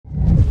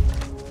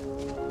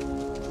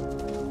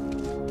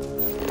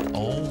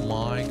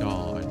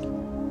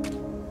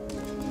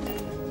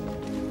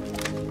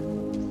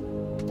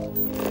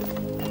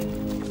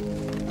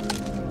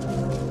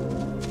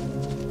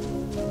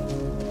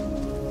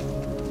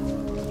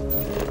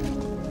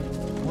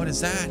what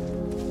is that?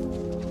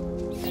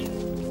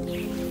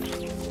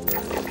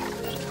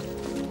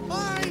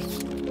 Hi!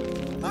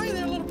 Hi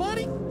there, little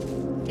buddy.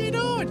 What you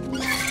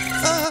doing?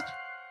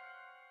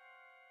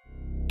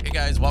 Hey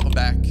guys, welcome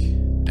back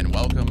and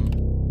welcome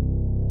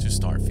to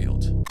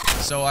Starfield.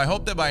 So I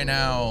hope that by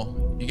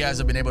now you guys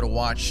have been able to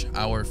watch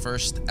our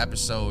first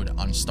episode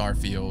on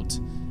Starfield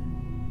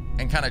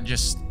and kind of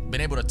just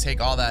been able to take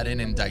all that in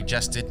and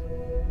digest it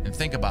and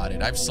think about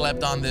it. I've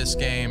slept on this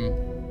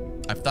game,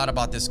 I've thought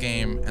about this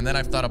game, and then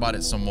I've thought about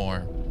it some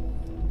more.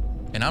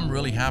 And I'm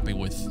really happy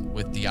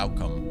with the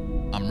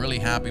outcome. I'm really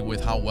happy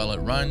with how well it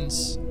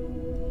runs.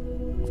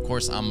 Of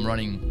course, I'm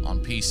running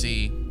on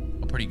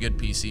PC, a pretty good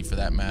PC for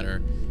that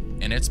matter,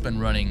 and it's been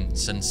running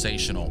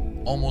sensational.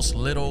 Almost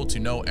little to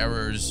no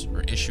errors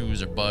or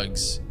issues or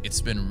bugs.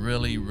 It's been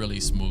really,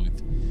 really smooth.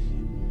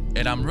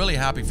 And I'm really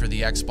happy for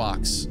the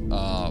Xbox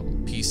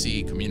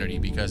PC community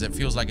because it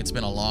feels like it's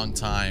been a long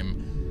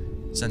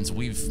time since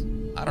we've,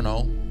 I don't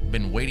know,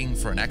 been waiting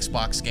for an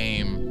Xbox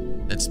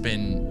game that's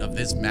been of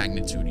this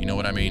magnitude, you know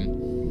what I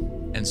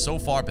mean? And so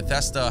far,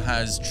 Bethesda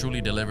has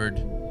truly delivered,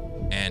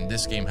 and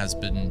this game has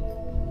been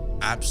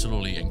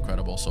absolutely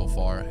incredible so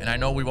far. And I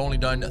know we've only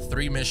done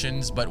 3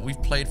 missions, but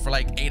we've played for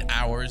like 8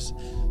 hours.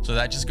 So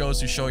that just goes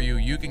to show you,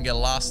 you can get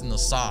lost in the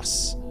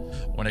sauce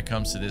when it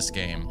comes to this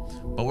game.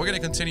 But we're going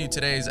to continue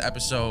today's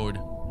episode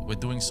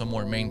with doing some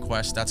more main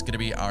quests. That's going to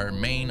be our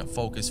main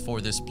focus for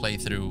this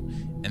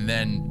playthrough. And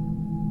then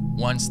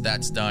once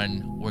that's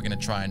done, we're going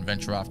to try and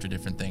venture off to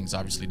different things,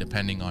 obviously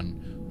depending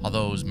on how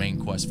those main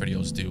quest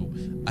videos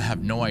do. I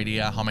have no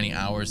idea how many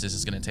hours this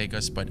is going to take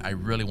us, but I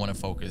really want to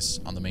focus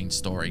on the main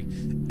story.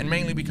 And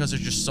mainly because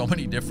there's just so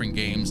many different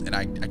games, and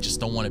I just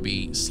don't want to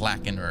be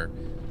slacking or,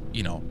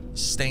 you know,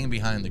 staying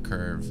behind the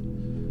curve.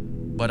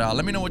 But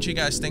let me know what you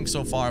guys think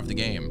so far of the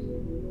game.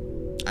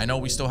 I know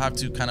we still have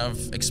to kind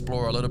of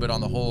explore a little bit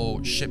on the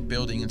whole ship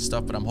building and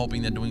stuff, but I'm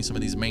hoping that doing some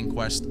of these main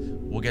quests,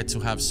 we'll get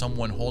to have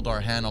someone hold our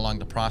hand along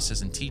the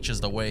process and teach us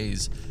the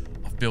ways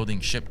of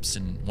building ships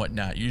and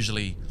whatnot.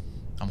 Usually,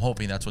 I'm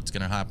hoping that's what's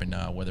going to happen,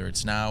 whether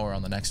it's now or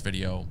on the next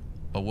video,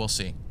 but we'll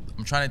see.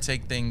 I'm trying to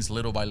take things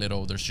little by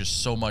little. There's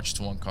just so much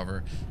to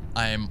uncover.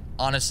 I am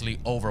honestly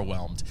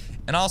overwhelmed.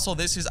 And also,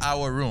 this is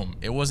our room.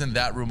 It wasn't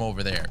that room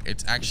over there.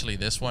 It's actually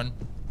this one.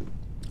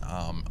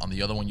 On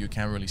the other one, you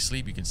can't really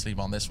sleep. You can sleep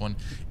on this one.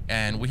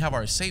 And we have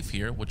our safe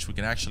here, which we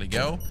can actually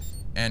go.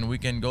 And we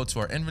can go to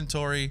our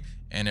inventory.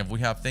 And if we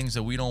have things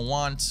that we don't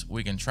want,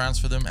 we can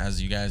transfer them. As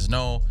you guys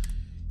know,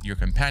 your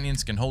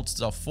companions can hold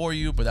stuff for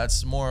you, but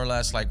that's more or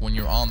less like when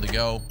you're on the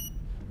go.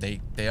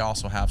 They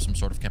also have some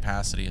sort of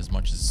capacity as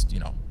much as,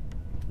 you know,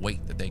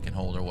 weight that they can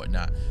hold or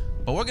whatnot.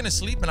 But we're gonna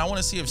sleep, and I want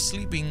to see if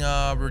sleeping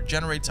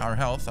regenerates our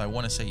health. I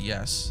want to say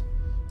yes.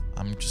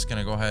 I'm just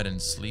gonna go ahead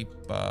and sleep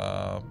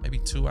maybe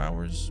 2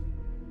 hours.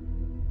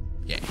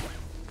 Yeah.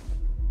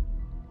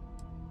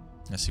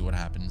 Let's see what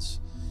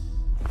happens.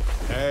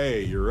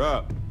 Hey, you're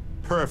up.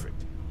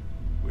 Perfect.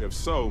 We have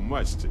so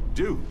much to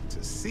do,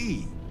 to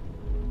see.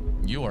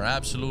 You are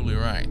absolutely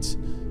right.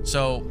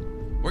 So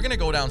we're gonna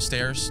go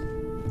downstairs,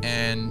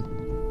 and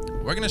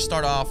we're gonna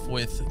start off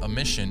with a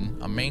mission,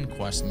 a main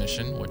quest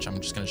mission, which I'm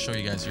just gonna show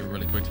you guys here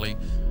really quickly.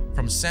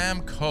 From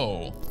Sam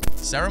Coe.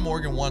 Sarah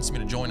Morgan wants me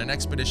to join an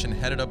expedition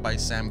headed up by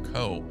Sam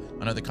Coe,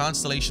 another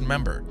Constellation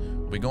member.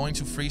 We're going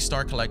to free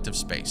Star Collective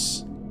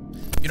space.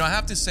 You know, I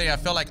have to say, I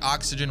felt like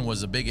oxygen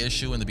was a big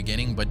issue in the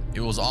beginning, but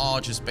it was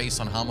all just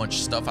based on how much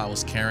stuff I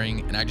was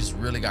carrying, and I just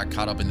really got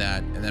caught up in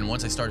that. And then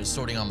once I started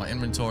sorting out my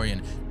inventory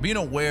and being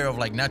aware of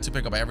like not to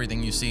pick up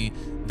everything you see,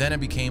 then it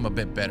became a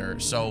bit better.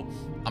 So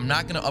I'm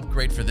not going to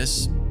upgrade for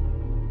this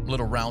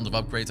little round of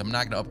upgrades. I'm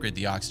not going to upgrade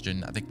the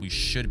oxygen. I think we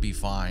should be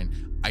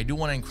fine. I do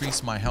want to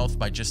increase my health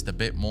by just a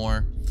bit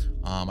more.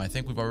 I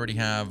think we've already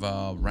have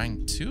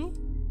rank 2.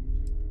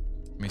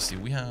 Let me see.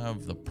 We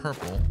have the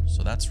purple,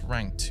 so that's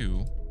rank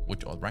 2.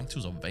 Which rank 2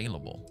 is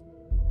available.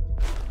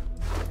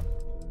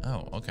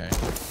 Oh, okay. I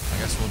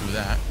guess we'll do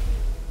that.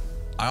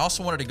 I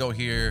also wanted to go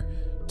here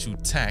to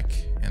tech,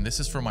 and this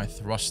is for my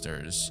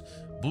thrusters.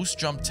 Boost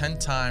jump 10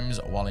 times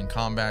while in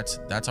combat.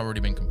 That's already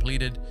been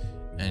completed.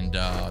 And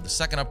the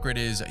second upgrade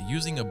is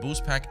using a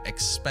boost pack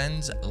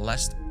expends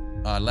less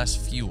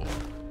fuel.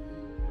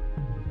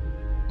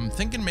 I'm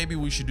thinking maybe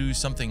we should do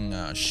something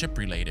ship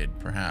related,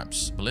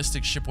 perhaps.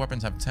 Ballistic ship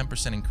weapons have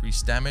 10%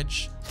 increased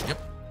damage. Yep,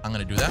 I'm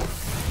gonna do that.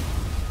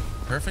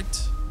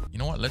 Perfect. You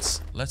know what?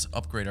 Let's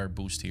upgrade our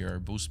boost here. Our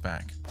boost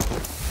pack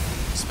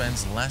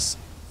spends less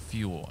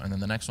fuel, and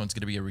then the next one's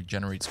gonna be a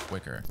regenerates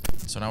quicker.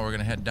 So now we're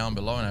gonna head down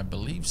below, and I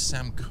believe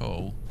Sam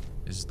Coe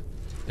is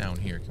down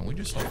here. Can we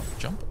just like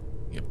jump?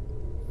 Yep.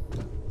 I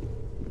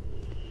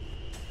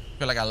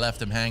feel like I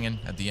left him hanging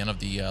at the end of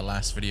the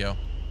last video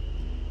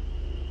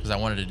because I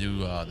wanted to do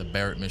the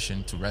Barrett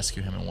mission to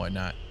rescue him and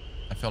whatnot.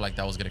 I felt like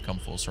that was gonna come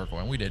full circle,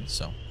 and we did.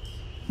 So.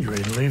 You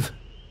ready to leave?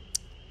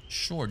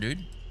 Sure,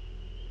 dude.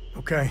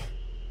 Okay.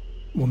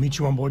 We'll meet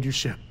you on board your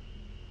ship.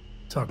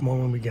 Talk more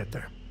when we get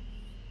there.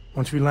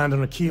 Once we land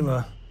on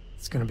Aquila,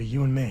 it's gonna be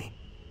you and me.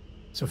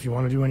 So if you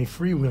want to do any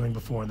freewheeling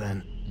before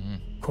then,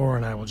 Cora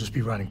and I will just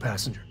be riding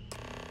passenger.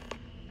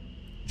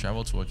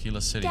 Travel to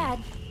Aquila City. Dad,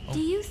 do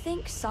you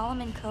think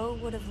Solomon Coe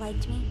would have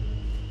liked me?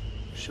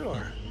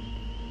 Sure.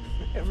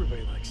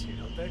 Everybody likes you,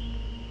 don't they?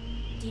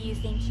 Do you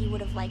think he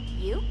would have liked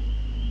you?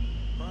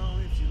 Well,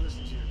 if you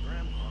listen to your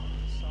grandpa,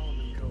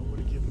 Solomon Coe would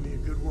have given me a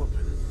good whooping.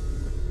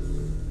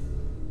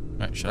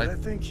 Alright, should But I I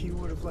think he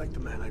would have liked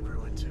the man I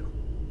grew into.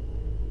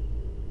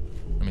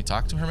 let me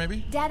talk to her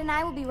maybe? Dad and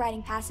I will be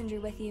riding passenger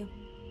with you.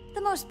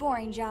 The most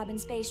boring job in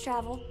space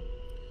travel.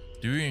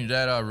 Do you and your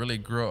dad really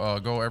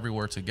go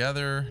everywhere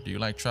together? Do you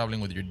like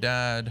traveling with your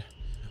dad?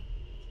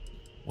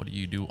 What do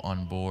you do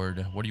on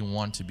board? What do you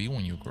want to be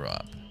when you grow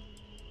up?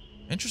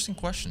 Interesting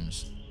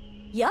questions.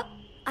 Yup,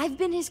 I've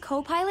been his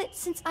co-pilot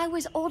since I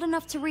was old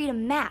enough to read a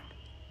map.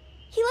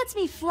 He lets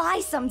me fly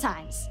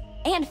sometimes,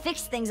 and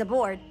fix things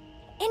aboard,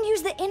 and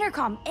use the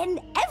intercom and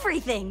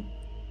everything.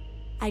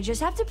 I just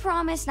have to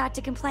promise not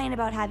to complain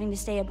about having to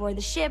stay aboard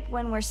the ship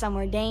when we're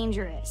somewhere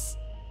dangerous.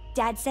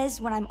 Dad says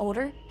when I'm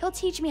older, he'll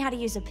teach me how to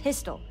use a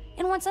pistol,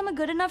 and once I'm a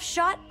good enough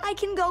shot, I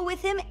can go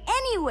with him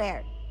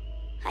anywhere.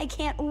 I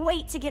can't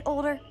wait to get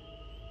older.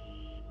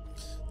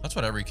 That's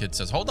what every kid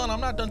says. Hold on,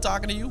 I'm not done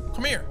talking to you.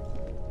 Come here.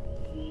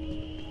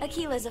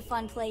 Aquila's a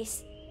fun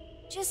place.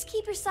 Just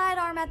keep your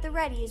sidearm at the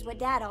ready is what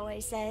Dad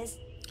always says.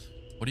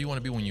 What do you want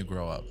to be when you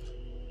grow up?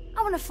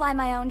 I want to fly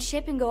my own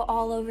ship and go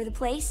all over the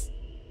place.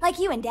 Like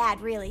you and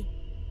Dad, really.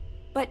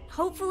 But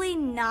hopefully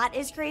not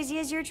as crazy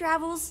as your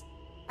travels.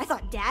 I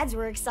thought Dad's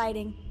were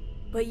exciting.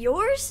 But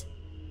yours?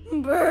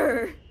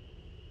 Brr.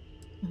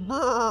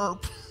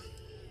 Burp.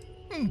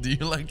 Do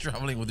you like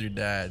traveling with your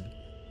dad?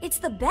 It's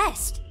the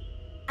best.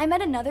 I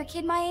met another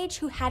kid my age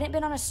who hadn't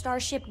been on a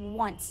starship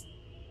once.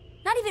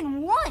 Not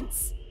even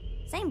once.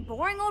 Same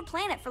boring old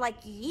planet for like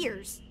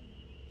years.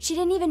 She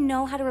didn't even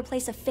know how to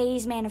replace a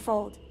phase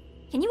manifold.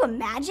 Can you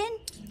imagine?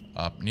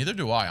 Neither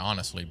do I,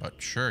 honestly, but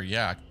sure,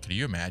 yeah. Could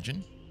you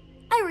imagine?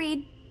 I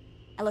read.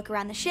 I look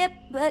around the ship,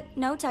 but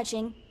no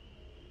touching.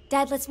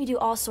 Dad lets me do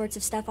all sorts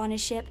of stuff on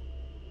his ship.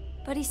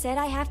 But he said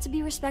I have to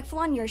be respectful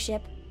on your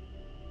ship.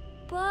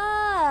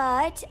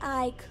 But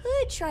I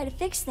could try to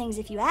fix things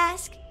if you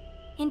ask.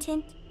 Hint,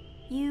 hint.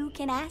 You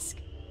can ask.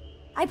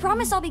 I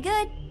promise I'll be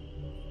good.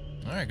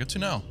 All right, good to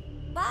know.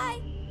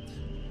 Bye.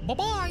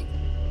 Bye-bye.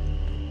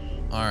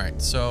 All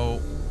right, so...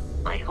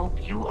 I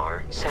hope you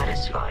are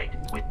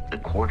satisfied with the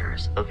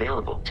quarters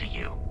available to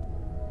you.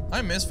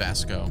 I miss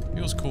Vasco.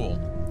 He was cool.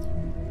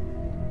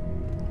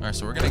 All right,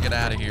 so we're going to get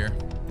out of here.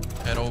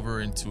 Head over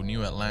into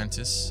New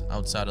Atlantis,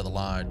 outside of the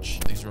lodge.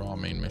 These are all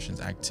main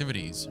missions.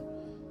 Activities.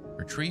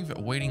 Retrieve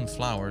waiting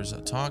flowers.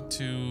 Talk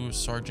to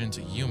Sergeant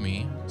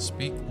Yumi.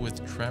 Speak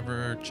with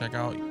Trevor. Check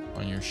out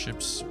on your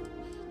ships.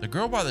 The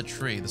girl by the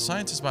tree. The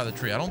scientist by the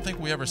tree. I don't think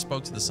we ever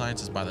spoke to the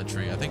scientist by the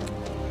tree. I think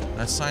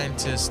that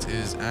scientist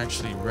is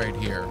actually right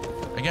here.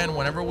 Again,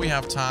 whenever we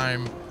have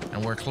time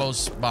and we're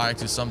close by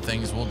to some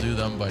things, we'll do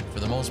them. But for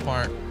the most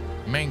part,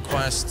 main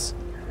quests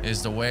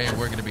is the way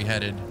we're going to be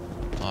headed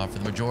for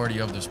the majority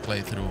of this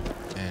playthrough.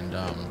 And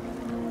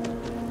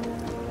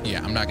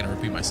yeah, I'm not going to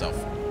repeat myself.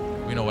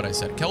 We know what I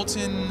said.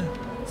 Kelton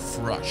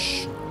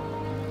Frush.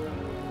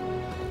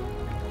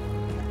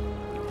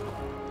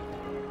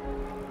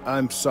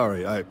 I'm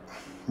sorry, I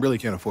really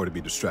can't afford to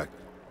be distracted.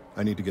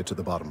 I need to get to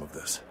the bottom of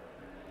this.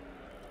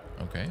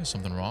 Okay, is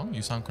something wrong?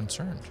 You sound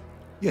concerned.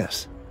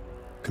 Yes,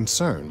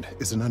 concerned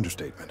is an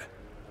understatement.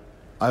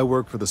 I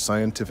work for the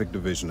scientific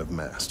division of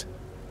MAST.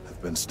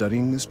 I've been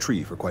studying this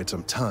tree for quite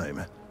some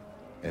time,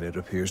 and it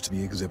appears to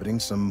be exhibiting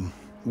some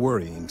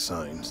worrying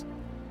signs.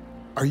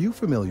 Are you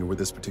familiar with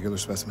this particular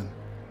specimen?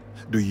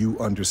 Do you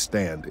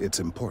understand its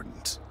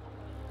importance?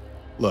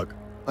 Look,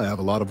 I have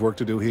a lot of work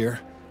to do here.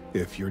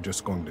 If you're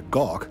just going to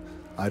gawk,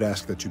 I'd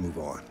ask that you move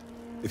on.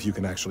 If you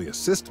can actually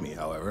assist me,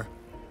 however,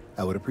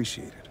 I would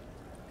appreciate it.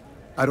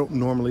 I don't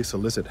normally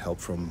solicit help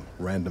from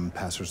random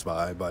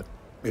passersby, but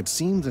it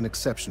seems an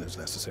exception is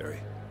necessary.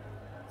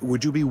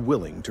 Would you be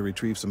willing to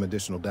retrieve some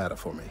additional data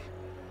for me?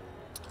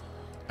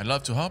 I'd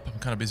love to help. I'm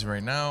kind of busy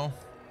right now.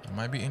 I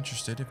might be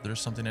interested if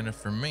there's something in it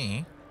for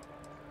me.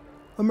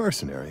 A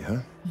mercenary, huh?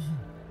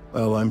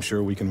 Well, I'm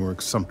sure we can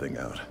work something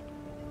out.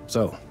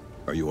 So,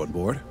 are you on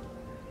board?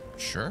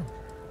 Sure.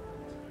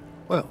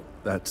 Well,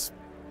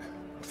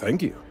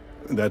 thank you.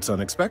 That's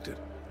unexpected.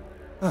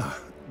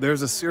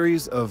 There's a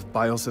series of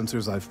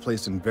biosensors I've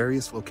placed in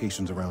various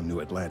locations around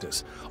New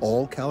Atlantis,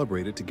 all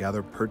calibrated to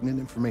gather pertinent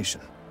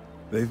information.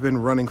 They've been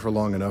running for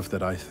long enough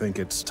that I think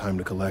it's time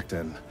to collect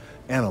and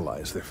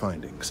analyze their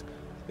findings.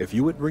 If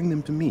you would bring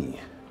them to me,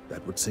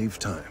 that would save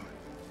time.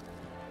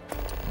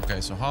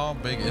 Okay, so how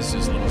big is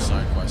this little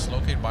side quest?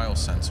 Locate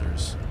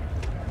biosensors.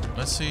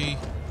 Let's see.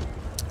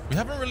 We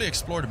haven't really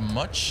explored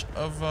much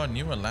of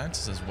New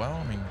Atlantis as well.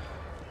 I mean,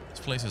 this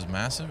place is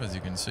massive, as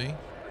you can see.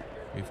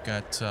 We've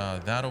got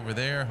that over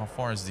there. How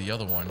far is the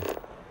other one?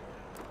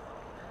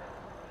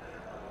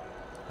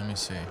 Let me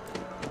see.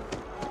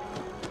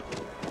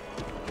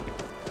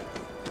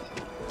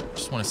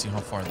 Just want to see how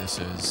far this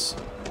is.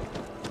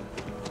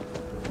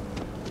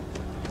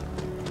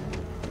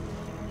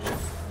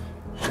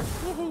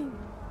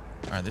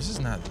 Alright, this is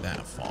not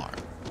that far,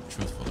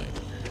 truthfully.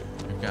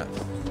 We've got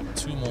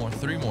three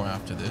more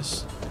after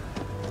this.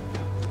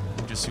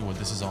 We'll just see what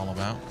this is all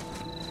about.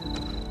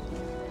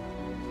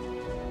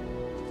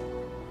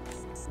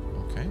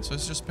 Okay, so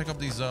let's just pick up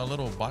these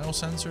little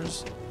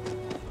biosensors.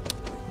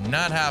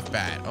 Not half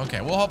bad.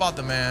 Okay, we'll help out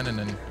the man and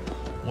then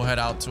we'll head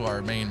out to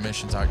our main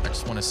missions. I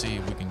just want to see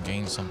if we can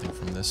gain something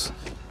from this.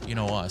 You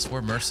know us,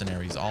 we're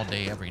mercenaries all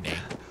day, every day.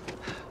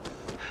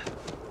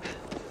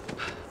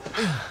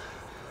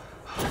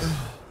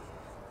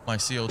 My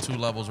CO2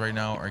 levels right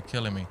now are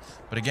killing me.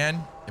 But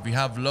again, if you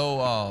have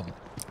low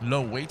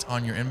weight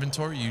on your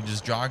inventory, you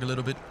just jog a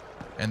little bit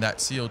and that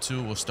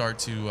CO2 will start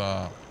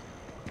to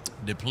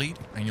deplete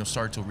and you'll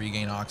start to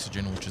regain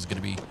oxygen, which is going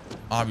to be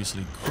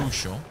obviously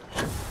crucial.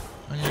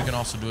 And you can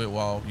also do it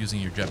while using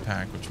your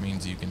jetpack, which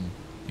means you can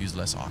use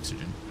less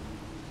oxygen.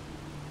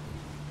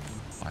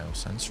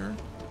 Biosensor.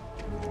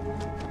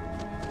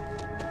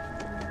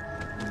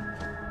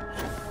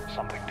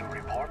 Something to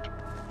report?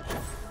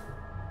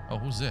 Oh,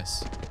 who's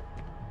this?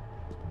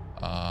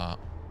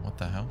 What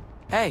the hell?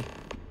 Hey,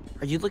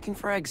 are you looking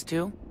for eggs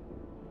too?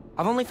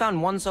 I've only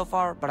found one so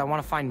far, but I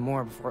want to find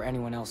more before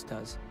anyone else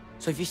does.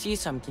 So if you see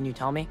some, can you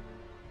tell me?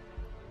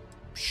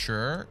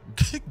 Sure.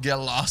 Get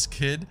lost,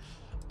 kid.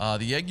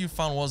 The egg you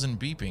found wasn't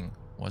beeping,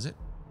 was it?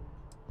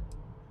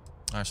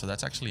 Alright, so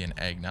that's actually an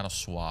egg, not a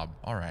swab.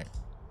 Alright.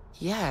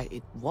 Yeah,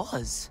 it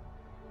was.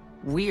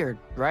 Weird,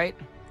 right?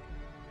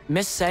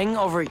 Miss Seng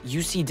over at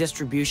UC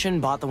Distribution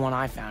bought the one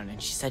I found,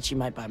 and she said she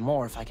might buy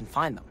more if I can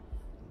find them.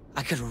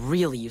 I could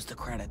really use the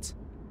credits.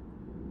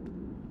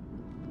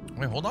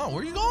 Wait, hold on.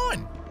 Where are you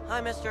going?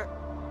 Hi, mister.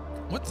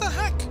 What the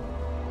heck?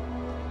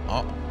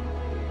 Oh.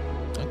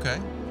 Okay.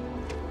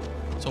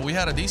 So we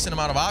had a decent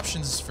amount of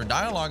options for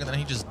dialogue, and then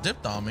he just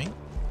dipped on me.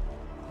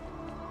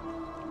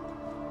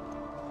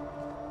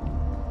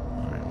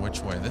 All right,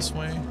 which way? This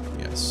way?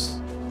 Yes.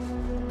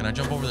 Can I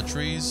jump over the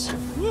trees?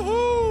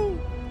 Woohoo!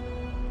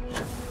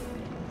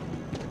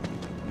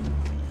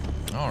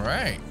 All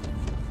right.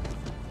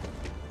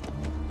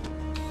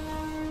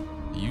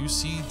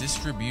 UC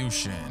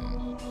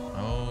Distribution.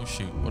 Oh,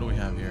 shoot. What do we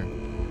have here?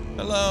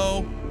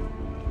 Hello.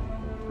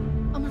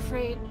 I'm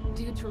afraid,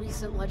 due to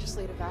recent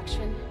legislative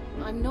action,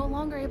 I'm no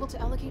longer able to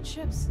allocate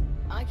ships.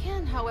 I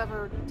can,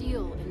 however,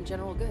 deal in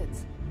general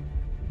goods.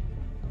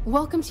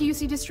 Welcome to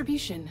UC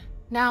Distribution.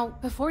 Now,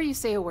 before you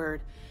say a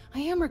word, I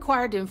am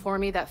required to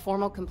inform you that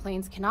formal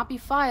complaints cannot be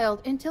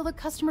filed until the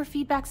customer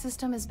feedback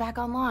system is back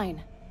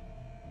online.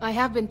 I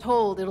have been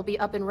told it'll be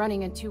up and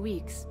running in 2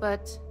 weeks,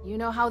 but you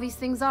know how these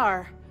things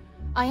are.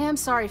 I am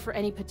sorry for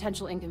any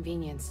potential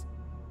inconvenience.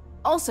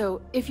 Also,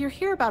 if you're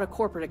here about a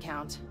corporate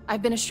account,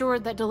 I've been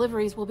assured that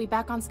deliveries will be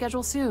back on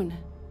schedule soon.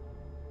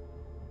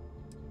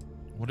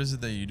 What is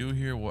it that you do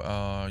here?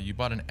 You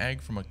bought an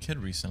egg from a kid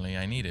recently.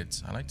 I need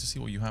it. I'd like to see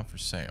what you have for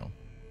sale.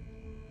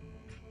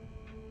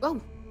 Oh,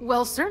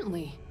 well,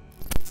 certainly.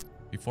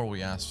 Before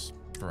we ask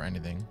for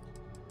anything,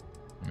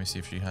 let me see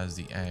if she has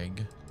the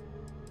egg.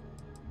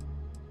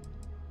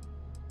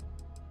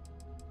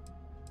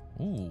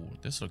 Ooh,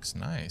 this looks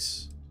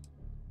nice.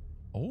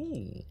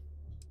 Oh.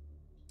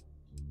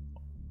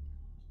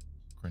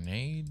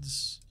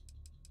 Grenades.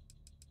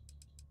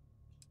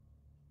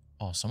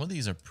 Oh, some of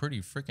these are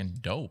pretty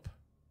freaking dope.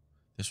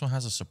 This one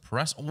has a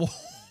suppressor.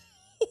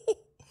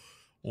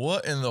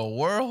 What in the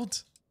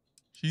world?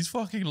 She's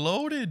fucking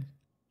loaded.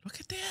 Look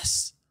at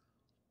this.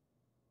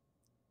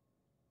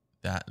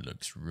 That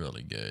looks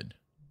really good.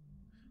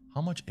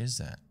 How much is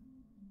that?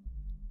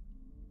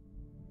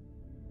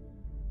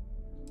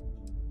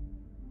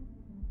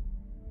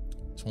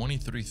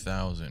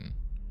 $23,000.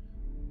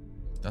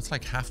 That's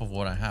like half of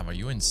what I have. Are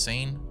you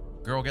insane?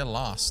 Girl, get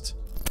lost.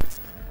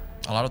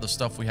 A lot of the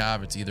stuff we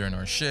have, it's either in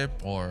our ship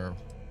or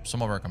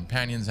some of our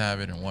companions have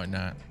it and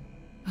whatnot.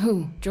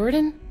 Who,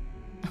 Jordan?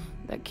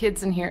 That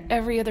kid's in here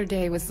every other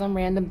day with some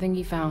random thing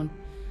he found.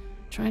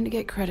 Trying to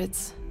get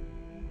credits.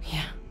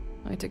 Yeah,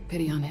 I took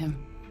pity on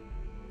him.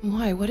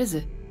 Why? What is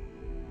it?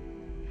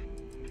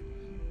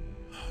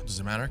 Does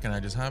it matter? Can I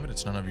just have it?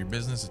 It's none of your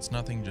business. It's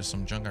nothing. Just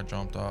some junk I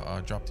dropped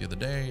the other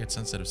day. It's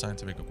sensitive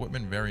scientific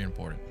equipment. Very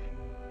important.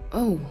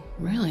 Oh,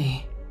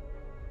 really?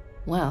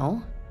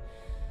 Well,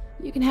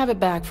 you can have it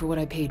back for what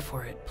I paid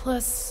for it,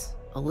 plus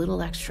a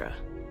little extra.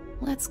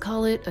 Let's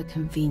call it a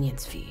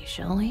convenience fee,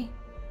 shall we?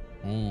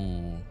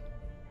 Ooh.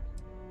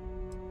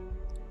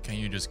 Can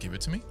you just give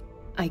it to me?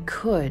 I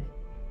could,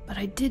 but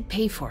I did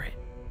pay for it.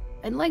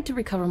 I'd like to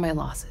recover my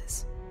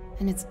losses.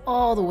 And it's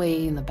all the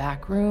way in the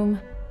back room.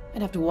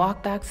 I'd have to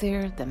walk back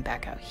there, then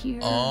back out here.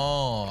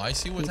 Oh, I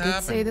see what's happening.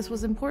 You did say this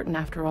was important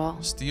after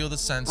all. Steal the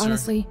sensor.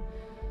 Honestly,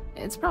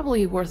 it's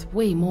probably worth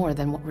way more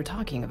than what we're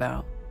talking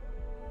about.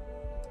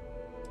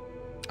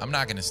 I'm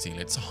not gonna steal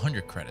it. It's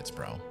 100 credits,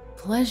 bro.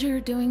 Pleasure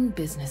doing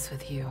business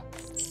with you.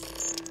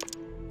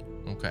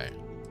 Okay.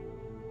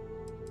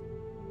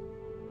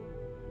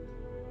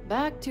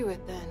 Back to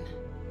it then.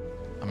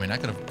 I mean, I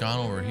could have gone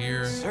over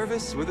here.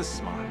 Service with a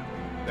smile.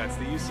 That's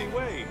the UC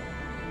way.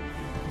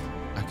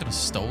 I could have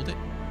stole it.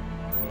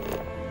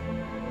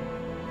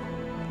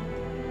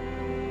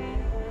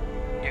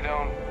 You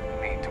don't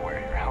need to wear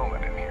your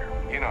helmet in here.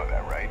 You know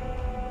that, right?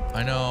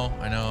 I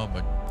know,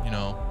 but you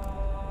know,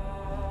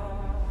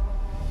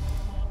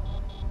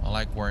 I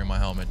like wearing my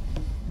helmet.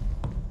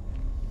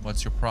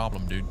 What's your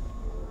problem, dude?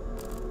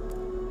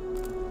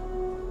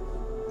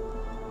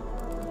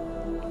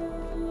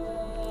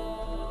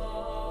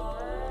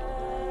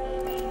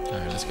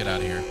 Alright, let's get out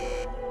of here.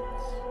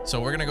 So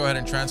we're gonna go ahead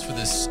and transfer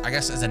this, I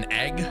guess, as an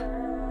egg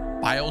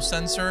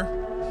biosensor.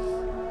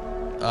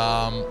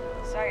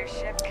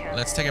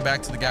 Let's take it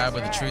back to the guy by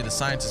the tree, the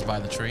scientist by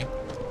the tree,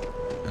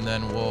 and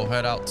then we'll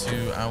head out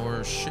to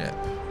our ship.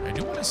 I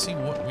do want to see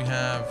what we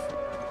have.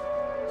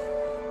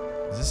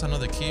 Is this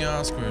another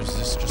kiosk, or is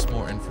this just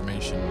more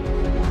information?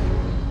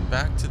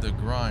 Back to the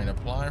grind.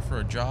 Apply for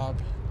a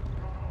job.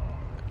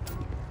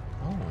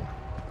 Oh.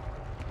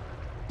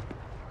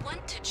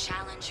 Want to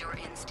challenge your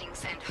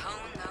instincts and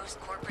hone those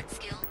corporate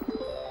skills?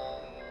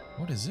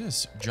 What is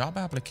this? Job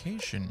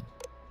application.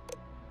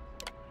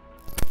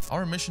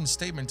 Our mission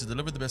statement: to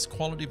deliver the best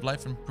quality of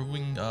life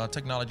improving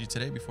technology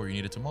today before you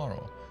need it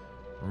tomorrow.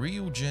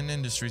 Ryujin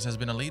Industries has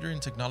been a leader in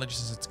technology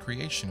since its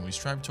creation. We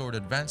strive toward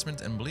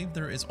advancement and believe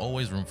there is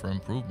always room for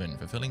improvement.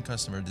 Fulfilling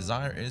customer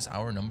desire is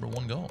our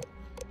 #1 goal.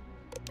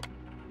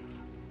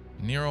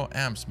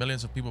 Neuroamps.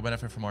 Millions of people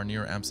benefit from our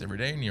neuroamps every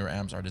day.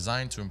 Neuroamps are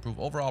designed to improve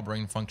overall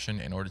brain function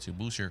in order to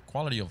boost your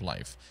quality of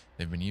life.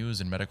 They've been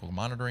used in medical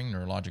monitoring,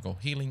 neurological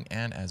healing,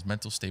 and as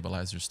mental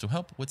stabilizers to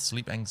help with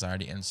sleep,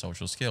 anxiety, and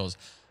social skills.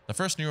 The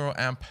first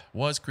neuroamp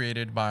was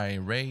created by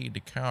Ray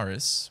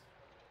DeCaris,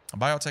 a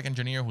biotech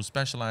engineer who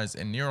specialized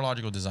in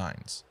neurological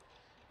designs.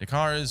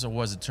 DeCaris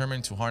was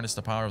determined to harness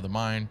the power of the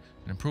mind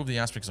and improve the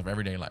aspects of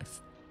everyday life.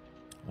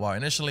 While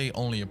initially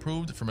only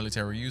approved for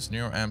military use,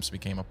 neuroamps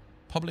became a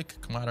public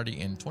commodity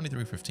in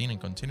 2315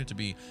 and continue to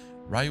be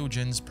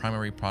Ryujin's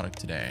primary product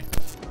today.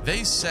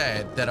 They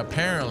said that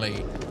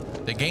apparently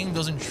the game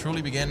doesn't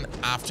truly begin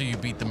after you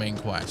beat the main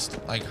quest.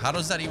 Like, how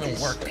does that even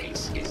work?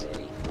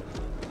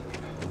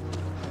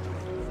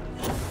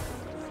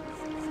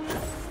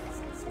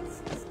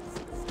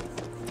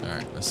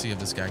 Alright, let's see if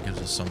this guy gives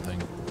us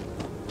something.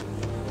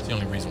 It's the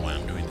only reason why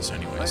I'm doing this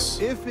anyways.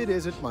 If it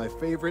isn't my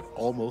favorite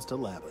almost a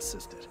lab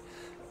assistant.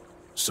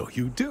 So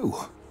you do.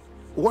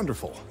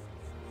 Wonderful.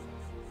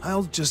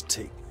 I'll just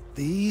take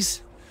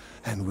these,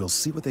 and we'll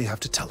see what they have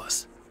to tell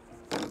us.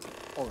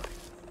 All right,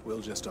 we'll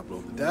just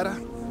upload the data.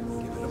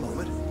 Give it a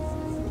moment.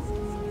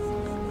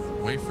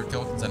 Wait for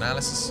Kilton's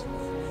analysis.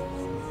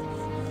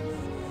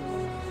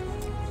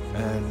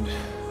 And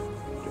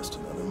just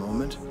another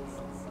moment.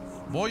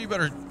 Boy, you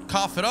better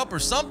cough it up or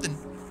something.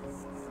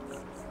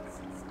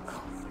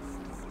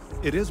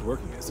 It is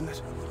working, isn't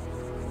it?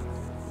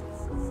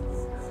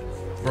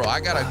 Bro, I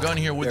got a gun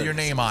here with your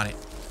name on it.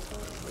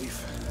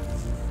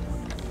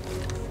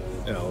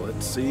 Now,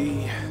 let's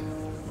see.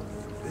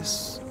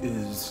 This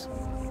is...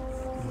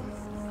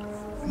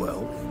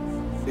 well,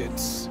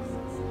 it's...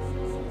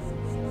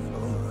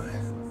 oh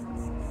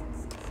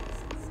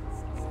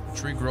my.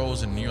 Tree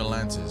grows in New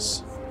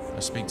Atlantis.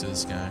 Let's speak to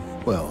this guy.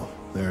 Well,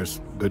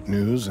 there's good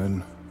news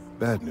and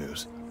bad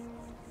news.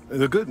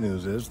 The good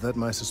news is that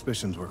my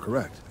suspicions were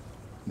correct.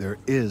 There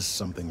is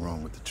something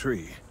wrong with the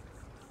tree.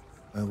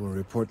 I will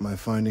report my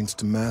findings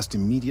to MAST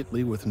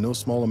immediately with no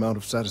small amount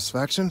of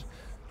satisfaction.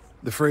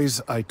 The phrase,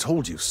 "I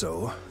told you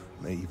so,"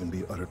 may even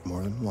be uttered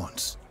more than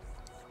once.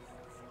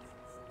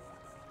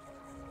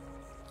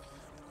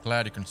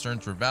 Glad your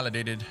concerns were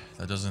validated.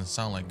 That doesn't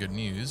sound like good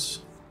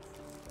news.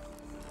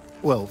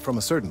 Well, from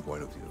a certain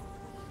point of view.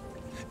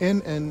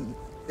 In an,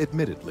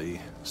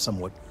 admittedly,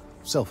 somewhat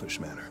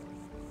selfish manner.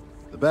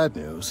 The bad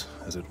news,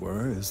 as it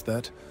were, is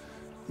that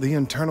the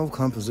internal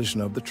composition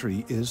of the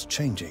tree is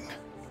changing.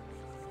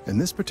 In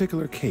this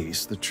particular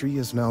case, the tree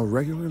is now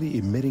regularly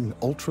emitting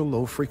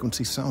ultra-low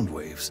frequency sound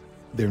waves.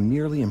 They're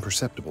nearly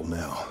imperceptible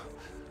now,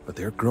 but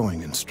they're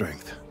growing in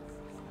strength.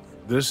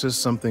 This is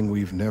something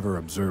we've never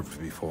observed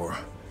before.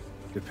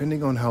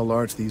 Depending on how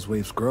large these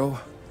waves grow,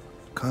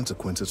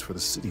 consequences for the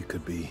city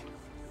could be,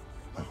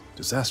 well,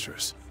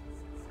 disastrous.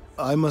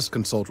 I must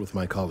consult with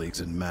my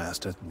colleagues in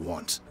MAST at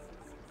once.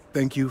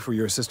 Thank you for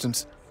your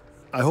assistance.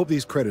 I hope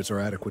these credits are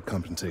adequate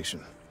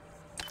compensation.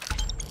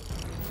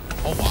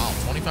 Oh wow,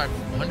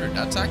 2,500.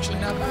 That's actually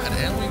not bad.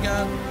 And we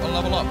got a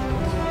level up.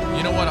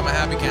 You know what? I'm a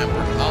happy camper.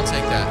 I'll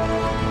take that.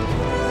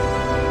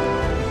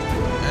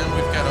 And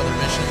we've got other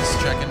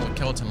missions. Check in with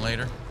Kilton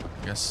later.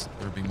 I guess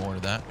there'll be more to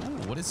that.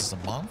 Ooh, what is this? A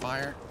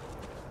bonfire?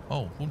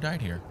 Oh, who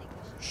died here?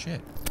 Shit.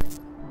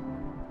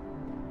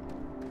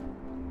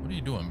 What are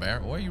you doing,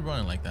 Barrett? Why are you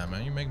running like that,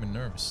 man? You make me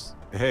nervous.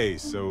 Hey,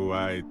 so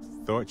I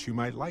thought you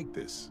might like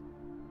this.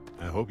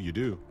 I hope you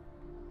do.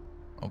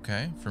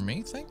 Okay, for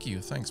me? Thank you.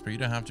 Thanks, but you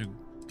don't have to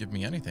give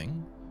me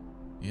anything.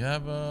 You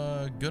have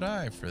a good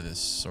eye for this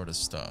sort of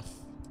stuff.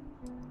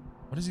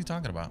 What is he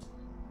talking about?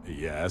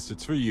 Yes,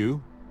 it's for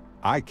you.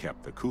 I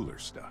kept the cooler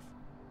stuff.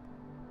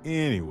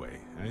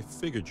 Anyway, I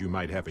figured you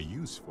might have a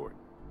use for it.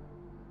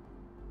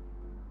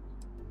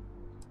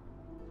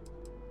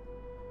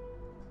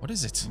 What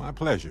is it? My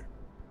pleasure.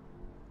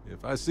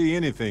 If I see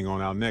anything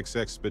on our next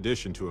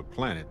expedition to a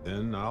planet,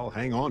 then I'll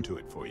hang on to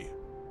it for you.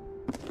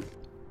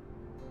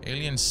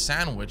 Alien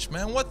sandwich,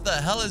 man. What the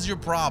hell is your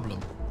problem?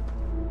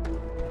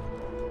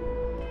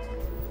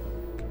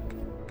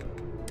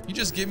 You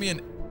just give me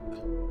an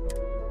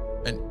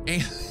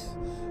alien.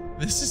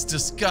 This is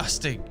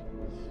disgusting.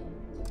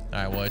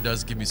 All right, well, it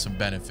does give me some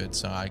benefits,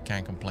 so I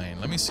can't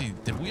complain. Let me see.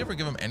 Did we ever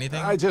give him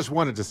anything? I just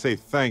wanted to say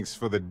thanks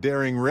for the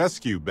daring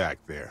rescue back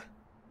there.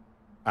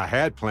 I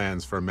had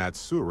plans for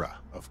Matsura,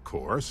 of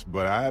course,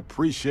 but I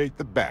appreciate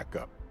the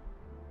backup.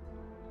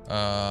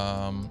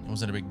 It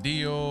wasn't a big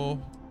deal.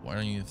 Why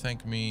don't you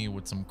thank me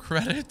with some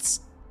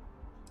credits?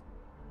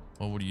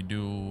 What would you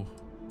do?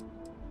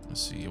 Let's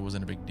see. It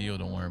wasn't a big deal.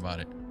 Don't worry about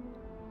it.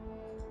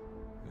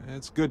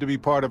 It's good to be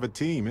part of a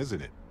team,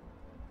 isn't it?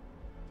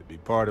 To be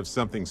part of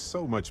something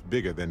so much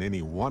bigger than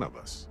any one of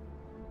us.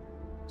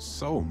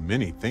 So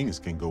many things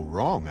can go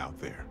wrong out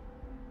there.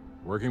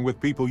 Working with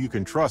people you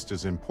can trust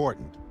is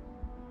important.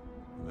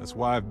 That's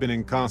why I've been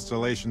in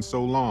Constellation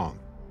so long.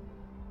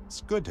 It's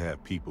good to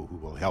have people who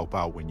will help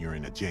out when you're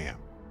in a jam.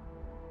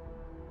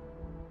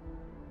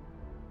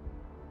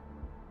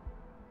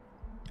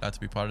 Glad to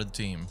be part of the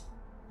team.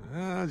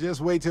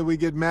 Just wait till we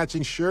get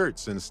matching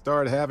shirts and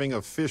start having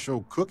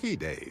official cookie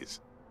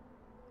days.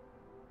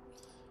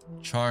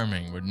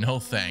 Charming, but no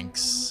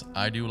thanks.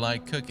 I do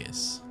like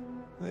cookies.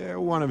 They're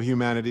one of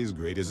humanity's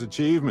greatest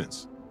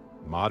achievements.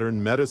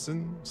 Modern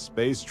medicine,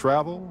 space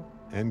travel,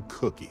 and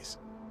cookies.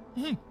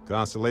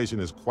 Constellation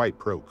is quite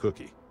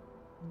pro-cookie.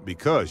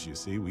 Because, you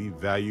see, we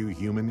value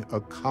human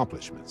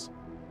accomplishments.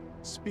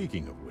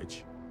 Speaking of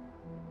which,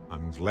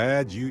 I'm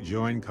glad you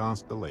joined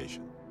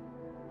Constellation.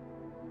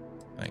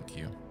 Thank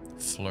you.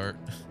 Flirt.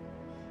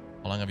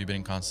 How long have you been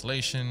in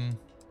Constellation?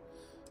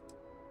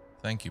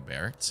 Thank you,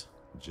 Barrett.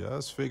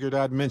 Just figured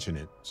I'd mention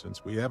it,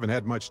 since we haven't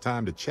had much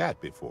time to chat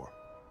before.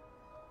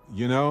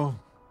 You know,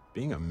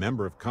 being a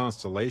member of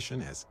Constellation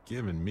has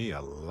given me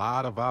a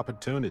lot of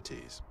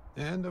opportunities,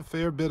 and a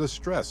fair bit of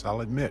stress,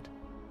 I'll admit.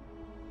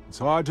 It's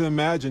hard to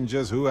imagine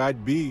just who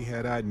I'd be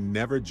had I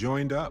never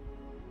joined up.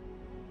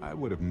 I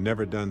would have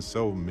never done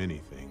so many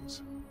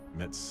things,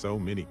 met so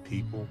many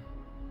people.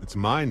 It's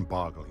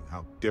mind-boggling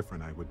how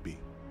different I would be.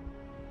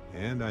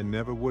 And I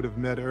never would have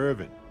met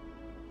Irvin.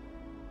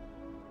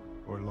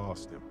 Or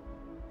lost him,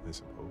 I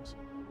suppose.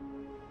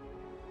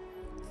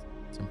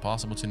 It's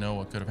impossible to know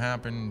what could have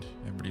happened.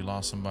 Everybody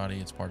lost somebody.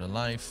 It's part of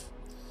life.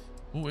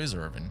 Who is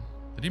Irvin?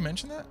 Did he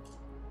mention that?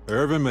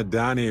 Irvin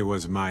Madani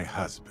was my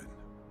husband.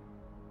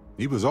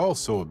 He was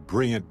also a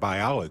brilliant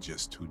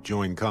biologist who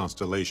joined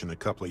Constellation a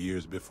couple of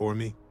years before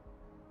me.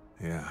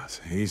 Yeah,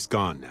 he's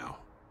gone now.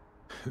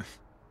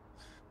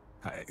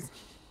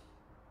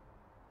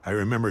 I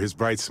remember his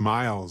bright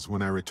smiles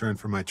when I returned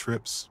from my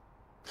trips.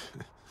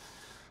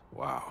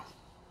 Wow,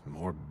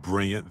 more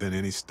brilliant than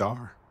any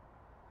star.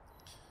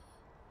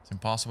 It's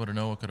impossible to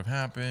know what could have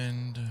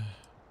happened.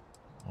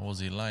 What was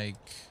he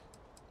like?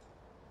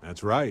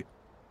 That's right.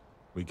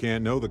 We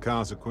can't know the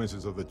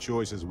consequences of the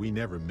choices we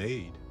never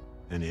made,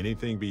 and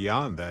anything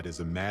beyond that is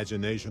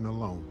imagination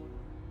alone.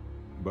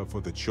 But for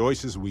the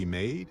choices we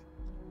made,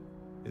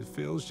 it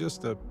feels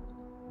just a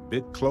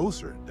bit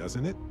closer,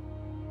 doesn't it?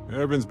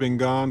 Irvin's been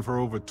gone for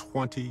over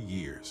 20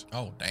 years.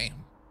 Oh, damn.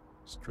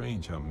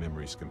 Strange how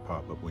memories can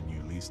pop up when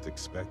you least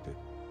expect it.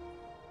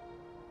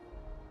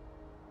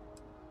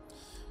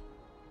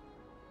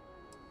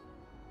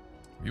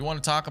 If you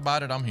want to talk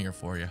about it, I'm here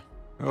for you.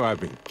 Oh, I've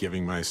been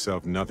giving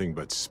myself nothing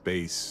but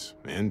space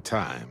and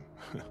time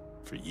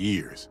for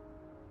years.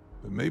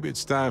 But maybe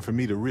it's time for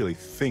me to really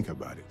think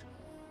about it.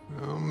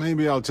 Well,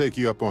 maybe I'll take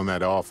you up on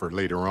that offer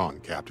later on,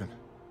 Captain.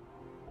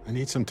 I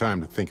need some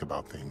time to think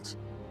about things.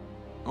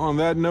 On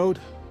that note,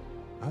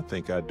 I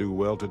think I'd do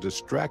well to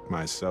distract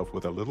myself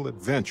with a little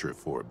adventure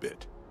for a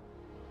bit.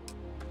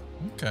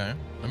 Okay,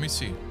 let me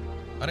see.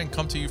 I didn't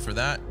come to you for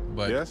that,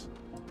 but yes?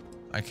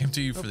 I came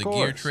to you for the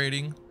gear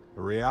trading.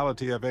 The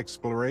reality of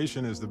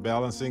exploration is the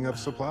balancing of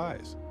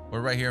supplies.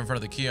 We're right here in front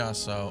of the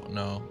kiosk, so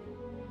no.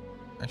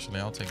 Actually,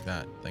 I'll take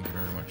that. Thank you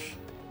very much.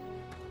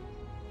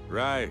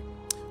 Right.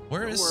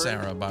 Where is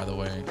Sarah, by the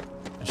way?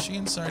 Is she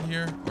inside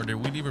here? Or did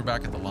we leave her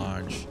back at the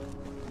lodge?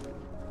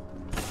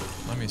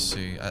 Let me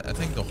see. I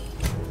think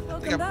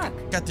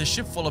got this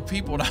ship full of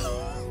people now.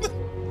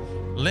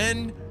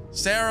 Lynn,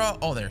 Sarah.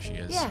 Oh, there she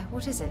is. Yeah,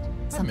 what is it?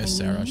 I miss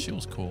Sarah. She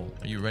was cool.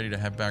 Are you ready to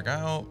head back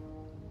out?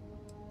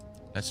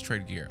 Let's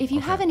trade gear. If you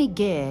have any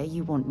gear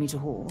you want me to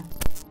haul.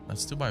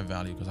 Let's do by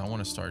value because I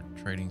want to start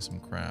trading some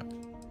crap.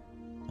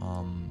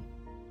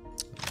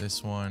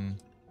 This one.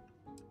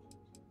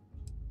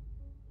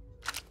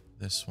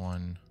 This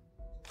one.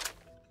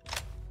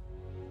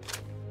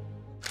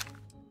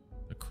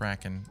 The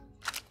Kraken.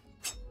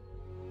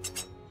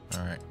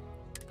 All right.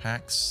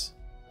 Packs.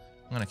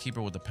 I'm going to keep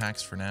her with the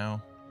packs for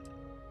now.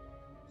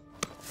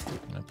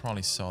 I'm going to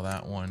probably sell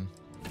that one.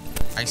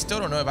 I still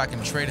don't know if I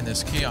can trade in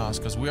this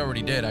kiosk because we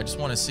already did. I just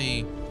want to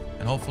see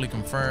and hopefully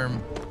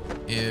confirm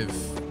if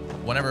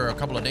whenever a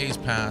couple of days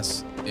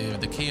pass, if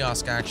the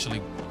kiosk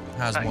actually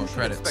has more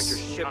credits.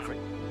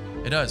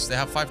 It does. They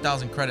have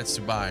 5,000 credits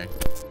to buy.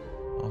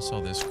 I'll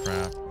sell this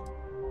crap.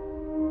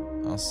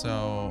 I'll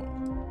sell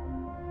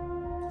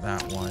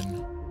that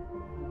one.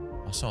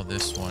 I saw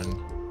this one.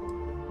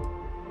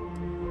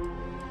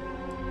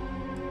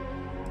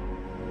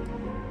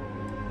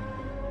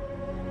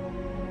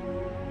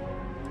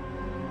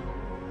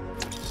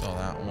 Saw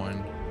that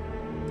one.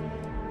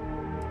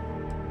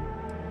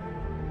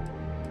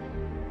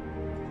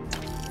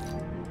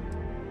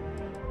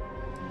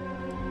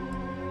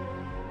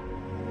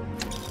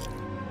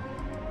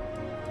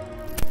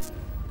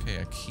 Okay,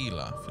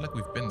 Aquila. I feel like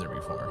we've been there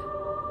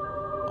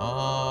before.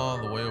 All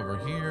the way over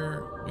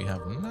here. We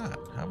have not,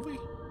 have we?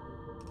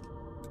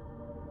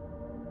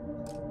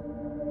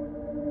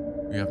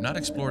 We have not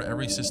explored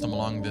every system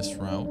along this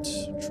route.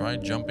 Try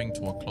jumping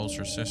to a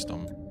closer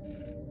system.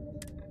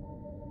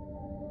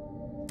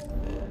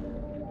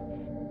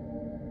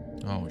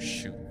 Oh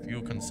shoot,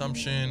 fuel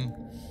consumption.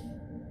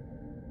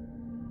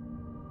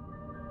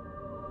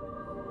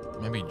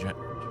 Maybe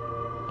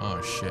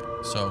oh shit.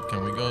 So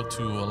can we go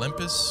to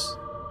Olympus?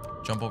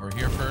 Jump over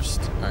here first.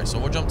 All right, so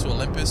we'll jump to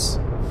Olympus,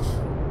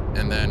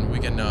 and then we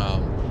can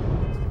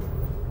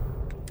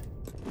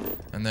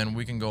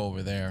go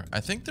over there. I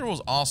think there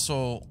was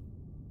also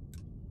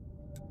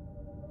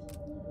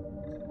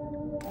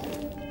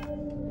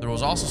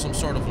some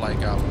sort of like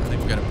I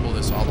think we gotta pull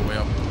this all the way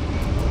up.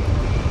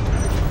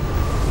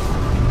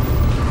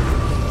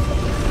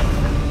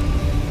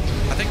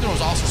 I think there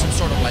was also some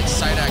sort of like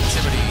side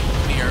activity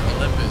near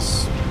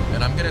Olympus,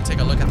 and I'm gonna take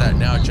a look at that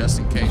now just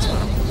in case.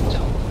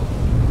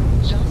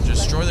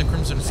 Destroy the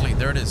Crimson Fleet.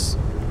 There it is.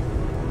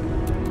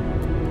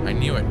 I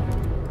knew it.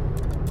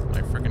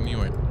 I freaking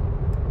knew it.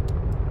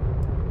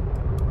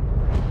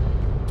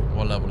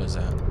 What level is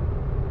that?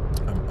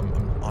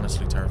 I'm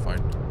honestly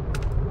terrified.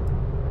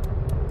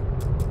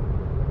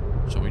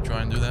 Shall we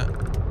try and do that?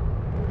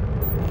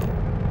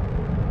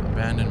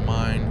 Abandoned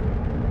mine.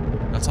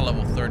 That's a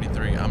level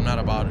 33. I'm not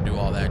about to do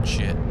all that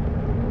shit.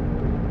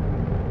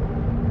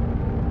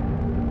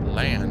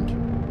 Land.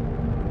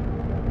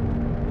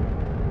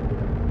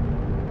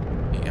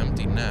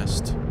 Empty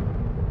nest.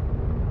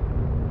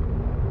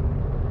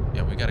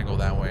 Yeah, we gotta go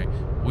that way.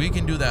 We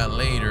can do that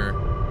later.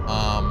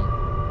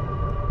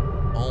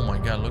 Oh my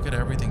god, look at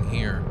everything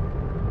here.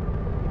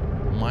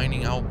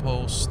 Mining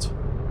outpost.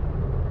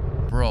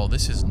 Bro,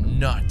 this is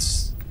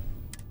nuts.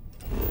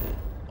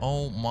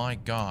 Oh my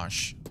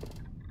gosh.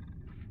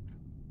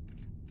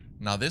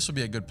 Now this would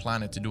be a good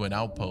planet to do an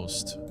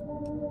outpost.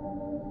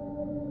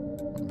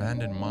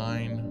 Abandoned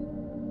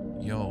mine.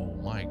 Yo,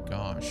 my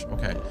gosh.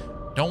 Okay.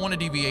 Don't want to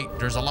deviate.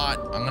 There's a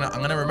lot. I'm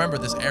gonna remember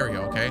this area,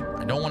 okay?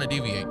 I don't want to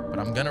deviate, but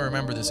I'm gonna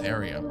remember this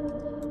area.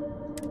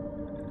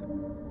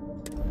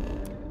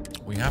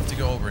 We have to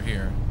go over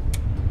here.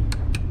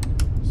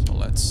 So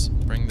let's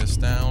bring this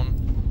down.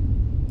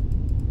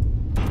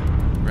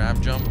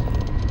 Grab jump.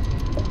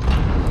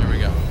 Here we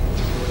go.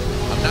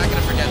 I'm not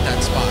gonna forget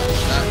that spot.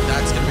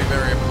 That's gonna be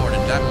very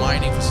important. That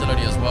mining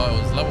facility as well.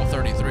 It was level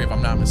 33 if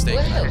I'm not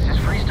mistaken. This is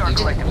Freestar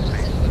Collective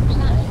Space.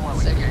 What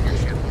would you get your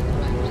ship?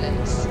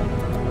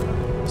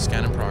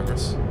 Scan in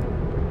progress.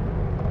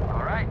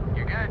 Alright,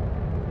 you're good.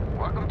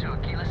 Welcome to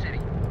Aquila City.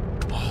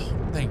 Oh,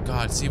 thank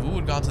God. See, if we would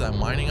have gone to that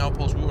mining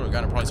outpost, we would have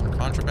gotten probably some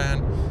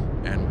contraband,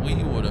 and we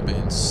would have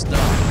been stuck.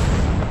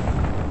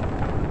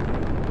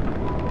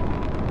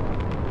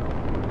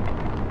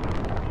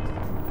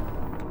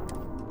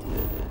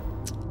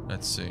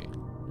 Let's see.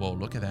 Whoa,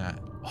 look at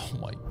that. Oh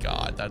my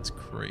God, that's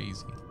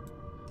crazy.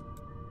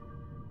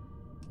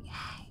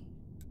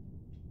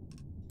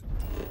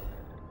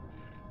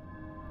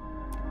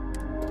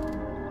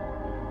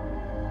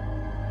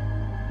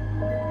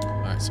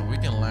 So we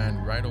can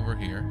land right over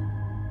here.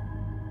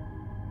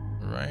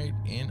 Right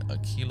in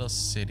Aquila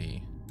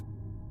City.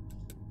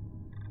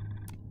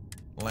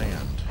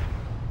 Land.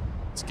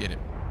 Let's get it.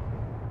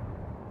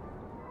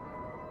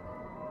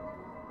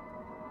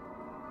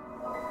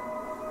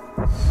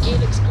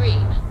 Helix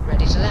green,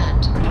 ready to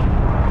land.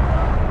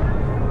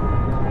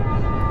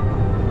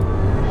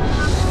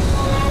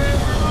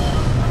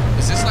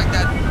 Is this like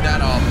that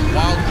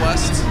Wild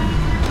West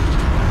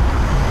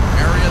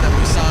area that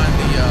we saw in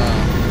the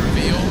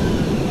reveal?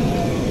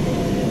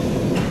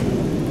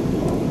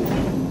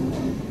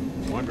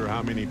 Wonder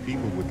how many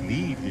people would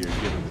leave here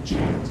given the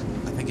chance.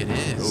 I think it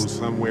is. Go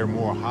somewhere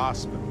more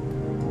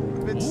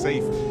hospitable, a bit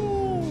safer.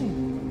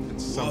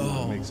 It's something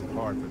that makes it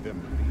hard for them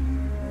to leave.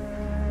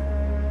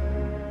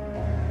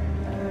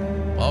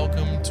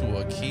 Welcome to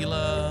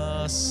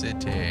Aquila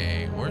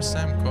City. Where's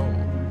Sam Cole?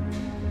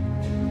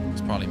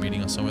 He's probably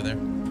meeting us over there.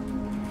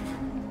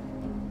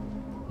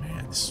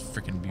 Man, this is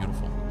freaking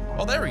beautiful.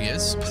 Oh, there he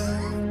is.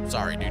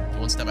 Sorry, dude.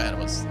 One step ahead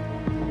of us.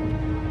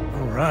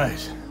 All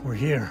right, we're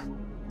here.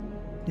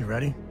 You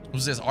ready?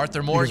 Who's this,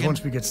 Arthur Morgan? Because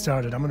once we get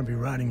started, I'm gonna be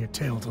riding your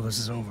tail till this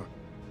is over.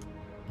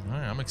 All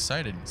right, I'm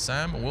excited.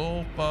 Sam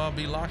will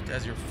be locked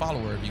as your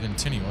follower if you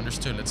continue.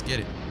 Understood. Let's get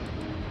it.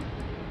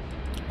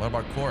 What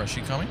about Cora? Is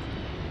she coming?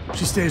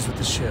 She stays with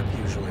the ship,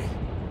 usually.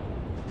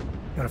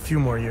 Got a few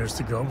more years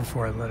to go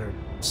before I let her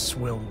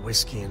swill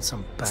whiskey in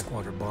some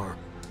backwater bar.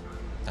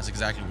 That's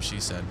exactly what she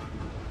said.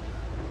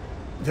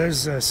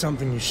 There's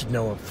something you should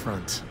know up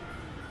front.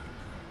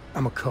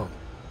 I'm a Co.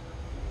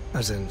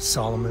 As in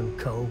Solomon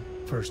Co.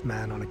 first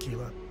man on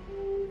Aquila.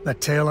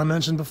 That tale I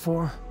mentioned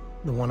before,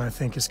 the one I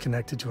think is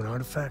connected to an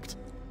artifact,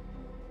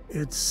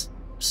 it's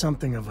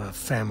something of a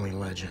family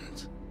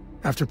legend.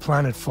 After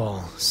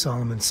planetfall,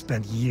 Solomon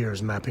spent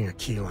years mapping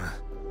Aquila,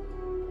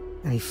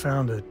 and he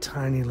found a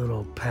tiny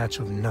little patch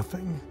of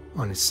nothing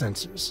on his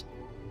sensors.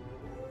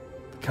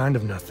 The kind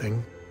of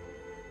nothing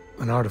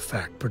an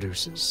artifact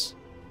produces.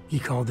 He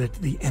called it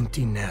the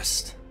Empty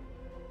Nest.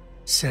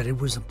 Said it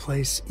was a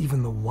place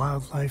even the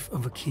wildlife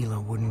of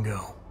Aquila wouldn't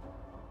go.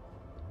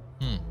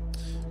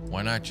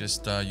 Why not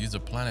just use a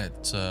planet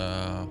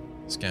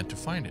scan to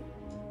find it?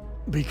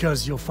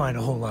 Because you'll find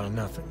a whole lot of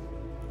nothing.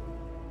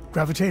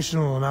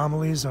 Gravitational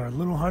anomalies are a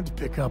little hard to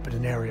pick up in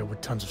an area with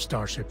tons of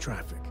starship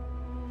traffic.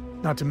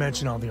 Not to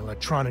mention all the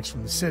electronics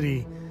from the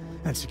city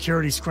and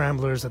security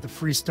scramblers that the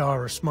Free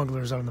Star or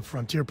smugglers out on the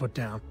frontier put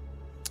down.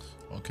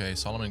 Okay,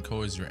 Solomon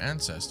Coe is your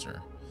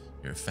ancestor.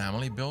 Your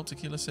family built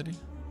Aquila City?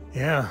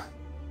 Yeah,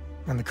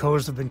 and the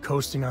Coes have been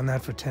coasting on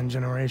that for 10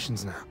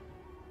 generations now.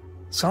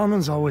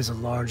 Solomon's always a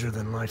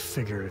larger-than-life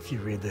figure if you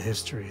read the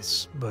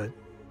histories, but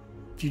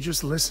if you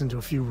just listen to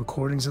a few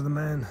recordings of the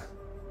man,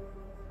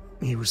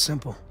 he was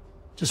simple.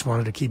 Just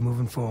wanted to keep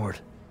moving forward.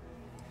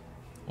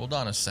 Hold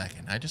on a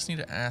second. I just need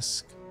to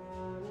ask...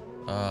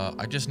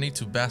 I just need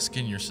to bask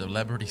in your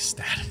celebrity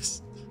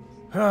status.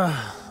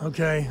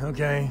 Okay.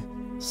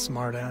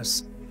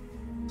 Smartass.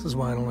 This is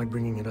why I don't like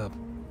bringing it up.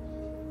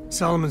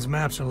 Solomon's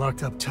maps are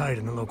locked up tight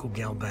in the local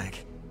gal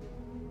bank.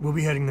 We'll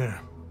be heading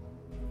there.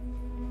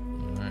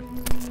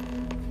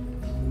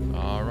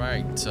 All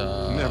right.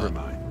 Never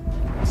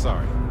mind.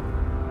 Sorry.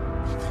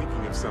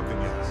 Thinking of something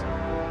else.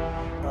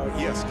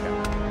 Yes,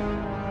 Captain.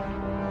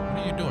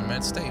 What are you doing,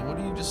 man? Why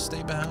don't you just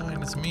stay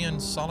behind? It's me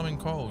and Solomon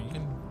Coe. You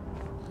can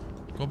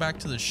go back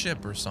to the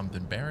ship or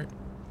something, Barrett.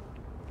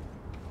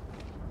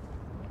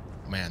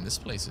 Man, this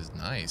place is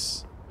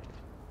nice.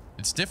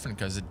 It's different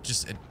because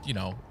you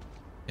know,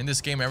 in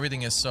this game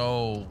everything is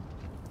so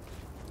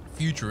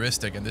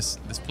futuristic, and this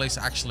place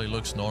actually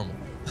looks normal.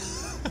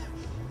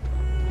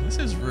 This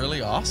is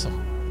really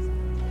awesome.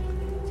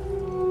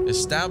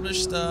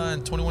 Established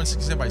in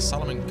 2167 by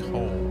Solomon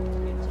Coe.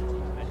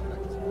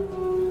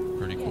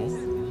 Pretty cool.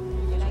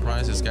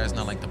 Surprised this guy's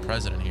not like the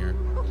president here.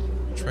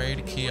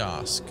 Trade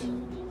kiosk.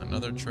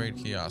 Another trade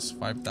kiosk.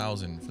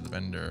 5,000 for the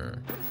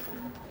vendor.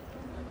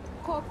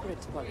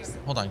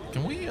 Hold on.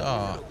 Can we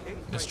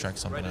just check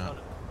something out?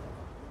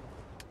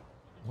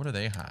 What do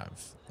they have?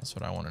 That's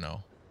what I want to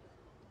know.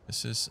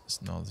 This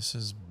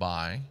is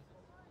buy.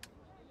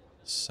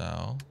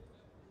 Sell.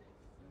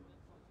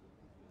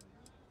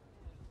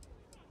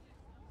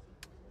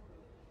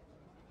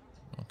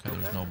 Okay,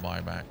 there's no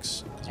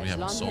buybacks because we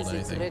haven't sold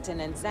anything. As long as it's written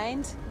and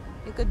signed,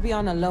 it could be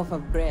on a loaf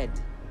of bread.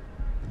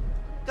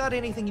 Got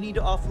anything you need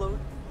to offload?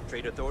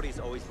 Trade authorities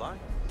always buy.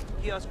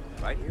 Kiosk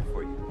right here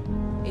for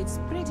you. It's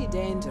pretty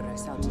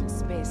dangerous out in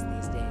space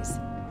these days.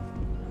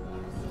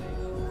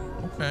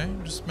 Okay,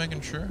 just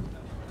making sure.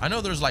 I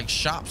know there's like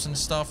shops and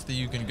stuff that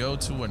you can go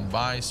to and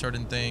buy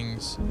certain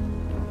things.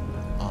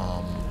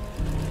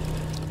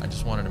 I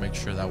just wanted to make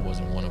sure that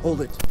wasn't one of them.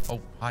 Hold it. Oh,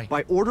 hi.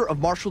 By order of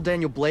Marshal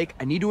Daniel Blake,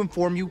 I need to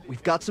inform you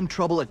we've got some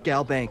trouble at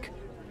Gal Bank.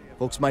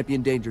 Folks might be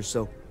in danger,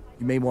 so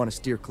you may want to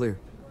steer clear.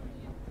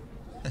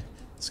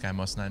 This guy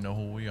must not know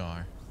who we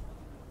are.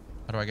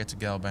 How do I get to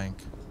Gal Bank?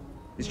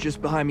 It's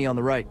just behind me on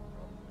the right.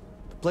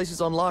 The place is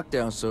on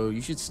lockdown, so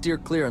you should steer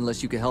clear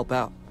unless you can help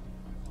out.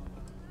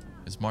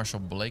 Is Marshal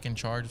Blake in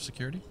charge of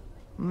security?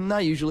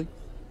 Not usually,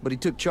 but he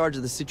took charge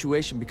of the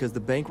situation because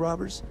the bank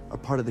robbers are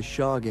part of the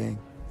Shaw gang.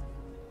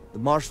 The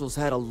Marshal's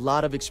had a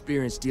lot of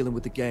experience dealing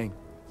with the gang,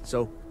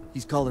 so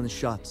he's calling the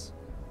shots.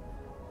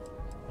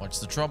 What's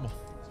the trouble?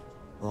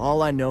 Well,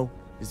 all I know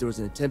is there was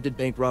an attempted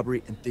bank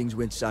robbery and things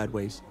went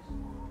sideways.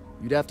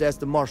 You'd have to ask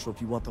the Marshal if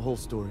you want the whole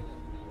story.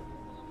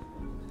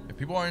 If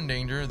people are in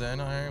danger, then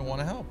I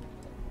want to help.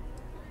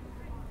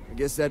 I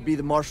guess that'd be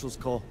the Marshal's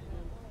call.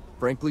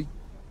 Frankly,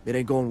 it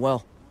ain't going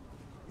well.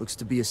 Looks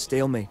to be a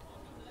stalemate.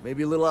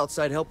 Maybe a little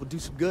outside help would do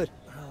some good.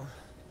 Well,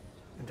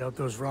 I doubt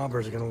those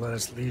robbers are gonna let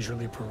us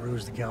leisurely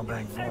peruse the Gal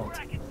Bank vault.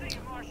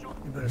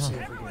 We better see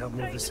if we can help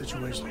move this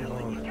situation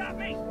along.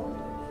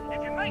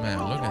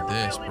 Man, look at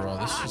this, bro.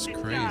 This is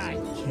crazy.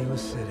 Aquila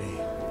City.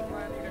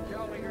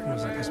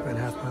 Feels like I spent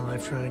half my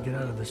life trying to get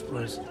out of this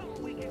place.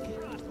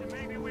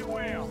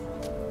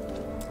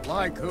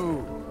 Like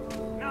who?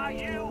 Not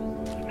you,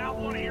 not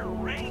one of your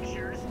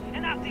rangers,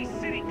 and not these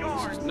city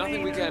guards. There's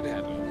nothing we can't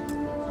handle.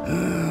 What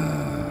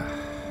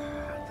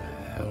the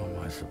hell am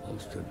I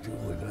supposed to do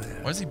with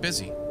that? Why is he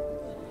busy?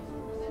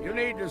 You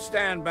need to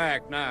stand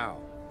back now.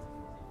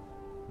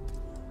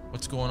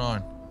 What's going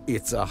on?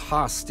 It's a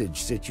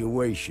hostage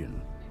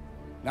situation.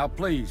 Now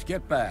please,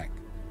 get back,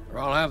 or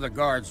I'll have the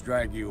guards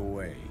drag you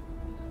away.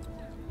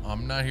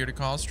 I'm not here to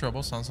cause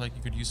trouble. Sounds like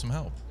you could use some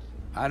help.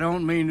 I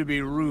don't mean to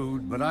be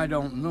rude, but I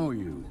don't know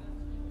you.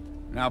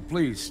 Now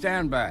please,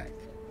 stand back.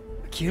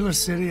 Aquila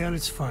City at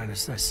its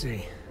finest, I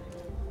see.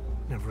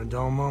 Never a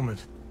dull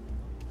moment.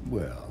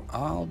 Well,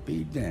 I'll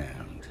be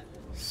damned.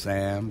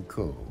 Sam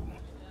Coe.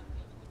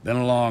 Been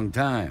a long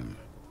time.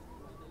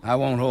 I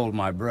won't hold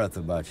my breath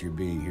about you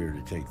being here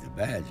to take the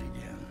badge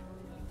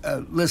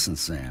again. Listen,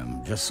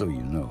 Sam, just so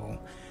you know,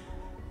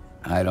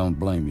 I don't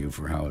blame you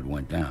for how it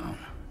went down.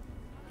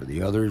 For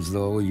the others,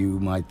 though, you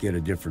might get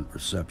a different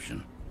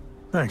reception.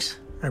 Thanks.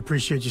 I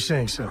appreciate you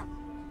saying so.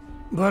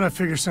 But I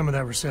figure some of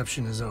that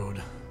reception is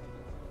owed.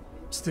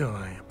 Still,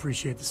 I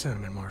appreciate the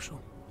sentiment,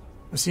 Marshal.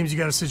 It seems you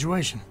got a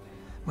situation.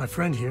 My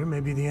friend here may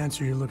be the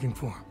answer you're looking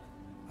for.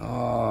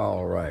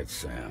 All right,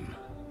 Sam.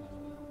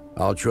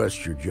 I'll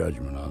trust your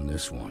judgment on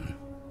this one.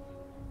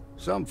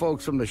 Some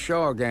folks from the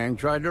Shaw gang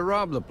tried to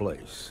rob the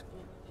place,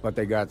 but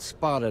they got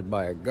spotted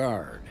by a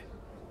guard.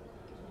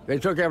 They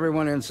took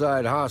everyone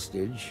inside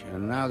hostage,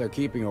 and now they're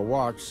keeping a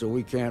watch so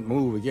we can't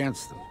move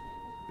against them.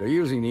 They're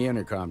using the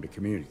intercom to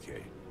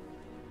communicate.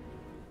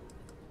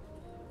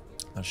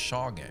 The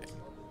Shaw gang?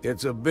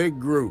 It's a big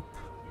group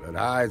that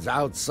hides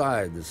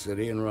outside the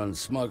city and runs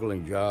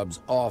smuggling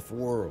jobs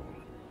off-world.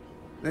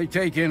 They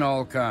take in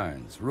all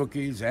kinds,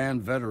 rookies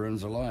and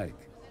veterans alike.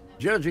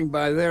 Judging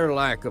by their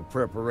lack of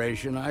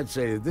preparation, I'd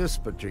say this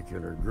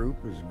particular group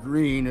is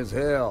green as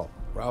hell.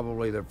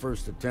 Probably their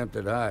first attempt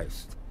at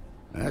heist.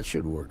 That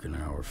should work in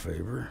our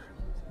favor.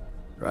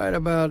 Right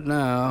about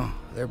now,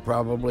 they're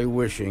probably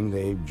wishing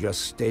they've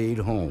just stayed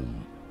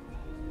home.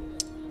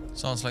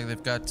 Sounds like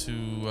they've got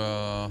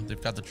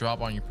the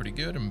drop on you pretty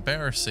good.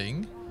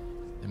 Embarrassing.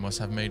 They must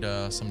have made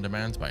some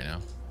demands by now.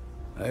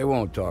 They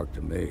won't talk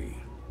to me.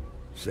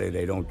 Say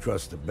they don't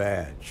trust the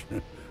badge.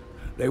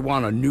 They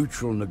want a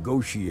neutral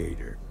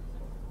negotiator.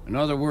 In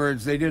other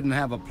words, they didn't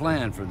have a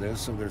plan for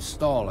this, so they're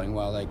stalling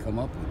while they come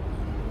up with one.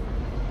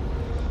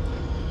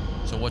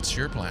 So what's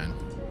your plan?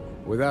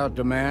 Without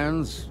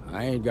demands,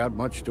 I ain't got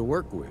much to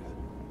work with.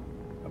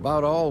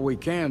 About all we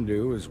can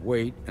do is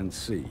wait and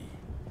see.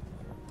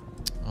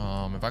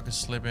 If I could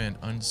slip in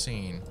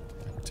unseen,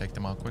 I could take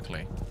them out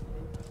quickly.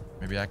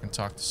 Maybe I can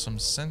talk some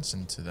sense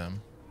into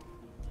them.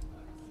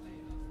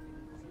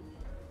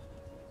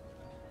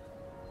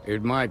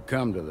 It might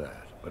come to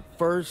that, but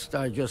first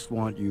I just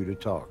want you to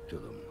talk to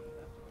them.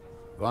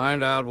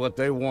 Find out what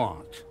they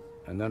want,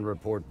 and then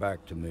report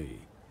back to me.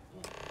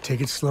 Take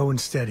it slow and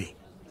steady.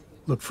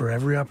 Look for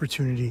every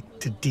opportunity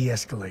to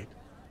de-escalate.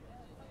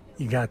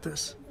 You got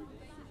this.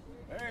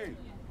 Hey,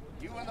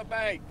 you in the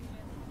bank.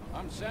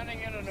 I'm sending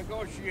in a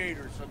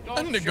negotiator, so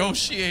don't A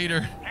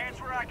negotiator?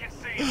 Hands where I can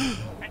see,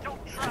 and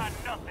don't try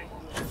nothing.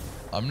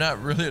 I'm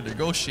not really a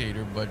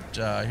negotiator, but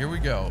here we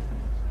go.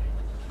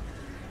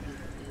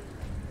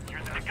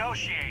 You're the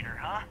negotiator,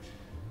 huh?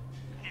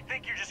 If you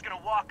think you're just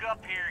gonna walk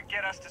up here and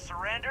get us to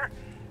surrender,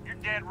 you're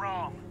dead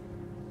wrong.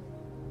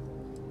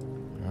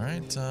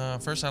 Alright,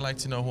 first I'd like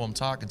to know who I'm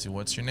talking to.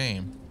 What's your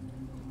name?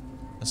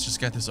 Let's just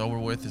get this over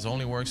with. This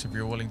only works if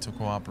you're willing to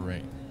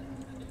cooperate.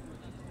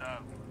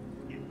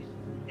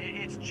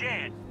 It's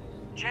Jed.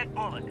 Jed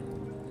Bullock.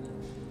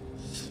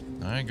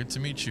 Alright, good to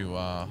meet you.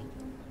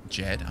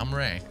 Jed, I'm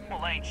Ray.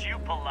 Well, ain't you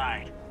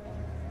polite?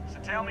 So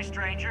tell me,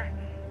 stranger,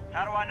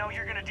 how do I know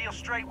you're gonna deal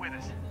straight with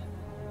us?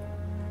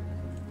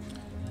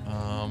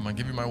 I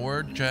give you my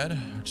word, Jed.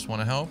 I just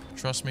want to help.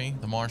 Trust me,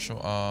 the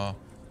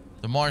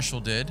Marshal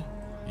did.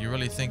 You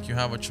really think you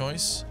have a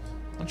choice?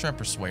 Don't try and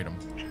persuade him.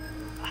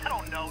 I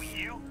don't know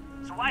you,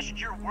 so why should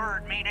your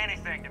word mean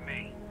anything to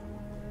me?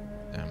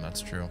 Damn,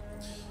 that's true.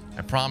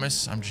 I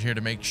promise, I'm just here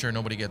to make sure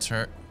nobody gets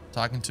hurt.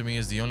 Talking to me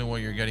is the only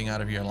way you're getting out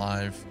of here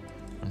alive.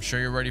 I'm sure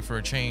you're ready for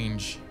a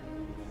change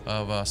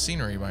of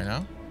scenery by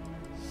now.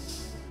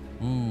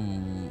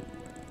 Ooh.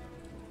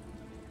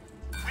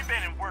 We've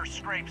been in worse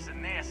scrapes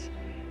than this.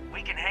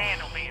 We can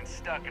handle being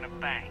stuck in a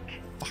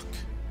bank. Fuck.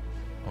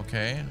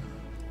 Okay.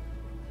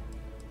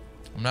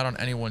 I'm not on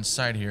anyone's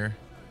side here.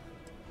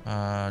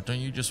 Don't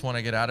you just want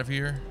to get out of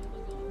here?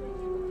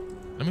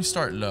 Let me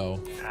start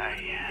low.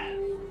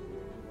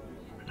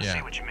 I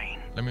see what you mean.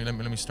 Let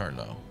me start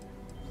low.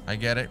 I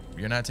get it.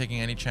 You're not taking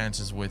any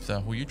chances with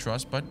who you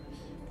trust, but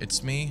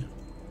it's me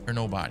or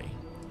nobody.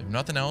 If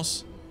nothing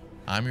else,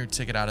 I'm your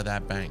ticket out of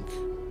that bank.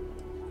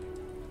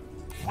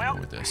 Well,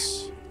 with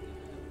this.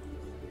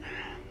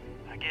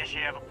 I guess you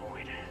have a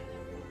point.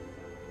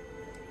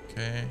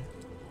 Okay.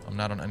 I'm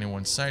not on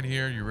anyone's side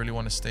here. You really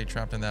want to stay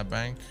trapped in that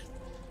bank?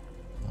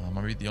 I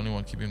might be the only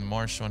one keeping the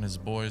Marshal and his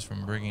boys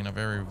from bringing a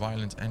very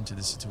violent end to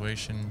the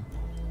situation.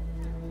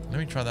 Let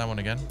me try that one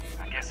again.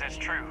 I guess that's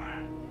true.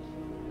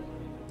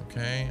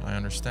 Okay, I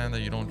understand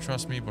that you don't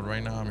trust me, but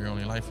right now I'm your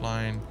only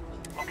lifeline.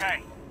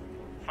 Okay,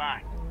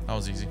 fine. That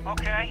was easy.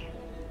 Okay,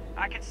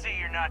 I can see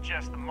you're not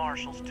just the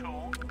Marshal's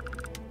tool.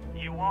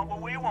 You want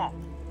what we want.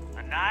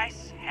 A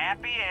nice,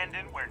 happy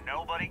ending where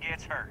nobody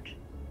gets hurt.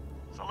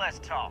 So let's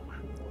talk.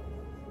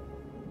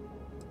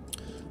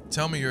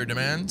 Tell me your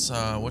demands.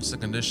 What's the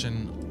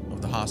condition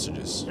of the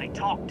hostages? They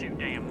talk too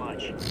damn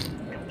much.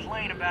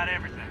 Complain about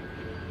everything.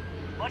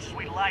 Much as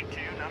we'd like to,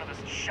 none of us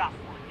have shot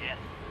one yet.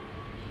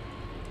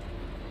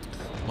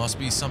 Must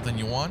be something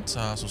you want,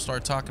 so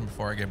start talking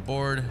before I get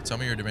bored. Tell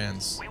me your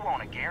demands. We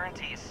want to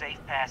guarantee a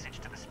safe passage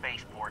to the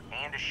spaceport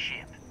and a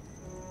ship.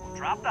 We'll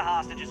drop the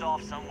hostages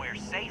off somewhere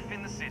safe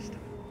in the system.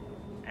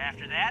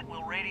 After that,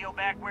 we'll radio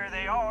back where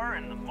they are,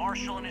 and the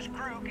Marshal and his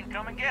crew can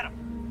come and get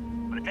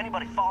them. But if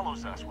anybody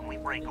follows us when we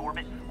break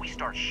orbit, we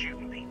start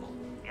shooting people.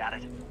 Got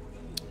it?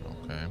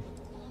 Okay.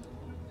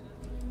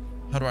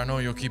 How do I know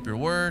you'll keep your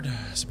word?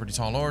 It's a pretty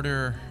tall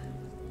order.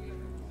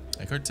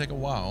 It could take a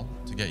while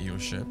to get you a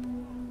ship.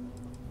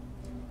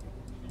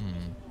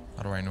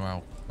 How do I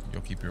know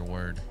you'll keep your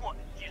word? What,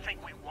 you think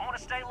we want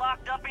to stay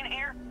locked up in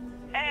here?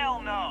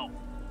 Hell no!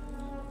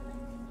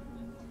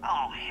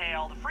 Oh,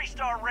 hell, the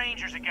Freestar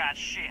Rangers have got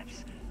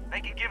ships. They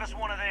could give us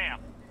one of them.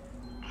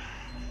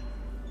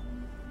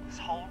 This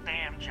whole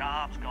damn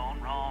job's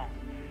gone wrong.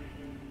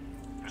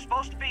 It was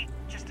supposed to be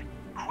just a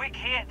quick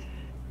hit.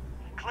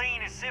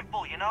 Clean and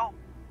simple, you know?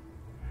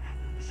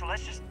 So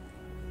let's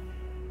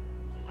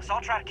all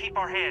try to keep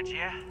our heads,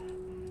 yeah?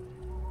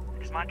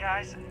 Because my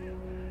guys,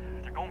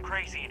 they're going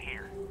crazy in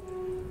here.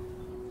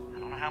 I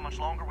don't know how much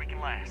longer we can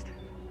last.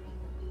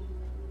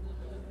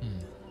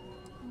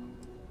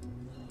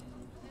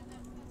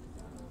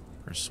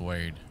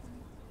 Persuade.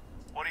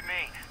 What do you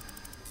mean?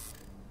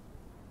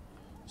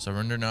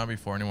 Surrender now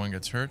before anyone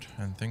gets hurt,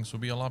 and things will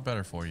be a lot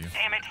better for you.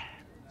 Damn it!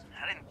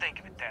 I didn't think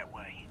of it that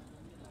way.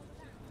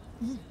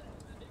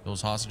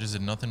 Those hostages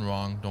did nothing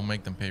wrong. Don't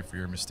make them pay for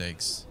your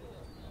mistakes.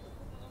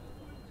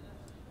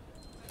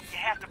 You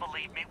have to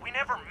believe me. We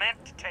never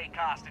meant to take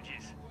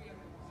hostages.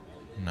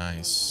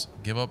 Nice.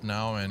 Give up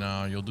now,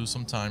 and you'll do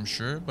some time,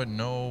 sure, but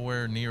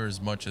nowhere near as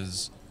much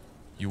as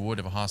you would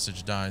if a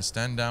hostage dies.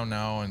 Stand down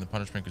now, and the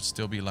punishment could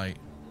still be light.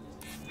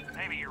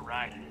 Maybe you're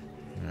right.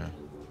 Yeah.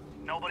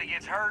 Nobody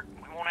gets hurt.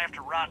 We won't have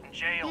to rot in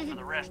jail for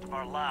the rest of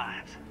our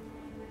lives.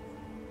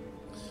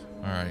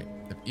 All right.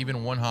 If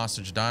even one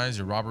hostage dies,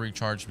 your robbery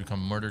charge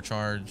becomes murder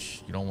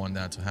charge. You don't want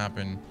that to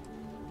happen.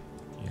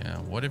 Yeah.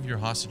 What if your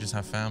hostages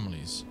have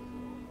families?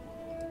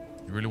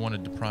 You really want to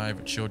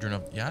deprive children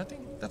of... Yeah, I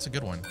think that's a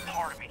good one.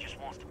 Part of me just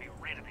wants to be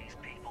rid of these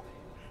people.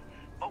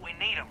 But we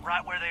need them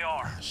right where they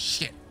are.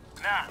 Shit.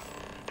 Nah,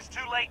 it's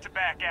too late to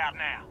back out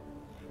now.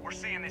 We're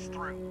seeing this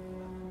through.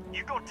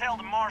 You go tell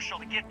the Marshal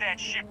to get that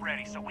ship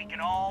ready so we can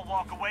all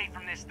walk away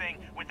from this thing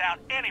without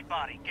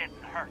anybody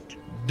getting hurt.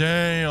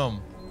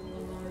 Damn.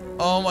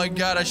 Oh my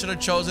god, I should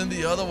have chosen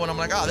the other one. I'm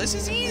like, oh, this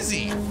is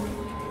easy.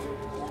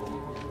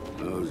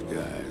 Those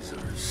guys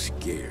are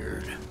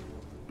scared.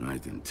 I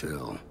can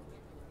tell.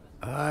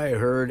 I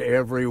heard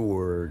every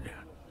word.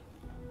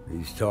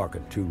 He's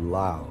talking too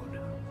loud.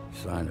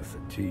 Sign of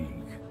fatigue.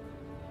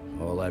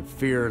 All that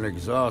fear and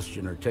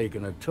exhaustion are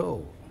taking a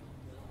toll.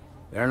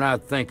 They're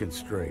not thinking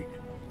straight.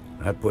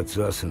 That puts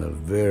us in a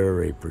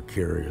very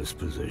precarious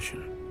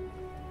position.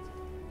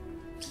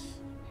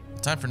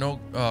 Time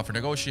for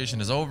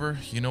negotiation is over.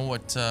 You know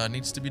what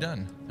needs to be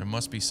done. There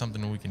must be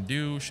something we can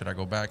do. Should I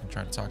go back and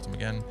try to talk to him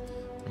again?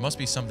 There must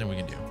be something we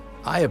can do.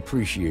 I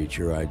appreciate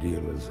your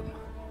idealism,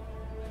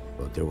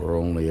 but there were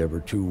only ever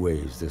two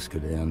ways this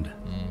could end.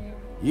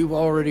 You've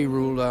already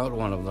ruled out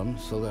one of them,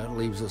 so that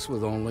leaves us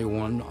with only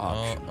one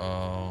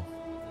option.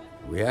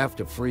 We have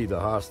to free the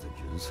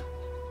hostages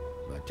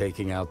by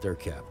taking out their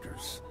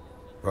captors.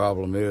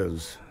 Problem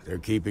is, they're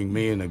keeping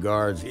me and the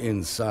guards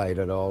in sight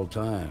at all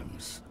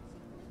times.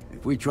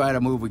 If we try to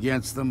move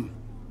against them,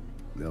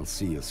 they'll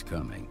see us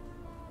coming.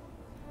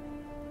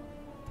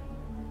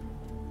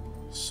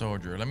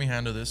 Soldier, let me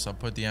handle this. I'll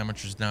put the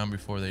amateurs down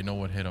before they know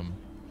what hit them.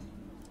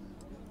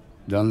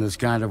 Done this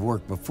kind of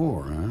work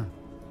before, huh?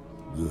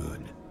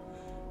 Good.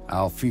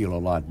 I'll feel a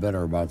lot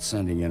better about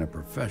sending in a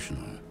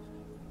professional.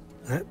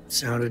 That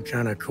sounded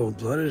kind of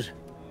cold-blooded.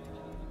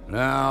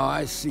 Now,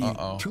 I see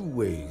two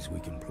ways we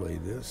can play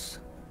this.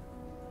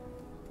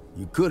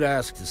 You could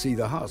ask to see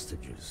the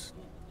hostages.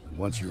 And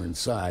once you're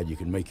inside, you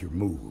can make your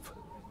move.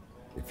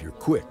 If you're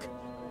quick,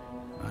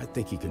 I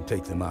think you can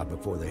take them out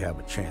before they have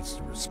a chance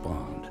to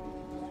respond.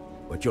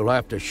 But you'll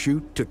have to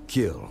shoot to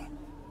kill.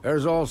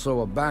 There's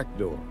also a back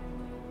door.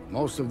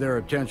 Most of their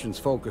attention's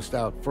focused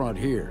out front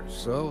here,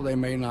 so they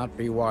may not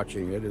be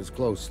watching it as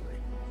closely.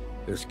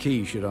 This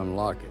key should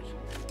unlock it.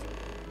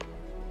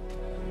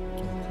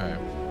 Okay.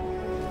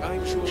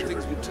 I'm sure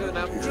things will turn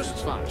out just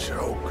fine.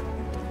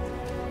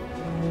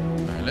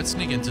 Alright, let's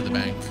sneak into the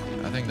bank.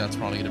 I think that's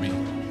probably gonna be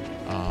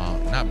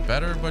not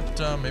better,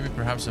 but maybe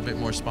perhaps a bit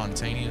more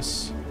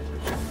spontaneous.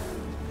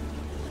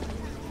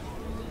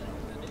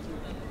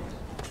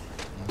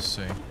 Let's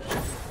see.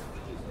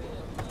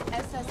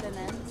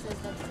 SSNN says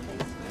that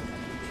space.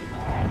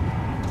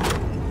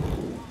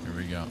 Here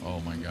we go. Oh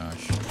my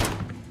gosh.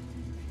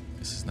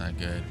 This is not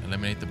good.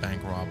 Eliminate the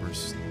bank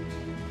robbers.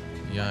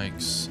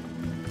 Yikes.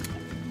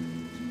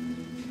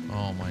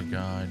 Oh my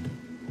god.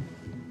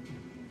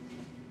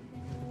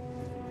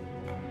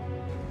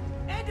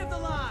 End of the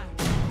line.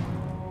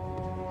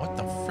 What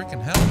the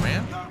freaking hell,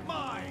 man?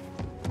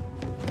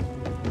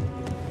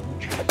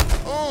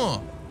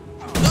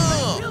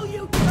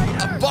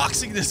 I'm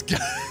boxing this guy.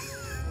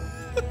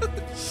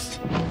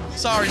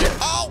 Sorry.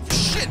 Oh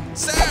shit,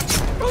 Sam.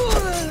 Oh.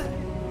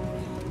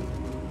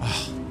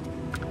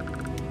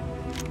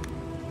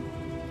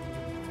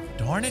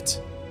 Darn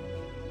it.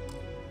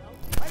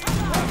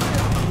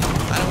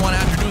 I don't want to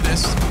have to do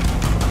this.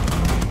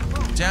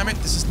 Damn it,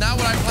 this is not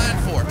what I planned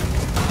for.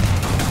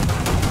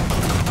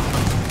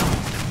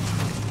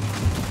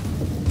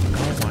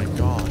 Oh my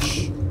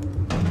gosh.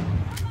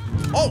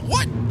 Oh,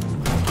 what?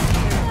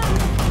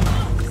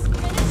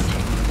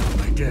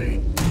 I get it.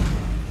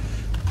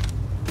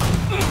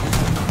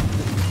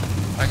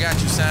 I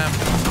got you, Sam.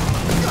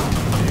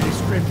 Any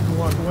script you can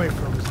walk away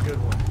from is a good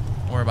one.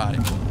 Don't worry about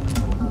it.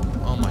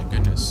 Oh my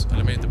goodness.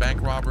 Eliminate the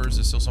bank robbers.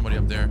 There's still somebody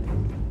up there.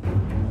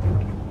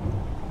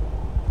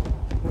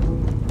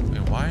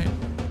 Wait, why?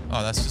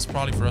 Oh, that's just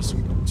probably for us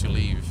to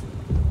leave.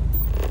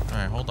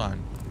 Alright, hold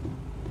on.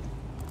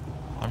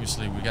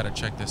 Obviously, we gotta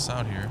check this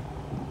out here.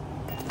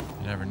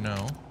 You never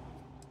know.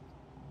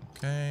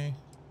 Okay.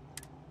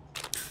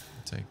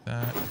 Take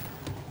that.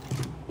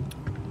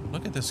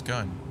 Look at this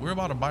gun. We're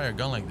about to buy a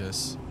gun like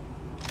this.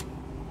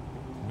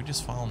 We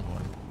just found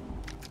one.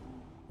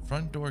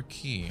 Front door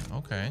key.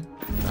 Okay.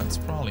 That's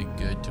probably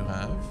good to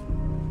have.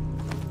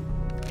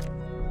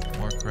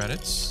 More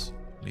credits.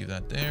 Leave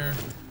that there.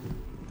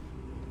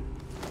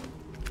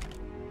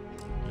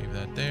 Leave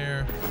that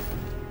there.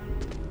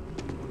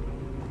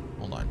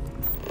 Hold on.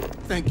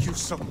 Thank you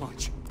so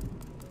much.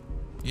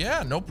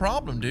 Yeah, no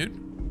problem, dude.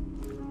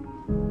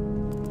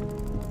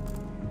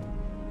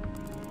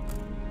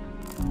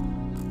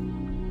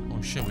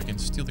 Oh shit, we can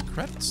steal the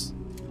credits?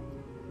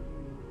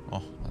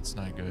 Oh, that's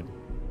not good.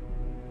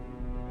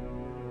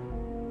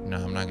 No,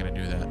 I'm not gonna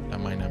do that. That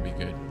might not be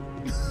good.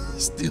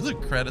 Steal the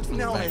credits from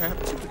now the bank. I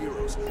have two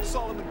heroes,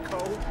 Solomon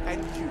Coe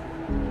and you.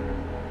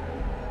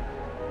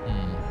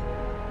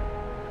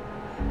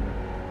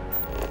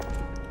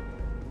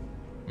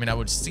 I mean, I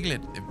would steal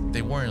it if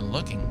they weren't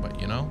looking, but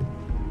you know.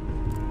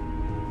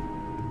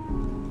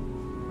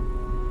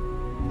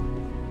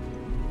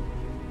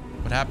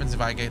 What happens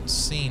if I get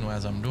seen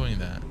as I'm doing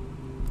that?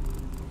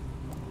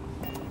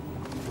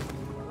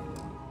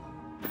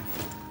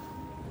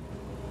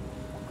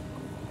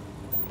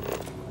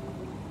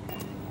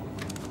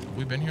 Have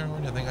we been here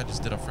already? I think I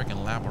just did a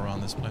freaking lap around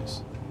this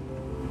place.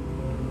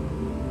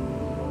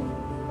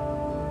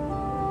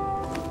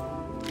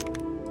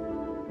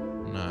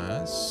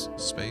 Nice.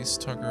 Space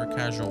Tucker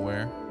casual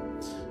wear.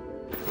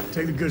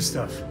 Take the good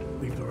stuff.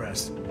 Leave the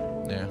rest.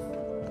 Yeah.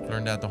 I've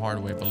learned that the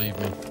hard way, believe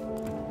me.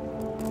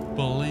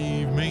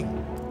 Believe me.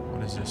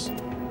 What is this?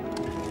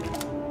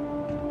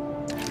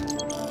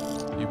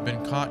 You've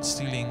been caught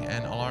stealing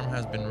and alarm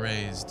has been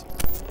raised.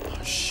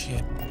 Oh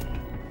shit.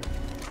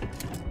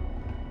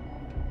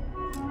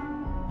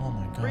 Oh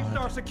my god.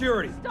 Three-star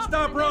security.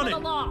 Stop running. The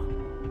law.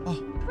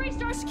 Oh.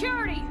 Three-star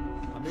security.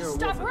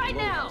 Stop right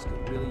now.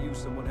 Could really use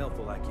someone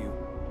helpful like you.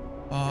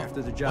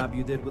 After the job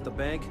you did with the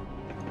bank,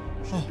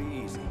 it should be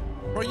easy.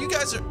 Bro, you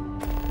guys are...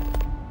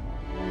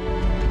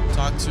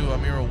 Talk to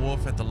Amira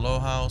Wolf at the Low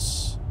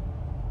House.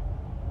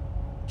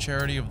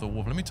 Charity of the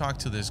Wolf. Let me talk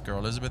to this girl,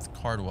 Elizabeth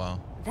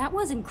Cardwell. That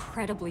was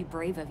incredibly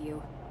brave of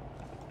you.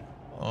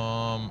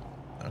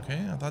 Okay.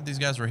 I thought these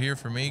guys were here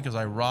for me because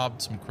I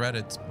robbed some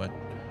credits, but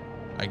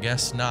I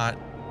guess not.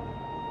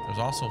 There's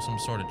also some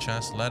sort of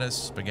chest, lettuce,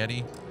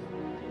 spaghetti.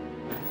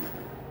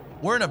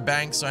 We're in a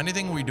bank, so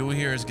anything we do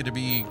here is going to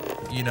be,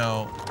 you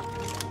know,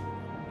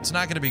 it's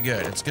not going to be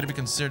good. It's going to be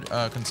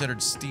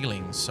considered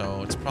stealing,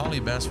 so it's probably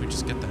best we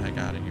just get the heck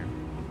out of here.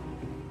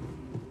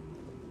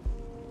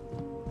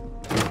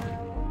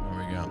 There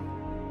we go.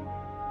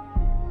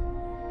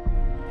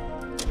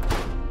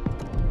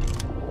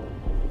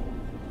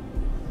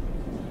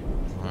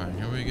 Alright,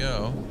 here we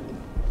go.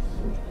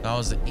 That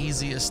was the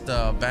easiest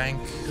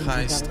bank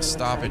heist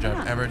stoppage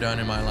I've ever done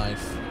in my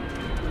life.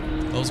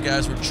 Those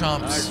guys were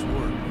chumps. Nice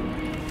work.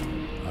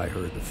 I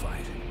heard the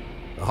fight.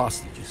 The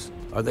hostages,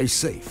 are they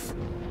safe?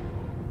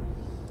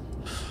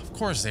 Of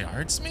course they are.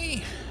 It's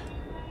me.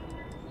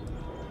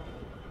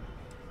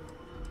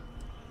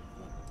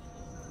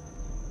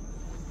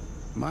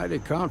 Mighty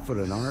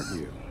confident, aren't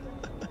you?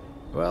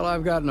 Well,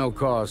 I've got no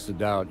cause to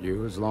doubt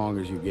you as long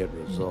as you get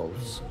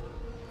results.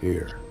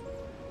 Here,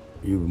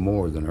 you've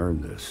more than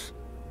earned this.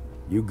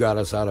 You got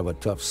us out of a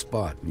tough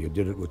spot, and you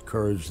did it with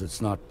courage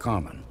that's not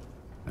common.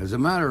 As a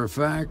matter of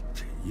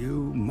fact,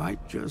 you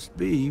might just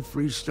be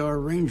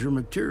Freestar Ranger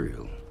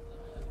material.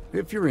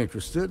 If you're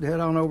interested, head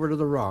on over to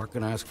the Rock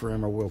and ask for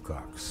Emma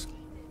Wilcox.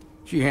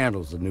 She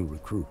handles the new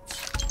recruits.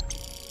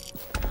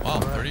 Wow,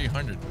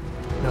 3,800.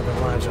 Now the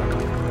lives aren't on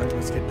the line.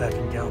 Let's get back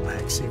in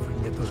Galbank, see if we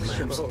can get those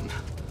maps.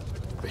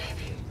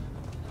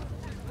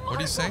 What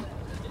do you say?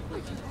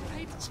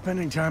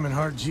 Spending time in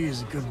Hard G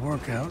is a good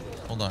workout.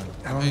 Hold on.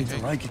 I don't need to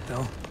like it,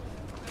 though.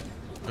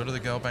 Go to the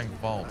Galbank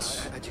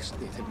vaults. I just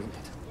need a minute.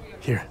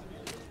 Here,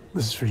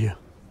 this is for you.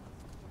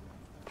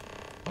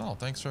 Oh,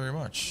 thanks very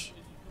much.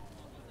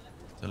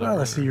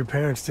 Well, I see your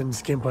parents didn't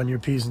skimp on your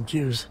P's and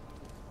Q's.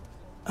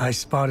 I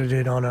spotted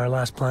it on our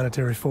last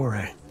planetary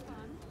foray.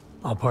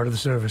 All part of the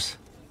service.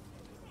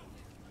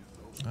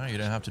 Oh, you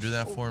didn't have to do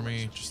that for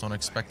me. Just don't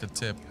expect a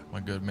tip, my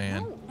good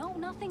man. No,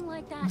 nothing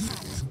like that.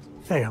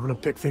 Hey, I'm gonna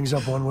pick things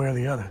up one way or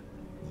the other.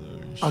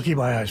 I'll keep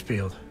my eyes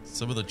peeled.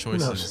 Some of the Who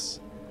knows? choices.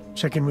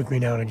 Check in with me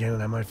now and again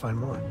and I might find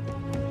more.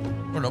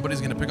 Or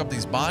nobody's gonna pick up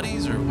these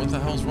bodies, or what the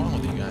hell's wrong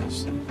with you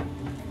guys?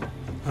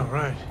 All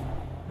right.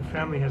 The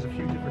family has a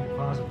few different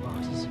deposit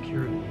boxes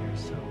secured in here,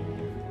 so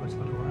let's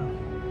look around.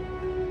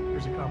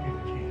 Here's a copy of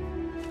the key.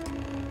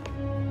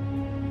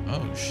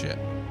 Oh, shit.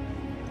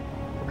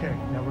 Okay,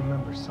 now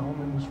remember,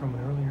 Solomon was from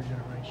an earlier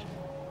generation,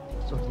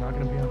 so it's not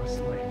going to be on a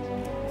slate.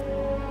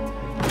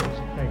 A piece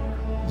of paper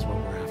is what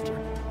we're after.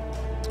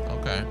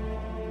 Okay.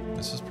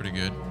 This is pretty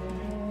good.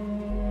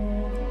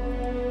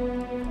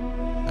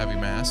 Heavy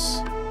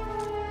mass.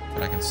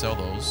 But I can sell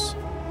those.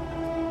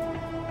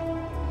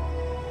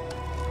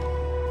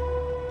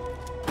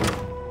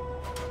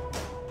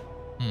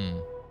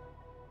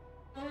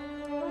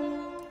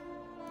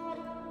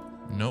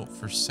 Note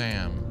for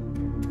Sam.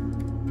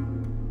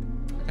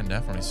 I can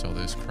definitely sell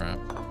this crap.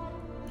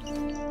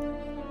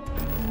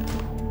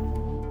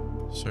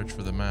 Search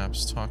for the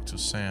maps. Talk to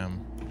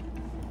Sam.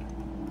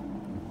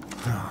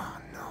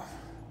 Oh, no.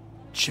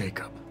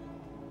 Jacob.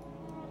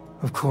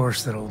 Of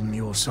course that old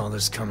mule saw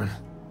this coming.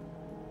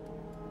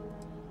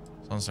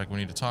 Sounds like we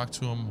need to talk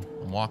to him.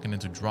 I'm walking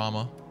into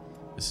drama.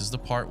 This is the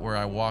part where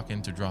I walk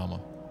into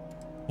drama.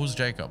 Who's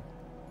Jacob?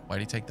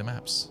 Why'd he take the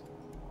maps?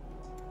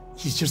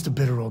 He's just a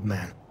bitter old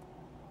man.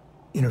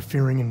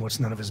 Interfering in what's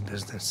none of his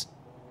business.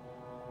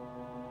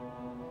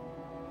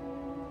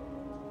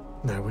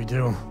 There we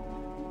do.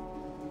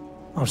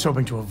 I was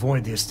hoping to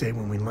avoid the estate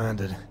when we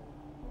landed.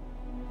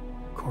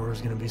 Cora's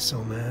gonna be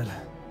so mad.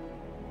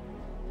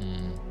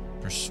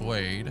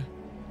 Persuade.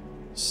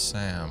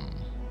 Sam.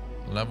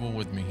 Level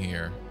with me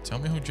here. Tell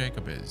me who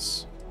Jacob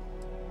is.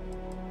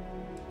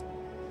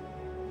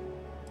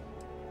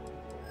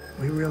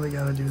 We really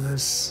gotta do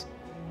this?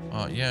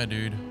 Yeah,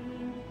 dude.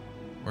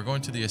 We're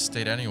going to the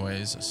estate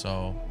anyways,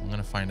 so I'm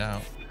gonna find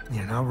out.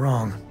 You're not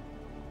wrong.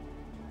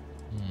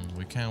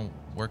 We can't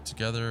work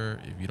together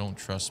if you don't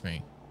trust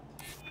me.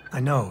 I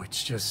know,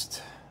 it's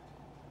just...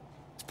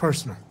 it's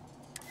personal.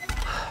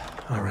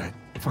 Alright,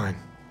 fine.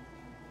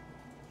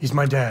 He's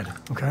my dad,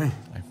 okay?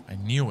 I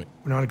knew it.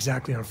 We're not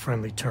exactly on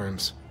friendly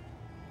terms.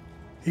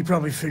 He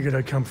probably figured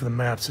I'd come for the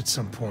maps at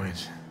some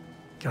point.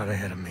 Got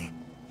ahead of me.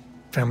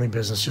 Family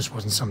business just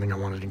wasn't something I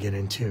wanted to get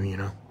into, you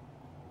know?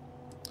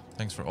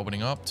 Thanks for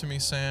opening up to me,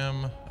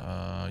 Sam.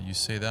 You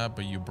say that,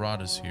 but you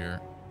brought us here.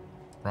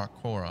 Brought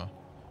Cora.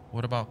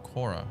 What about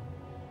Cora?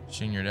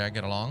 She and your dad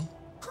get along?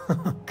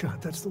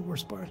 God, that's the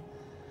worst part.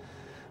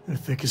 They're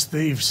thick as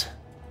thieves.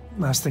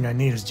 Last thing I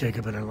need is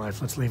Jacob in her life.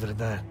 Let's leave it at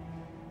that.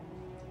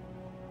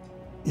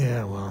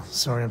 Yeah, well,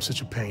 sorry I'm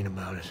such a pain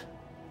about it.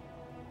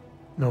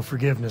 No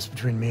forgiveness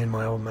between me and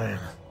my old man.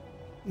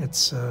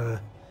 It's,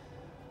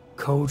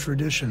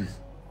 co-tradition.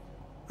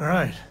 All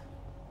right,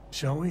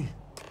 shall we?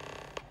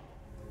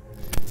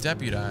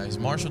 Deputize.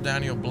 Marshal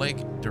Daniel Blake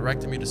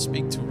directed me to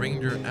speak to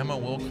Ranger Emma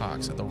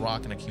Wilcox at the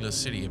Rock in Aquila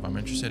City if I'm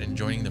interested in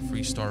joining the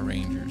Freestar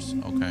Rangers.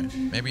 Okay.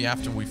 Maybe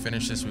after we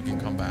finish this, we can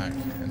come back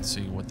and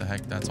see what the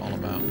heck that's all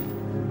about.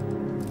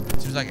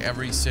 Seems like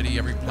every city,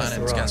 every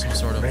planet's got some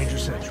sort of... Ranger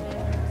Central.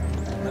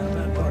 Not a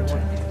bad part,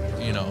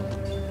 you know,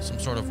 some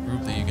sort of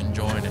group that you can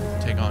join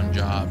and take on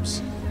jobs.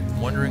 I'm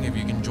wondering if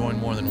you can join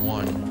more than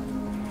one.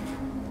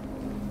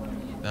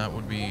 That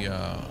would be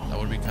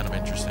kind of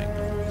interesting.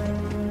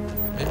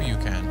 Maybe you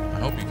can. I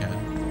hope you can.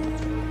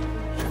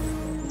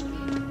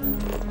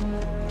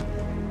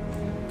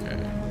 Okay,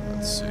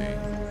 let's see.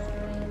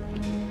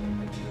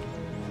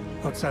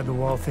 Outside the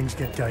wall, things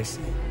get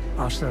dicey.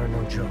 Ashla are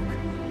no joke.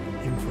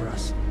 Even for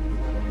us.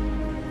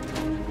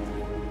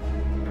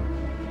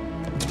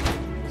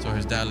 So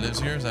his dad lives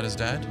here? Is that his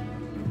dad?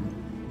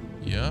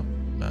 Yep,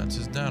 that's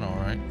his dad, all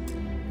right.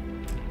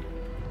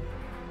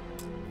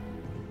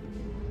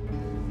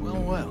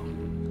 Well, well.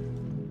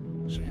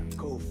 Sam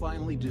Cole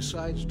finally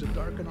decides to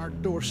darken our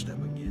doorstep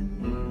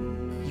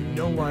again. You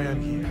know why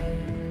I'm here.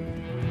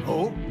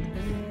 Oh?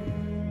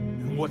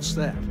 And what's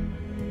that?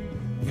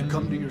 You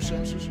come to your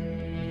senses?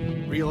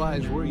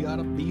 Realize where you ought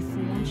to be for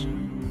once?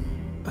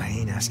 I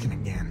ain't asking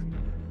again.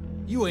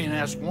 You ain't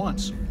asked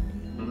once.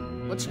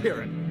 Let's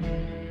hear it.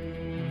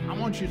 I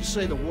want you to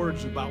say the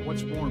words about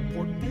what's more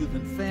important to you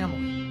than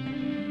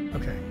family.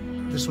 Okay,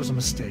 this was a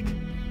mistake.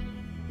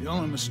 The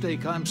only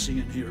mistake I'm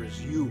seeing here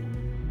is you.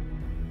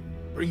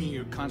 Bringing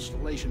your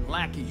Constellation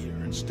lackey here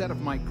instead of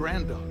my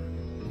granddaughter.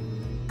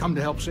 Come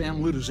to help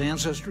Sam loot his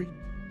ancestry?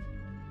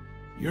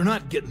 You're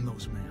not getting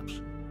those maps.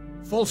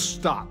 Full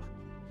stop.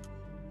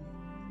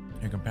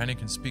 Your companion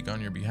can speak on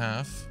your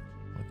behalf.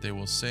 What they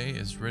will say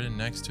is written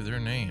next to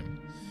their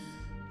name.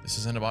 This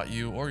isn't about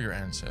you or your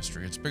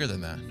ancestry. It's bigger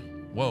than that.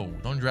 Whoa,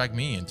 don't drag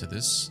me into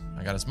this.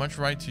 I got as much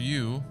right to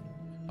you,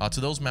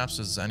 to those maps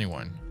as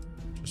anyone.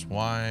 Just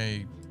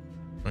why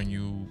do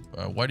you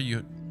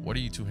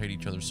two hate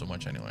each other so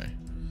much anyway?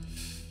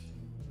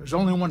 There's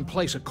only one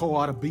place a co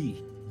ought to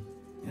be.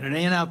 And it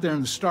ain't out there in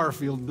the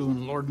Starfield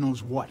doing Lord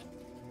knows what.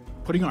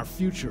 Putting our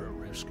future at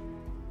risk.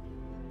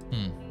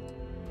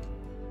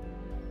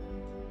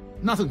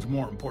 Nothing's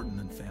more important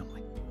than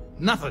family.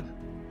 Nothing.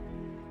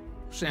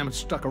 If Sam had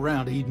stuck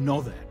around, he'd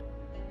know that.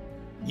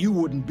 You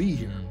wouldn't be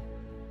here.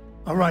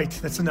 All right,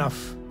 that's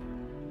enough.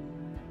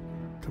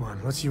 Come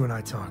on, let's you and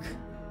I talk.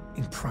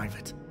 In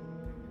private.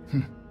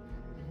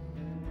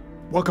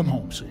 Welcome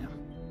home, Sam.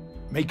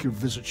 Make your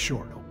visit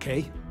short,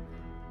 okay?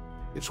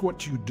 It's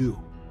what you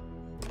do.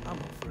 I'm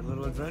up for a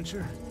little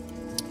adventure.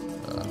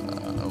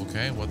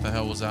 Okay, what the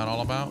hell was that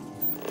all about?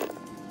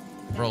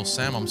 Bro,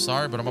 Sam, I'm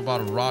sorry, but I'm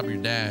about to rob your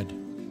dad.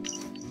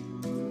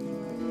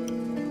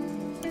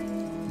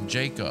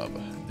 Jacob,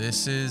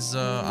 this is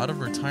out of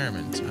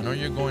retirement. I know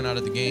you're going out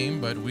of the game,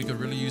 but we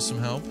could really use some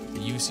help. The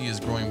UC is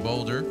growing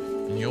bolder,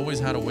 and you always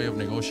had a way of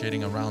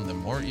negotiating around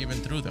them, or even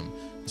through them,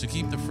 to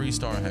keep the Free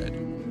Star ahead.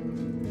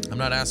 I'm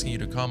not asking you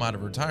to come out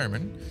of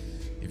retirement.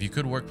 If you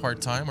could work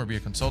part-time or be a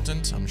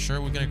consultant, I'm sure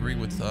we can agree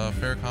with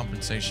fair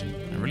compensation.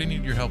 I really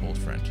need your help, old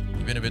friend,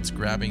 even if it's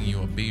grabbing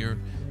you a beer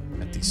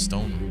at the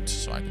Stone Root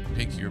so I can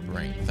pick your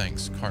brain.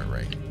 Thanks,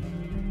 Cartwright.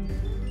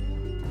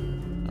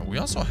 We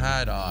also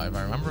had, if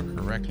I remember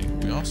correctly,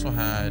 we also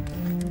had...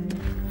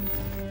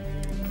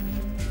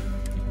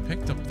 We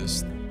picked up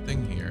this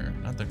thing here,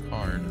 not the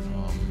card,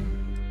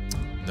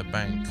 the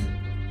bank.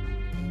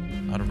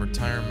 Out of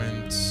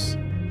retirement...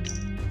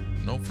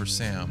 No for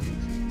Sam.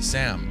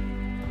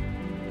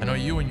 Sam, I know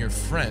you and your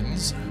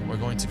friends were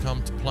going to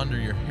come to plunder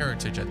your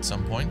heritage at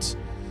some point.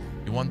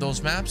 You want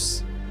those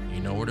maps?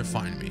 You know where to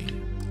find me.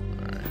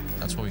 Alright,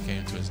 that's why we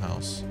came to his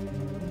house.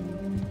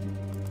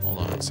 Hold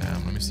on,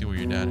 Sam. Let me see what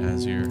your dad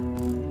has here.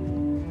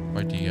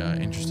 Quite the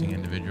interesting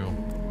individual.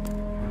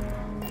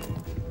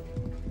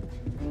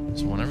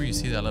 So whenever you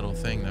see that little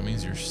thing, that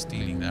means you're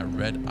stealing. That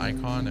red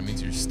icon, that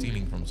means you're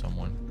stealing from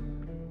someone.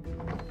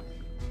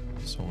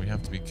 So we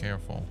have to be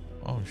careful.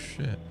 Oh,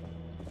 shit.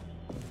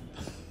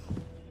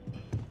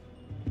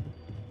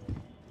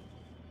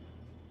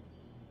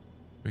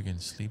 We can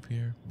sleep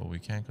here, but we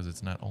can't because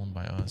it's not owned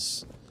by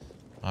us.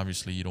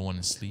 Obviously, you don't want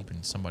to sleep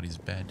in somebody's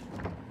bed.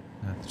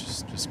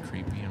 That's just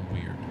creepy and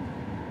weird.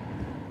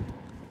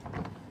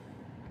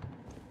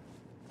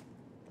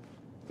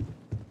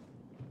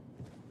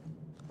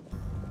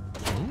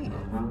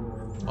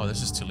 Ooh. Oh,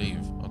 this is to leave.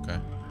 Okay.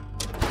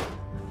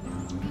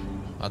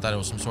 I thought it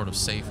was some sort of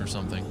safe or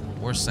something.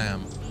 Where's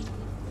Sam?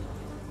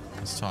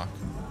 Let's talk.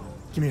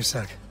 Give me a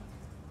sec.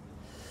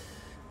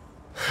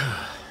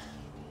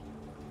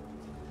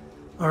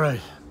 All right,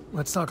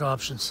 let's talk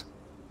options.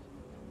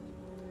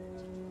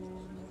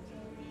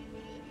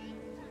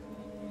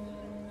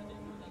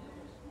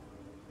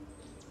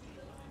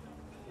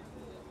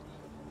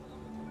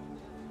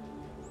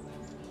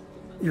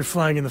 You're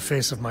flying in the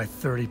face of my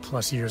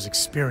 30+ years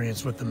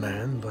experience with the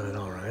man, but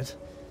all right.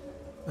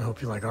 I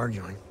hope you like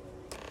arguing.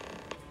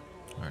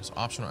 Alright, so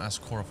optional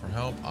ask Cora for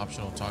help,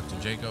 optional talk to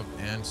Jacob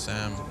and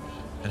Sam,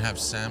 and have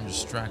Sam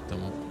distract them.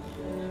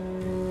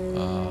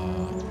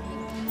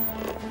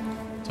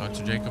 Talk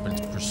to Jacob and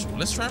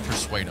let's try and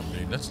persuade him,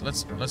 dude.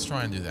 Let's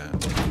try and do that.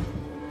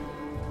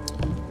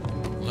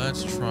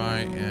 Let's try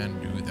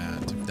and do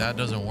that. If that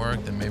doesn't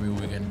work, then maybe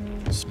we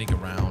can sneak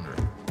around or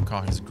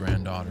call his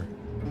granddaughter.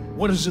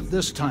 What is it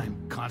this time,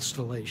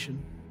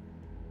 Constellation?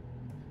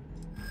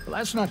 Well,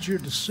 that's not your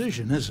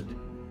decision, is it?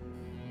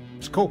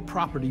 It's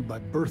co-property by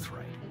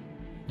birthright.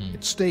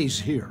 It stays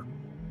here.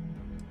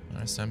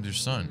 Alright, Sam's your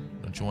son.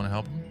 Don't you want to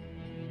help him?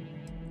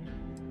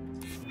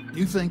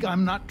 You think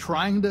I'm not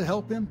trying to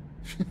help him?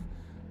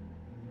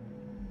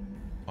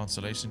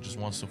 Constellation just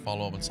wants to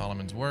follow up on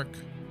Solomon's work.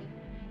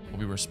 We'll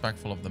be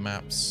respectful of the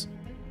maps.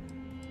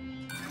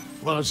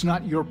 Well, it's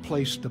not your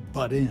place to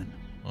butt in.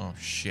 Oh,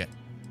 shit.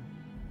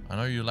 I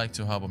know you'd like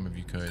to help him if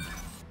you could.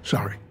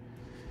 Sorry,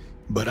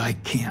 but I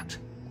can't.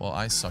 Well,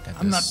 I suck at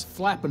this. I'm not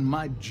flapping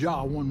my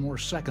jaw one more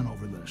second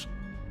over this.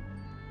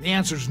 The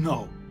answer's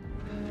no.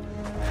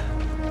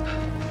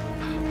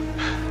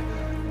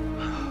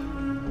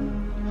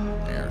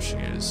 There she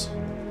is.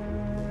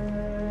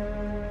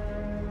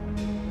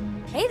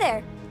 Hey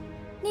there.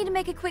 Need to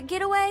make a quick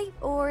getaway?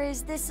 Or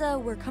is this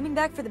we're coming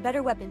back for the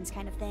better weapons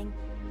kind of thing?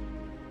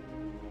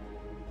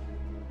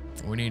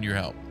 We need your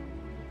help.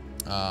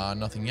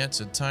 Nothing yet,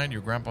 said Tide.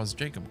 Your grandpa's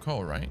Jacob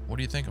Cole, right? What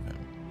do you think of him?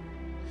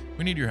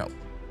 We need your help.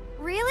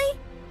 Really?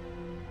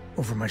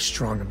 Over my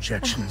strong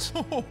objections.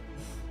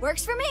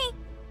 Works for me.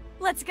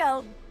 Let's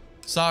go.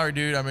 Sorry,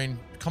 dude. I mean,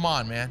 come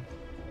on, man.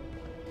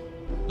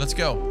 Let's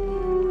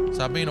go.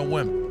 Stop being a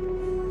wimp.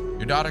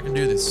 Your daughter can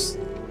do this.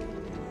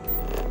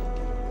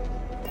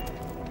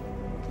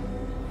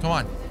 Come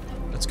on.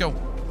 Let's go.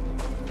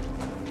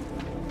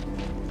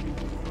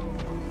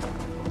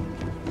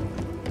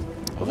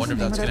 I wonder if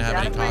that's going to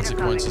have any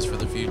consequences for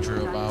the future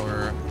of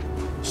our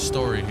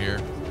story here.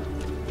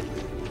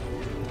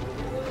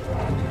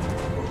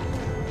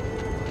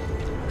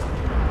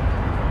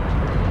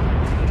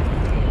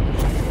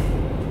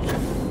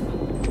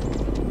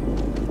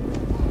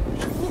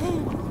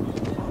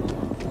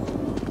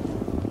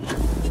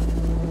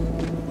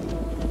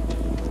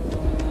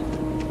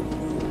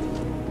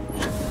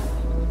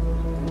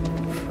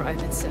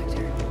 Private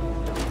sector.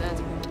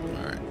 That's all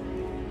right.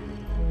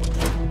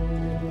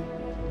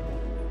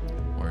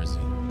 Where is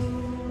he?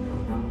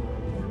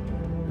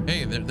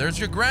 Hey, there's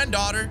your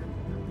granddaughter.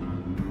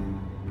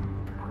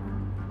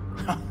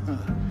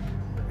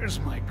 There's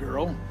my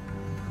girl.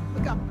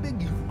 Look how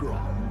big you've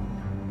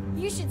grown.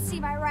 You should see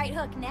my right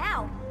hook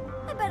now.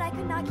 I bet I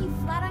could knock you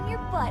flat on your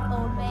butt,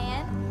 old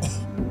man.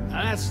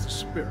 That's the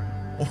spirit.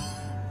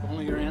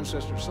 Only your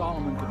ancestor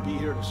Solomon could be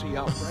here to see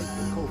how bright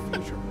the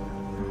co-future.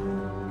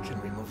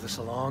 Can we move this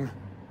along?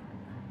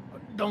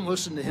 Don't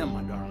listen to him,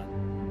 my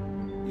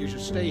darling. You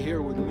should stay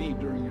here with me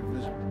during your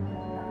visit.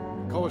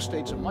 The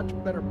co-estate's a much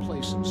better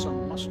place than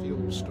some musty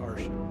old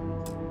starship.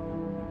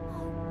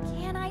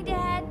 Can I,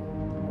 Dad?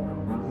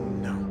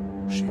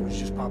 No. She was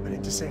just popping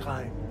in to say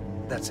hi.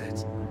 That's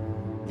it.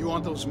 You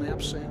want those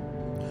maps, Sam?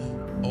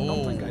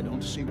 Don't think I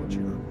don't see what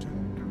you're up to.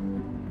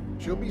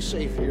 She'll be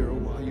safe here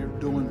while you're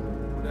doing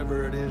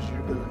whatever it is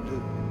you're gonna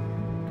do.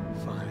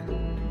 Fine.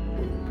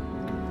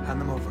 Hand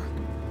them over.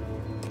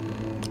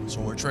 So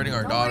we're trading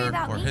our daughter,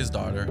 or his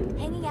daughter.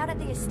 Hanging out at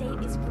the estate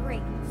is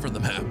great. For the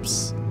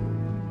maps.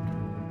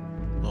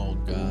 Oh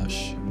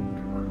gosh.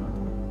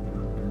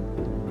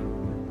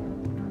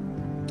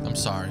 I'm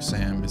sorry,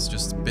 Sam. It's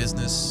just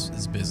business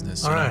is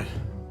business. All right.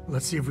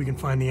 Let's see if we can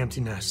find the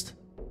empty nest.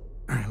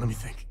 All right, let me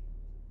think.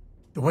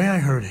 The way I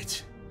heard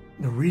it,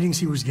 the readings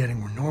he was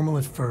getting were normal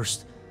at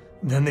first,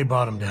 then they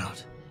bottomed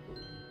out.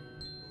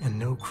 And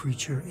no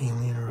creature,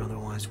 alien or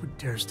otherwise, would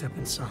dare step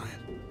inside.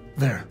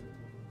 There.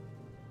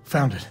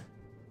 Found it.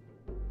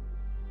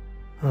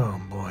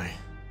 Oh boy.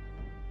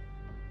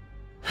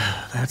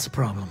 That's a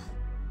problem.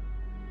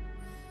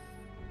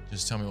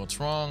 Just tell me what's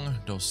wrong.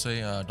 Don't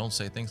say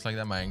things like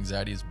that. My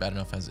anxiety is bad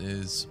enough as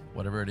is.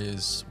 Whatever it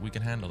is, we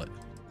can handle it.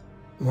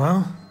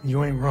 Well,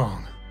 you ain't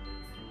wrong.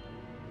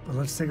 But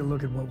let's take a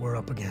look at what we're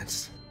up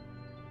against.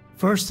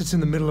 First, it's in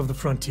the middle of the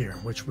frontier,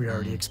 which we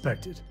already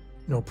expected.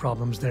 No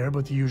problems there,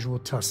 but the usual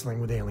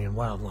tussling with alien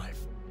wildlife.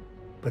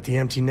 But the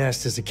empty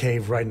nest is a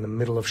cave right in the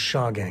middle of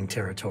Shaw Gang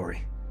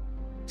territory.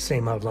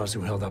 Same outlaws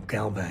who held up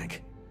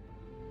Galbank.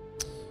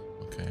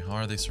 Okay, how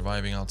are they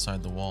surviving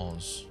outside the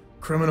walls?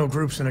 Criminal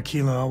groups in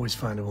Aquila always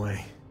find a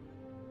way.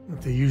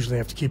 But they usually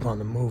have to keep on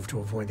the move to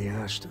avoid the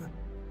Ashta.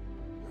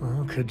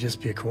 Well, it could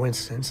just be a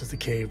coincidence that the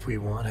cave we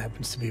want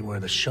happens to be where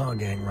the Shaw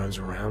Gang runs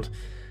around.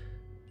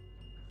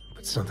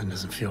 But something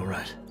doesn't feel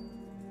right.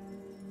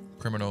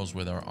 Criminals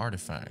with our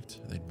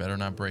artifact. They'd better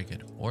not break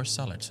it or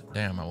sell it.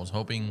 Damn, I was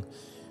hoping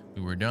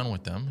we were done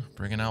with them.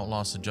 Bringing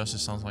outlaws to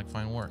justice sounds like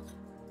fine work.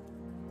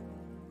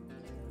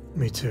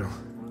 Me too.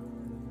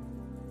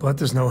 But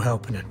there's no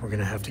helping it. We're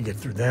gonna have to get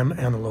through them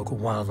and the local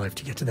wildlife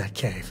to get to that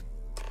cave.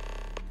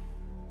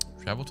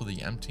 Travel to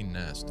the empty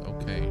nest.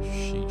 Okay,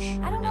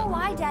 sheesh. I don't know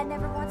why Dad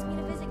never wants me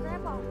to visit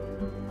Grandpa.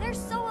 They're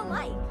so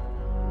alike.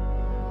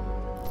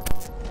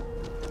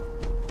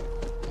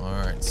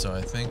 Alright, so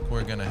I think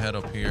we're gonna head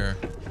up here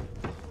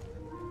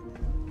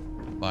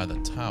by the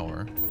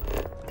tower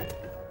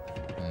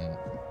and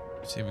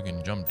see if we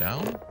can jump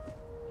down.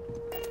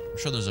 I'm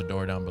sure there's a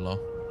door down below.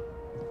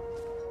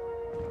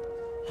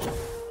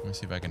 Let me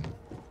see if I can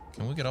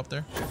we get up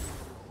there?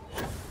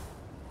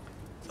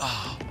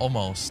 Ah,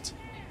 almost.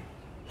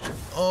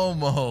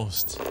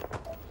 Almost.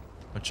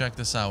 But check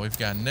this out. We've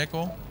got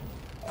nickel.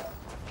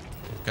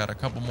 We've got a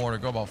couple more to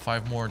go, about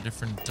 5 more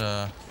different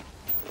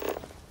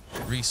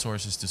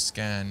resources to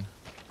scan.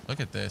 Look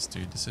at this,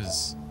 dude. This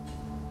is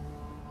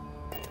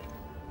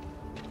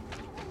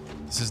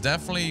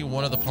definitely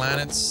one of the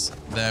planets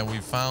that we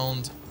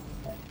found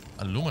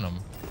aluminum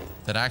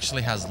that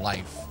actually has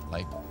life,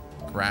 like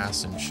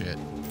grass and shit.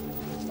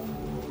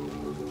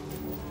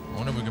 I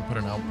wonder if we can put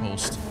an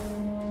outpost.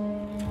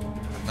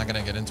 I'm not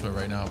gonna get into it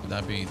right now, but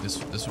that'd be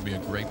this would be a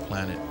great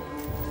planet.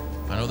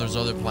 I know there's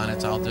other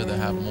planets out there that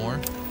have more.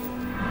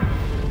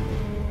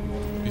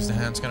 Use the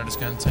hand scanner to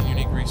scan 10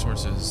 unique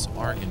resources.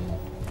 Argon,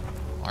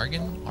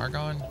 or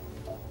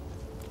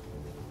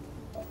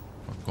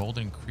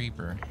golden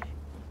creeper.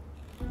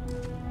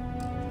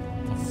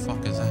 What the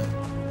fuck is that?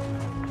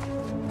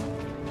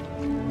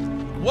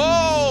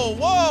 Whoa,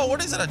 whoa!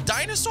 What is it? A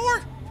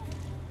dinosaur?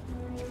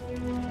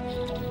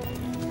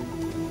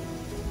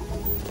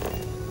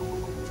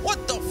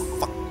 What the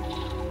fuck?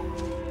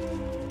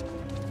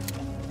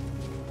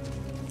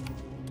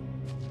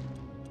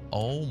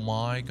 Oh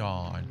my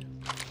god.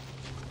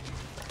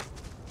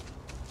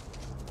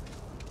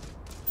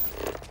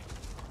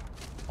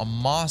 A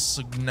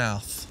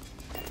Mossagnath.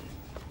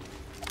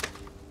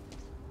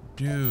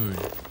 Dude.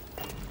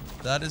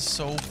 That is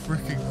so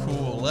freaking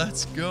cool.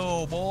 Let's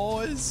go,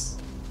 boys.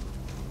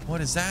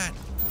 What is that?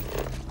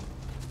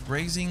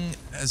 Raising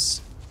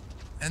as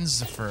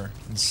Enzifer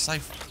and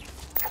Cypher.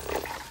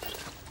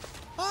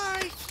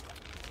 Hi.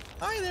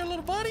 Hi there,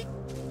 little buddy.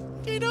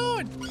 What you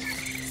doing?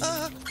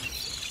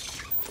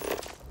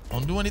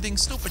 Don't do anything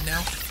stupid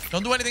now.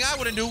 Don't do anything I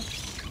wouldn't do.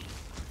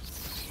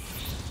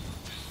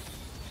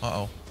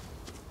 Uh-oh.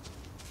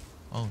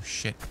 Oh,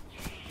 shit.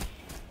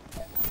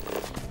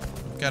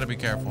 Gotta be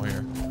careful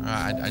here.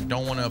 I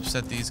don't want to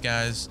upset these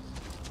guys.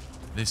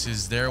 This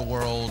is their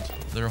world,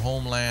 their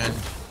homeland.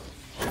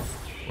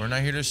 We're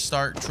not here to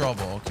start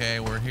trouble, okay?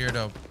 We're here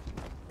to...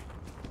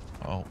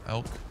 Oh,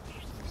 elk?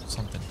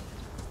 Something.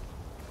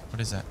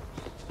 What is that?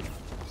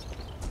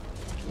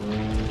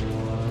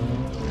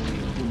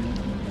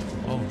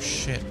 Oh,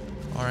 shit.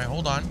 Alright,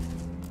 hold on.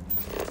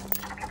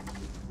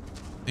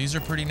 These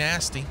are pretty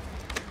nasty.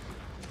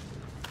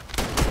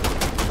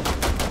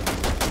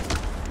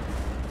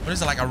 What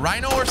is it, like a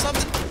rhino or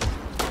something?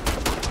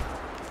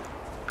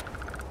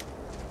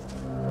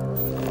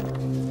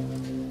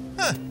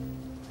 Huh.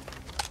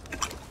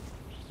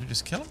 Did you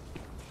just kill him?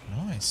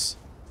 Nice.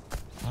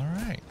 All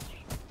right.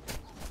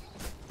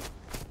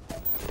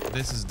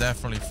 This is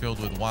definitely filled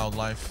with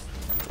wildlife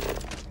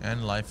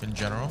and life in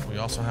general. We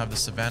also have the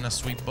Savannah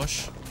Sweet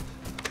Bush.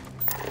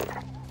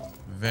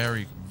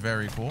 Very,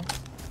 very cool.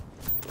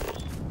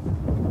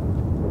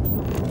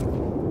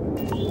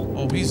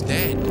 Oh, he's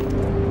dead.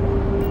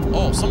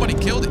 Oh, somebody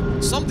killed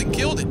it. Something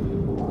killed it.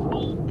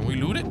 Can we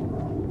loot it?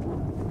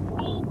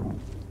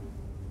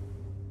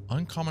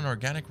 Uncommon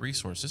organic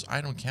resource. This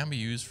item can be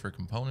used for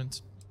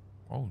components.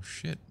 Oh,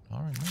 shit.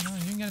 All right. No,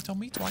 you ain't gotta tell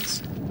me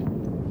twice.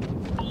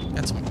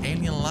 Got some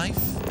alien life.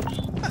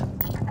 Huh.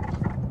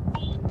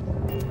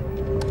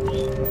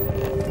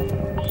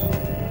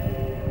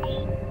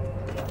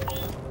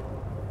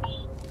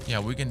 Yeah,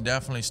 we can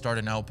definitely start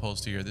an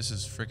outpost here. This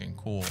is freaking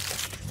cool.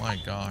 My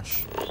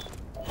gosh.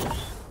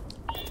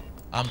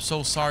 I'm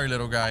so sorry,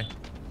 little guy.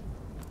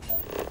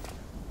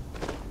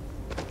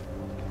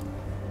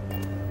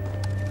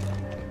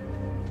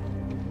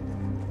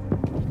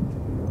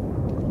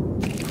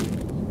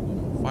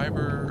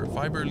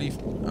 Fiber leaf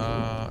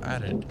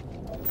added.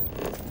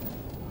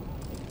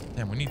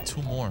 Damn, we need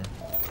 2 more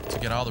to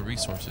get all the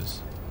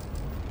resources.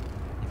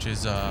 Which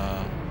is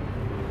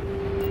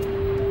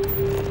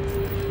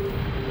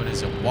what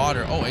is it?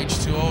 Water. Oh,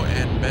 H2O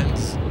and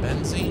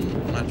benzene.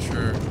 I'm not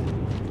sure.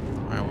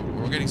 All right,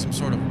 we're getting some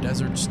sort of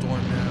desert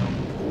storm now.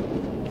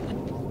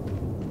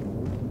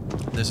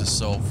 This is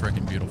so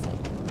freaking beautiful.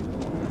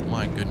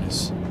 My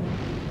goodness.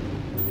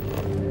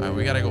 All right,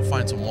 we gotta go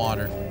find some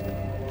water.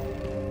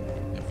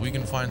 If we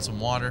can find some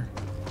water,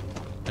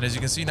 and as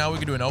you can see now, we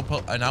can do an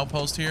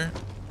outpost here.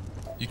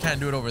 You can't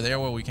do it over there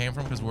where we came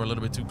from because we're a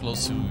little bit too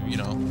close to, you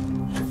know,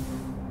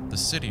 the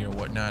city or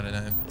whatnot,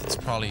 and it's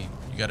probably,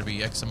 you got to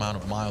be X amount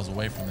of miles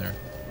away from there.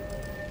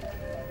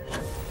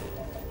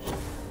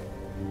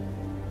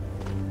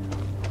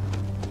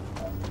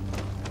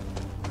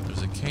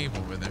 There's a cave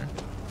over there.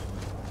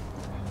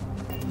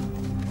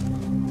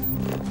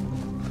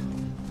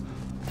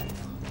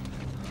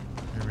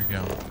 Here we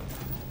go.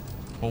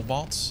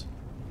 Cobalts.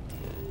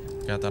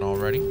 Got that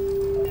already.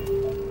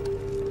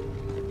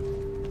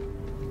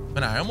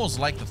 But I almost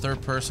like the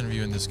third-person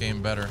view in this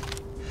game better,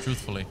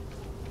 truthfully.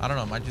 I don't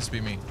know, it might just be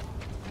me.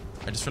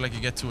 I just feel like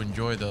you get to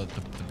enjoy the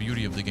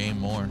beauty of the game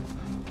more.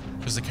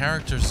 Because the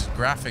characters'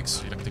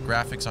 graphics, like the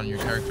graphics on your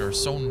character are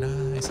so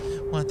nice.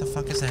 What the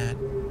fuck is that?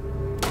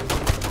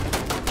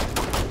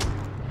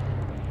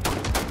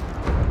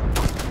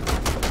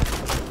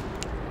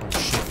 Oh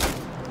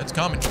shit. It's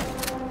coming.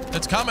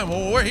 It's coming.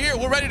 Well, we're here.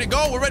 We're ready to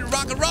go. We're ready to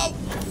rock and roll.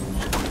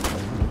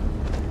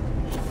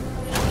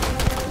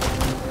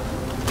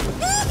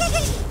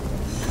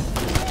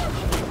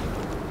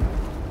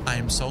 I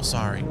am so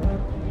sorry.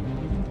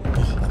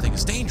 Oh, that thing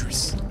is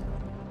dangerous.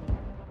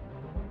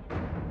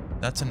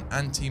 That's an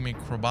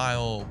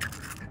antimicrobial.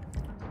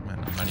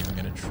 Man, I'm not even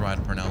gonna try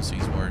to pronounce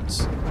these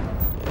words.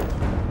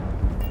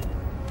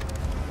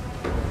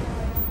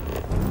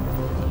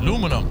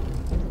 Aluminum.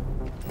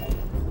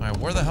 Alright,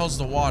 where the hell's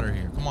the water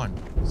here? Come on,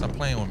 stop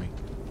playing with me.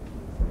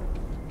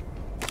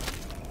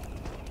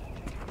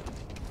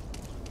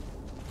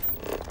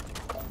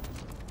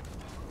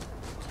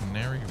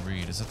 Canary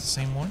reed, is that the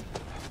same one?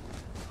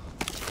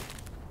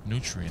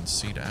 Nutrient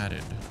seed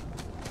added.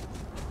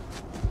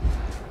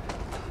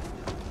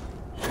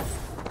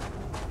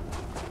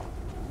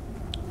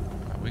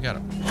 Right, we gotta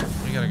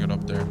get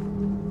up there.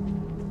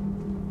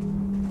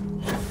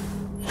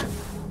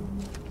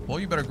 Well,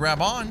 you better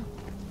grab on.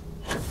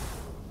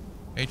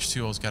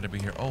 H2O's got to be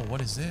here. Oh,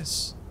 what is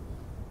this?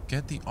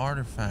 Get the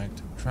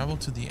artifact. Travel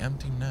to the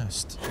empty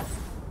nest.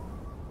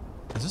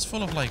 Is this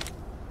full of like?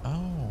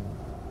 Oh,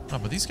 no,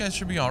 but these guys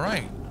should be all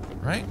right,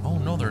 right? Oh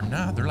no, they're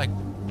not. They're like.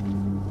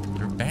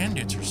 They're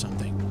bandits or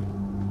something.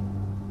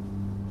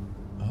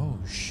 Oh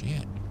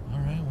shit.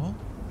 Alright, well.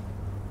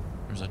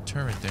 There's a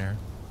turret there.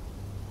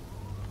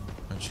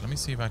 Which, let me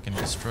see if I can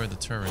destroy the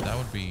turret. That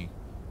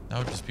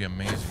would just be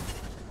amazing.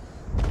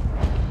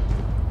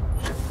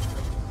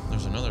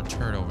 There's another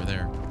turret over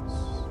there.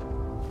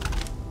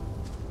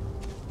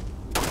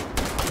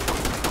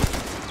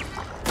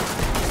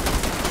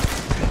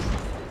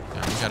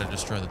 Yeah, we gotta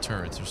destroy the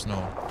turrets. There's no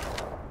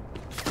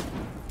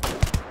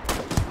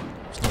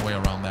way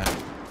around that.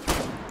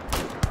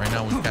 Right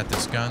now we've got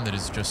this gun that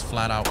is just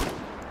flat out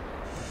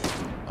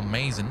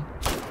amazing.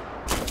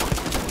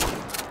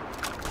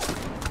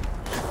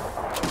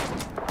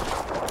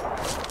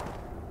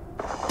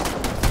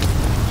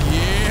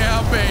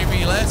 Yeah,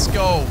 baby, let's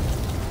go.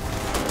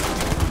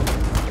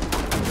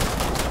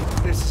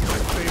 This is my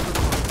favorite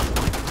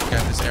part.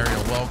 Got this area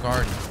well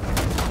guarded.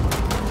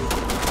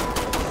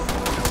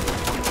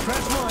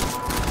 Press one.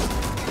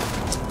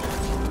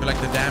 I feel like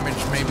the damage,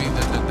 maybe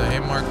the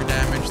hit marker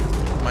damage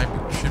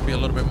should be a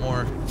little bit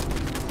more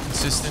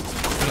consistent. I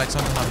feel like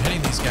sometimes I'm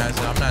hitting these guys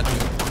and I'm not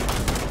doing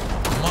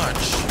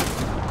much.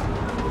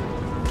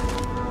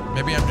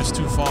 Maybe I'm just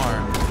too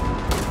far.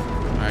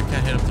 Alright, I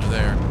can't hit him through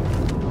there.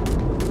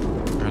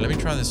 Alright, let me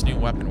try this new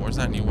weapon. Where's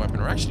that new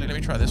weapon? Or actually, let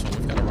me try this one.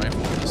 We've got a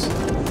rifle on this.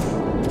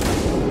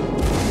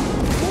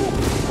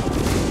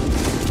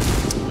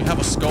 We have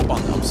a scope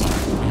on the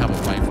upside. We have a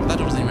rifle. That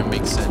doesn't even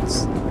make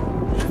sense.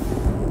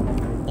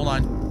 Hold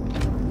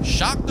on.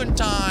 Shotgun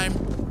time!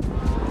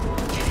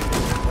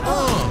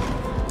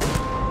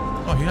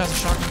 Oh, he has a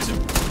shotgun too.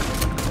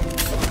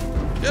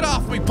 Get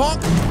off me,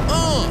 punk!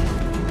 Oh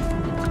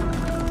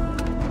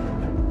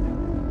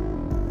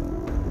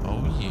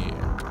yeah.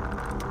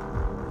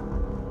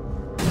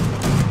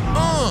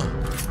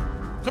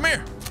 Come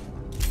here.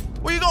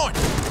 Where you going?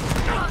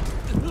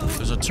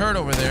 There's a turret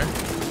over there.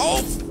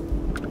 Oh!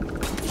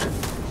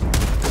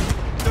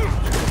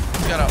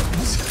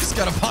 He's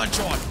got a punch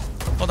on.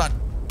 Hold on.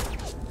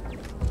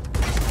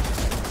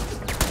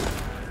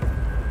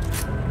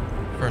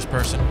 First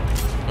person.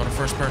 Go to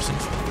first person.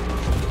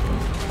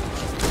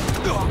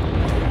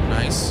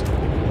 Nice.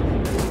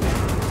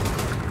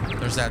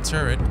 There's that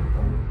turret.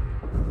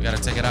 We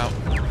gotta take it out.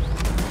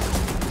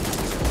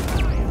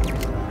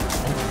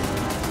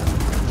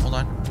 Hold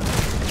on.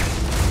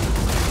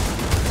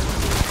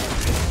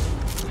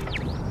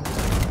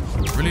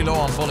 Really low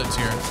on bullets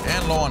here.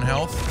 And low on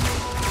health.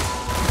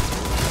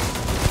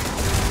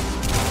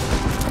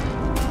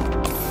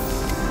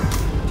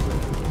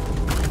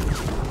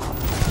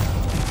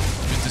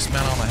 Shoot this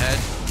man on the head.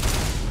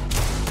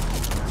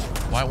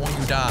 Why won't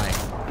you die?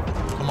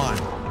 Come on.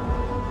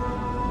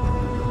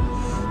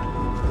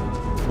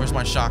 Where's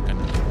my shotgun?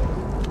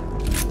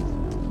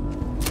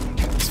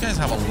 These guys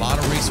have a lot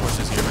of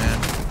resources here, man.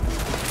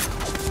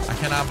 I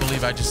cannot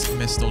believe I just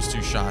missed those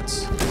two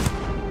shots.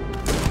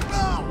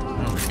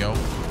 There we go.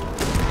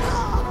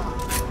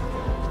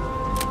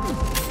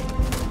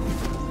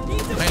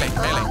 Melee,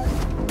 melee.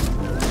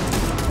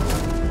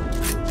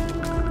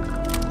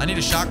 I need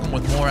a shotgun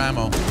with more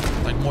ammo,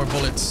 like more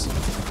bullets.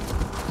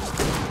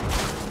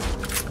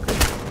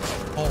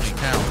 Holy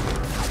cow.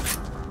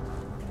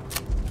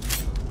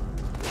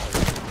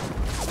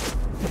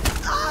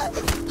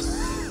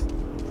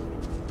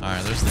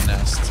 Alright, there's the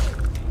nest.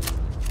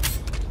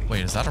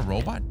 Wait, is that a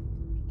robot?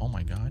 Oh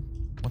my god.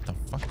 What the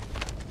fuck?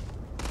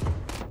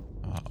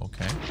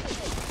 Okay.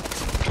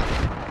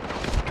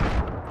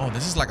 Oh,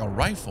 this is like a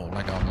rifle,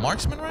 like a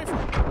marksman rifle?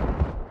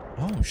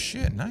 Oh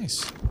shit,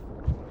 nice.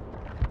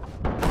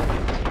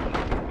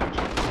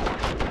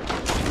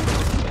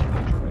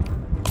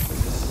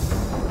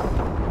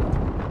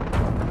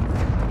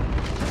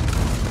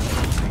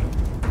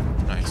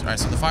 Alright,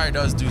 so the fire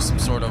does do some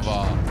sort of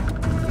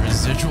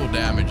residual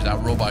damage.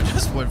 That robot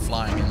just went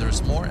flying, and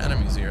there's more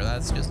enemies here.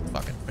 That's just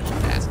fucking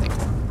fantastic.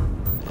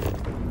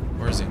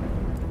 Where is he?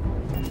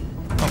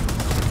 Oh.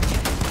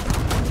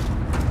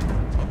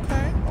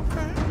 Okay,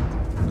 okay.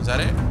 Is that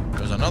it?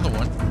 There's another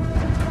one.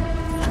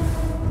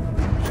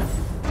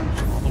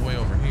 All the way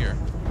over here.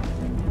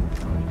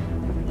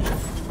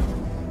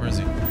 Where is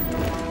he?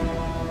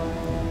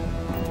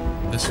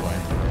 This way.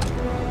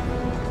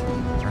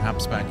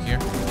 Perhaps back here.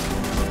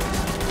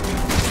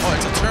 Oh,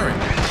 it's a turret.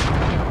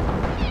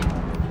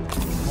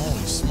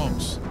 Holy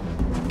smokes.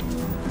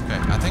 Okay,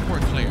 I think we're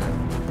clear. I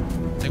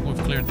think we've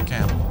cleared the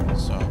camp,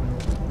 so.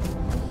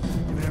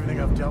 Given everything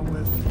I've dealt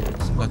with.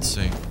 Let's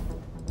see.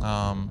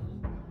 Oh,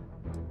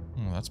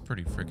 that's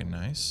pretty freaking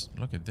nice.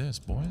 Look at this,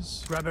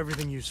 boys. Grab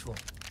everything useful.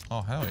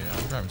 Oh, hell yeah.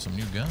 I'm grabbing some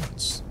new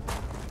guns.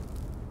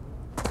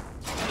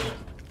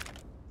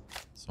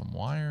 Some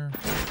wire.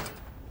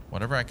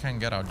 Whatever I can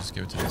get, I'll just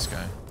give it to this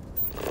guy.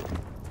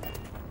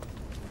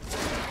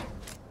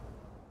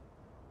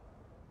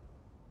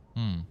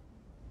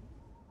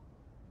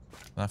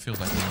 That feels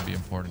like it would be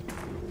important.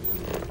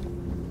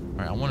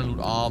 Alright, I want to loot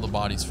all the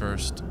bodies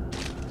first.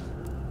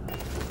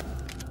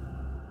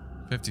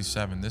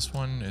 57. This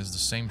one is the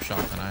same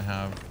shotgun I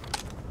have.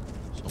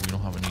 So we don't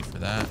have a need for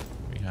that.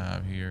 We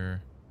have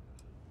here.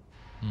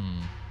 I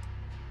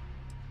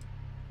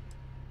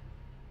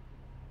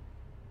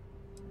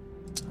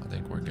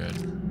think we're good.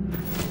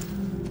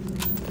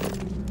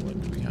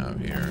 What do we have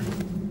here?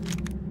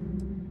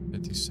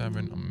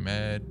 57. A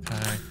med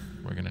pack.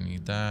 We're gonna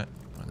need that.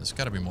 There's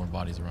got to be more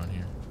bodies around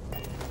here.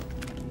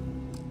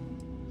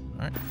 All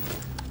right.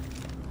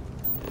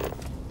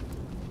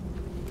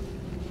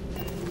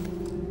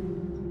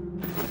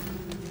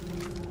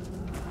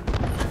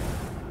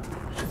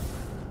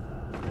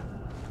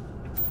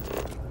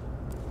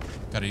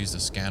 Got to use the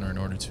scanner in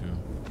order to.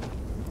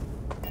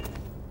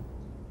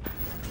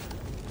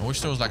 I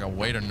wish there was like a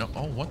way to know.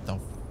 Oh, what the?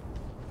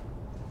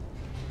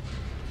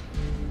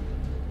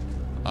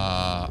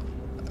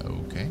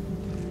 Okay.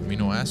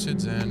 Amino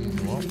acids and,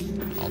 well,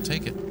 I'll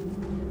take it.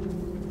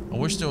 I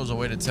wish there was a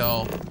way to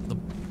tell the,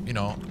 you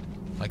know,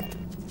 like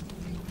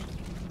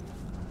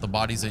the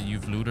bodies that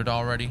you've looted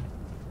already.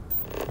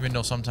 Even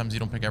though sometimes you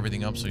don't pick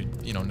everything up, so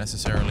you know,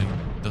 necessarily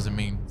doesn't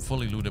mean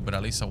fully looted, but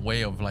at least a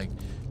way of like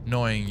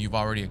knowing you've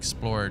already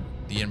explored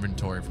the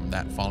inventory from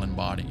that fallen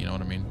body, you know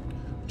what I mean?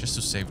 Just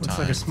to save time. Looks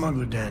like a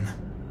smuggler den.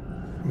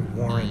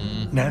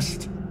 Warren,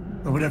 nest,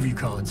 or whatever you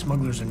call it.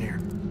 Smugglers are near.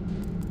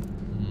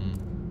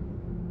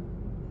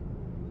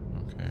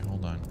 Okay,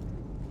 hold on.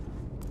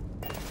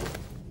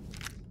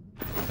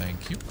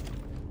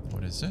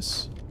 is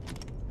this?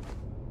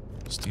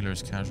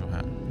 Steeler's casual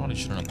hat. Probably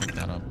shouldn't have picked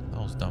that up.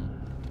 That was dumb.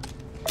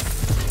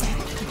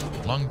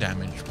 Lung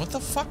damage. What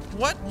the fuck?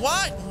 What?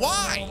 What?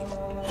 Why?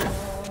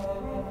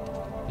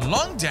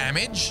 Lung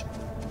damage?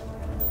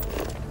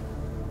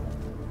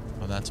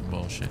 Oh, that's some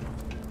bullshit.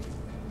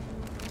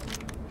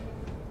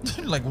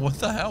 Like, what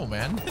the hell,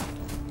 man?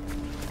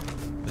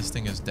 This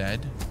thing is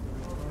dead.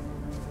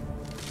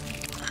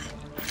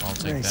 I'll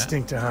take May that.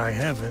 stink to high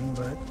heaven,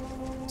 but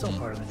it's all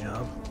part of the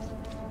job.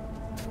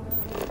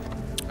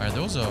 Alright,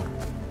 those are...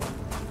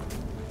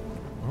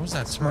 Where was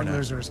that turret at?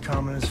 Smugglers are as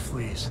common as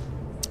fleas.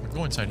 I'll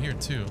go inside here,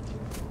 too.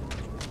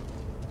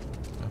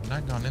 I've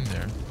not gone in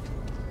there.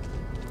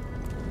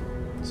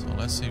 So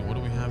let's see, what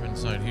do we have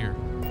inside here?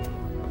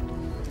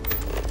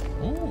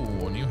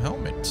 Ooh, a new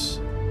helmet.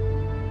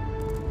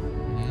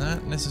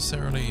 Not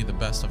necessarily the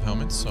best of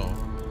helmets, so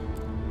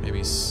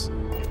maybe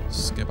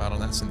skip out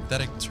on that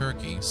synthetic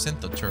turkey.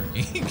 Syntho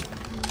turkey.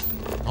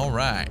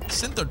 Alright,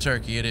 syntho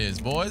turkey it is,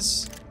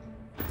 boys.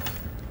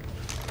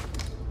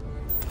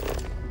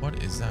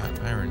 What is that?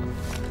 Iron.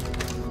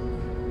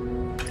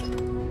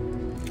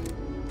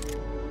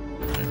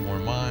 9 more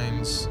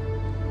mines.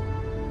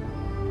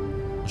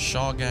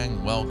 Shaw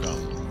Gang,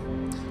 welcome.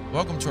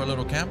 Welcome to our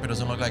little camp. It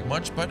doesn't look like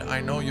much, but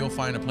I know you'll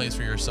find a place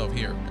for yourself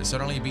here. It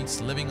certainly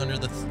beats living under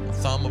the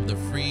thumb of the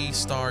Free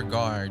Star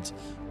Guards.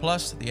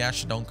 Plus, the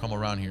Ashes don't come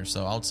around here,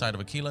 so outside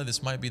of Aquila,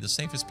 this might be the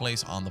safest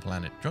place on the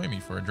planet. Join me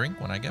for a drink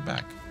when I get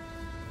back.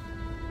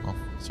 Well,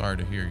 sorry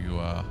to hear you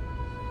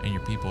and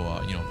your people,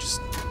 you know,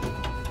 just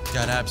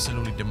got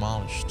absolutely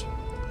demolished.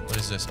 What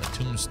is this? A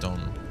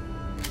tombstone.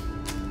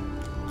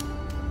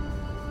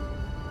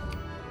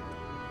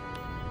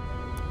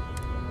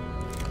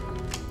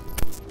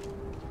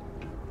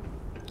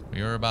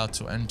 We are about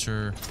to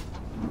enter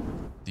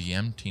the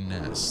empty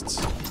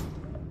nest.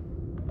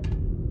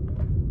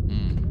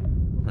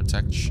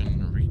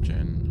 Protection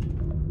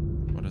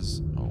regen. What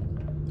is... Oh,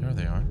 there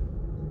they are.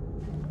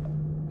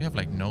 We have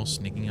like no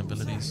sneaking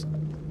abilities.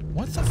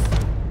 What the f...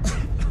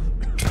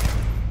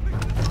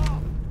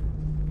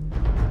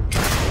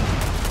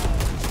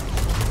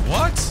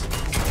 What?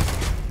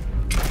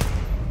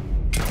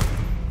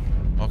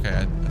 Okay,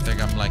 I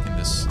think I'm liking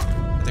this.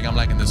 I think I'm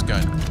liking this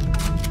gun.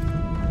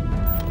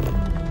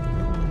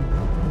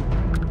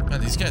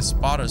 Man, these guys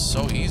spot us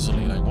so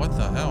easily. Like, what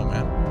the hell,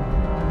 man?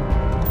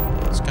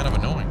 It's kind of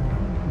annoying.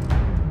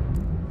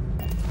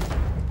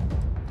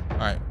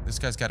 Alright, this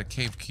guy's got a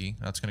cave key.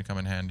 That's gonna come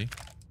in handy.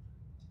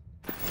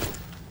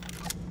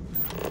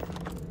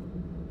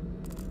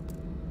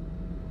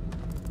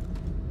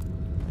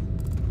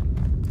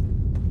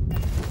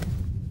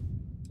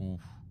 Oof.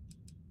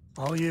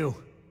 All you.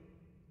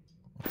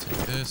 I'll take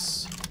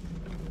this.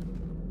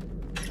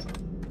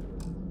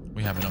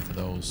 We have enough of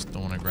those.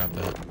 Don't want to grab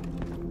that.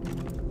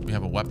 We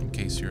have a weapon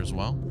case here as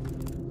well.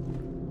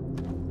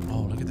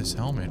 Oh, look at this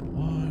helmet.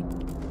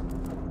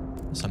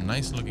 What? That's a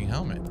nice looking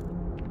helmet.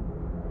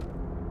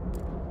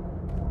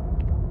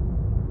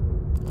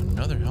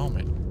 Another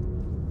helmet.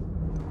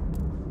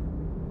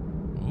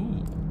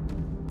 Ooh.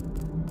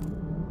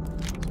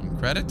 Some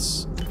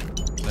credits.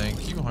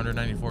 Thank you.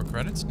 194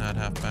 credits. Not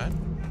half bad.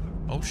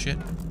 Oh, shit.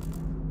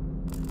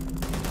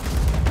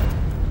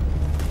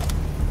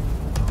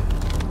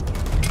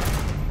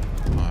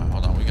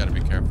 Hold on. We gotta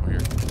be careful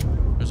here.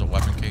 There's a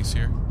weapon case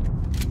here.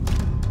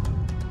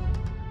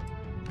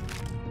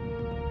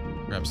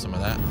 Grab some of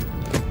that.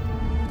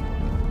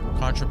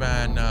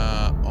 Contraband.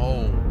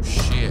 Oh,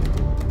 shit.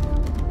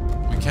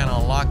 We can't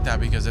unlock that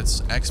because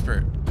it's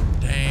expert.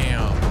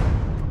 Damn.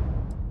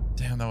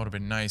 Damn, that would have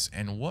been nice.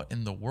 And what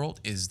in the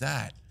world is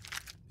that?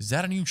 Is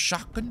that a new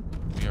shotgun?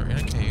 We are in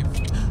a cave.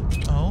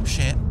 Oh,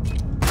 shit.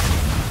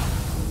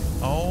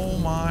 Oh,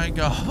 my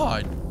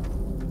God.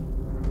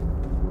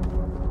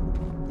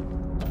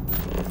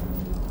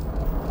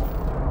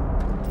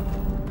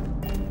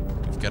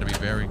 We've got to be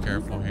very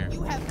careful here.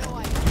 You have no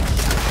idea.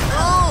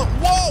 Oh,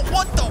 whoa,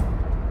 what the?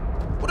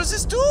 What does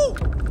this do?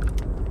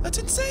 That's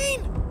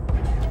insane.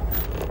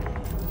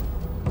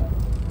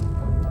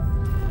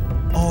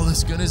 Oh,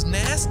 this gun is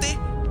nasty.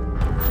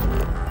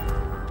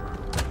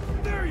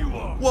 There you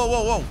are. Whoa,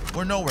 whoa, whoa.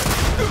 We're nowhere.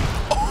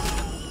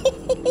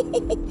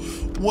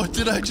 What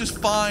did I just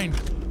find?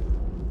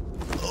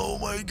 Oh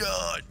my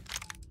God.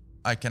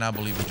 I cannot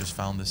believe we just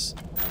found this.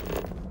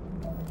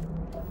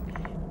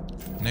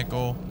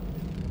 Nickel.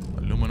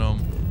 Aluminum.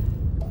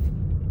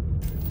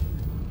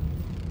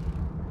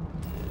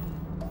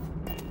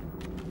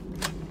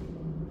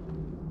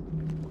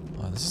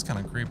 Oh, this is kind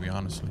of creepy,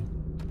 honestly.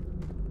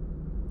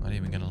 Not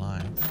even gonna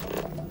lie.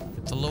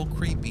 It's a little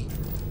creepy.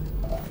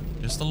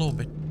 Just a little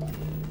bit.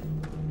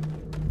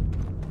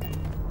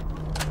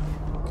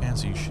 Can't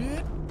see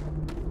shit.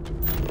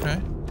 Okay.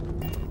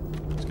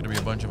 There's gonna be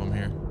a bunch of them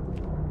here.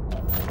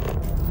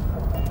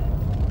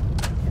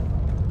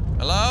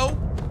 Hello?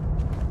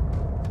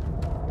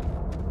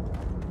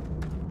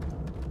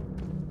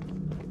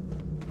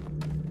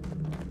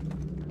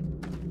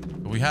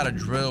 If we had a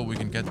drill, we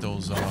can get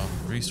those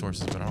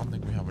resources, but I don't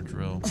think we have a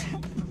drill.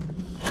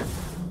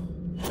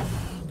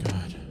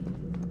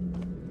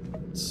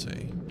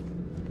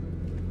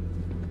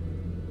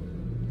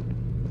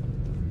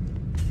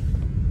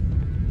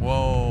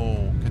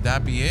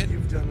 that be it?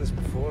 You've done this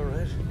before,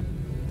 right?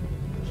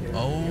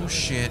 Oh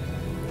shit.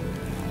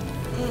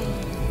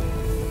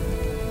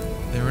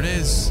 There it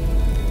is.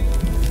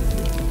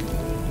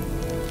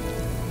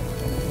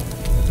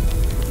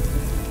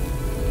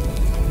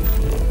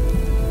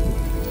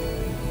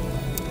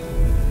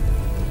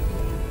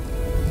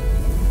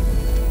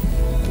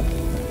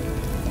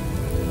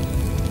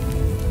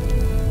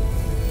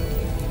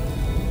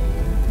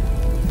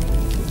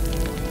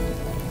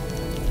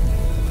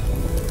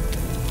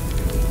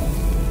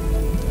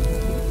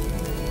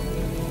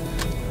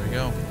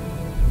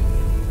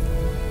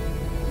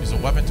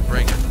 Weapon to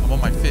break it. How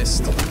about my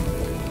fist?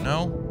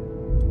 No?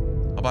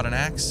 How about an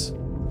axe?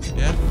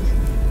 Yeah?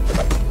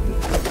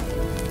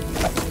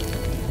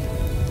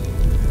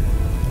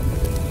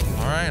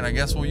 Alright, I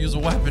guess we'll use a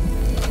weapon.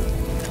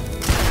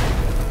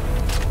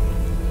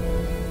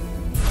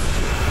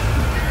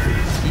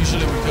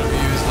 Usually we could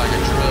have used like a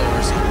drill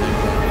or something.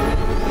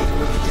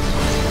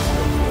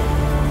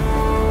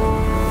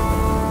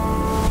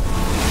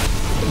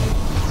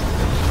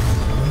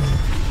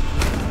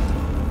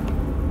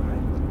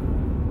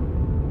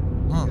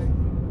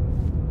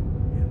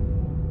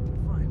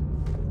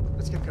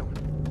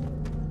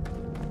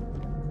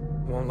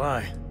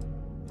 Lie.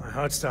 My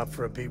heart stopped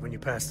for a beat when you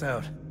passed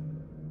out.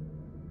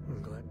 I'm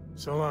glad.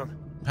 So long.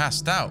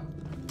 Passed out?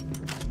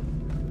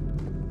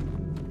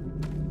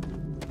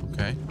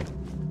 Okay.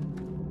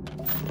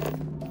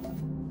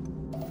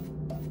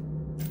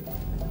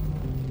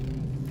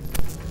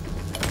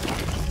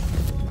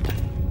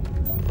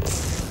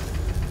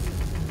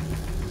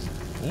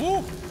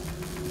 Ooh!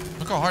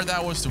 Look how hard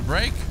that was to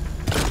break.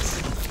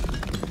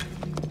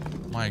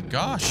 My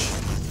gosh.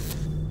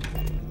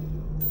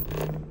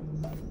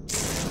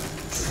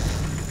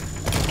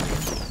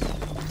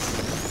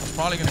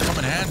 Probably gonna come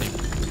in handy.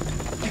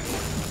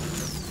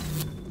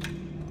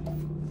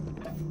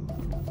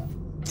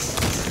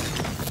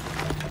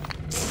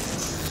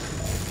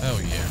 Oh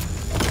yeah.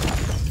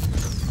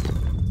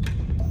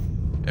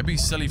 It'd be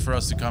silly for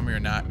us to come here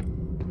and not,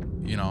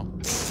 you know,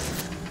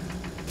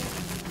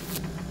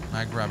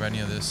 not grab any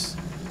of this.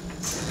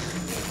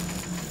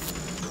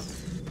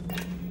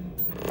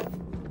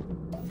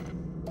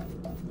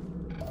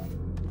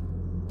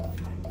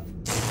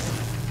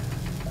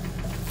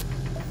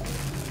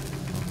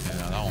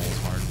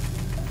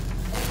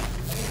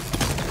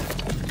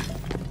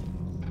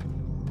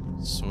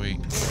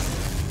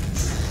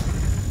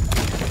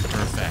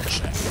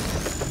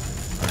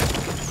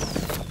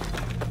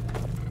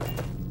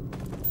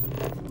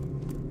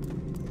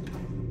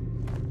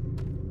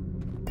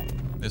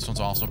 This one's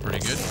also pretty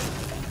good.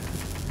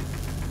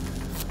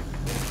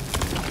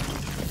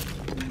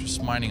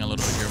 Just mining a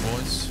little bit here,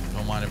 boys.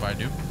 Don't mind if I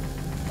do.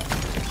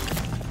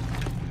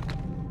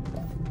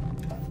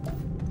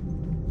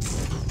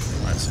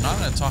 Alright, so now I'm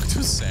gonna talk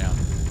to Sam.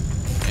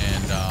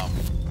 And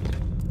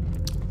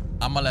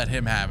I'm gonna let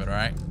him have it,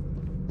 alright?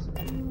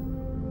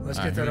 Let's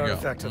get that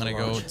artifact to the I'm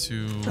gonna go launch.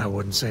 to I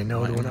wouldn't say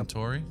no to an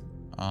inventory.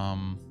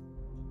 And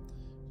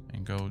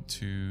go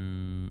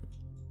to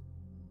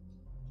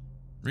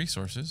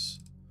resources.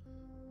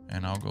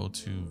 And I'll go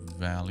to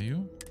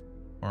value.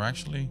 Or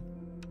actually,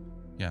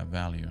 yeah,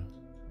 value.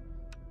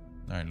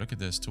 Alright, look at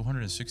this.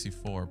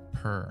 264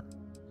 per.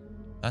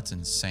 That's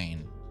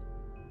insane.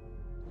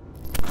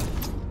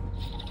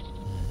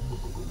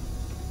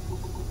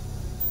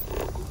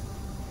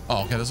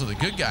 Oh, okay, those are the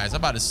good guys.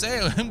 I'm about to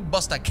say,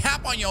 bust a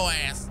cap on your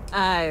ass.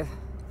 I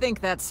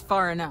think that's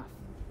far enough.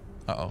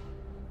 Uh-oh.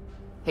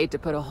 Hate to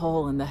put a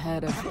hole in the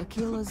head of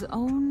Akila's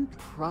own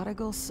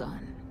prodigal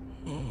son.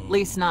 At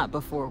least not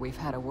before we've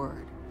had a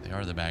word. They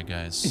are the bad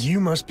guys. You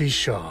must be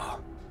Shaw.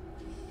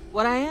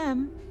 What I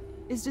am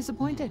is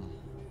disappointed.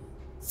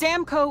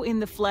 Samco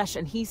in the flesh,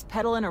 and he's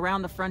peddling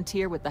around the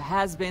frontier with the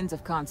has-beens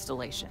of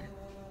Constellation.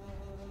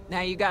 Now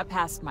you got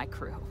past my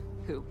crew,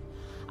 who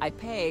I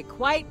pay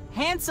quite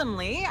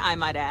handsomely, I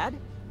might add.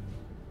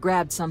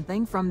 Grabbed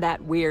something from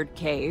that weird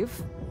cave.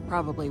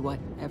 Probably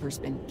whatever's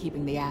been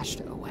keeping the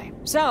Ashta away.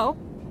 So,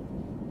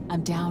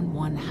 I'm down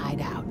one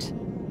hideout.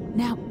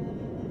 Now,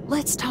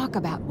 let's talk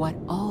about what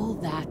all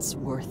that's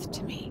worth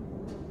to me.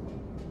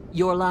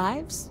 Your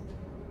lives,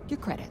 your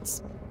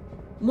credits.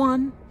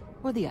 One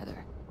or the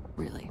other,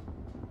 really.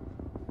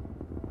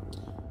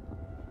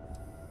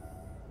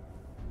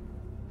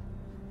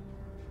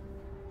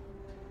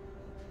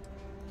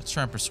 Let's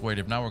try and persuade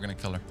him. Now we're gonna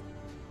kill her.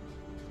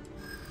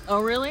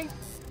 Oh, really?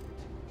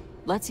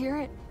 Let's hear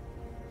it.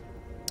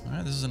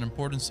 Alright, this is an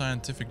important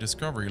scientific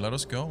discovery. Let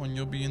us go and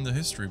you'll be in the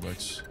history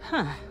books.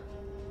 Huh.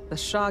 The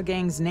Shaw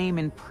Gang's name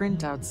in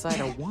print outside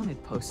a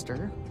wanted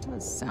poster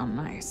does sound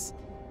nice.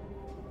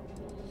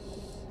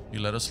 You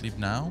let us leave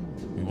now,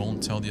 we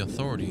won't tell the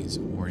authorities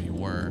where you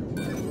were.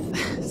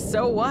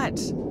 So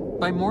what?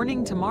 By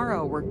morning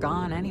tomorrow, we're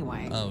gone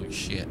anyway. Oh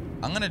shit.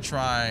 I'm gonna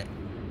try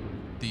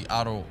the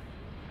auto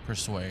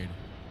persuade.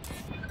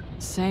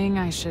 Saying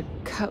I should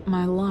cut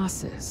my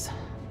losses.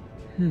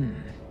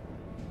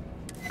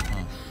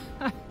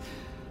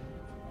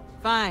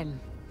 Fine.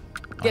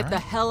 Get the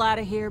hell out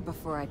of here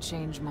before I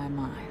change my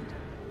mind.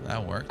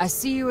 That worked. I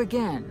see you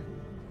again.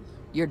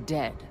 You're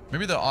dead.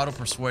 Maybe the auto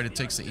persuade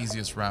takes the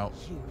easiest route.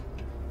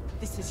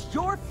 This is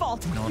your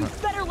fault. No, You no.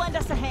 better lend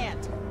us a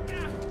hand.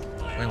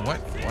 Wait, what?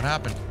 What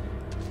happened?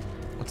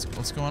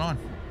 What's going on?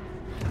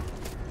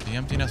 The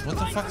emptiness. What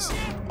the fuck is...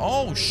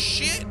 Oh,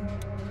 shit!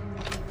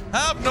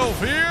 Have no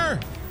fear!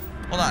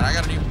 Hold on, I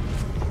got a new...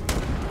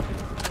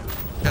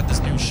 Got this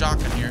new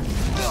shotgun here.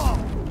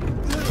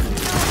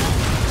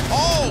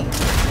 Oh!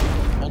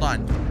 Hold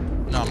on.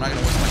 No, I'm not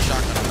gonna waste my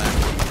shotgun on that.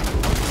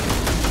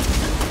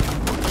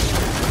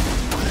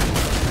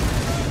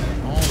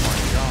 Oh my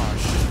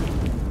gosh.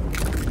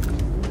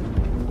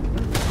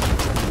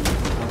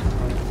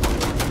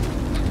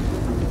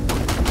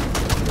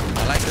 I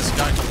like this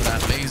gun for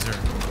that laser.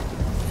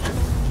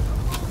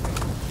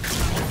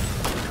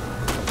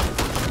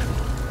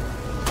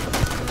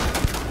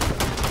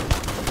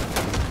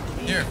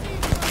 Here.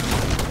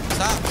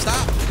 Stop,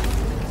 stop.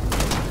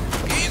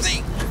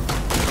 Easy.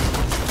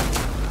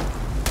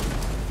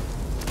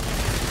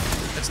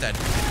 It's dead.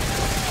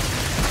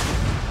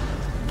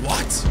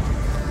 What?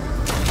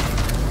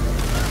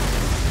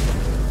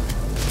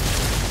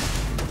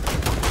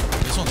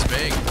 This one's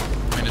big. I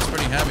mean, it's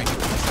pretty heavy.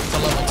 It's a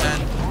level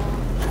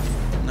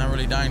 10. Not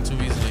really dying too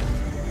easily.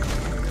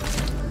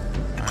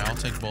 Alright, I'll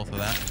take both of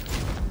that.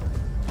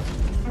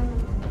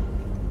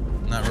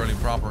 Not really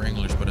proper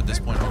English, but at this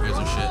point, who gives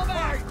a shit?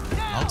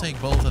 I'll take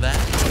both of that.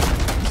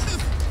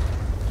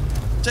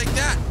 Take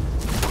that.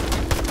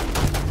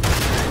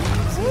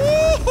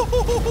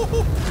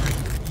 Woo!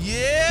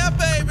 Yeah,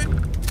 baby.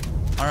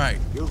 All right.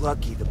 You're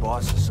lucky the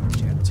boss is so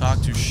generous.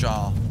 Talk to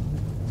Shaw.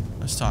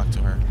 Let's talk to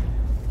her.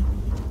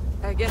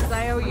 I guess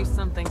I owe you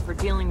something for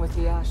dealing with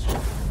the Asha.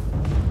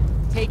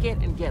 Take it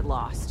and get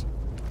lost.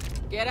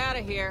 Get out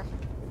of here.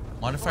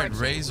 Modified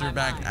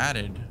Razorback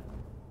added.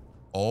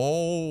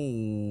 Oh,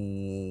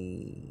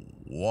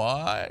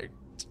 what?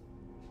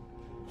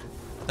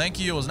 Thank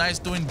you. It was nice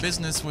doing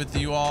business with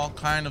you all,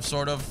 kind of,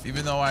 sort of,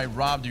 even though I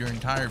robbed your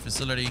entire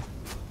facility.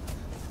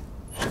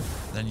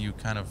 Then you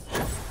kind of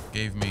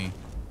gave me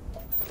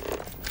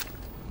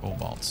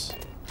cobalts.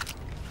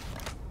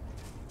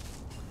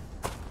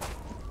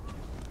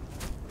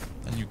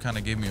 Then you kind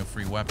of gave me a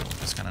free weapon,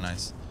 which is kind of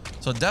nice.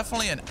 So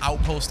definitely an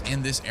outpost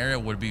in this area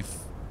would be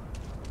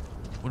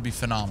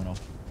phenomenal.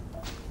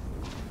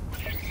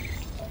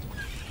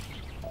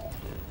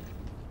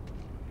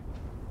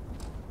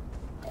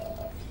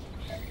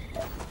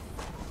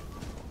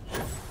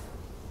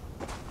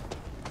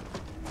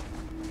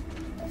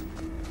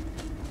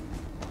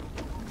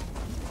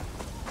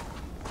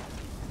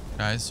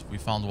 Guys, we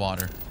found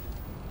water.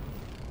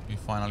 We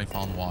finally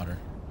found water.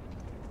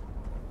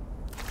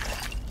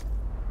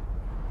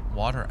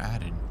 Water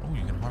added. Oh,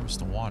 you can harvest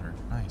the water.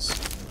 Nice.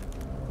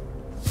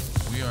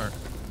 We are...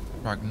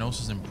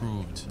 Prognosis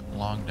improved.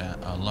 Lung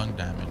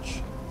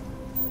damage.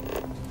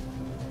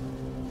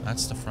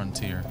 That's the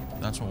frontier.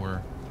 That's what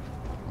we're...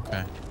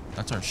 Okay.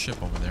 That's our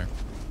ship over there.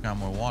 Got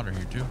more water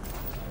here, too.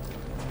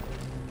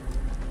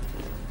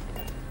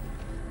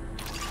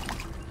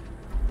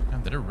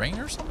 Damn, did it rain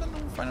or something?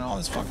 We're finding all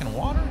this fucking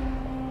water?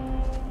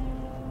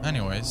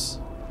 Anyways.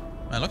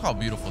 Man, look how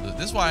beautiful this is.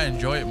 This is why I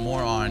enjoy it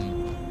more on...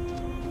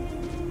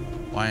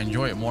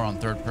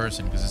 third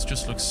person, because it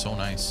just looks so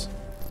nice.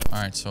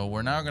 Alright, so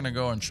we're now gonna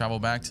go and travel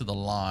back to the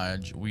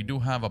lodge. We do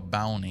have a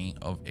bounty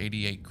of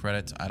 88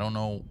 credits. I don't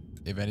know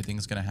if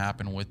anything's gonna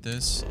happen with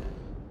this.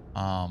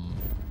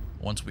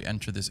 Once we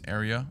enter this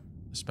area,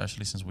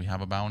 especially since we have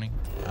a bounty.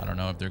 I don't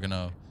know if they're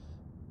gonna...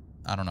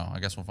 I don't know. I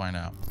guess we'll find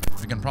out.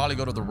 We can probably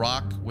go to the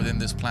rock within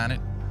this planet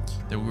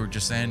that we were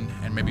just in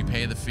and maybe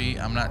pay the fee.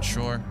 I'm not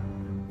sure.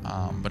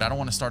 But I don't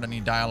want to start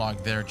any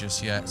dialogue there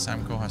just yet.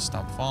 Samco has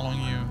stopped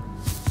following you.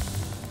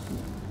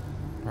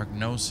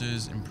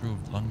 Prognosis,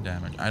 improved lung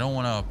damage. I don't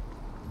want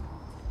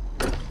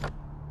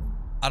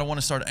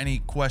to start any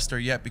quest there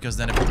yet, because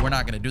then if we're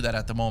not going to do that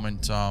at the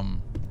moment, I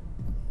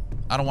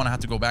don't want to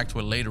have to go back to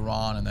it later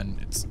on, and then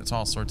it's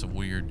all sorts of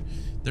weird.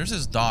 There's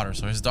his daughter.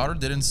 So his daughter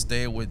didn't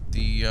stay with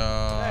the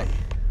Hey,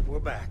 we're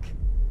back.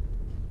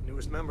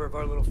 Newest member of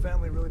our little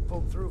family really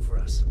pulled through for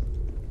us.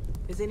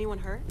 Is anyone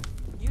hurt?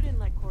 You didn't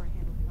let Cora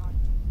handle the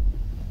artifact.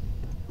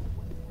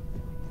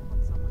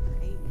 Someone her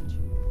age.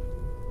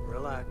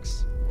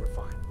 Relax. We're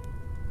fine.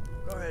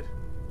 Go ahead.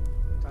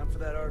 Time for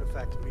that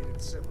artifact to meet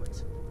its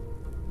siblings.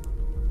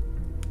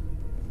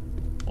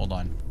 Hold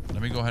on.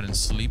 Let me go ahead and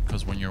sleep,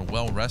 because when you're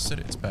well rested,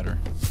 it's better.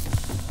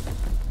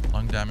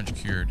 Lung damage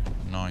cured.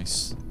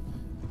 Nice.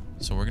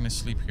 So we're gonna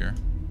sleep here.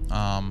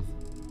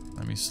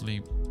 Let me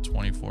sleep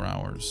 24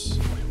 hours.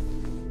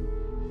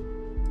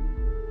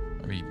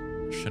 Maybe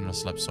shouldn't have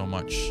slept so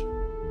much.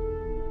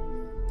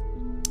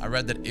 I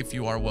read that if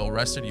you are well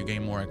rested, you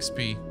gain more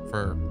XP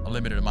for a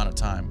limited amount of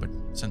time. But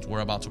since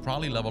we're about to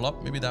probably level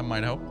up, maybe that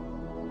might help,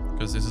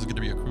 because this is going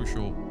to be a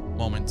crucial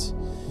moment.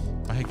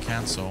 If I hit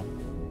cancel.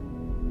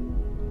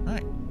 All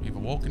right, we've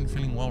awoken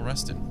feeling well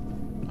rested.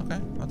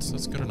 Okay,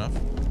 that's good enough.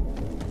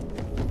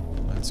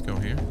 Let's go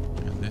here.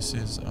 And this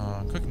is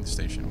a cooking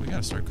station. We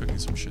gotta start cooking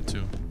some shit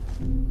too.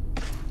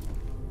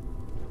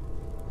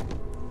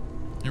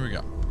 Here we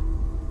go.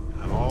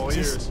 All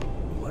ears.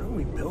 What are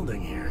we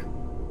building here?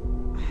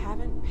 I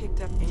haven't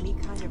picked up any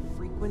kind of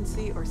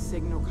frequency or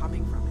signal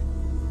coming from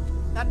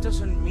it. That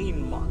doesn't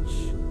mean much.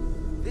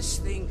 This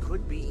thing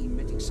could be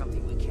emitting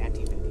something we can't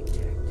even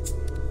detect.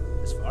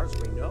 As far as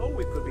we know,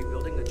 we could be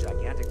building a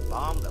gigantic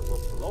bomb that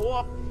will blow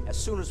up as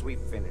soon as we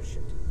finish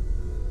it.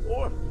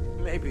 Or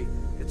maybe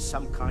it's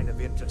some kind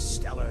of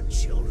interstellar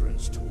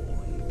children's toy.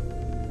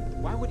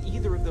 Why would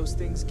either of those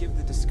things give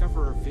the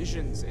Discoverer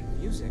visions and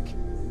music?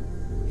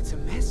 It's a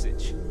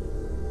message.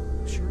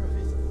 I'm sure of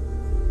it.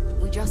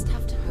 We just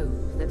have to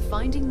hope that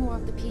finding more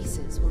of the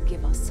pieces will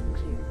give us some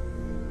clue.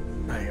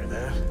 I hear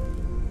that.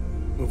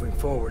 Moving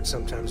forward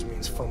sometimes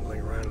means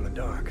fumbling around in the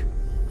dark.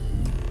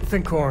 I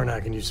think Cora and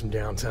I can use some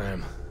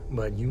downtime,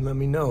 but you let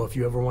me know if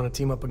you ever want to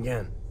team up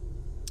again.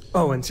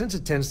 Oh, and since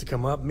it tends to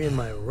come up, me and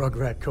my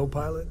Rugrat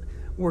co-pilot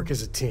work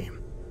as a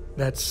team.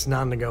 That's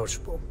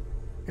non-negotiable.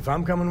 If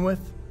I'm coming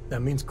with,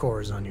 that means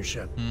Cora's on your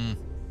ship.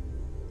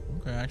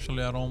 Okay,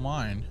 actually, I don't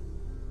mind.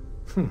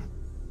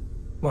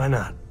 Why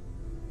not?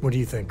 What do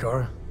you think,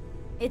 Cora?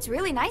 It's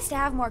really nice to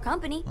have more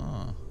company.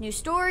 New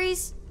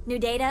stories, new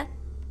data.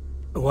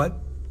 What?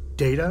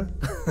 Data?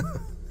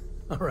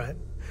 All right,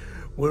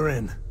 we're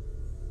in.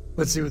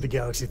 Let's see what the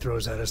galaxy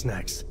throws at us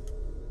next.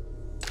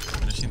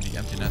 Finishing the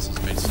emptiness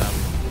is made sound.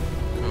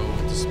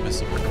 Code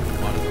dismissible,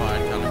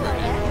 modified,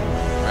 calibrated,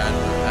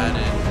 random,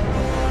 added.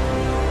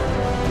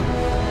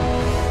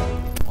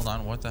 Hold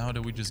on, what the hell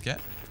did we just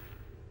get?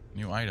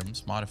 New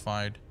items,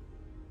 modified.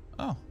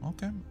 Oh,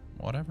 okay,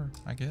 whatever,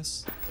 I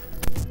guess.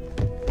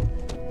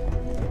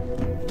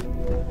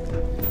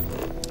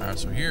 Alright,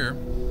 so here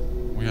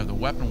we have the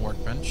weapon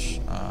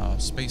workbench,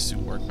 spacesuit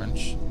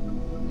workbench.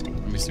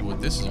 Let me see what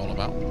this is all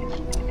about.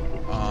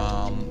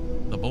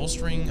 The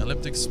bolstering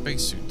elliptic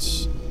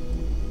spacesuits.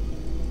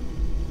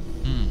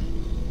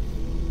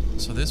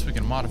 So this we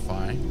can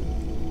modify.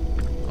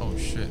 Oh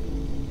shit.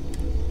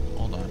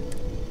 Hold on.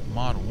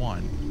 Mod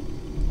 1.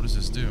 What does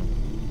this do?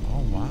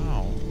 Oh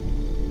wow.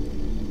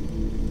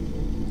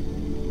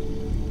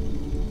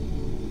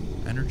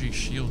 Energy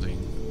shielding.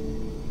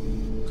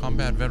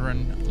 Combat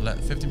veteran,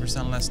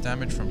 50% less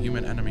damage from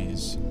human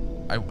enemies.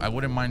 I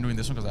wouldn't mind doing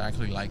this one because I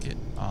actually like it.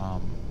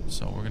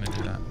 So we're gonna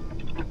do that.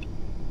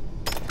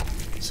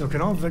 So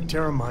can all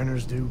Vectera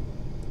miners do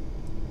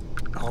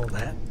all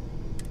that?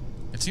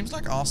 It seems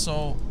like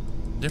also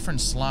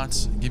different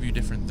slots give you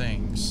different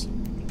things.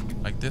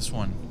 Like this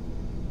one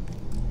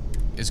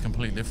is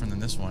completely different than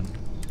this one.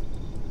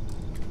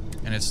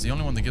 And it's the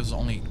only one that gives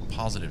only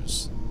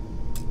positives.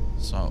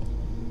 So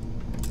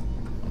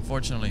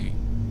unfortunately,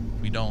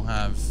 we don't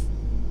have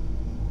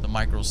the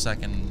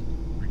microsecond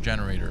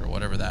regenerator or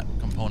whatever that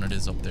component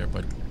is up there,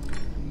 but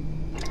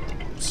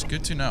it's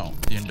good to know.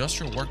 The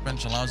industrial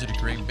workbench allows you to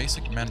create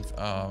basic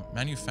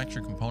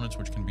manufactured components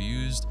which can be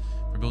used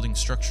for building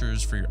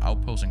structures for your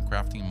outposts and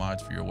crafting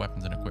mods for your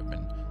weapons and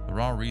equipment. The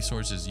raw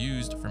resources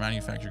used for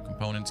manufactured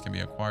components can be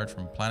acquired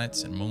from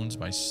planets and moons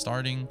by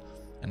starting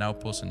an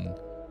outpost and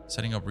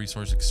setting up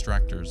resource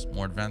extractors.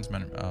 More advanced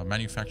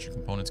manufactured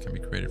components can be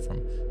created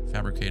from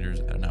fabricators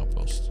at an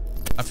outpost.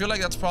 I feel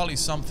like that's probably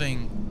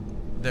something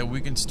that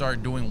we can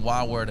start doing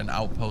while we're at an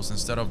outpost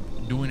instead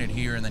of doing it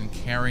here and then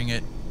carrying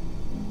it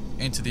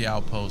into the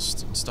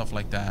outpost and stuff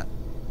like that.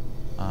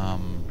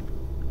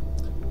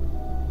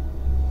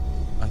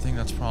 I think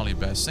that's probably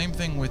best. Same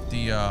thing with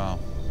the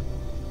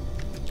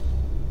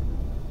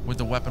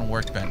weapon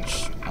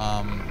workbench.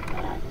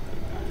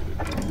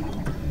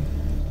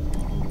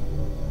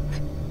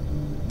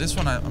 This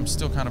one I'm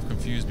still kind of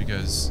confused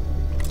because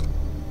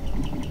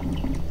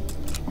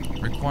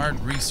required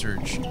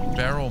research,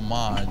 barrel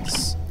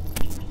mods.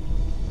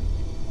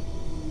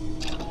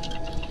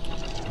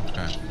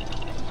 Okay,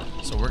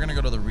 so we're gonna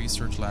go to the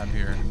research lab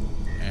here,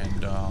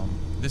 and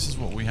this is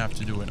what we have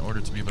to do in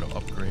order to be able to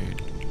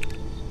upgrade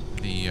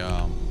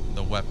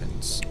the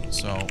weapons.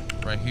 So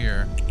right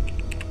here,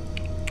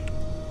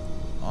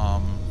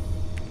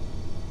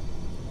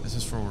 this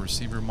is for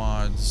receiver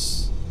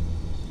mods.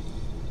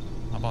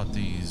 How about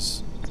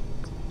these?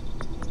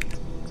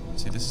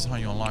 See, this is how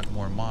you unlock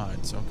more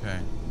mods. Okay.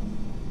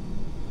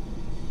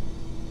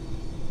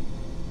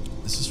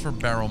 This is for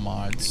barrel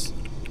mods.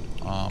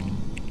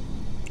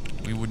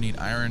 We would need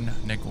iron,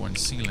 nickel, and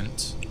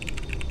sealant.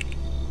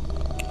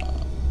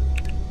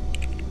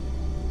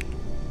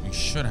 We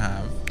should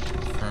have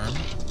confirm.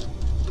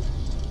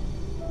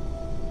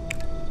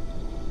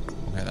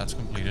 Okay, that's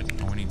completed.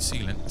 And we need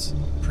sealant.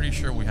 Pretty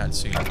sure we had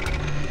sealant.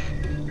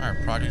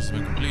 Alright, projects have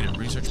been completed.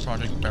 Research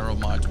project, barrel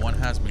mods 1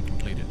 has been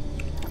completed.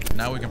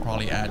 Now we can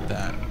probably add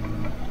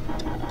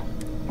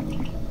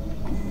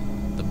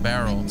the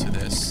barrel to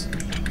this.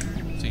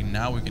 See,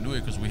 now we can do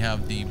it because we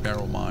have the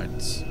barrel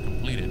mods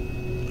completed.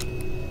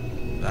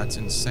 That's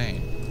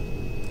insane.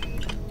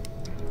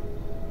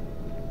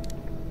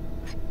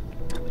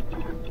 Yeah,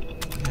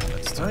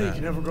 let's do that. You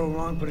can never go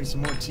wrong putting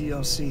some more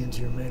TLC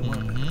into your main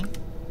weapon.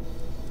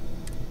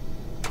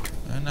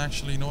 And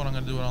actually, you know what? I'm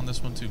going to do it on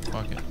this one too.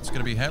 Fuck it. It's going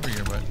to be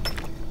heavier, but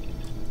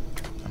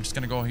I'm just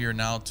going to go here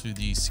now to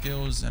the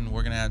skills and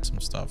we're going to add some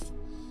stuff.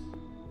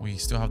 We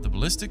still have the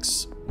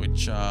ballistics,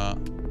 which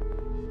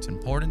it's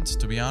important,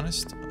 to be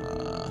honest.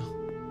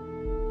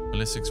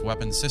 Ballistics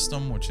weapon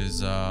system, which is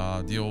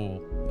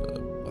deal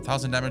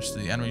 1,000 damage to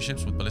the enemy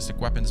ships with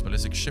ballistic weapons.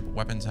 Ballistic ship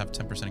weapons have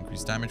 10%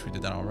 increased damage. We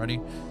did that already.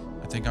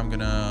 I think I'm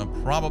gonna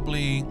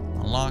probably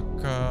unlock,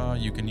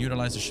 you can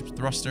utilize the ship's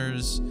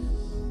thrusters.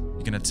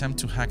 You can attempt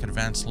to hack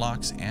advanced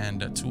locks,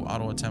 and 2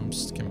 auto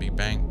attempts can be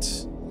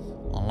banked.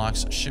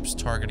 Unlocks ship's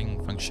targeting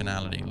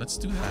functionality. Let's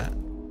do that.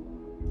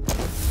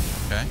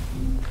 Okay.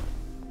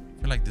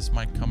 I feel like this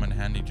might come in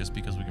handy just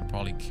because we can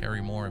probably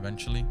carry more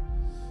eventually.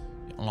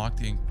 Unlock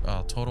the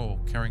total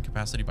carrying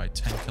capacity by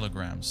 10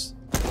 kilograms.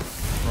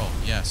 Bro,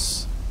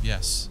 yes.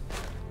 Yes.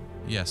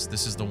 Yes,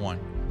 this is the one.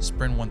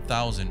 Sprint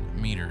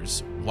 1,000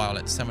 meters while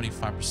at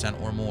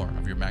 75% or more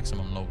of your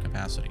maximum load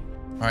capacity.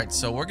 Alright,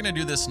 so we're gonna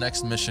do this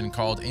next mission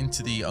called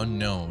Into the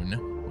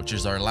Unknown, which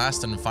is our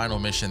last and final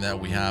mission that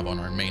we have on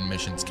our main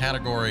missions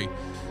category.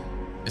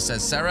 It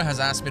says, Sarah has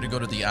asked me to go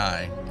to the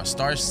Eye, a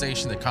star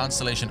station the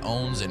Constellation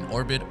owns in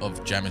orbit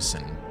of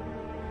Jemison.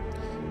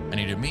 I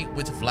need to meet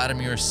with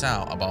Vladimir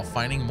Sao about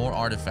finding more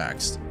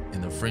artifacts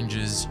in the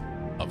fringes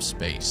of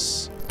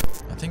space.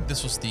 I think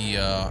this was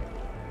the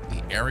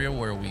area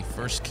where we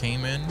first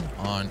came in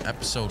on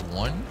episode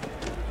 1.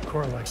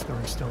 Cora likes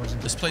throwing stones.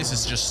 This place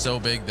is just so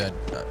big that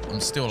I'm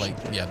still like,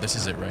 yeah, this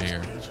is it right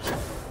here.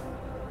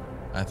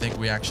 I think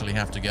we actually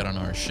have to get on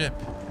our ship.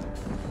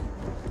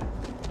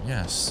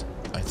 Yes,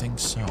 I think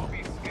so.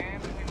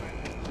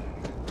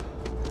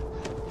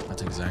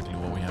 That's exactly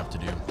what we have to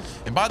do.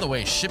 And by the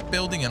way,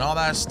 shipbuilding and all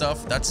that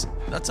stuff, that's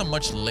a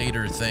much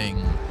later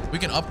thing. We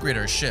can upgrade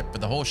our ship,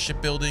 but the whole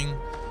shipbuilding,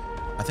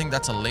 I think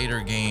that's a later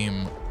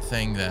game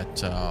thing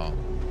that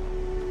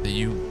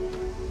you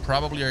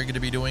probably are going to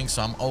be doing.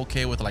 So I'm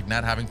okay with like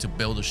not having to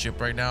build a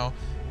ship right now.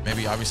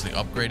 Maybe obviously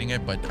upgrading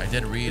it, but I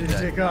did read that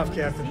take off,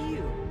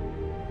 Captain.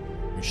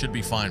 we should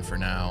be fine for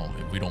now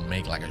if we don't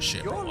make like a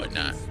ship or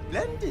whatnot.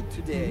 Splendid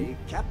today,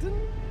 Captain.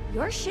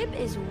 Your ship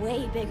is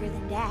way bigger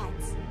than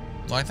Dad's.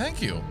 Why,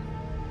 thank you.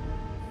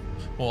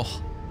 Well,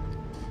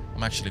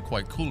 I'm actually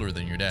quite cooler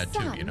than your dad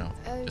too, you know.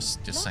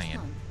 Just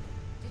saying.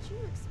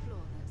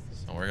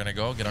 So we're gonna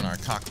go get on our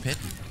cockpit,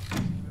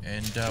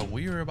 and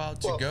we are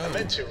about to go. I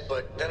meant to,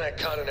 but then I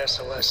caught an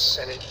SLS,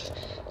 and it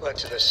led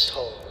to this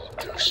whole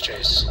goose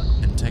chase.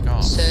 And take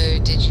off. So,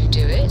 did you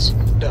do it?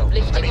 No, I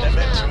mean I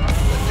meant to, but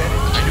then it...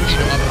 I do need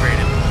to upgrade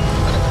it.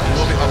 We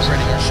will be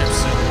upgrading our ship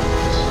soon.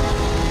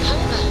 How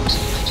about I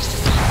just attack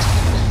to the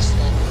max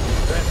then?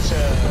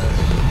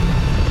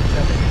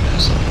 That made me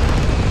mess.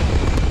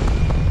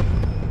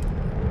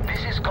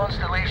 This is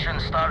Constellation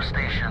Star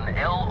Station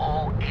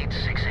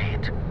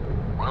LO868.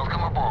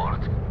 Welcome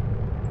aboard.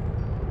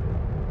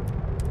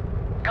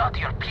 Got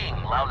your ping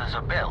loud as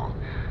a bell.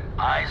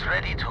 Eyes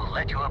ready to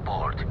let you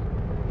aboard.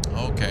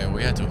 Okay,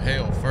 we had to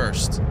hail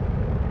first.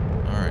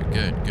 Alright,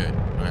 good.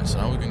 Alright, so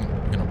now we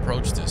can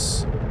approach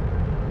this.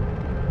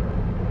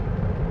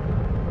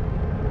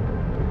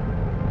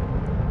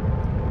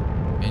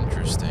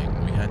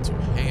 Interesting. We had to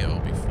hail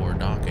before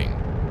docking.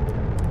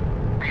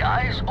 The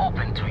eye's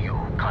open to you,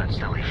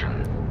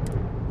 Constellation.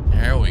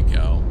 There we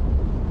go.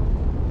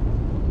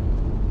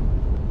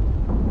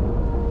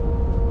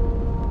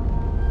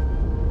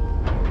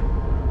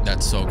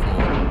 That's so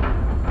cool.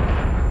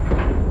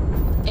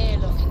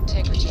 Airlock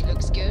integrity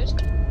looks good.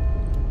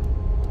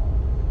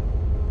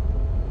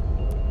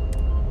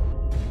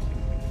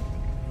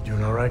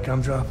 Doing all right,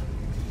 Gumdrop?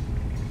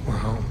 We're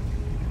home.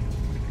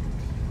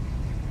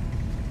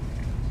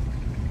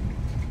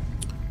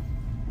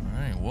 All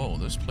right, whoa,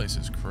 this place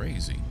is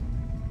crazy.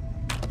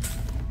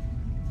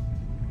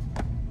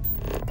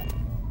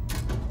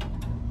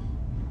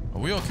 Are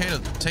we okay to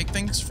take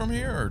things from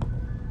here, or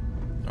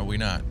are we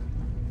not?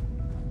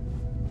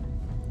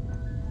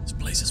 This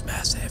place is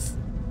massive.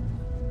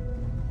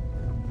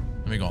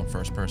 Let me go in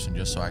first person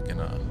just so I can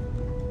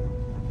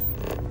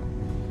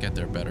get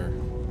there better.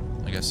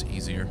 I guess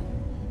easier.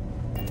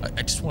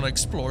 I just want to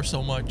explore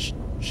so much.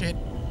 Shit.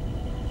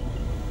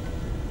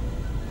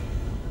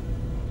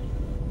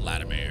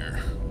 Vladimir.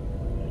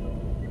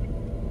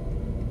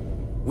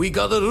 We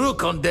got a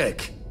Rook on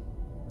deck.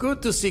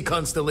 Good to see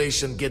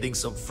Constellation getting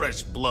some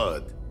fresh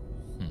blood.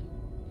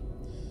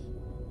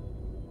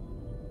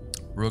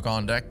 Rook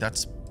on deck,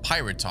 that's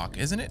pirate talk,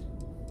 isn't it?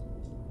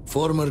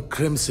 Former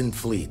Crimson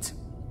Fleet.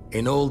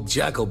 An old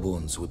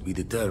Jacoboons would be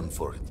the term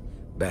for it,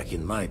 back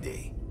in my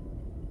day.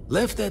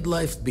 Left that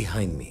life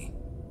behind me.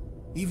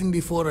 Even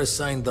before I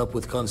signed up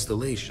with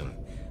Constellation,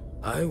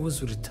 I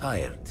was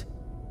retired.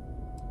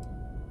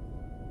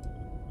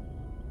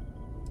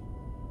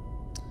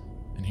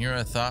 And here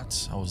I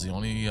thought I was the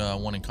only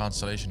one in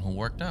Constellation who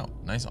worked out.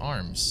 Nice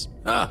arms.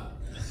 Ha!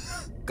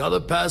 Gotta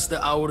pass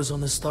the hours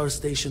on the Star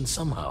Station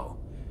somehow.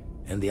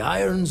 And the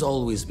iron's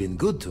always been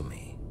good to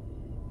me.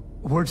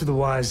 Word to the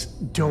wise,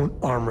 don't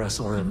arm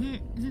wrestle him.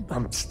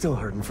 I'm still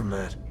hurting from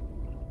that.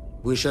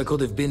 Wish I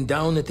could have been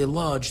down at the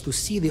lodge to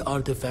see the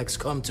artifacts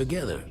come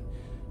together.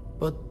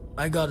 But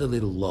I got a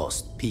little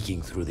lost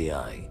peeking through the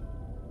eye.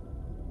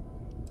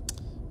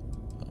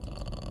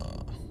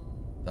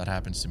 That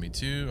happens to me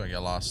too. I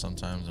get lost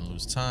sometimes and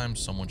lose time.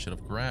 Someone should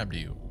have grabbed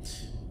you.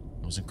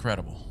 It was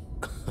incredible.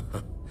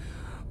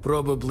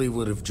 Probably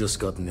would have just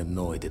gotten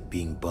annoyed at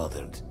being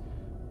bothered.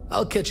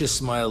 I'll catch a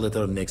smile at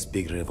our next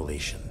big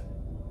revelation.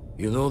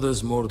 You know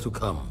there's more to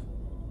come.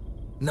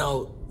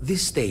 Now,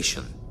 this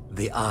station,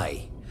 the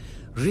Eye,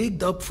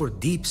 rigged up for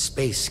deep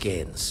space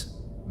scans.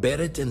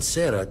 Barrett and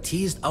Sarah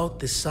teased out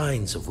the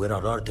signs of where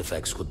our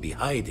artifacts could be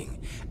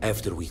hiding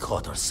after we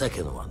caught our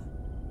second one.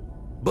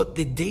 But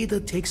the data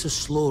takes a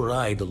slow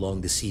ride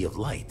along the Sea of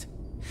Light.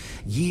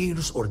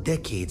 Years or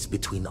decades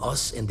between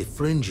us and the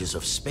fringes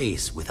of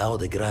space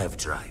without a grav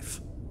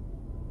drive.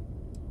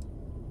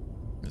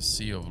 The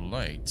Sea of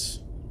Light.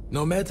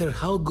 No matter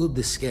how good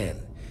the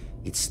scan,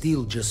 it's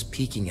still just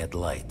peeking at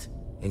light,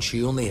 and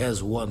she only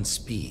has one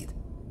speed.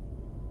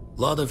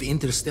 Lot of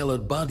interstellar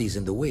bodies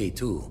in the way,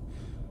 too.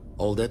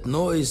 All that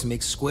noise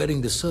makes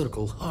squaring the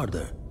circle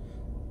harder.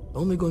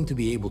 Only going to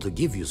be able to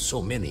give you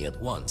so many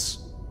at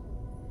once.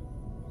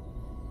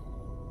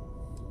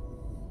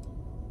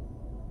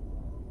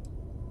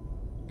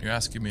 You're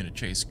asking me to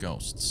chase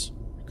ghosts.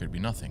 It could be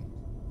nothing.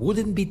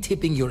 Wouldn't be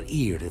tipping your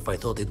ear if I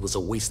thought it was a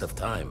waste of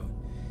time.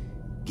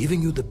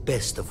 Giving you the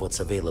best of what's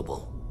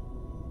available.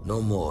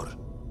 No more.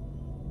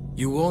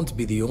 You won't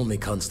be the only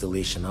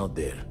Constellation out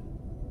there.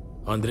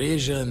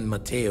 Andreja and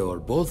Matteo are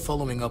both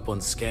following up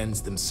on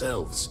scans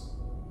themselves.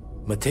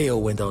 Matteo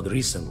went out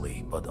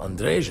recently, but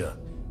Andreja,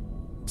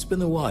 it's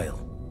been a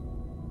while.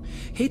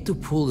 Hate to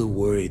pull a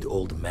worried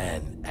old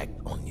man act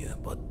on you,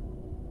 but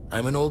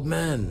I'm an old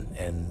man,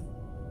 and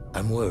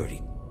I'm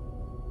worried.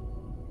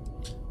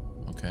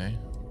 Okay.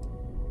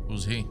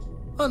 Who's he?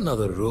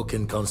 Another rook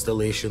in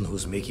Constellation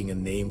who's making a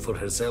name for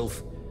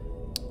herself.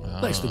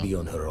 Nice to be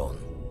on her own.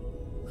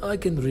 I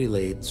can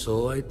relate,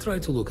 so I try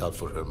to look out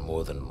for her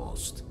more than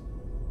most.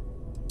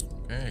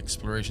 Okay,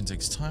 exploration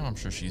takes time. I'm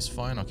sure she's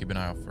fine. I'll keep an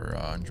eye out for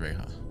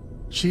Andreja.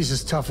 She's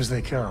as tough as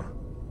they come,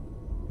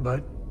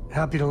 but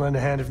happy to lend a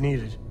hand if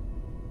needed.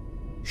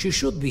 She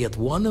should be at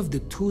one of the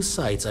 2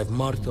 sites I've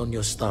marked on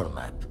your star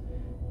map.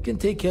 Can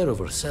take care of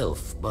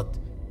herself, but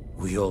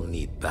we all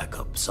need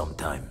backup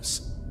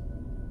sometimes.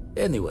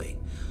 Anyway,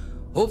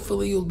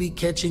 hopefully you'll be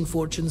catching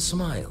Fortune's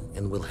smile,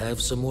 and we'll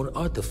have some more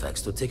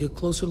artifacts to take a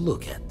closer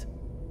look at.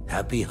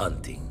 Happy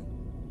hunting.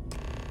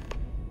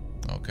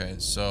 Okay,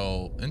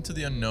 so into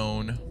the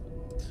unknown.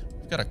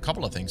 We've got a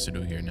couple of things to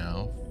do here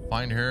now.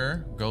 Find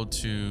her, go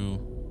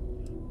to...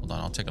 Hold on,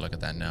 I'll take a look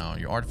at that now.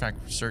 Your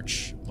artifact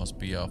search must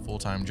be a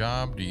full-time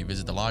job. Do you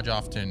visit the lodge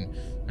often?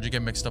 Or did you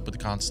get mixed up with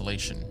the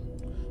Constellation?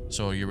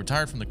 So you're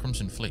retired from the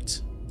Crimson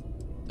Fleet.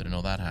 Didn't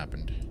know that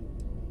happened.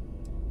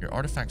 Your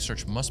artifact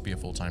search must be a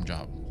full-time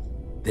job.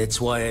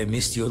 That's why I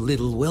missed your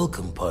little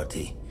welcome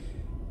party.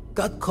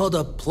 Got caught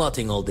up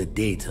plotting all the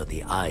data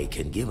the Eye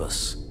can give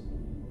us.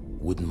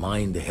 Wouldn't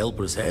mind the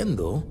helper's hand,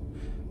 though.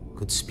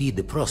 Could speed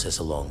the process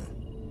along.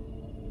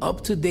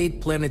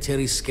 Up-to-date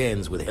planetary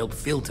scans would help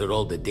filter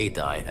all the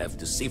data I have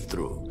to sift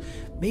through.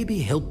 Maybe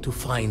help to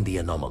find the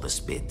anomalous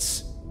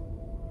bits.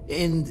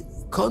 And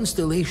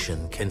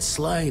Constellation can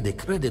slide a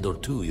credit or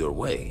two your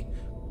way.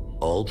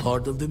 All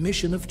part of the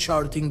mission of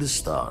charting the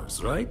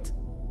stars, right?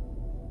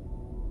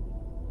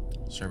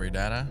 Survey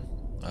data.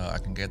 I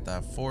can get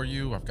that for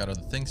you. I've got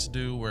other things to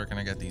do. Where can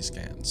I get these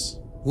scans?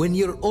 When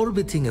you're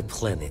orbiting a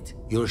planet,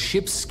 your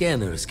ship's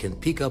scanners can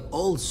pick up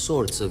all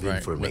sorts of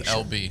information.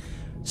 With LB.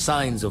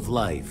 Signs of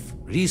life,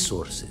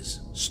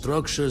 resources,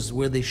 structures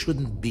where they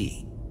shouldn't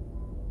be.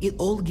 It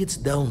all gets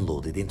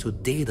downloaded into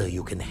data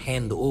you can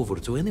hand over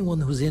to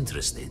anyone who's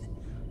interested.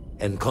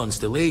 And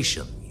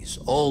Constellation is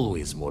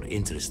always more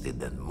interested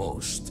than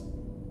most.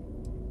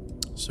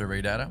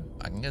 Survey data?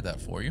 I can get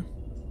that for you.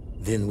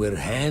 Then we're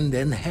hand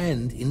in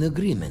hand in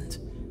agreement.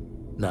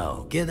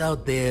 Now, get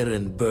out there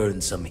and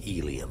burn some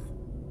helium.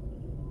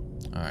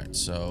 Alright,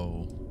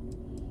 so...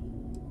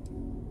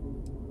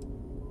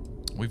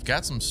 we've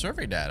got some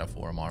survey data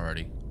for him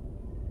already.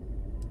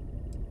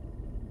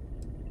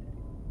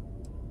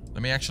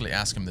 Let me actually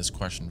ask him this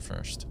question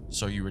first.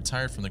 So you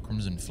retired from the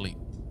Crimson Fleet?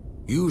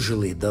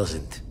 Usually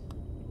doesn't.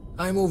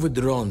 I'm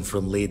overdrawn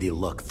from Lady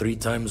Luck 3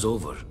 times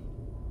over.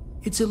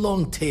 It's a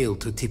long tale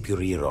to tip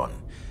your ear on.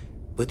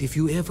 But if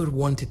you ever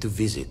wanted to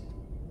visit,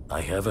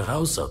 I have a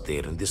house out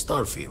there in the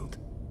Starfield.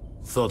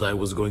 Thought I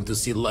was going to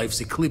see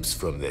life's eclipse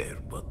from there,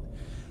 but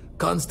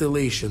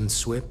Constellation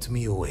swept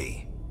me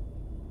away.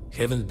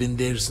 Haven't been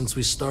there since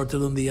we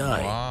started on the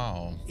Eye.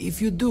 Wow.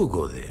 If you do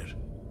go there,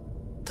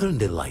 turn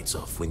the lights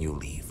off when you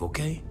leave,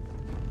 okay?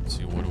 Let's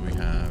see, what do we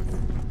have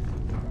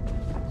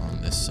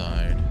on this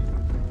side?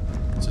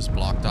 It's just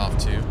blocked off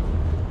too.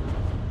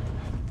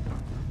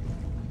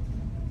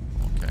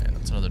 Okay,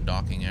 that's another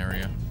docking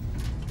area.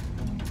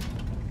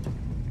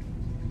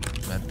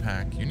 Med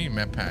pack. You need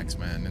med packs,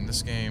 man. In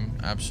this game,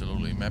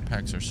 absolutely. Med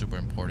packs are super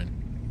important.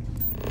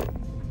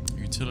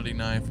 Utility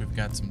knife. We've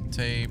got some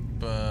tape,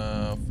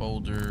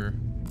 folder,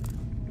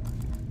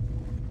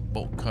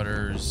 bolt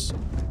cutters.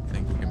 I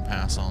think we can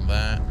pass on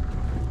that.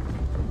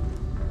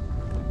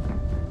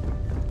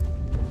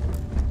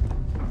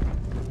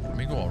 Let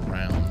me go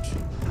around.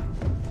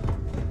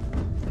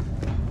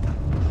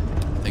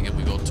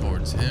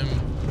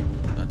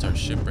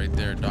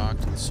 there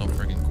docked. It's so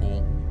freaking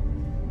cool.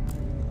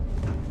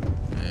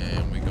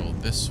 And we go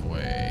this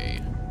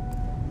way.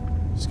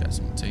 Just got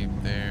some tape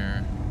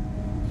there.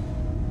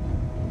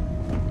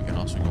 We can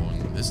also go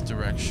in this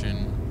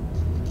direction.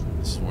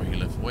 This is where he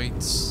lifts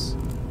weights,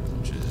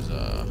 which is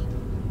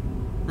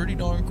pretty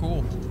darn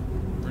cool.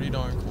 Pretty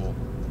darn cool.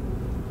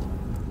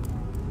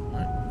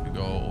 Alright, we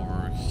go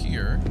over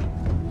here.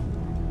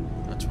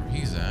 That's where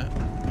he's at.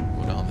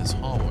 Go down this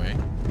hallway.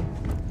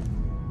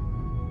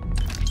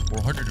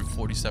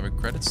 447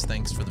 credits.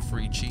 Thanks for the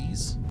free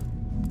cheese.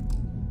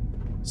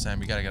 Sam,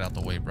 you gotta get out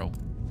the way, bro.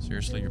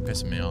 Seriously, you're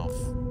pissing me off.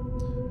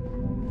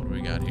 What do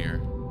we got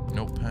here?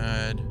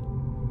 Notepad.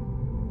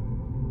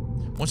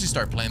 Once you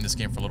start playing this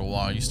game for a little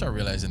while, you start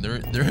realizing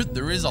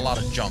there is a lot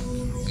of junk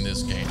in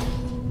this game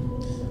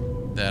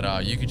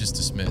that you could just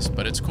dismiss.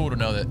 But it's cool to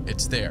know that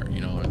it's there,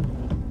 you know,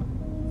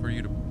 for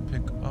you to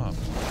pick up.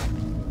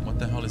 What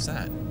the hell is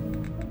that?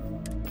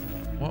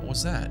 What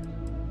was that?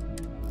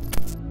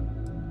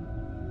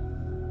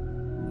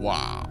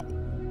 Wow.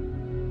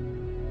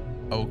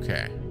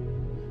 Okay.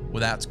 Well,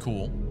 that's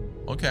cool.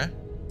 Okay.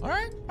 All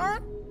right. All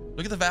right.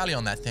 Look at the value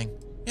on that thing.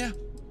 Yeah.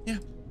 Yeah.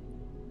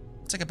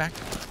 Take it back.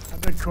 I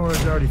bet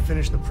Cora's already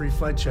finished the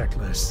pre-flight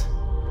checklist.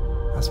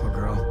 That's my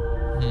girl.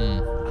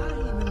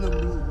 I'm in the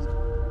mood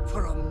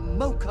for a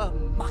mocha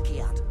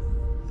macchiato.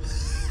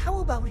 How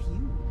about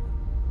you?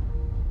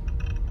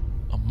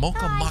 A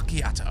mocha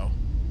macchiato.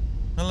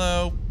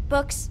 Hello.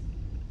 Books.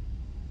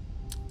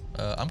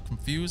 I'm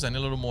confused. I need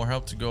a little more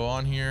help to go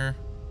on here.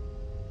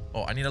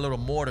 Oh, I need a little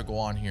more to go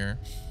on here.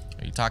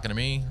 Are you talking to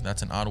me?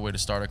 That's an odd way to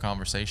start a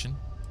conversation.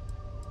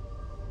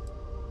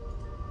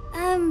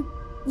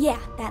 Yeah,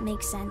 that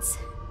makes sense.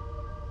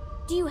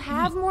 Do you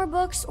have more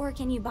books, or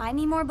can you buy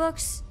me more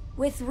books?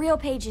 With real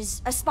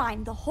pages, a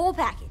spine, the whole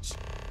package.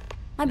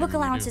 My book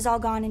allowance is all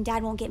gone and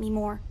Dad won't get me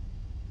more.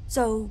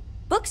 So,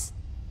 books?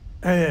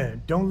 Hey,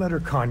 don't let her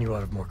con you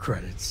out of more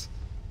credits.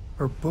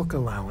 Her book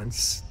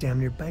allowance damn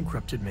near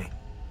bankrupted me.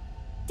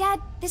 Dad,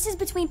 this is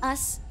between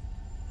us.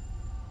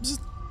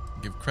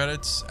 Give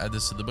credits, add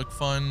this to the book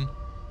fund.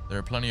 There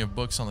are plenty of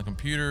books on the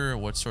computer.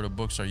 What sort of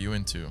books are you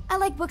into? I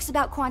like books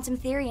about quantum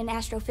theory and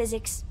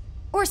astrophysics.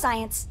 Or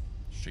science.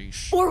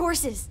 Sheesh. Or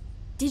horses.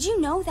 Did you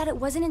know that it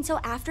wasn't until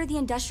after the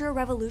Industrial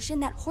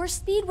Revolution that horse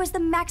speed was the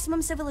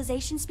maximum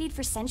civilization speed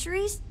for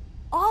centuries?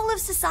 All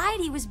of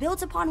society was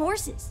built upon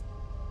horses.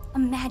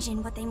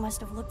 Imagine what they must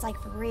have looked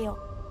like for real.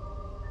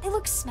 They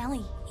look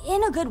smelly,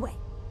 in a good way.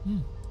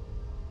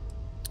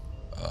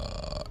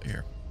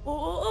 Here.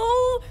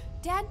 Oh,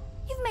 Dad,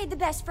 you've made the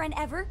best friend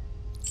ever.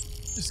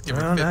 Just give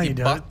her 50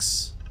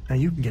 bucks. Now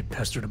you can get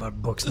pestered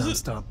about books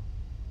nonstop.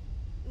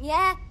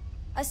 Yeah,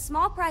 a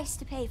small price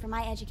to pay for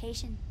my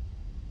education.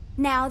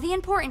 Now the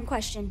important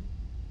question.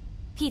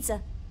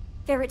 Pizza.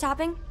 Favorite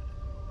topping?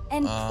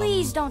 And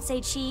please don't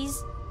say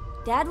cheese.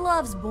 Dad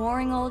loves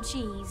boring old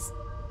cheese.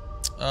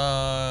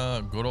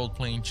 Good old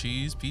plain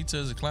cheese. Pizza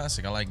is a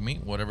classic. I like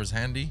meat, whatever's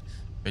handy.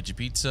 Veggie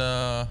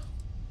pizza.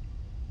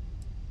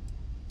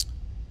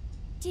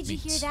 Did you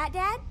hear that,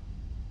 Dad?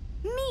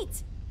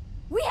 Meat!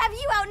 We have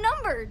you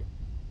outnumbered!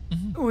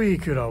 We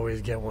could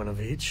always get one of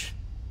each.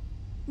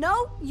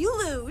 No, you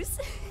lose.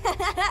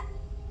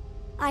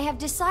 I have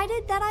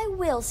decided that I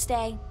will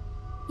stay.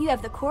 You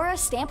have the Cora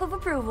stamp of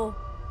approval.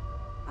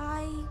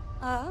 I,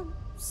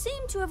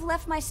 seem to have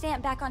left my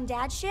stamp back on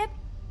Dad's ship,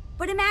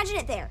 but imagine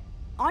it there,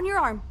 on your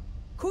arm.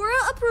 Cora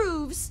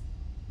approves.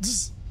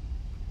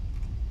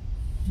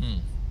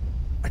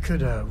 I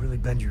could, really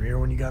bend your ear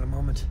when you got a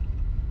moment.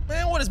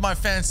 Man, what is my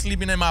fan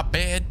sleeping in my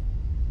bed?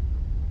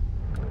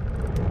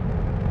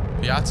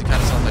 Piazza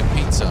kind of sounds like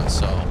pizza,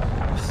 so.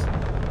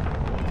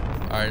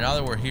 Alright, now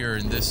that we're here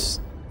in this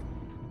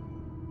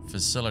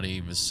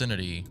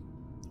vicinity,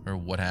 or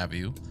what have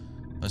you,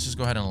 let's just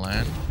go ahead and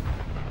land.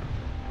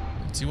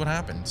 Let's see what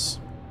happens.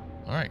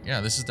 Alright,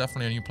 yeah, this is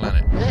definitely a new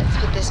planet. Let's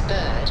put this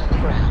bird on the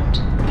ground.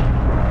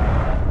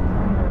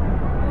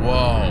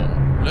 Whoa,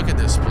 look at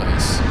this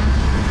place.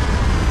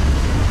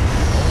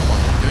 Oh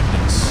my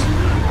goodness.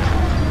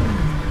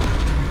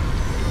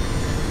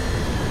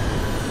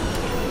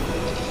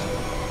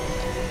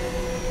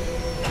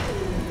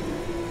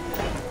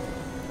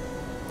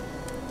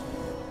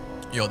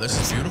 Yo, this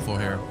is beautiful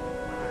here.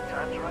 When the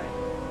time's right,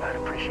 I'd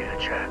appreciate a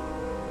chat.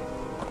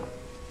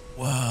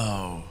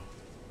 Wow.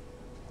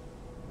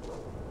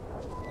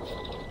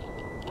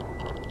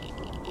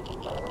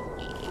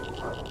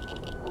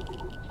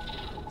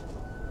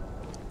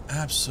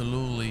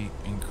 Absolutely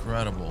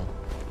incredible.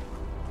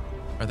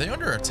 Are they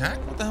under attack?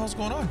 What the hell's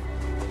going on?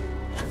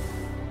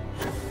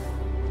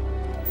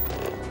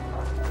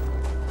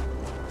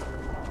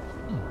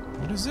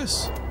 What is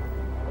this?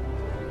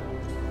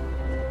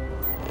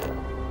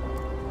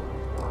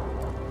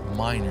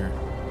 Miner.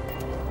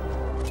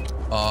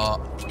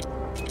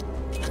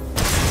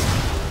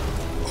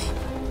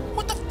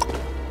 What the fuck?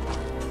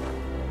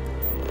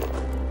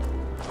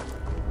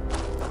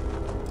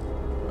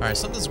 Alright,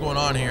 something's going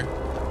on here.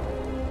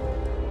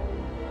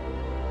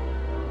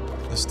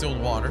 Distilled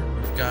water.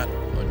 We've got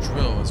a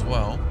drill as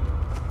well.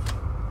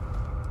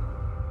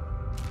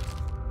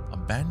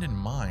 Abandoned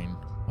mine.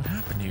 What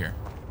happened here?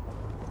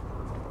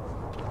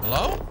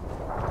 Hello?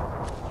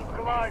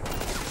 Come on.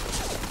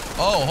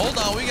 Oh, hold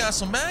on. We got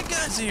some bad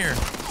guys here.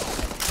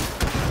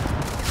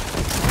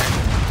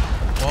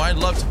 Well, I'd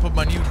love to put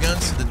my new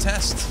guns to the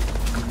test.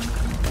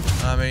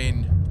 I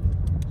mean,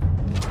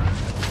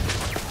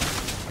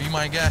 be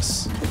my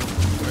guess.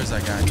 Where's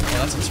that guy? Oh,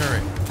 that's a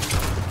turret.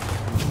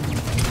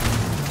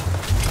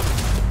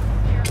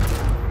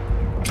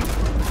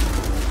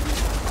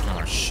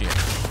 Oh, shit.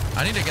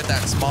 I need to get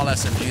that small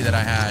SMG that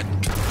I had.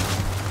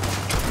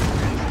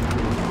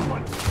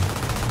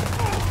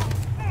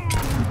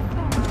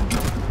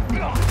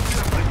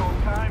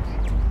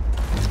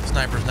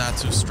 Sniper's not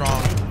too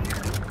strong.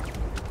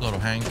 Little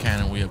hand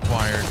cannon we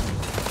acquired.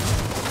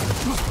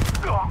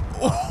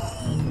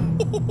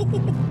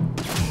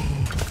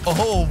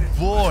 Oh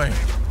boy.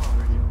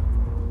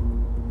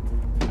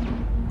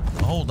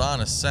 Hold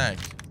on a sec.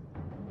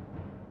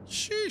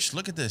 Sheesh,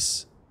 look at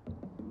this.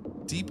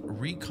 Deep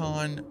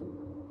recon.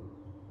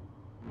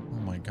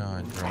 Oh my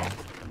god, bro.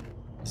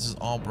 This is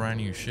all brand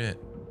new shit.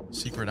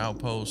 Secret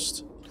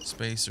outpost,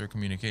 spacer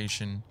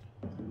communication.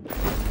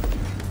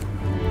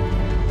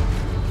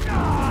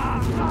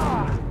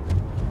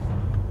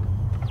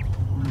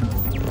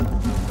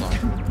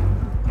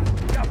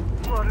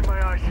 Blood in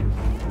my eyes.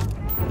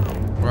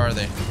 Where are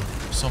they?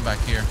 Some back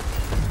here.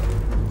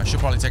 I should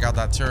probably take out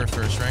that turret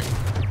first, right?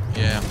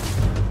 Yeah.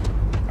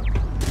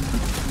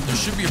 There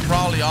should be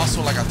probably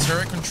also like a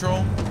turret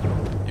control.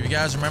 If you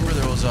guys remember,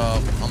 there was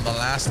on the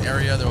last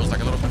area there was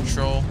like a little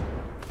control,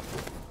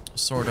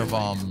 sort of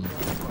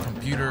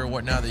computer or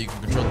whatnot that you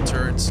can control the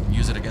turrets and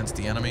use it against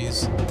the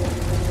enemies.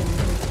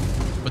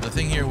 But the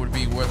thing here would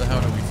be, where the hell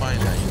do we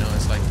find that? You know,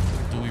 it's like,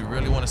 do we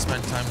really want to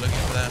spend time looking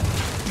for that?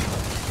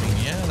 I mean,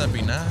 yeah, that'd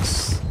be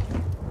nice.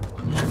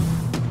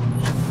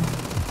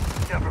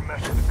 Never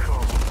mess with the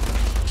code.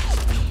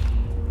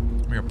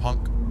 Come here,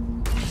 punk.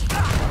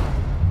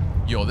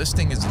 Yo, this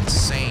thing is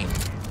insane.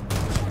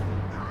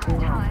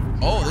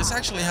 Oh, this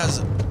actually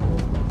has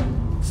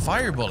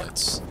fire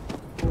bullets.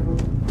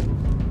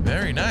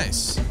 Very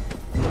nice.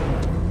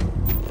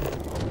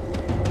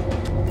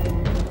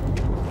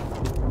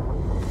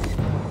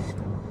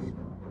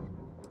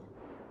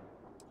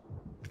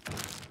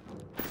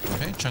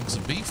 Okay, chunks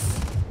of beef.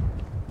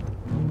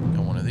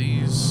 Got one of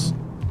these.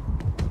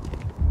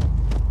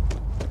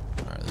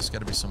 Alright, there's got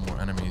to be some more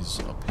enemies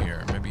up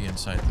here. Maybe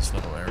inside this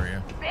little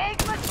area. Big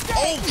mistake.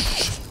 Oh,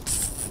 shit.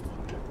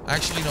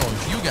 Actually, no,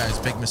 you guys,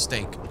 big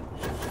mistake.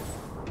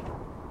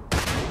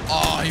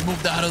 Oh, he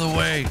moved out of the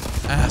way.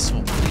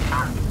 Asshole.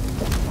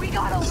 We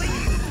gotta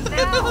leave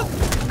now.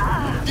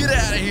 Get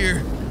out of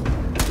here.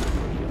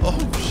 Oh,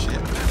 shit.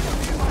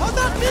 How'd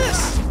that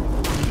miss?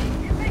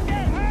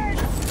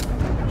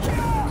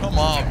 Come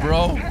on,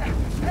 bro.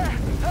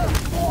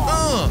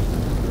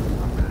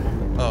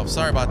 Oh,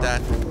 sorry about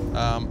that.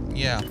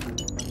 Yeah.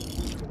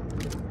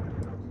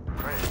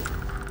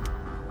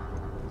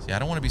 See, I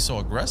don't want to be so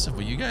aggressive,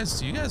 but you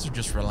guys are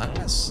just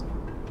relentless.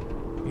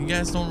 You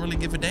guys don't really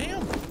give a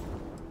damn.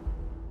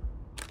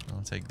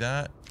 I'll take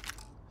that.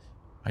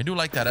 I do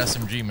like that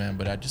SMG, man,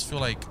 but I just feel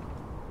like,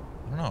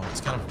 I don't know, it's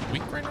kind of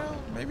weak right now,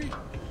 maybe?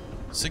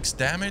 6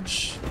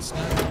 damage? It's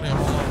not really a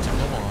whole lot to go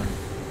on.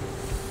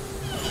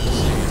 Let's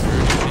see, if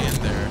you're already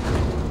in there,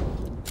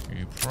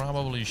 you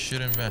probably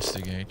should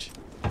investigate.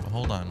 But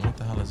hold on, what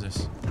the hell is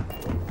this?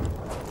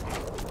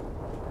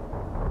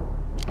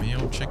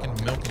 Meal, chicken,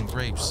 milk, and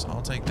grapes.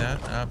 I'll take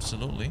that,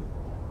 absolutely.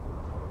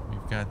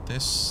 We've got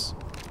this.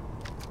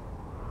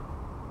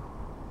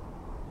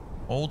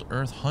 Old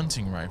Earth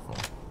hunting rifle.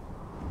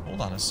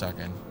 Hold on a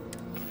second.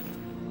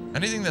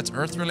 Anything that's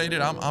Earth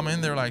related, I'm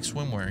in there like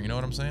swimwear. You know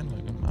what I'm saying?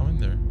 Like I'm in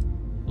there.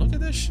 Look at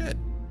this shit.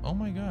 Oh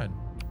my god.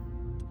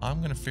 I'm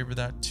gonna favor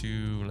that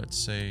to, let's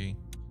say.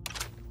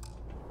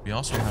 We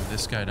also have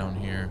this guy down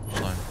here.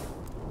 Hold on.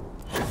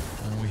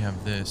 And we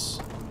have this.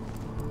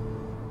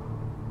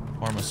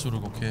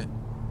 Pharmaceutical kit.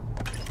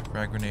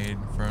 Frag grenade,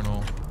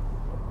 infernal.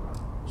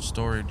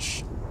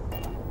 Storage.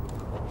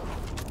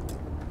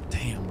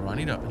 Damn, bro. I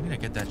need to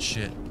get that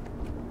shit.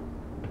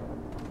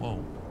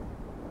 Whoa.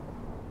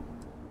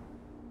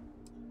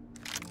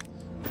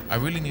 I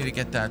really need to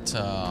get that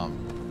the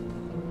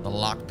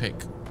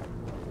lockpick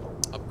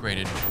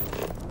upgraded.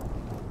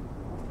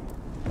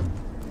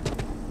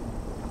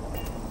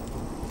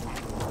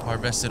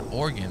 Harvested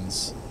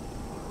organs.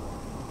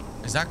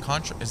 Is that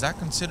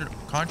considered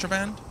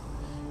contraband?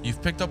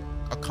 You've picked up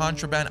a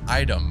contraband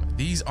item.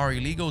 These are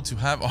illegal to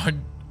have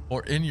on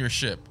or in your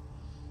ship.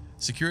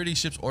 Security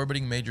ships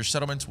orbiting major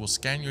settlements will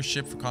scan your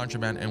ship for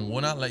contraband and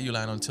will not let you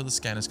land until the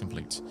scan is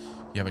complete.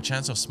 You have a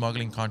chance of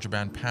smuggling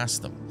contraband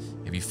past them.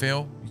 If you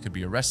fail, you could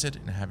be arrested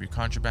and have your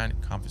contraband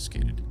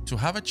confiscated. To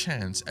have a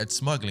chance at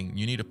smuggling,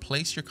 you need to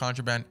place your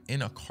contraband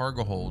in a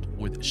cargo hold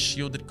with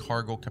shielded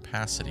cargo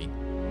capacity.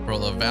 Bro,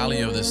 the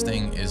value of this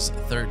thing is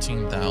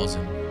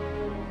 13,000.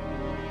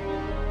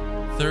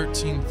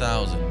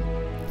 13,000.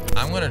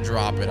 I'm gonna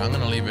drop it. I'm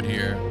gonna leave it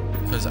here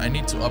because I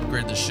need to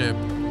upgrade the ship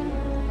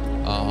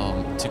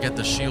to get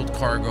the shield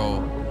cargo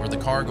or the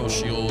cargo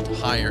shield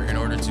higher in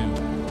order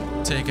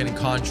to take any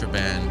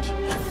contraband.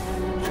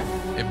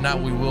 If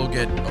not, we will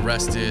get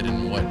arrested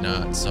and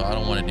whatnot, so I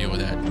don't want to deal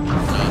with that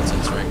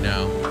nonsense right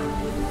now.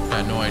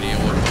 Got no idea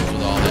what goes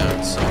with all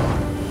that, so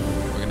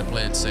we're gonna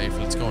play it safe.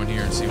 Let's go in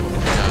here and see what we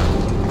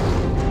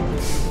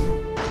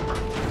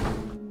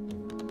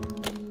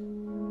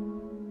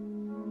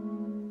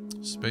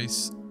got.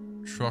 Space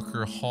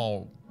Trucker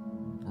Hall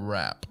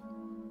wrap.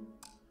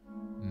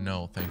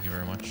 No, thank you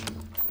very much.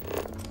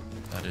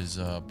 That is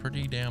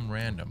pretty damn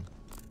random.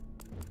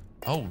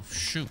 Oh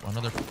shoot,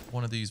 another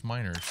one of these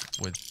miners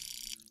with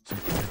some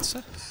hits.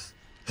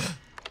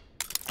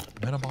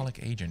 Metabolic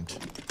agent.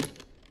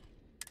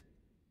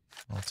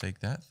 I'll take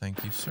that,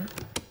 thank you, sir.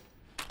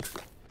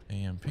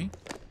 AMP.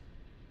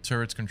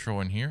 Turrets control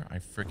in here. I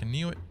freaking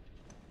knew it.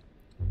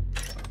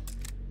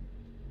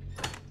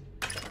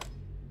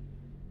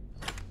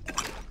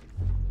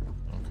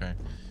 Okay.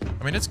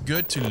 I mean, it's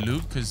good to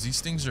loot because these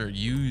things are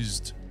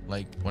used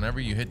like whenever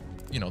you hit,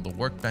 you know, the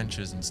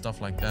workbenches and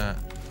stuff like that.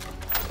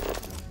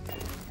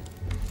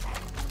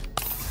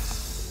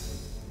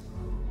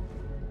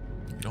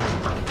 You don't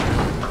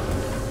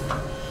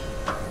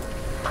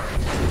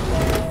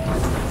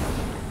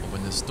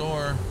open this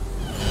door.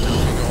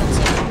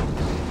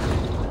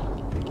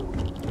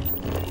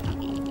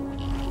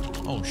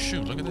 Oh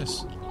shoot, look at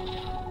this.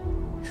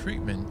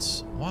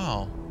 Treatments.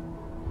 Wow.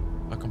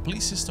 A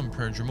complete system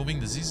purge, removing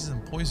diseases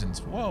and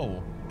poisons.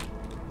 Whoa.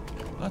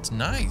 That's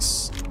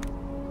nice.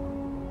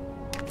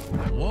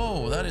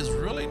 Whoa, that is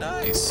really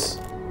nice.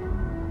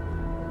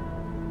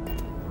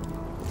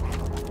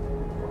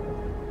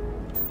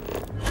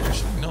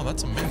 Actually, no,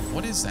 that's amazing.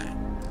 What is that?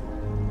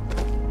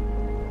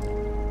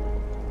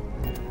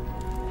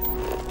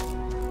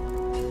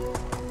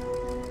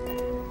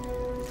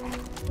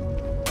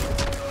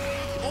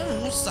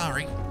 Oh,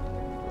 sorry.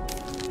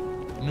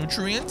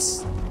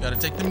 Nutrients? Gotta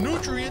take the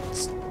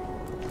nutrients.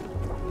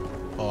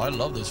 Oh, I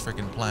love this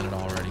freaking planet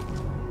already.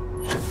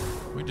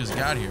 We just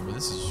got here, but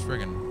this is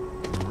freaking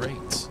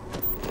great.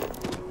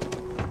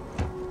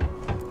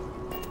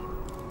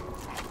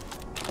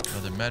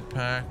 Another med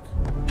pack.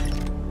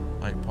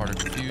 Light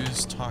particle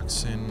fuse,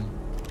 toxin,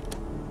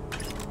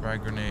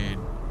 frag grenade.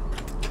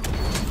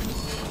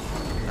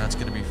 That's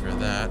gonna be for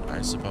that,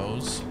 I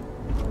suppose.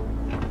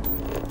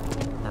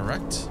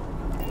 Correct?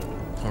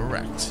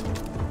 Correct.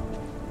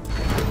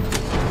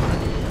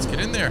 Let's get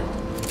in there.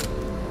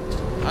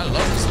 I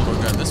love this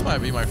little gun. This might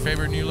be my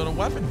favorite new little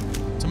weapon.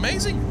 It's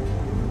amazing.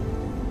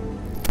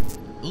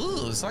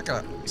 Ooh, it's like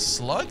a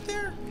slug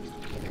there?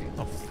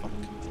 Oh, fuck.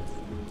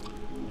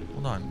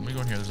 Hold on. Let me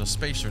go in here. There's a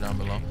spacer down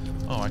below.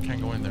 Oh, I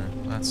can't go in there.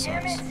 That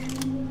sucks.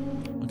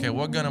 Okay,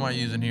 what gun am I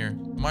using here?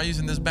 Am I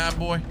using this bad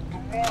boy?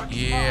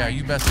 Yeah,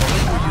 you best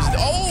believe we're using...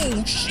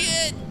 Oh,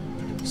 shit!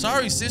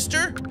 Sorry,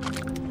 sister.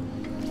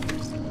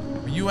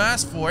 You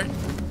asked for it.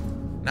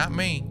 Not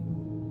me.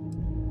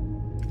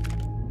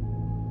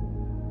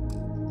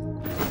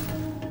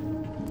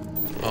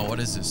 Oh, what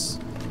is this?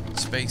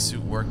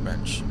 Spacesuit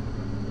workbench.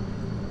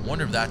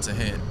 Wonder if that's a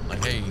hit.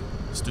 Like, hey,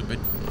 stupid,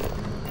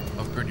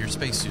 upgrade your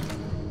spacesuit.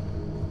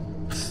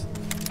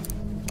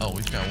 Oh,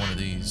 we've got one of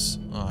these.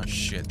 Oh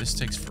shit, this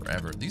takes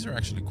forever. These are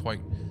actually quite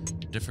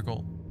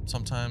difficult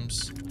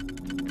sometimes.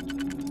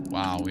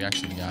 Wow, we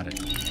actually got it.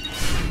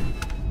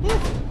 Woo.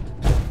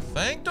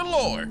 Thank the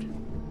Lord.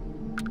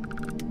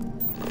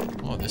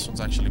 Oh, this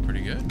one's actually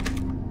pretty good.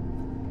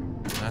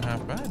 Not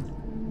half bad.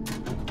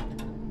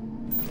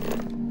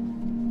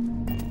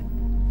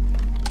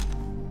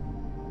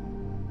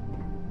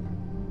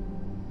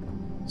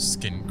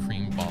 Skin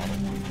cream bottle.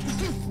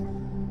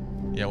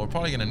 Yeah, we're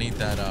probably gonna need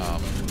that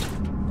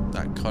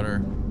that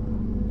cutter.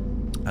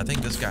 I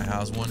think this guy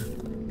has one,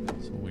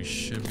 so we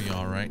should be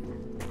all right.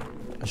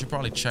 I should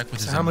probably check with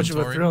his how inventory.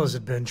 much of a thrill has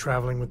it been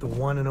traveling with the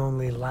one and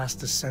only last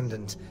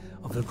descendant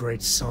of the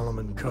great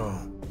Solomon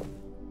Coe?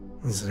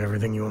 Is it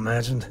everything you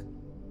imagined?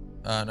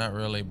 Not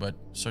really, but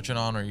such an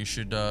honor. You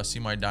should see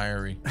my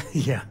diary.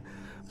 Yeah,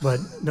 but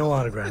no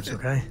autographs,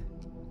 okay?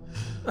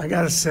 I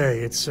gotta say,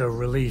 it's a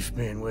relief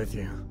being with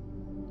you.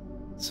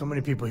 So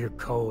many people hear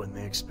Coe and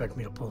they expect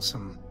me to pull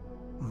some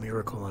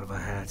miracle out of a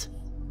hat.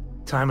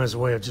 Time has a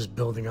way of just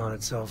building on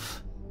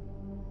itself.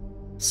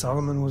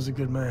 Solomon was a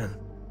good man.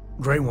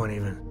 Great one,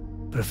 even.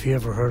 But if he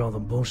ever heard all the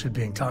bullshit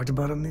being talked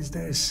about him these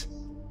days,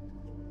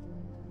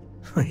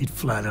 he'd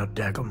flat out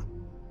deck him.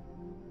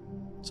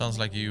 Sounds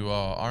like you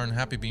aren't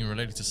happy being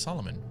related to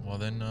Solomon. Well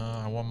then,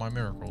 I want my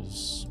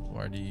miracles.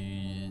 Why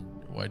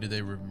do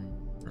they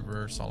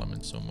revere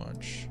Solomon so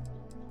much?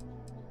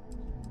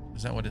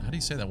 Is that what? How do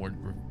you say that word?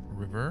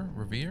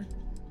 Revere?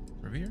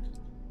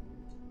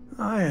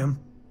 I am,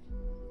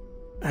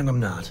 and I'm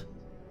not.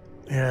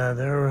 Yeah,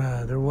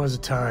 there was a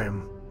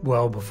time,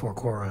 well before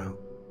Korra,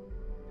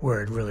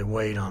 where it really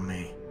weighed on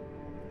me.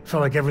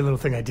 Felt like every little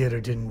thing I did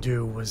or didn't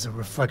do was a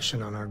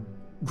reflection on our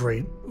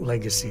great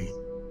legacy.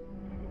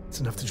 It's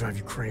enough to drive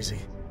you crazy.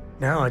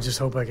 Now I just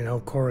hope I can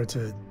help Korra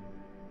to...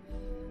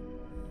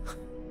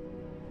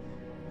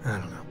 I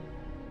don't know.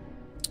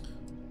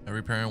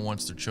 Every parent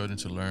wants their children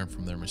to learn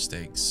from their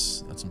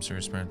mistakes. That's some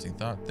serious parenting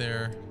thought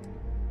there.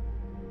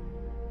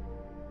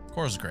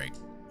 Cora's great.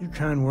 Your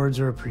kind words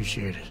are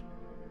appreciated.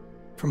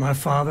 For my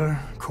father,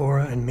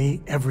 Cora, and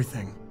me,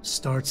 everything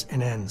starts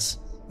and ends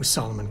with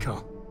Solomon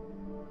Coe.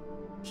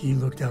 He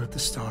looked out at the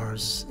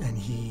stars, and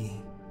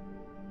he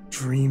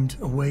dreamed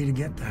a way to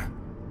get there.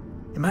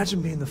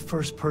 Imagine being the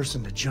first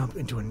person to jump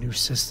into a new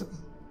system,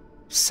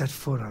 set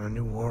foot on a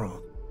new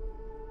world.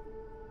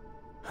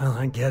 Well,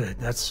 I get it.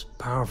 That's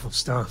powerful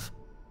stuff.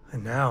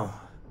 And now...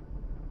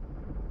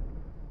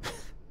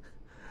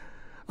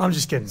 I'm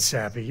just getting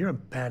sappy. You're a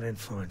bad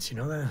influence, you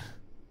know that?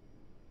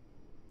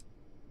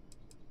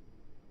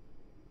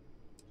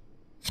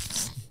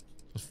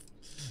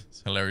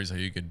 It's hilarious how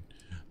you could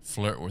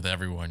flirt with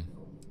everyone.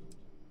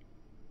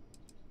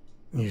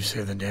 You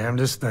say the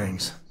damnedest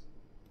things.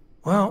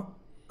 Well,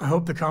 I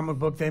hope the comic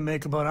book they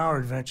make about our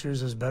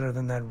adventures is better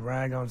than that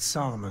rag on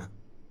Solomon.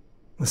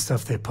 The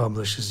stuff they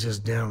publish is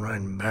just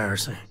downright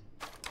embarrassing.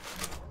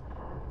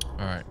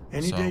 Alright.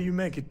 Any day you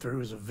make it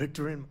through is a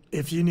victory.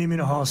 If you need me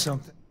to haul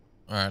something.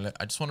 Alright,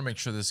 I just want to make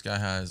sure this guy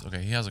has...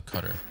 Okay, he has a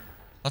cutter.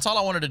 That's all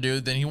I wanted to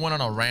do. Then he went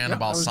on a rant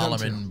about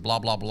Solomon, blah,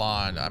 blah,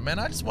 blah. And, man,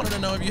 I just wanted to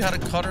know if you had a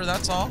cutter,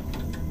 that's all.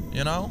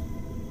 You know?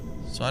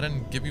 So I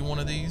didn't give you one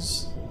of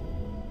these.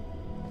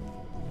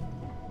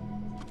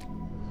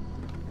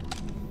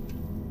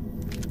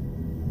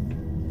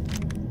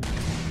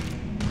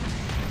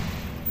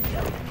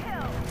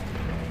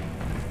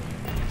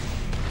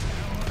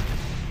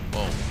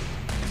 Whoa.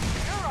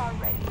 You're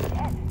already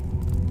dead.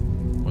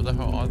 Where the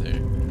hell are they?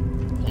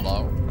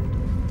 Hello?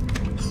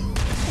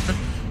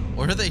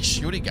 What are they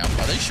shooting at?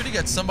 Are they shooting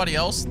at somebody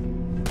else?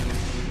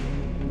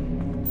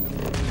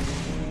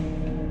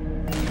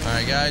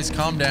 Alright guys,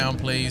 calm down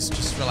please.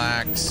 Just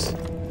relax.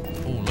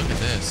 Oh, look at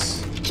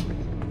this.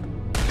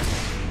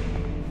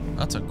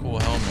 That's a cool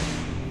helmet.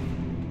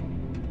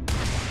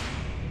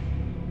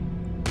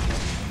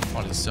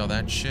 Probably sell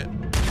that shit.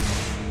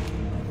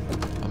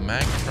 A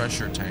mag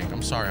pressure tank.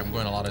 I'm sorry, I'm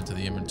going a lot into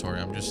the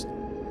inventory. I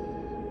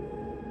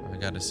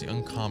gotta see.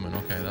 Uncommon.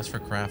 Okay, that's for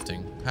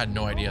crafting. I had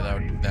no idea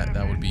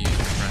that would be used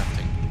for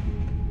crafting.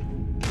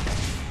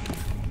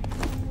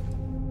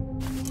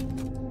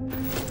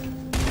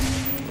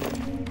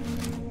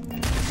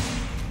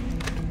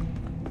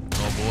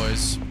 Oh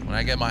boys, when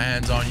I get my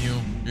hands on you,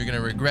 you're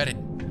gonna regret it.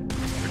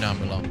 You're down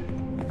below.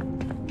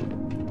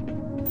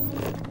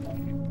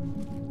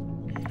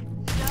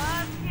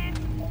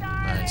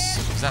 Nice.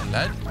 Is that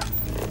lead?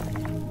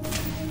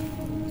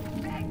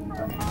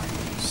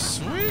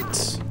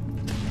 Sweet.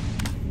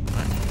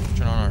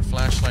 Turn on our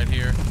flashlight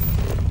here.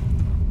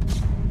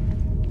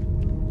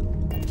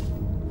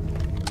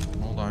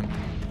 Hold on.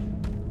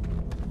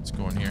 Let's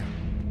go in here.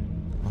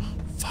 Oh,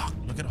 fuck.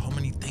 Look at how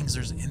many things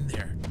there's in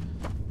there.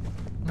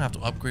 I'm gonna have to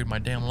upgrade my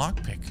damn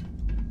lockpick.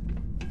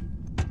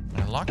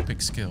 My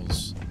lockpick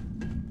skills.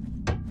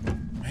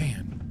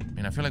 Man. I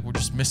mean, I feel like we're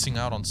just missing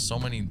out on so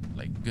many,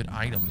 like, good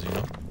items, you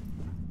know?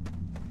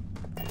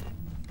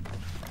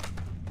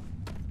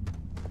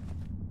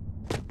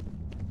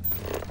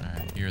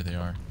 Alright, here they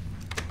are.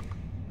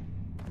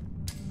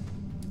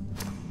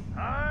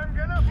 I'm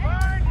gonna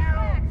find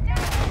you!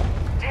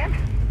 Damn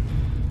it.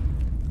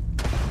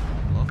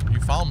 Well, you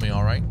found me,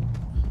 alright.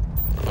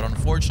 But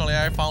unfortunately,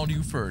 I found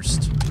you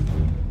first.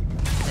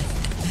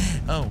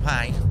 Oh,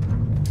 hi.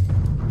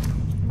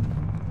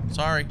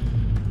 Sorry.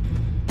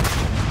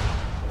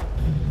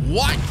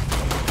 What?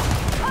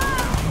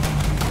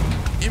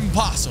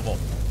 Impossible.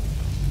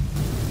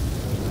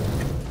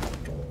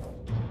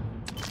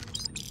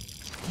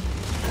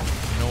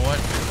 You know what?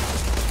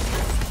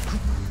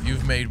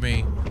 You've made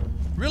me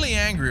really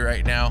angry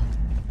right now.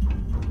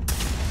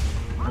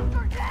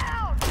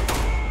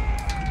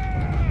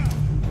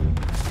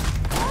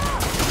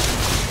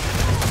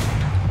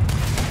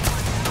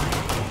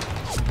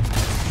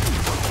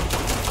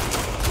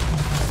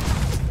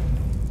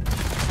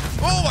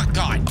 Oh my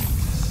god!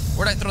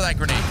 Where'd I throw that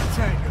grenade?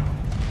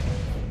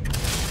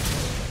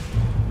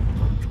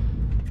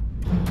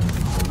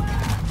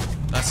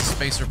 That's a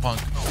spacer punk.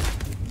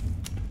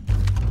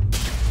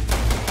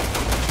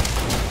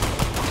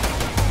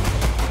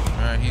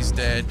 Alright, he's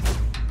dead.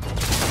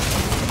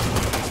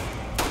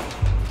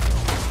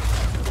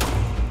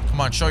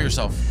 Come on, show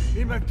yourself.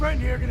 Me and my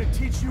friend here are gonna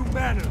teach you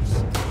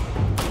manners.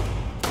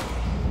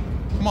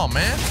 Come on,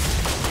 man.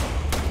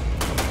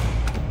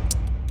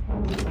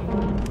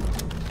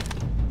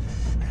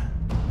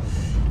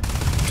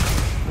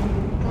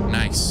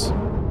 Nice.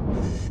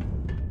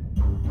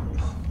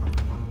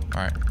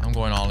 Alright, I'm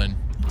going all in.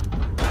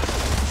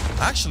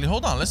 Actually,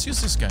 hold on. Let's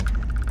use this gun.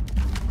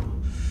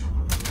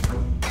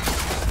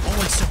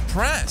 Oh, it's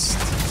suppressed.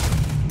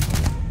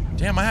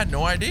 Damn, I had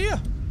no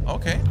idea.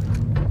 Okay.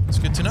 It's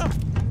good to know.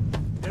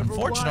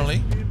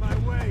 Unfortunately,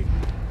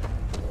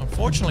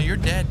 you're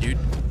dead, dude.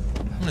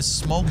 I'm gonna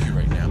smoke you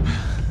right now.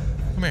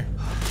 Come here.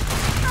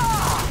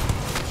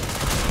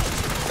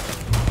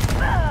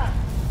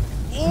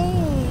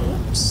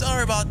 Ooh,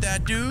 sorry about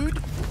that, dude.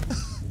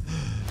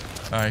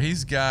 All right,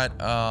 he's got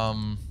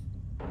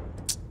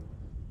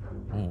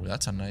ooh, Ooh,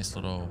 that's a nice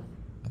little...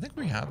 I think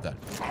we have that.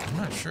 I'm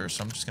not sure,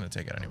 so I'm just gonna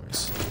take it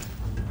anyways.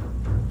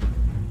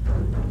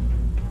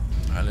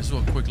 Alright, let's do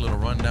a quick little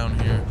run down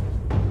here.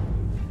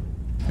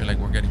 I feel like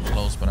we're getting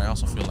close, but I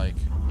also feel like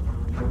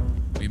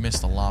we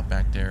missed a lot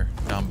back there,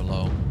 down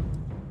below.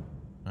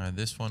 Alright,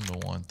 this one,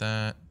 don't want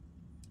that.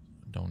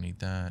 Don't need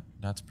that.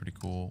 That's pretty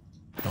cool.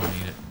 Don't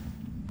need it.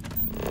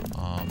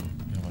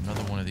 We have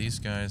another one of these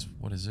guys.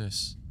 What is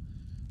this?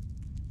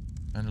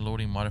 And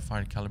loading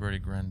modified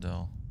calibrated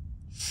Grendel.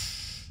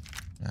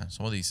 Yeah,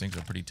 some of these things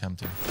are pretty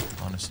tempting,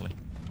 honestly.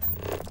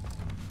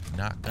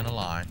 Not gonna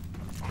lie.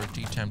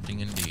 Pretty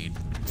tempting indeed.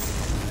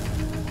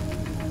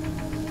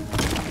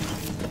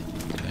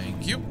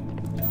 Thank you.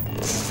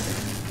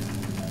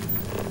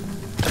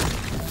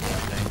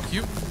 Thank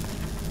you.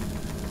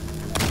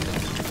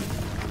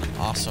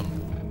 Awesome.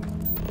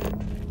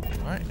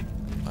 Alright.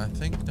 I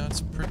think that's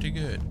pretty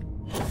good.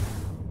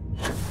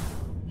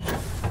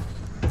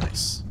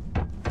 Nice.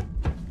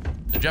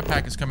 The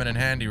jetpack is coming in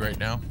handy right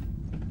now.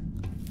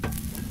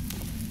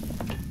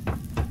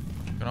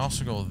 You can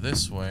also go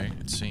this way,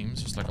 it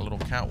seems. Just like a little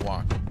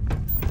catwalk.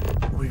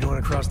 Are we going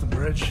across the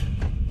bridge?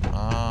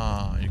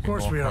 Ah, you can go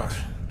across. Of course we are.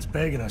 It's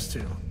begging us to.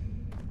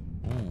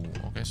 Ooh,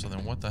 okay, so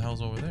then what the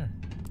hell's over there?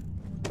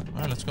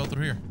 Alright, let's go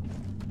through here.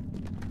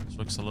 This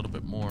looks a little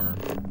bit more...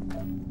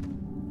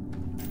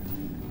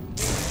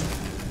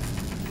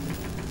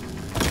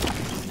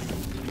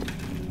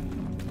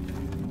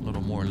 a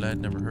little more lead,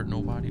 never hurt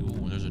nobody.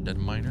 Ooh, there's a dead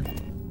miner.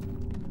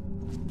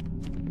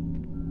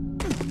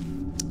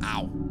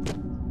 Ow.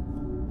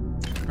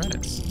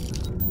 Credits.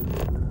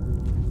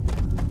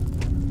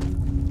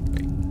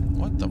 Wait,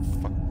 what the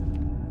fuck?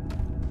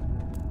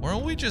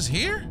 Weren't we just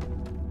here?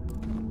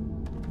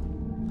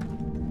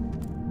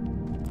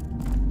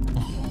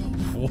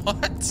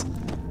 What?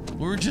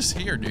 We were just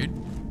here, dude.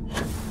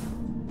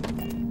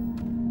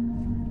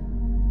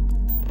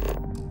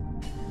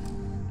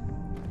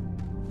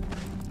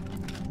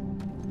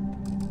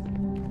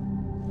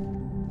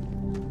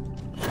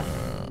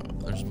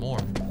 There's more.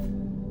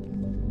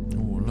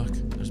 Oh, look.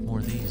 There's more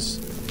of these.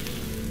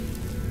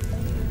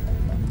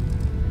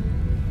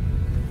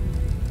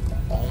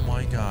 Oh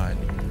my god.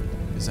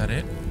 Is that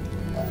it?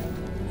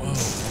 Whoa.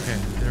 Okay.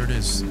 There it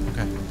is.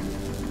 Okay.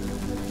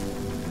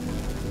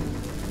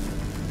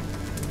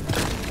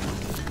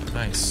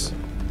 Nice.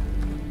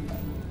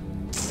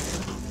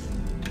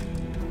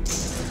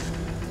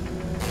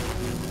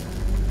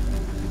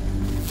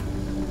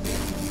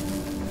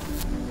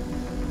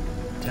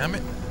 Damn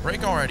it.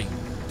 Break already.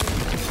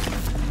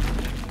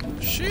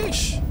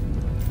 Sheesh.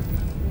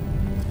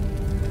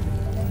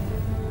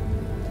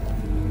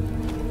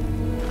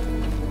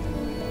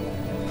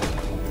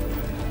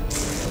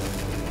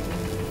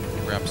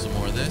 Grab some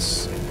more of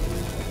this.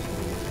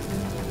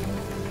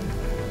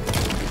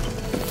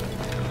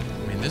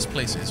 This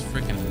place is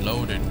freaking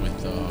loaded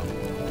with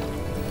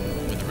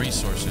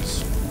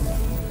resources.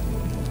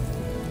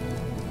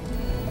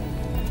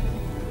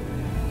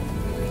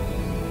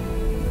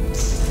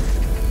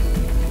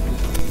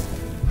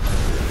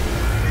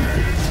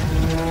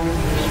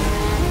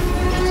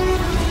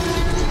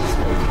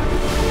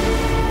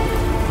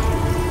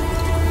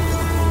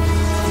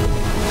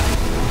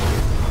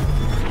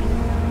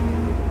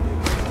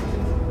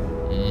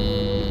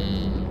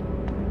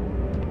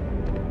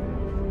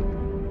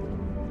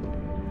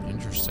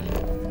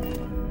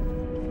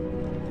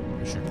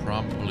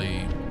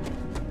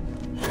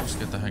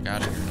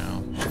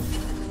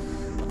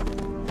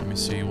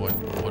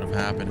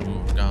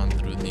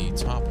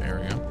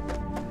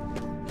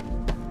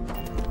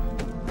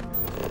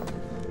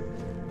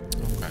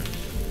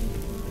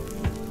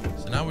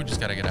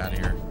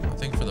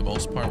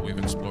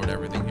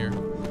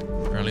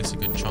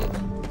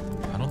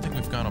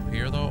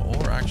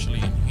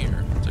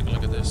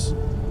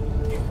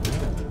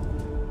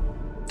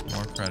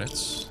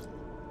 Credits.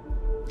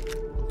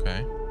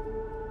 Okay.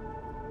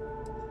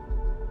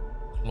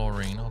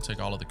 Chlorine. I'll take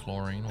all of the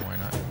chlorine. Why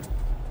not?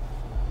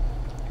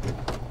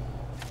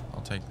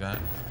 I'll take that.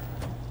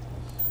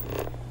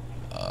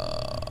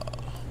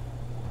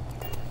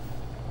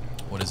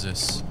 What is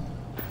this?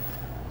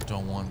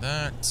 Don't want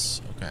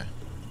that. Okay.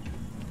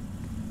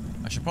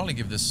 I should probably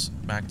give this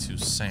back to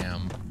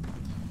Sam.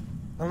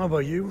 I don't know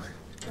about you.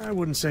 I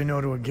wouldn't say no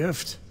to a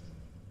gift.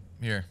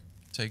 Here.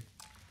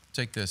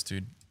 Take this,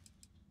 dude.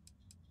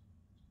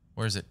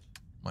 Where is it?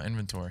 My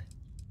inventory.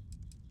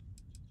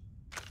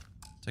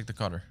 Take the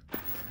cutter.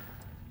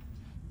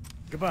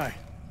 Goodbye.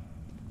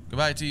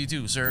 Goodbye to you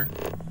too, sir.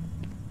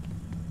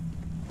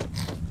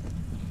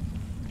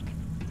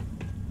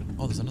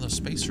 Oh, there's another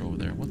spacer over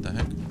there. What the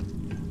heck?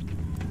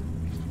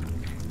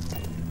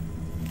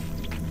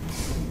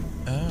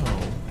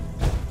 Oh.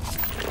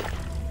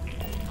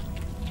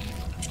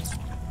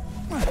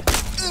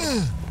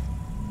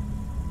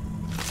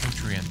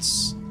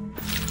 Nutrients.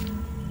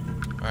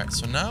 Alright,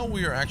 so now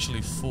we are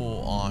actually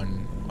full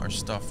on our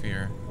stuff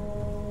here.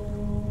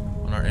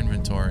 On our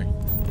inventory.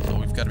 So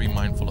we've got to be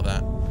mindful of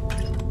that.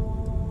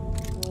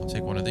 I'll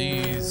take one of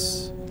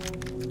these.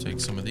 Take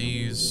some of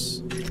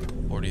these.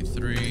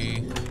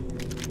 43.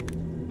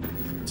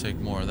 take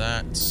more of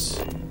that.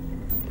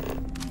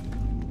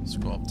 Let's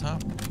go up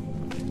top.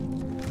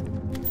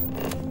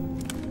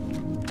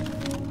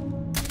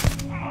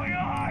 My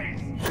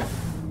eyes!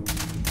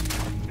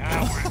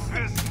 Now where's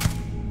this?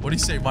 What do you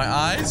say, my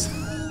eyes?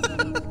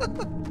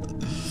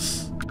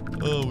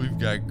 Oh, we've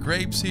got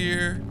grapes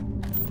here.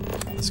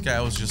 This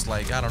guy was just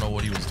like, I don't know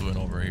what he was doing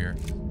over here.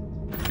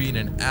 Being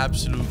an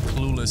absolute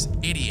clueless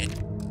idiot.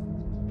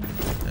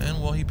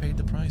 And, well, he paid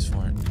the price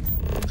for it.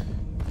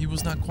 He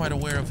was not quite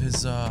aware of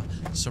his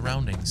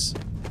surroundings.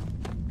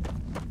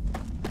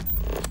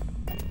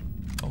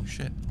 Oh,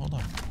 shit. Hold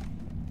on.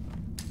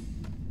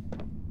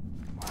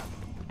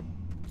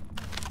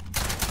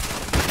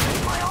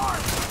 My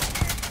arm!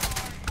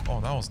 Oh,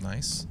 that was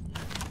nice.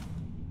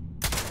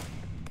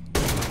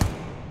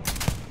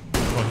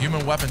 Well,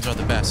 human weapons are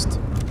the best.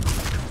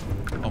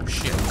 Oh,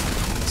 shit.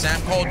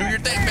 Sam Cole, do your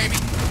thing, baby.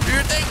 Do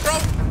your thing, bro.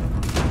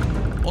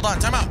 Hold on,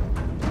 time out.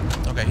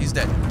 Okay, he's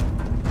dead.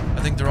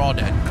 I think they're all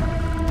dead.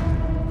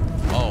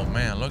 Oh,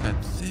 man, look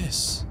at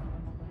this.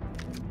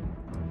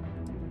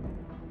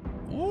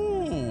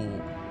 Ooh.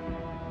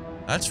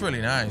 That's really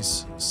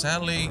nice.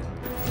 Sadly,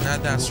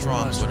 not that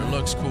strong, but it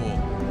looks cool.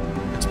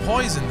 It's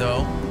poison,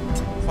 though.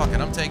 Fuck it,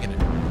 I'm taking it.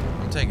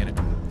 I'm taking it.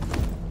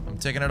 I'm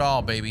taking it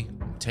all, baby.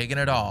 I'm taking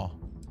it all.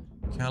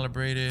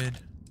 Calibrated.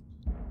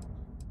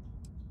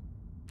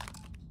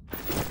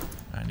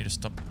 I need to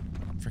stop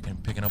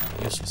freaking picking up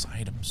useless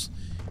items.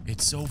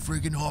 It's so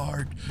freaking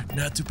hard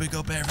not to pick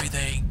up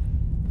everything.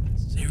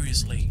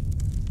 Seriously.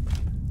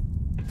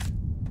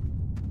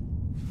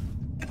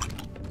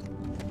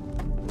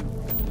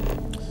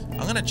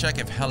 I'm gonna check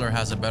if Heller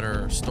has a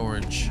better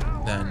storage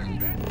than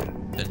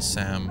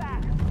Sam.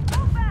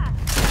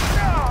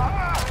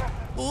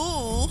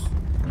 Ooh.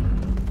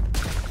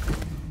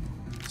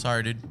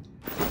 Sorry, dude.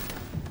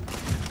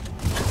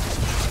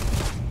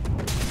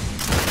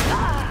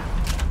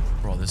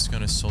 Bro, this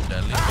gun is so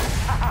deadly.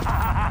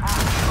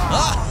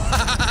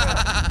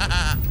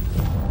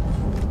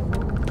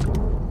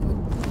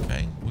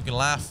 Okay, we can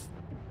laugh.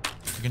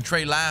 We can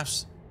trade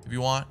laughs if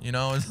you want, you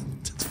know.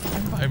 It's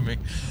fine by me.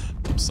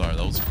 I'm sorry,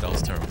 that was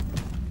terrible.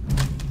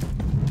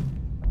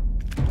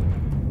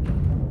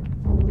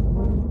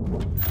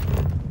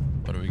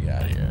 What do we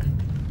got here?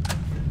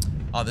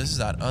 Oh, this is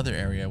that other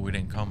area we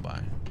didn't come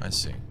by. I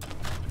see.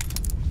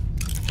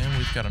 And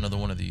we've got another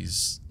one of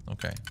these.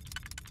 Okay.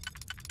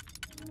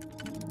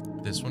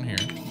 This one here.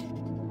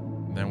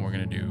 Then we're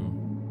gonna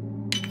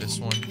do this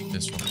one,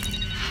 this one.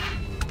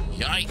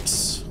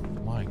 Yikes!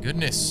 My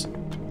goodness.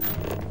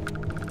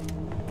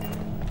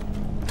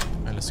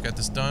 Alright, let's get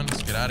this done.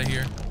 Let's get out of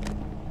here.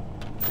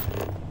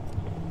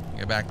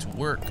 Get back to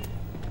work.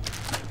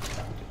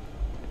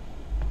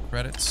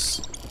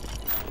 Credits.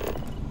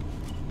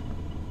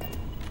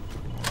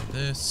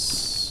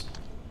 This.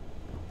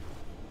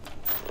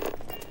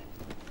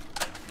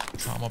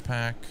 Trauma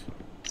pack.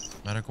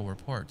 Medical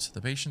reports. The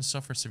patient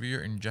suffered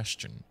severe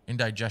indigestion.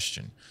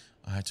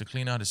 I had to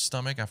clean out his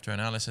stomach. After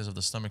analysis of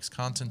the stomach's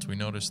contents, we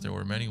noticed there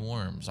were many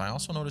worms. I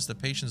also noticed the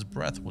patient's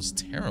breath was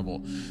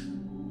terrible,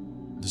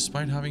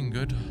 despite having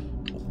good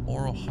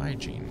oral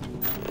hygiene.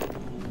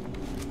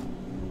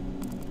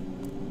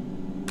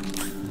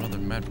 Another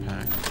med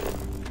pack.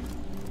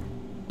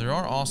 There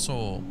are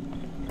also...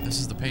 This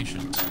is the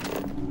patient.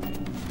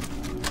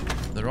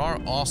 There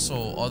are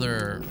also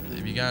other...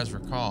 If you guys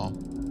recall...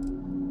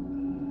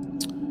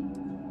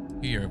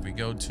 Here, if we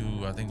go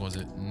to, I think, was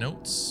it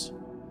notes?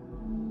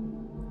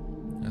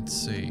 Let's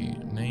see.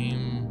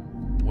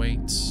 Name,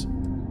 weight,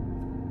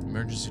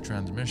 emergency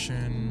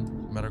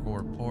transmission, medical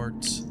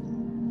report.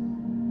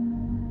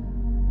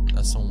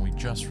 That's the one we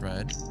just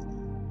read.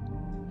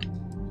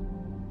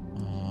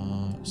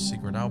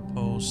 Secret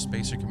outpost,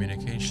 spacer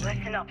communication.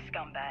 Listen up,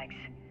 scumbags.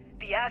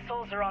 The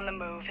assholes are on the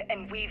move,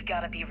 and we've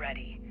got to be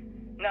ready.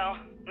 No,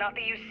 not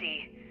the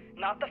UC,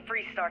 not the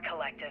Freestar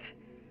Collective.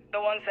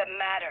 The ones that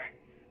matter.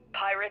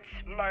 Pirates,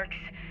 mercs,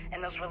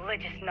 and those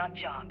religious nut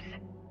jobs.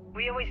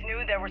 We always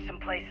knew there were some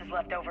places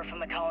left over from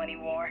the Colony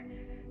War.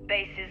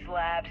 Bases,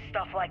 labs,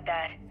 stuff like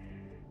that.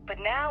 But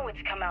now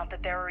it's come out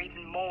that there are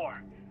even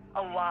more.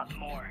 A lot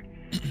more.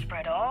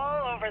 Spread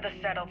all over the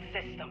settled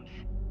systems.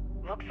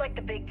 Looks like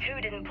the Big Two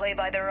didn't play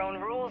by their own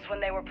rules when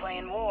they were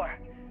playing war.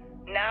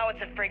 Now it's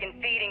a friggin'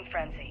 feeding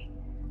frenzy.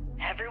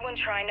 Everyone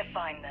trying to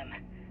find them.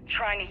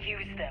 Trying to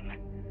use them.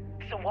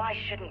 So why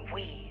shouldn't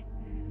we?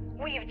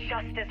 We have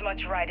just as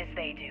much right as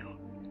they do.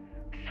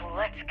 So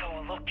let's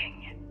go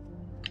looking.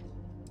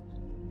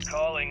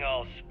 Calling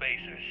all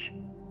spacers.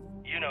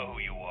 You know who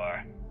you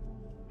are.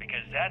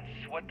 Because that's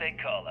what they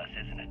call us,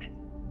 isn't it?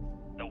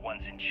 The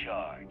ones in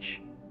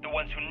charge. The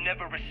ones who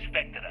never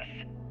respected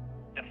us.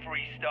 The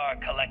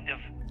Freestar Collective.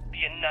 The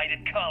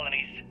United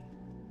Colonies.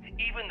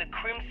 Even the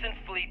Crimson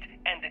Fleet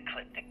and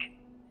Ecliptic.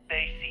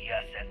 They see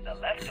us as the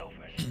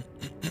leftovers.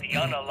 The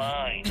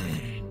unaligned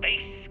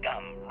space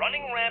scum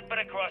running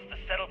rampant across the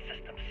settled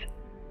systems.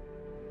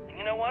 And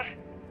you know what?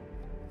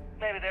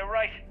 Maybe they're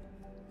right.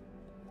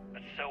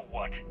 But so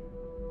what?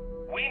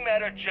 We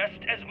matter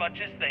just as much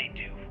as they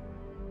do.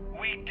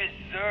 We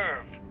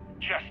deserve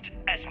just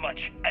as much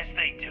as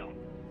they do.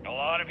 A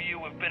lot of you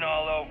have been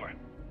all over.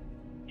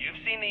 You've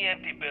seen the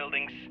empty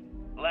buildings,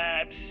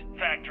 labs,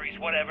 factories,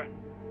 whatever.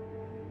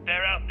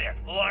 They're out there,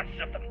 lots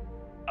of them,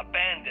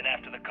 abandoned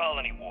after the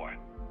colony war.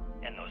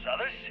 And those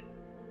others?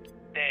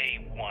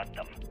 They want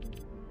them.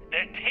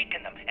 They're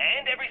taking them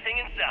and everything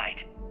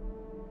inside.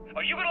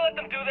 Are you gonna let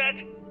them do that?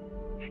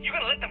 You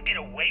gonna let them get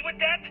away with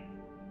that?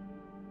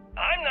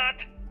 I'm not.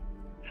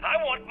 I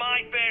want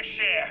my fair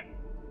share.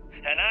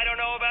 And I don't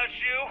know about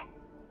you,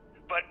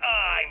 but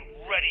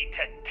I'm ready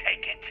to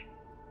take it.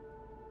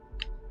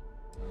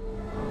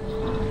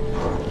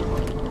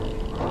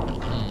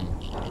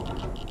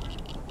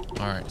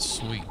 Alright,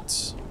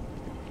 sweet.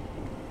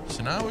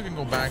 So now we can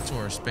go back to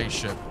our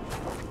spaceship.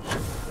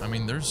 I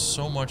mean, there's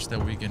so much that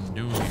we can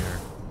do here.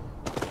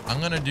 I'm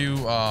gonna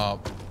do, I'm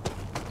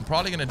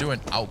probably gonna do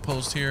an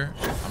outpost here.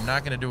 I'm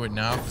not gonna do it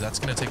now because that's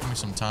gonna take me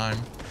some time.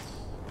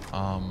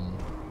 I'm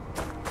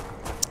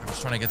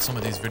just trying to get some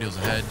of these videos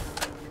ahead.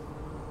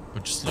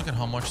 But just look at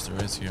how much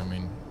there is here. I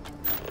mean,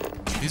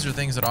 these are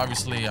things that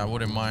obviously I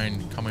wouldn't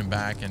mind coming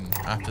back and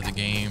after the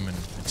game and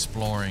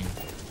exploring.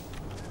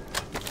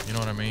 You know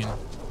what I mean?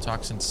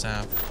 Toxin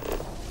sap.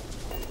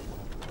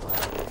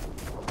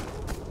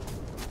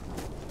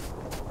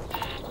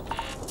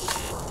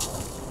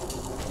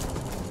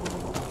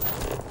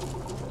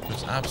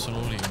 There's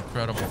absolutely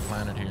incredible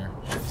planet here.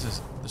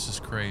 This is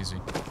crazy.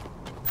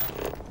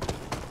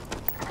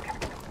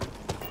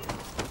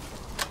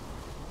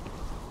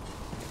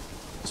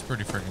 It's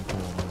pretty freaking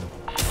cool, man.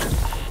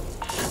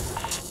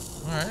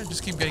 Alright,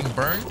 just keep getting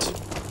burnt.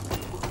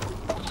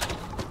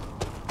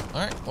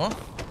 Alright, well.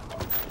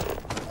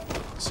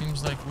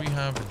 Seems like we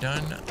have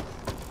done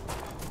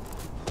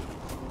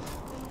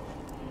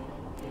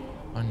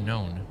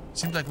unknown.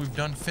 Seems like we've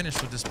done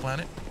finished with this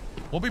planet.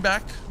 We'll be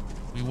back.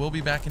 We will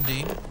be back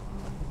indeed.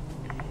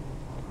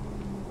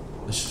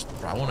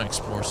 I want to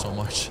explore so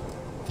much.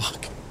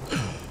 Fuck.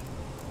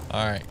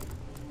 Alright.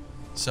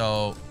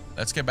 So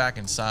let's get back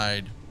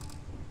inside.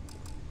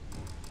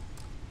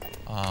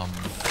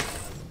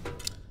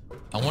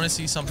 I want to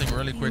see something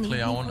really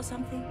quickly. I want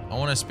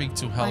to speak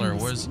to Heller.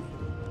 Where's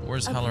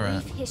Heller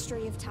at? A brief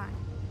history of time.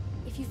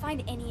 If you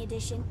find any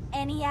addition,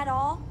 any at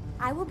all,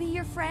 I will be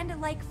your friend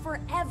like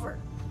forever.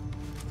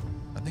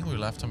 I think we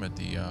left him at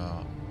the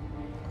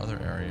other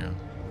area.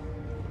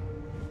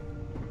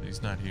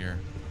 He's not here.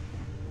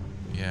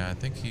 Yeah, I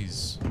think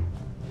he's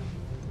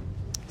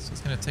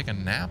gonna take a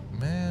nap,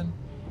 man.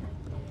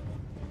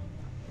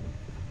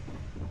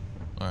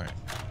 Alright.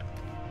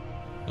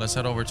 Let's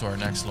head over to our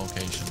next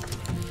location.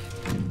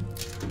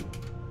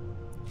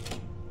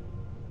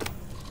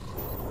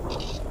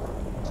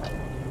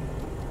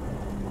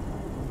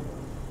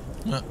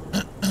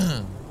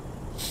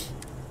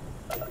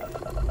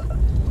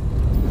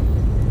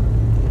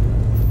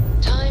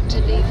 Time to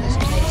leave this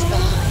place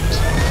behind.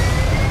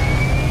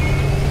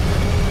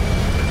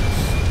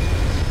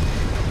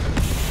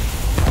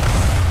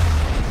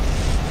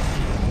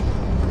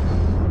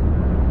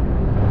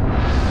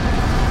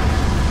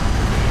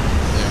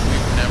 Yeah,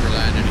 we've never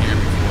landed here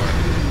before.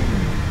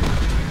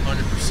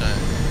 100%.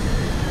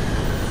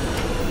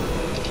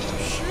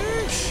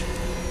 Sheesh.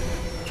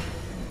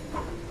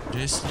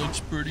 This looks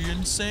pretty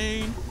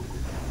insane.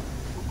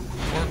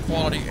 Poor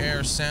quality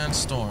air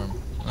sandstorm.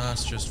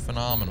 That's just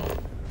phenomenal.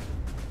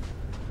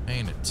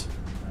 Ain't it?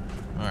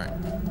 Alright. I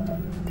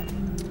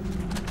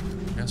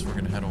guess we're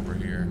gonna head over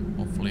here.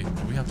 Hopefully.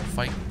 Do we have to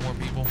fight more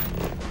people?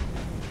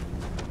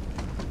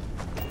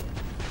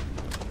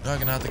 They're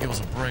gonna have to give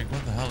us a break.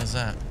 What the hell is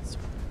that?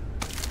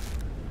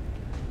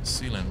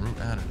 Sealant root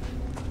added.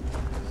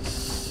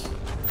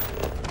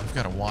 We've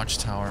got a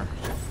watchtower.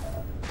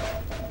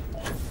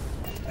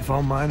 If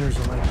all miners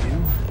are like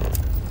you,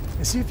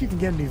 and see if you can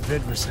get any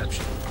vid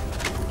reception.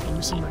 Let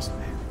me see my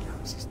man.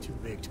 He's too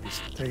big to be.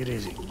 Take it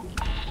easy.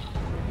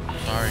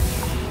 Sorry.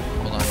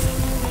 Hold on.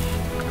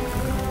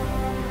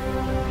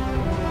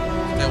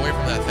 Stay away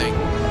from that thing.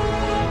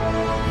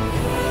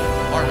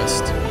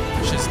 Harvest.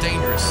 Shit's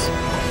dangerous.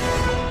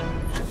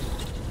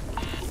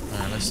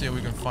 Alright, let's see if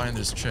we can find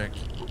this chick.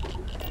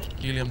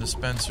 Helium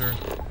dispenser.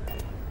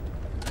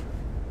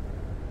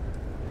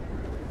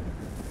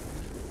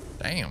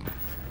 Damn.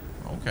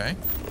 Okay.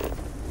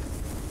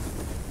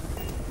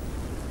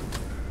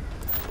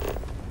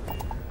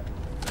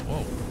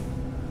 Whoa.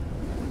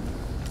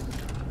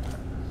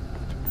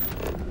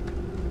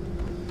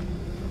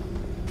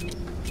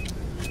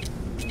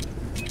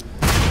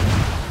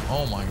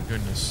 Oh my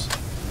goodness.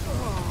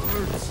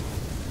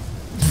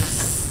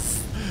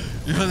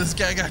 You know, this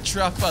guy got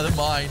trapped by the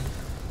mine.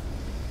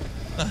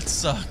 That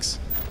sucks.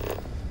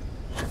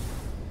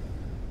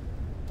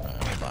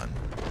 Alright, hold on.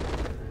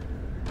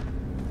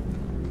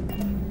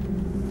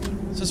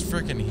 This is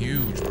freaking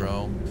huge,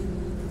 bro.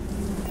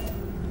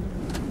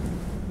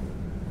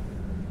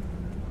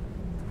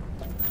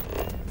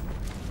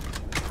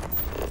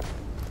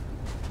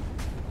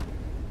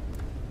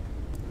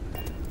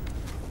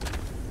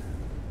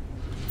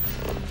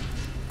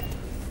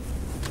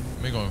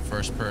 Let me go in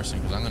first person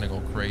because I'm gonna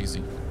go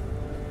crazy.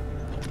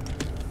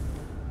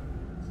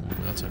 Ooh,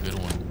 That's a good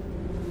one.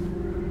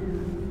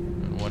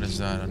 And what is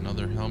that?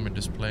 Another helmet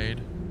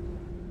displayed?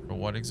 For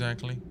what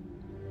exactly?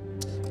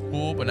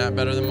 Cool, but not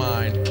better than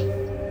mine.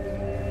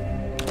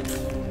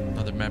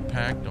 Another med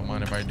pack. Don't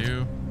mind if I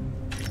do.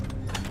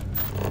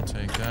 I'll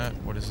take that.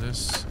 What is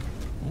this?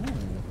 Ooh.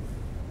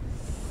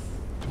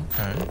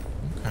 Okay.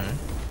 Okay.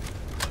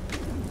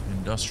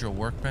 Industrial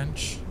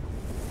workbench.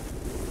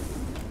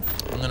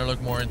 I'm gonna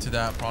look more into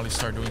that. Probably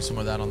start doing some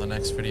of that on the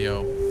next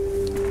video.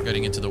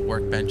 Getting into the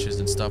workbenches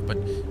and stuff. But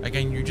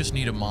again, you just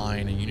need a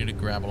mine and you need to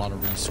grab a lot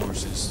of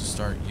resources to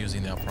start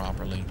using that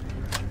properly.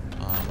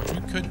 Which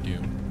we could do.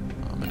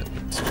 And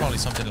it's probably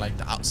something like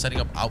setting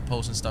up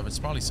outposts and stuff. It's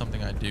probably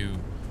something I do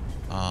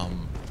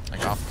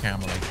like off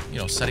camera, like, you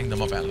know, setting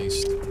them up at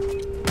least.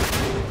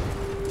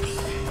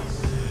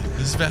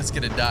 This man's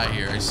gonna die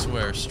here, I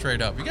swear,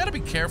 straight up. You gotta be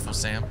careful,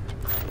 Sam.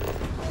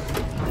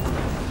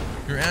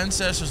 Your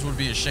ancestors would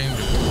be ashamed of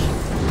you.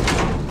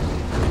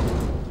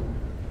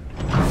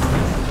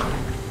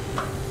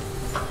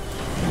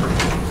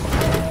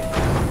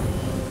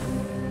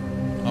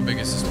 How big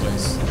is this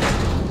place?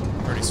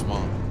 Pretty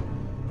small.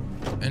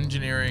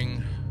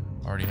 Engineering,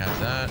 already had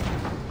that.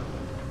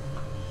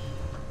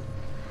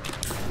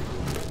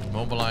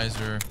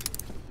 Mobilizer.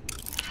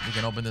 We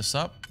can open this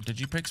up.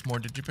 Digipix, more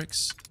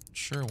digipix.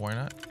 Sure, why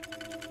not?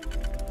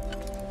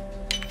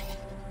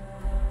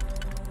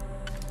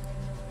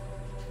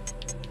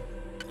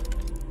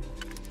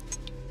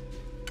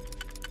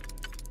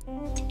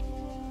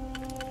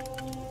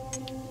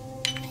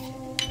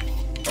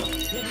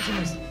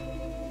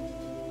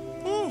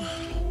 Ooh,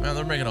 man,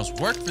 they're making us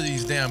work for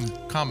these damn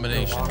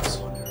combinations.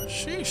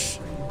 Sheesh.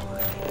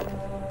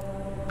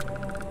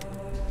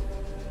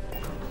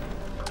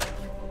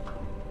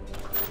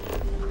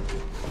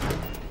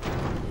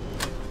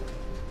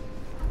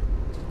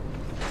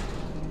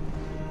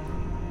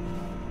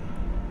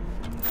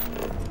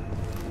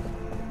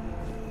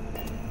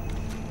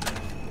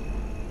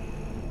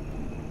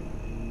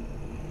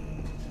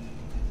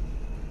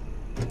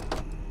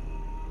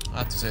 I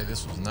have to say,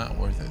 this was not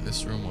worth it.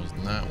 This room was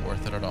not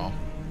worth it at all.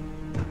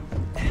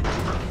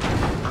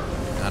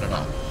 Not at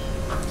all.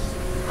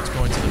 Let's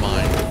go into the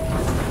mine.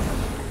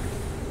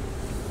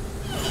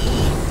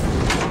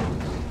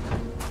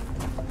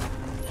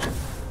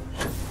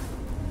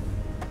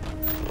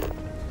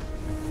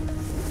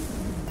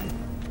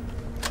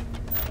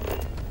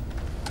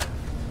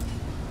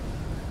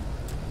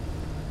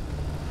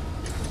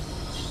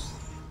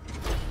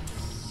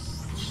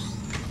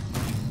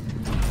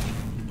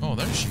 Oh,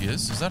 there she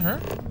is. Is that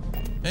her?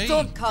 Hey.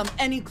 Don't come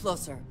any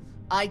closer.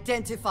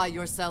 Identify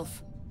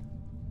yourself.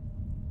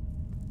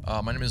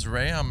 My name is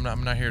Ray. I'm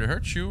not here to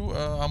hurt you.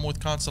 I'm with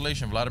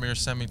Constellation. Vladimir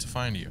sent me to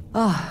find you.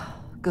 Ah,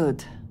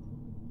 good.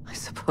 I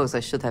suppose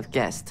I should have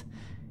guessed.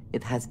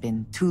 It has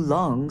been too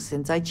long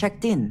since I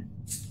checked in.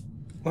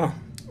 Well,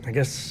 I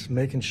guess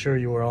making sure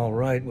you were all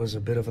right was a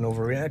bit of an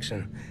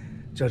overreaction,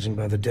 judging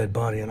by the dead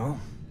body and all.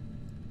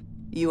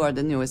 You are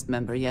the newest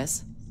member,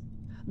 yes?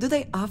 Do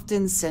they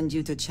often send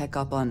you to check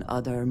up on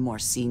other, more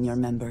senior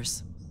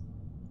members?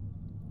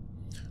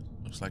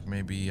 Looks like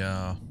maybe,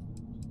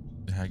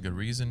 they had good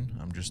reason.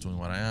 I'm just doing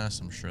what I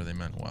asked. I'm sure they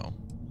meant well.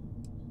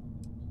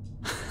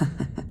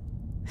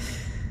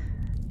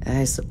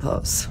 I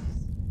suppose.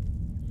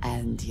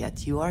 And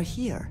yet you are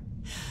here.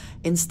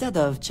 Instead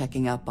of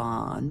checking up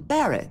on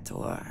Barrett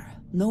or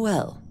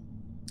Noel.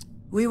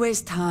 We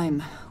waste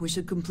time. We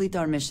should complete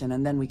our mission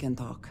and then we can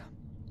talk.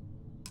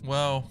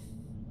 Well,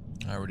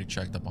 I already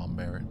checked up on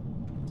Barrett.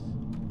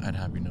 I'd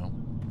have you know.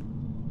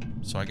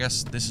 So I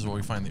guess this is where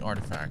we find the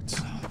artifact.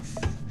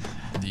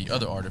 The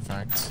other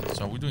artifacts.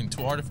 So we're doing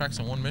 2 artifacts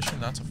in one mission.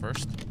 That's a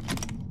first.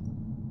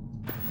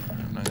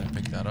 I'm not gonna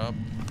pick that up.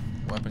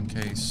 Weapon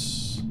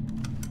case.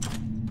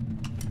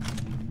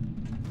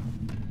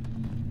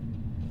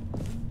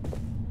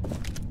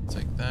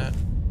 Take that.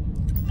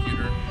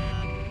 Computer.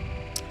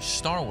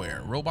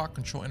 Starware. Robot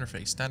control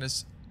interface.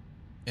 Status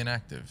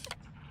inactive.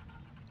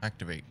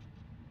 Activate.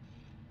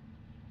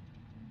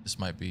 This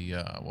might be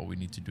what we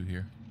need to do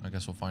here. I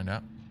guess we'll find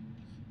out.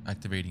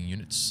 Activating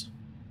units.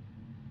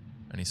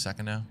 Any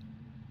second now.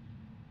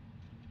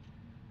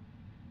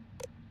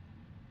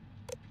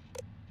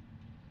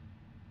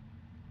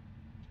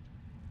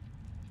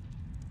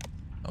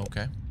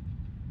 Okay.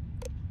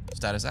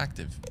 Status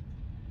active.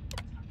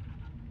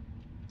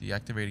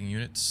 Deactivating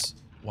units.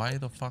 Why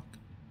the fuck?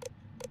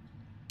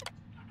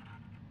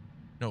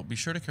 No, be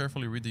sure to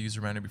carefully read the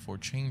user manual before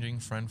changing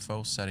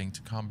friend-foe setting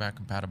to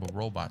combat-compatible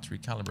robots.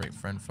 Recalibrate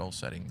friend-foe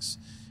settings.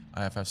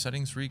 IFF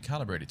settings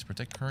recalibrated to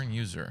protect current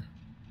user.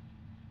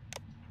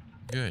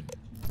 Good.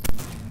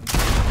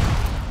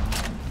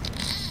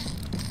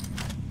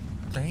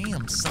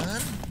 Damn,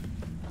 son.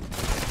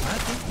 I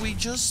think we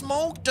just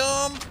smoked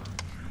them.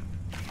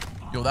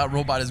 Yo, that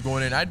robot is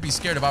going in. I'd be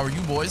scared if I were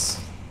you boys.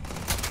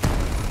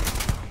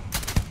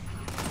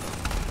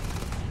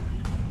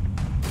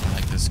 I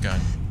like this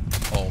gun.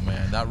 Oh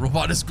man, that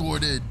robot is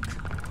going in.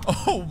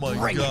 Oh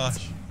my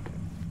gosh.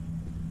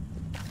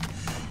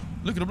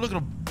 Look at him, look at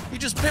him. He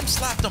just pimp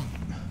slapped him.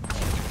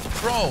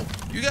 Bro,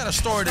 You got a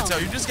story to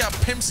tell. You just got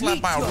pimp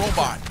slapped by a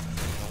robot.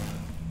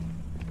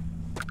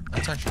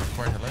 That's actually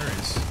quite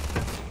hilarious.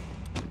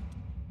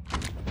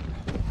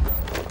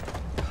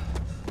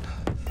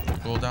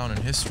 Go down in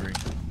history.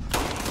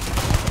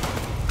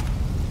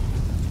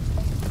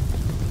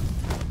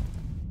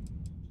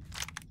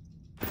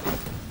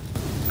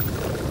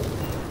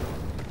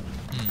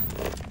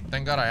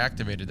 Thank God I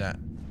activated that.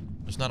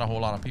 There's not a whole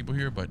lot of people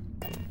here, but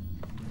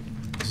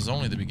this is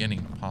only the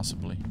beginning,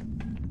 possibly.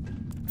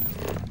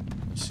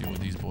 Let's see what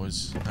these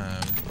boys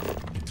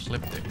have.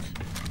 Ecliptic.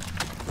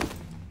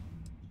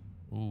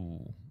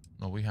 Ooh.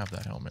 No, we have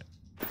that helmet.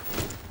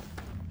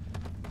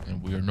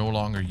 And we are no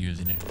longer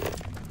using it.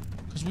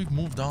 Because we've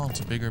moved on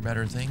to bigger,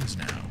 better things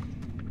now.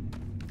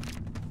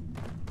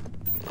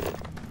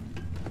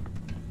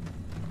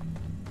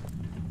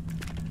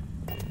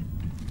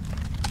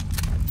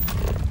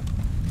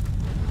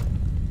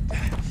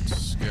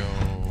 Let's go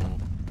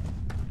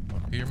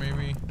up here,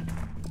 maybe.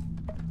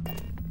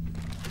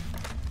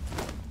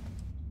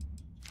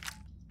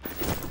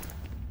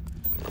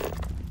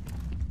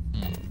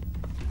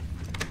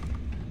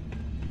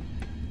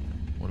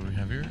 What do we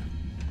have here?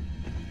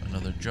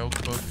 Another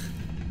joke book.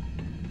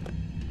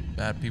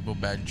 Bad People,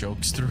 Bad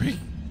Jokes 3.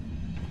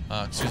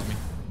 Excuse me.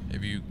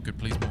 If you could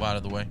please move out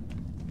of the way.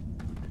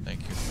 Thank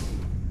you.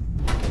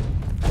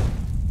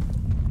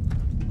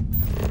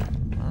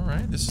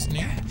 Alright, this is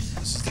neat.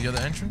 This is the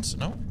other entrance.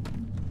 No?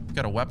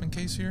 Got a weapon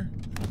case here.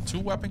 2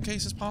 weapon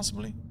cases,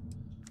 possibly.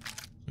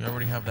 We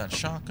already have that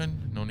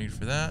shotgun. No need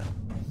for that.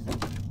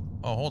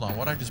 Oh, hold on.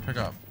 What did I just pick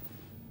up?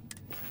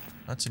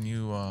 That's a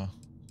new,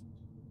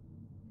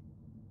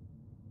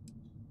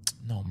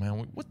 No,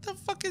 man. What the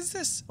fuck is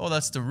this? Oh,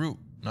 that's the root.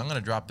 No, I'm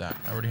gonna drop that.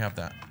 I already have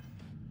that.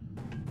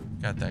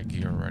 Got that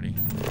gear already.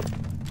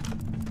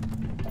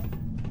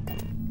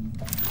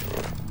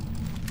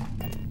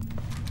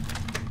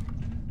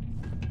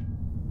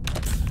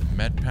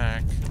 Med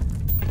pack.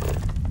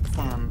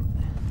 Sam,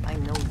 I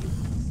know you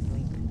can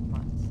sleep,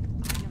 but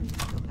I am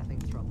still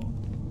having trouble.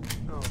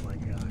 Oh my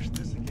gosh,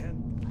 this again?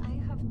 I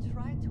have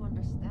tried to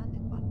understand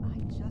it, but I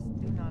just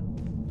do not.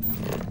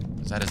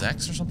 Is that his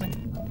ex or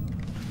something?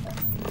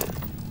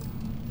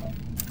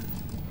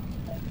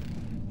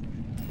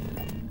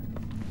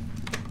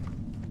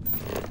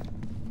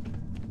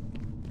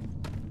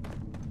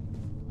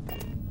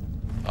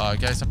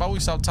 Guys, how about we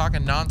stop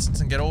talking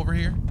nonsense and get over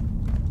here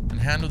and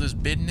handle this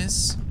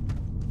business?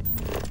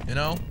 You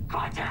know?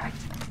 Contact.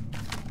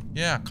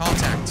 Yeah,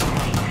 contact.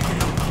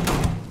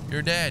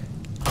 You're dead.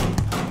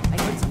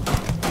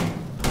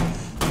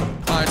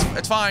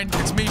 It's fine.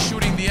 It's me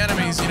shooting the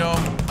enemies, you know,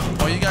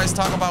 while you guys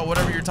talk about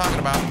whatever you're talking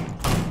about.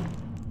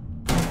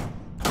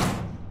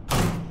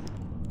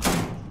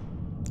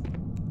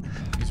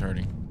 He's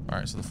hurting.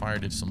 Alright, so the fire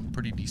did some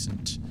pretty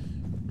decent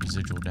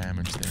residual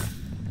damage there.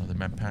 Another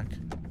med pack.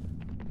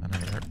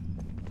 Hurt.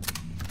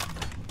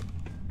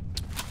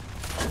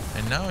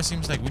 And now it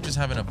seems like we just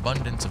have an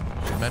abundance of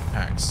med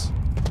packs,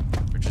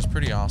 which is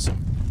pretty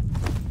awesome.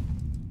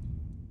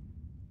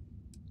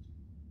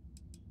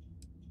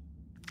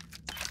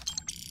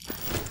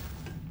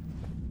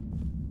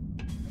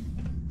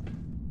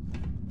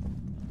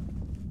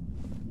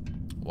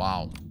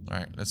 Wow.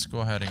 Alright, let's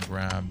go ahead and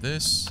grab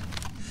this.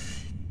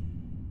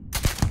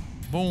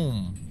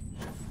 Boom.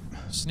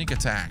 Sneak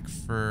attack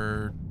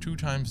for 2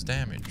 times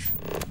damage.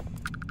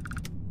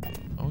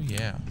 Oh,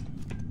 yeah.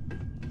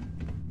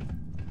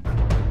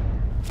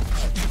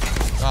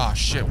 Oh,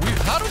 shit.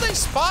 How do they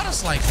spot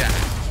us like that?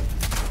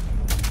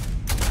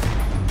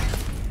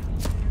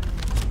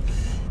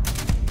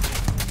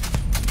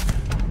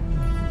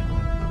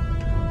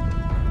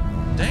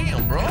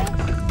 Damn, bro.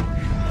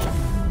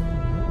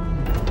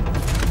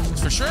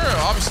 For sure,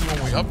 obviously,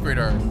 when we upgrade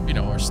our, you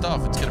know, our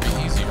stuff, it's gonna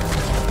be easier.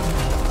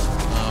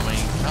 I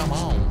mean, come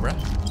on, bro.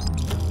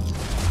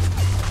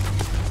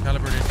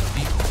 Calibrated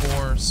deep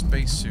core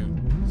spacesuit.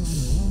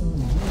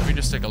 Let me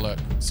just take a look,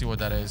 see what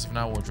that is. If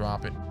not, we'll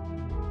drop it.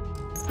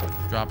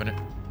 Dropping it.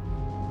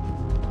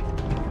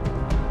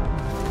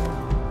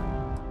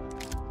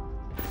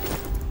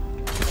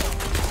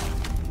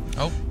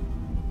 Oh.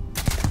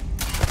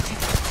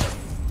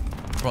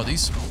 Bro,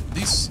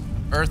 these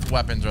earth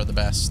weapons are the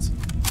best.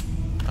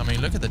 I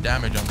mean, look at the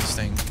damage on this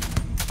thing.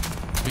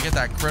 If we get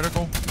that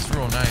critical, it's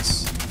real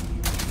nice.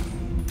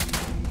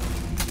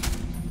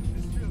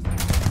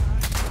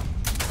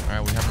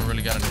 Alright, we haven't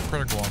really gotten a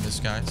critical on this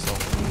guy, so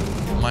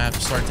I might have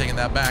to start taking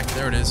that back.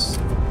 There it is.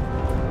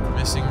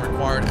 Missing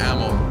required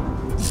ammo.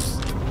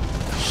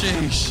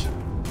 Sheesh.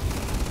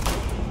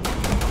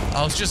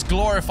 I was just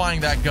glorifying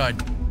that gun.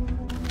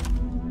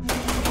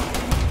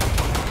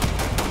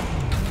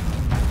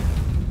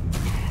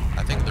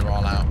 I think they're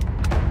all out.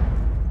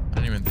 I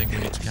don't even think we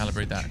need to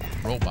calibrate that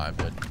robot,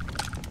 but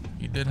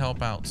he did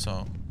help out,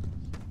 so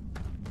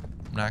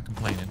I'm not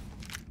complaining.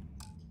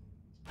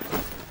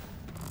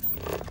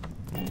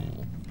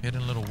 Ooh,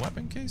 hidden little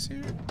weapon case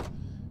here.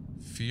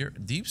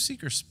 Deep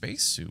Seeker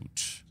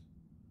spacesuit.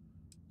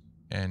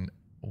 And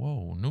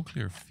Whoa,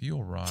 nuclear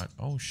fuel rod.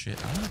 Oh shit,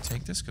 I'm gonna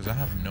take this because I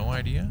have no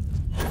idea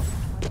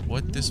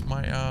what this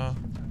might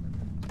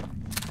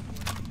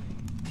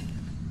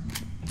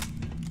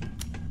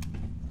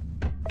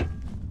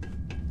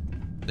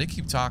They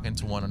keep talking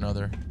to one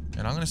another,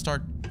 and I'm gonna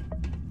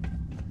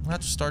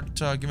have to start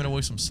giving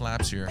away some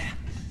slaps here.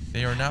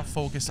 They are not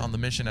focused on the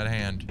mission at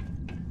hand.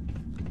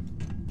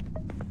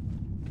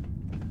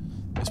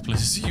 This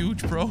place is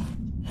huge, bro.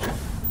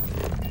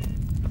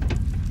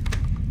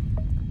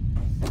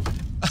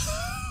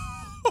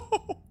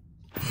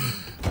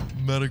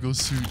 Medical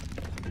suit.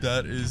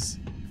 That is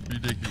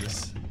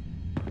ridiculous.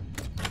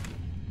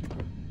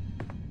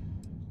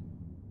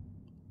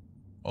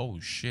 Oh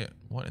shit.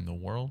 What in the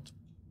world?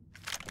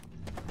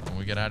 Can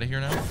we get out of here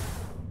now?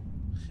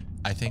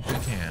 I think we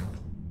can.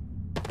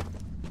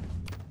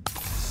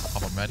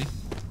 Pop a medi.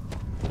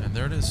 And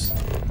there it is.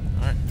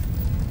 Alright.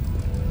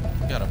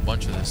 We got a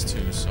bunch of this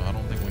too, so I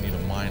don't think we need to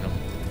mine them.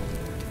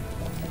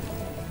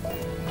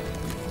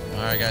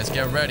 Alright guys,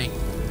 get ready.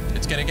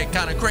 It's gonna get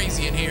kind of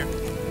crazy in here.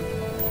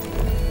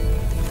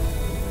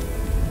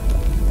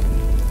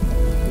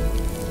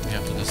 We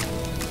have to just...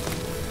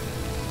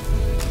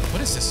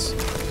 What is this?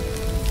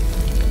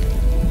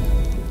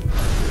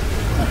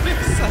 What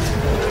is that?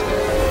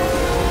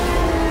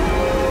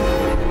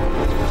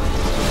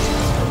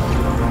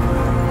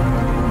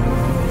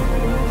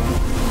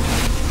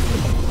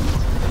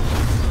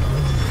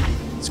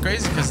 It's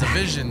crazy because the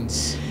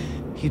visions...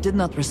 You did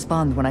not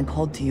respond when I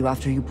called to you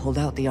after you pulled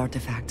out the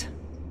artifact.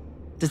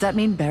 Does that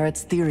mean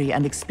Barrett's theory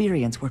and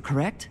experience were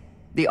correct?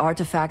 The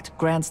artifact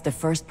grants the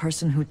first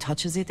person who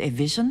touches it a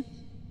vision?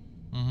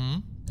 Mm-hmm.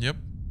 Yep.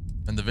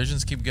 And the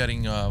visions keep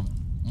getting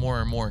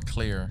more and more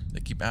clear. They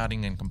keep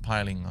adding and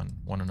compiling on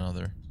one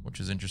another, which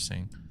is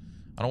interesting.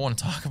 I don't want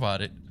to talk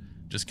about it.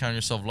 Just count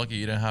yourself lucky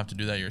you didn't have to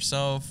do that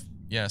yourself.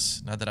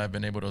 Yes, not that I've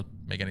been able to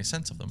make any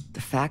sense of them.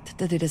 The fact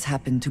that it has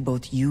happened to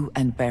both you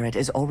and Barrett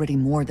is already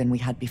more than we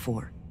had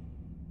before.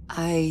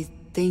 I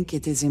think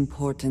it is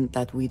important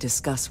that we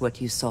discuss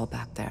what you saw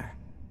back there.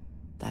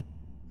 That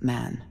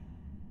man.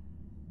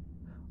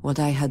 What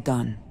I had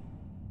done.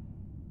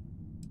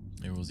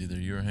 It was either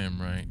you or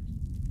him, right?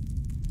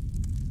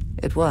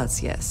 It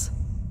was, yes.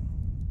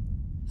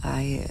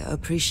 I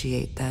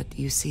appreciate that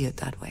you see it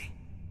that way.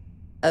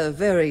 A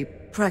very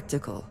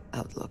practical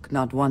outlook,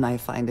 not one I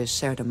find is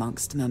shared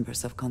amongst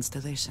members of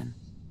Constellation.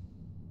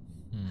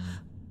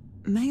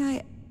 May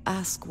I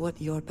ask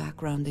what your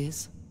background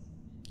is?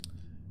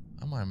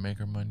 I might make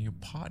her my new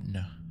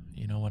partner.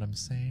 You know what I'm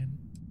saying?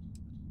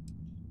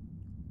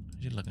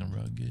 She's looking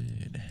real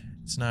good.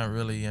 It's not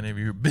really any of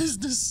your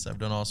business. I've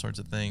done all sorts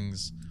of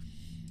things.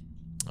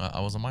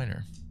 I was a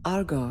miner.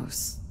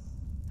 Argos.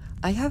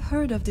 I have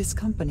heard of this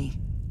company.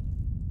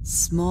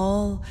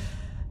 Small,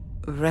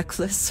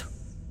 reckless.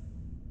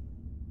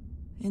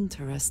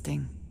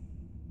 Interesting.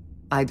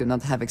 I do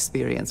not have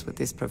experience with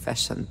this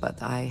profession,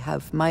 but I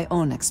have my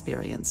own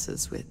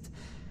experiences with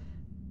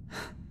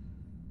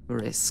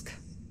risk.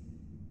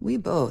 We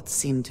both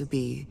seem to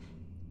be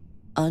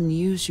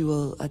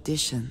unusual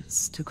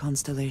additions to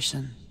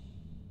Constellation.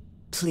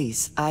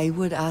 Please, I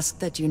would ask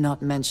that you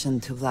not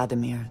mention to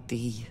Vladimir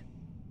the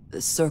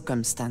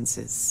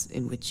circumstances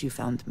in which you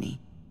found me.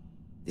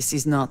 This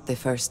is not the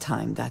first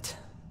time that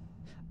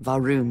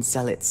Va'ruun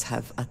zealots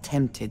have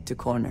attempted to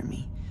corner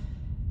me.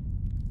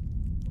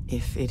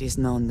 If it is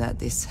known that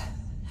this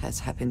has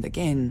happened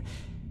again,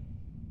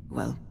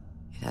 well,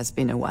 it has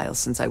been a while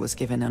since I was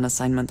given an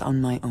assignment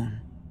on my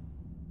own.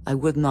 I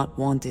would not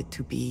want it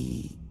to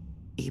be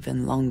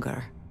even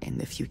longer in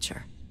the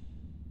future.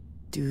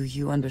 Do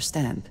you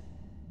understand?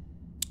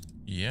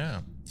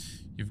 Yeah,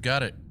 you've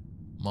got it.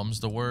 Mum's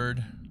the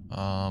word.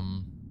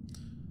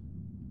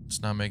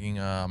 It's not making.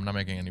 I'm not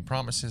making any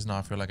promises. Now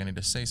I feel like I need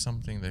to say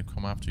something. They've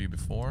come after you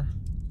before.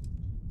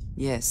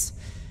 Yes.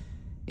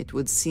 It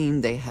would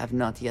seem they have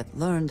not yet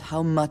learned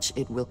how much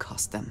it will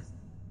cost them.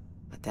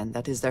 But then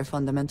that is their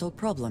fundamental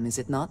problem, is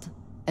it not?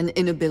 An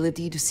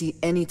inability to see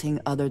anything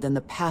other than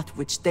the path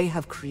which they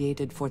have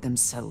created for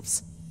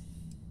themselves.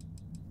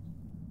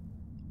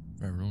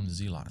 Va'ruun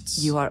zealots.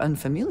 You are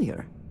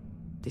unfamiliar.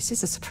 This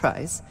is a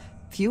surprise.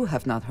 Few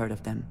have not heard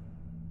of them.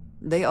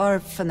 They are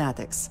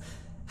fanatics,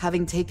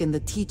 having taken the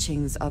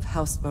teachings of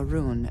House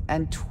Va'ruun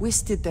and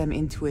twisted them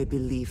into a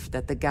belief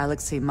that the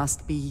galaxy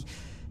must be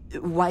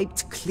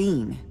wiped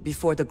clean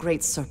before the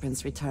Great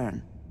Serpent's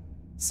return.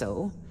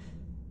 So,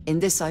 in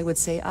this I would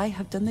say I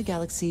have done the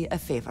galaxy a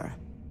favor.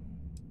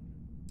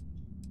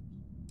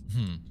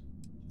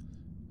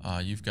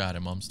 You've got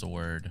it. Mum's the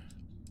word.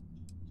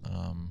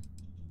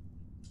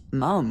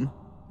 Mum,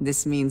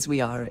 this means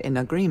we are in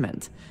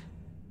agreement.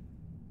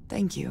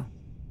 Thank you.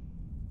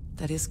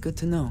 That is good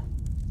to know.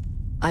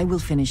 I will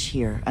finish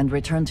here and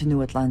return to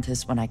New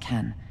Atlantis when I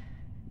can.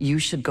 You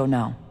should go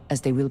now,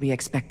 as they will be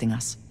expecting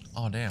us.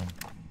 Oh, damn.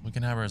 We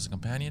can have her as a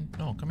companion?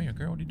 No, come here,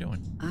 girl. What are you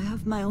doing? I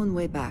have my own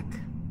way back.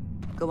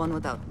 Go on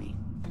without me.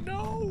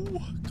 No!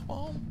 Come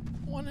on.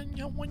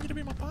 I want you to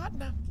be my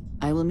partner.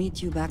 I will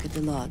meet you back at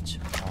the lodge.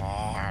 Oh,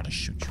 I ought to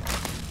shoot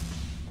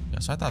you. Yeah,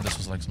 so I thought this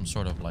was like some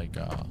sort of like,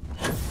 I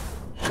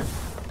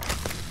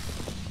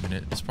mean,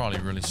 it's probably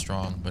really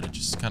strong, but it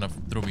just kind of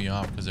threw me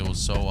off because it was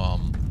so,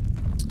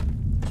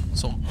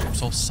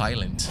 so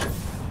silent.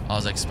 I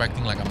was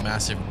expecting like a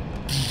massive,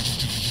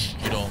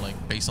 you know, like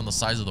based on the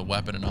size of the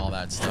weapon and all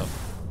that stuff.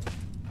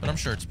 But I'm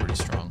sure it's pretty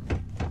strong.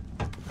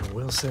 I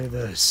will say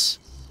this.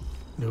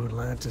 New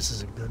Atlantis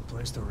is a good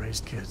place to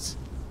raise kids.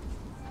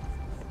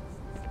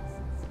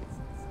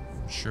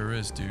 Sure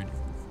is, dude.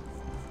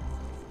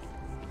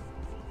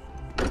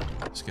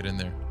 Let's get in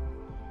there.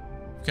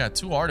 We've got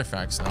 2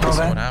 artifacts now. Let's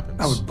see what happens.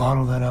 I would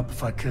bottle that up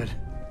if I could.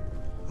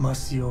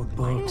 Musty old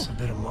books, a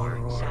bit of motor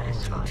oil.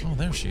 Oh,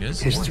 there she is.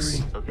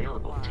 History.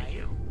 Available to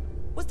you.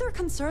 Was there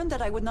concern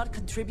that I would not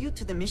contribute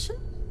to the mission?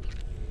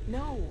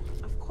 No,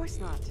 of course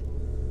not.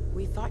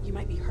 We thought you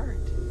might be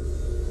hurt.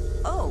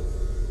 Oh,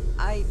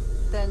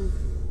 then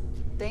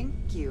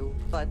thank you,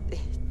 but it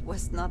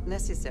was not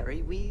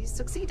necessary. We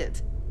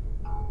succeeded.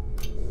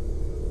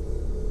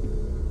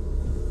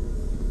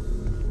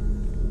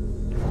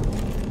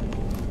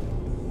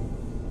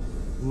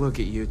 Look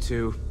at you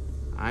two.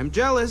 I'm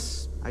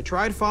jealous. I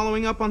tried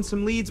following up on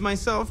some leads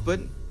myself, but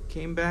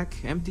came back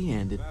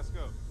empty-handed.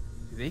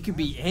 They could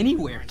be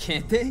anywhere,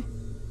 can't they?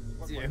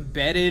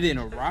 Embedded in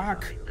a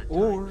rock,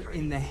 or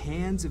in the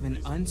hands of an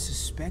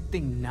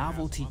unsuspecting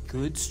novelty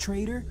goods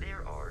trader?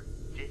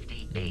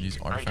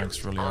 These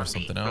artifacts really are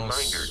something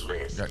else.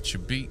 Got you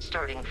beat.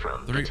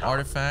 3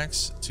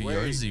 artifacts to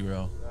your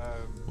 0.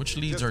 Which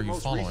leads are you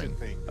following?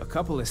 A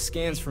couple of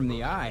scans from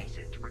the eye.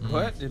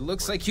 But it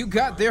looks like you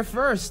got there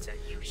first.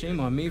 Shame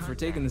on me for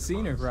taking the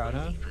scenic route,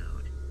 huh?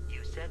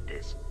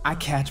 I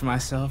catch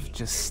myself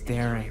just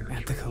staring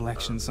at the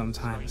collection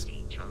sometimes,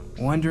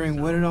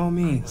 wondering what it all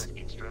means.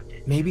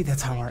 Maybe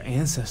that's how our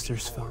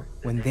ancestors felt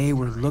when they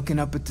were looking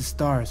up at the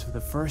stars for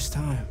the first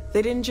time.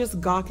 They didn't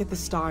just gawk at the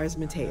stars,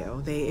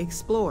 Mateo. They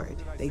explored.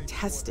 They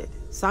tested.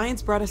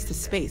 Science brought us to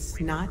space,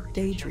 not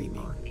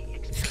daydreaming.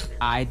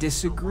 I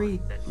disagree.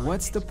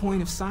 What's the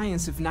point of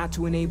science if not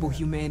to enable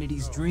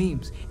humanity's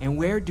dreams? And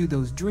where do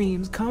those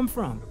dreams come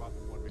from?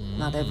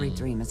 Not every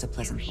dream is a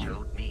pleasant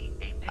one.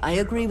 I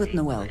agree with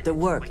Noel. The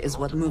work is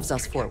what moves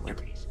us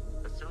forward.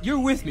 You're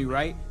with me,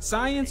 right?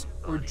 Science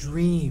or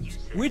dreams?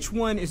 Which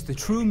one is the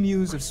true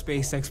muse of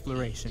space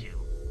exploration?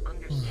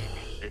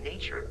 The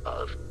nature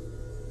of...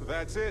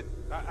 That's it.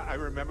 I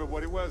remember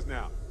what it was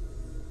now.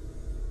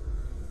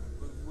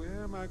 But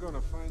where am I going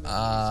to find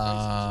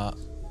that?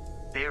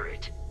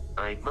 Barrett,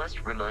 I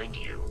must remind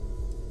you.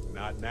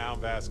 Not now,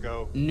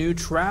 Vasco.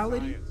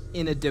 Neutrality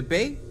in a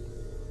debate?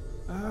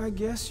 I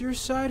guess your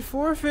side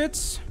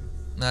forfeits.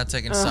 Not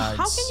taking sides.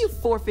 How can you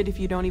forfeit if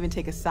you don't even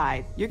take a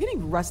side? You're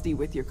getting rusty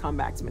with your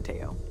comebacks,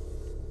 Mateo.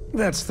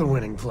 That's the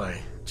winning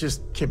play.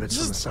 Just kibitz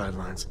on the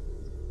sidelines.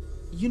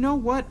 You know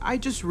what? I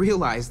just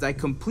realized I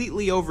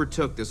completely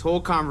overtook this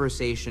whole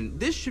conversation.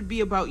 This should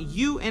be about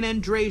you and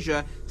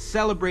Andrasia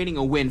celebrating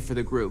a win for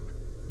the group.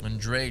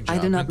 Andrasia. I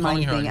do not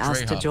mind being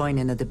asked to join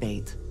in a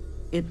debate.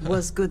 It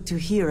was good to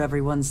hear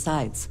everyone's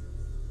sides.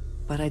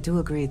 But I do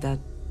agree that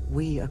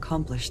we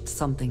accomplished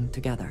something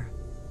together.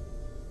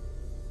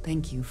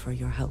 Thank you for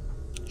your help.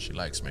 She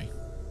likes me.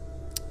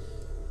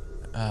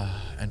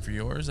 And for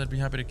yours, I'd be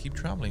happy to keep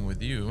traveling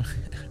with you.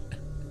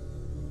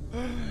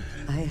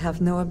 I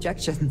have no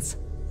objections.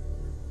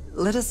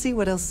 Let us see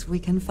what else we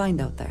can find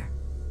out there.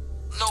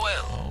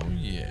 Noel. Oh,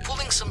 yeah.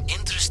 Pulling some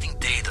interesting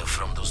data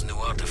from those new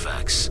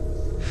artifacts.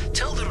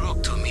 Tell the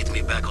Rook to meet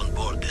me back on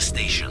board the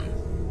station.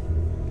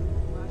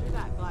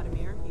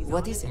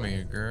 What is it? Come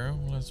here, girl.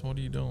 What are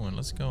you doing?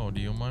 Let's go. Do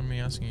you mind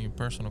me asking you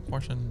personal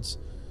questions?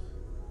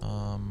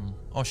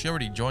 Oh, she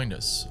already joined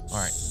us. All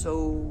right.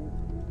 So,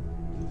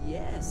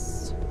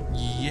 yes.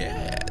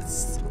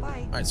 Yes.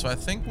 Bye. All right, so I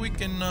think we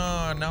can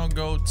now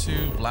go to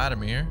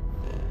Vladimir.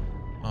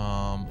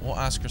 We'll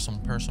ask her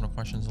some personal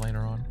questions later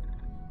on.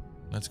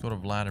 Let's go to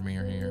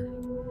Vladimir here.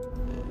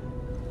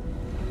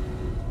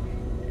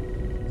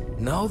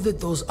 Now that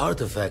those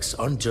artifacts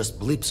aren't just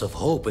blips of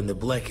hope in the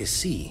Blackest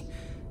Sea,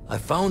 I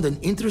found an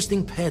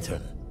interesting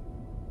pattern.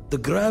 The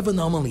grav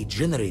anomaly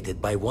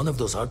generated by one of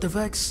those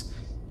artifacts,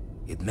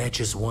 it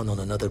matches one on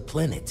another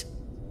planet.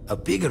 A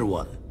bigger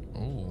one.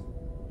 Ooh.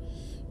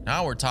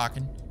 Now we're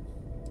talking.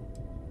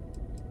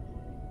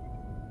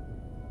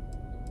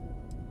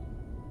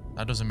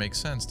 That doesn't make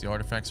sense. The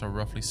artifacts are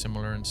roughly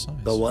similar in size.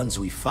 The ones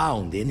we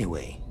found,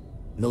 anyway.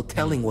 No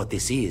telling what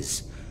this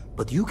is,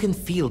 but you can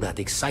feel that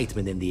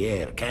excitement in the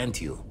air, can't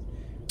you?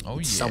 Oh,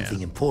 it's yeah.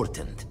 something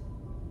important.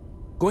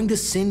 Going to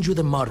send you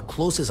the mark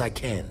close as I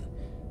can,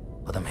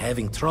 but I'm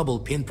having trouble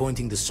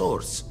pinpointing the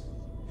source.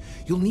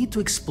 You'll need to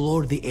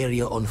explore the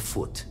area on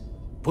foot.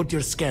 Put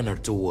your scanner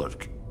to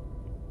work.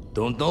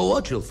 Don't know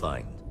what you'll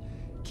find.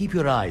 Keep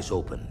your eyes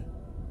open.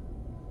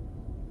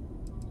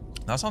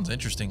 That sounds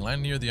interesting.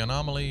 Land near the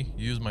anomaly.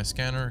 Use my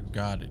scanner.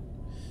 Got it.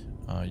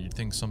 You'd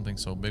think something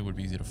so big would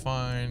be easy to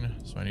find.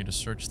 So I need to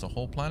search the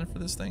whole planet for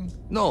this thing?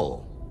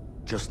 No.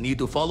 Just need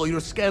to follow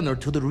your scanner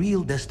to the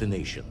real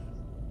destination.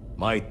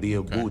 Might be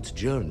a boot's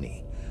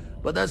journey,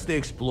 but that's the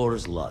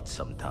explorer's lot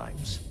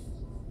sometimes.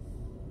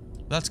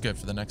 That's good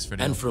for the next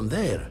video. And from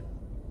there,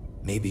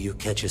 maybe you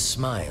catch a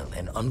smile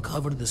and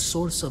uncover the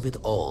source of it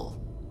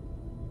all.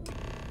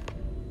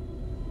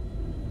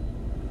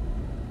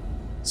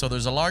 So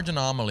there's a large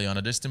anomaly on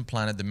a distant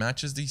planet that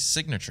matches the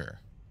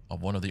signature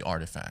of one of the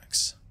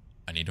artifacts.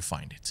 I need to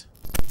find it.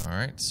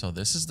 Alright, so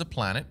this is the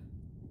planet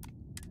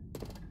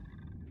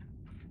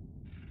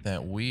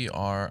that we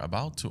are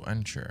about to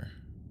enter.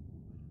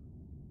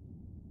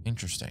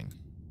 Interesting.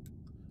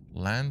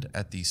 Land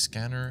at the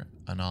scanner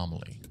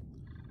anomaly.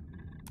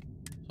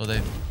 So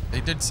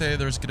they did say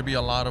there's going to be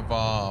a lot of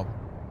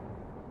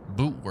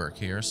boot work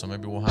here, so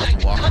maybe we'll have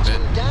to walk a bit.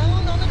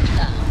 Down on a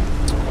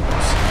cloud. See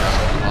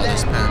how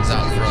this pans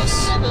out for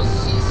us.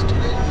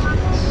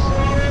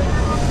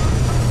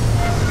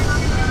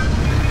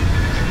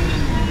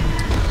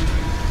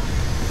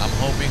 I'm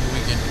hoping we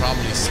can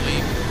probably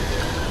sleep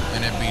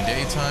and it be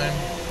daytime.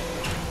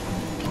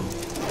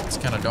 It's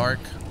kind of dark.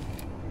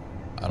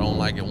 I don't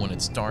like it when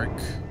it's dark.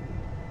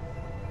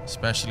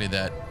 Especially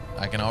that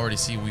I can already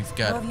see we've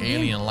got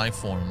alien life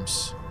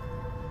forms.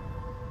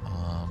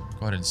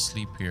 Go ahead and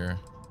sleep here.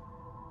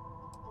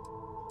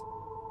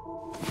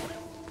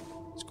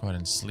 Let's go ahead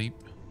and sleep.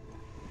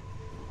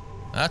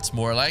 That's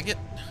more like it.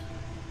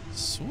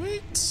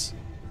 Sweet.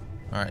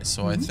 Alright,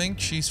 so I think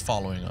she's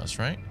following us,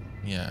 right?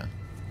 Yeah.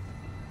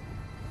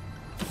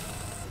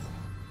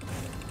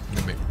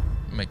 Let me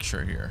make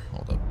sure here.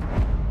 Hold up.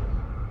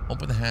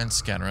 Open the hand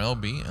scanner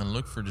LB and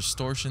look for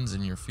distortions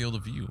in your field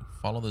of view.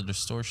 Follow the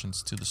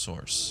distortions to the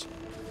source.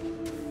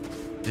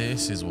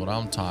 This is what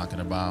I'm talking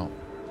about.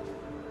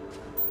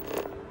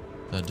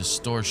 The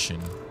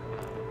distortion.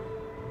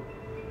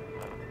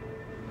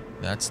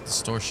 That's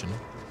distortion.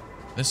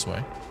 This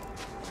way.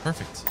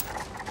 Perfect.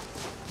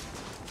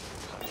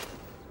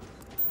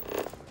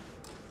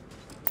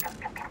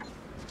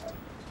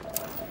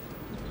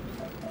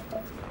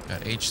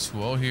 Got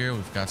H2O here.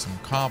 We've got some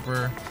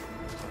copper.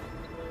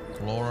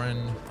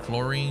 Fluorine.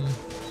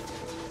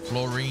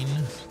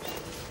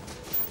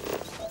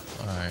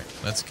 Alright,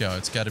 let's go.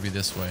 It's got to be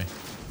this way.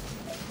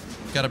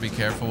 Got to be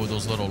careful with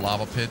those little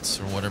lava pits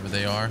or whatever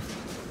they are.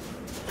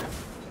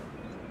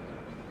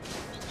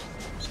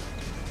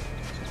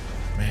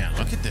 Man,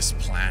 look at this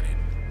planet.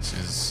 This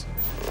is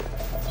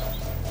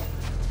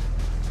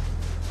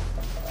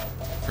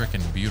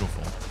freaking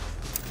beautiful.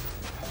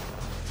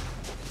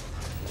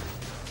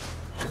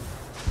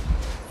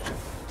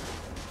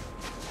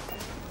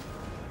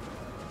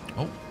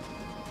 Oh.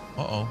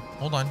 Uh-oh.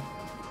 Hold on.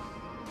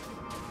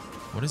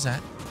 What is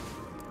that?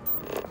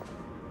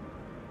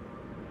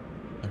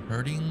 A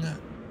herding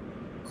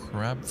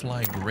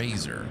crabfly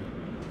grazer.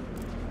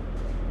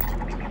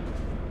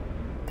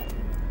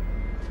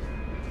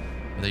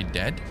 Are they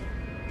dead?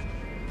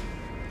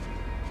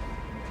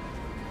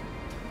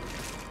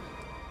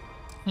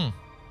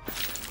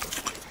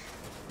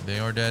 They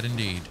are dead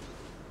indeed.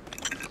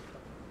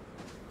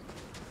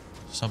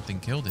 Something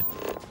killed it.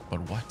 But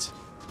what?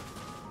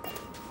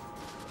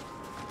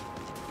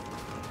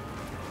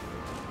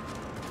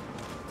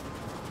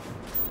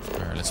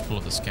 Alright, let's pull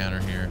up the scanner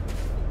here.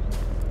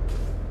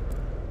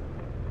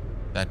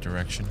 That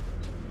direction.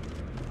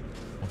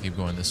 We'll keep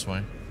going this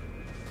way.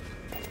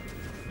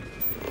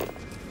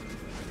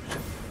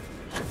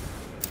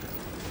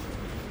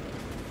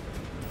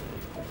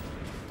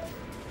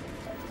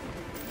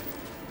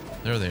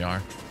 There they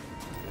are.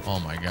 Oh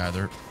my god,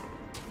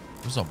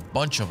 there's a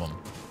bunch of them.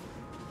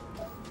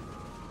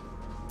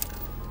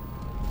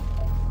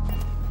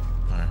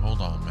 Alright, hold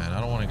on, man. I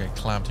don't want to get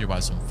clamped here by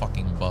some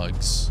fucking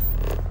bugs.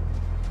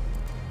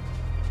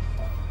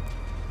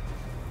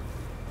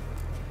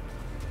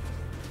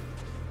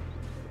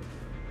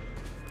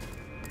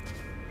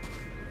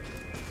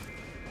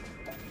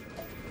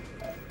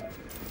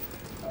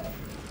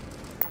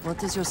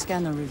 What is your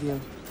scanner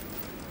review?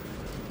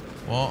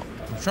 Well,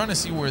 I'm trying to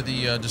see where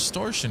the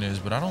distortion is,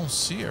 but I don't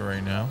see it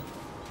right now.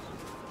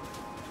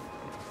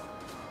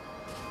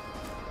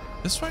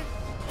 This way?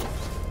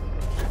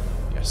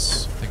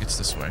 Yes, I think it's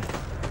this way.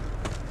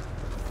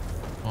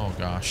 Oh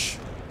gosh.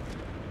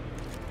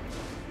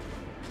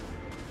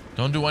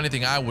 Don't do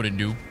anything I wouldn't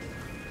do.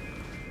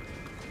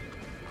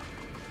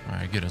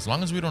 Alright, good. As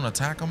long as we don't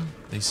attack them,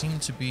 they seem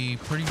to be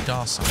pretty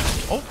docile.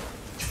 Oh!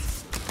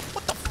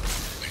 What the?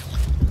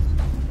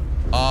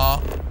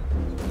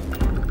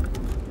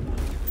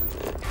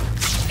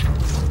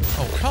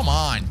 Oh, come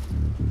on.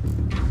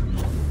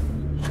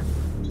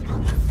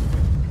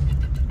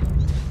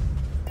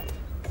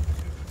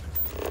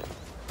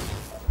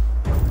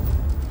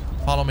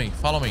 Follow me.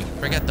 Follow me.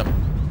 Forget them.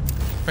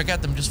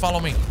 Forget them. Just follow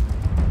me.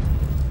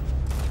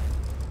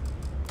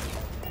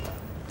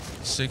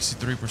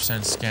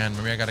 63% scan.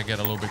 Maybe I gotta get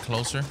a little bit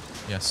closer.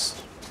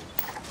 Yes.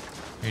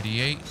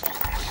 88.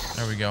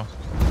 There we go.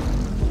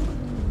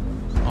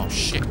 Oh,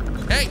 shit.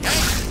 Hey, hey!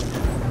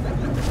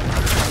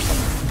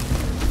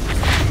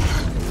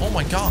 Oh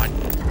my god.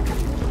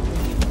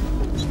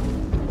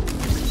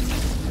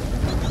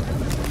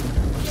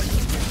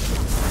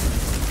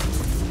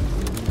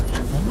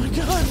 Oh my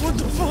god, what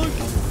the fuck?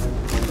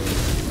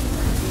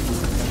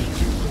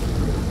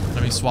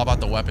 Let me swap out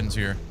the weapons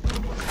here.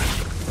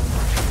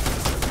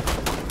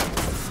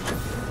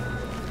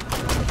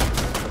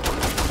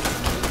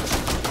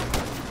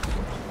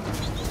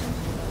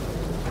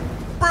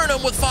 Burn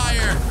him with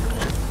fire!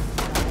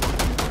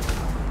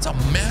 It's a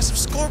massive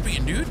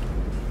scorpion, dude.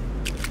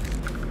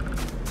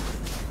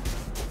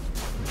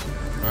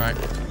 Alright.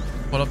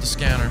 Pull up the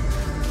scanner.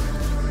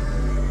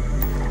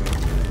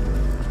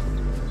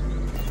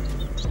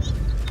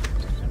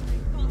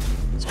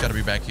 It's gotta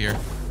be back here.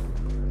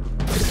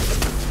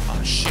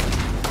 Oh, shit.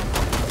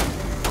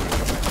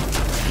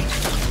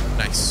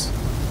 Nice.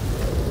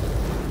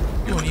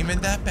 You weren't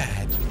even that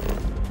bad.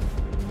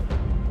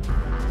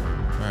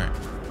 Alright.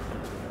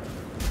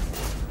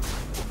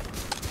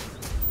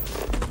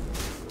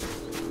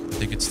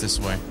 I think it's this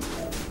way.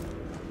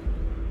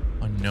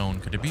 Unknown.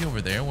 Could it be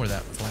over there where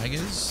that flag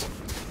is?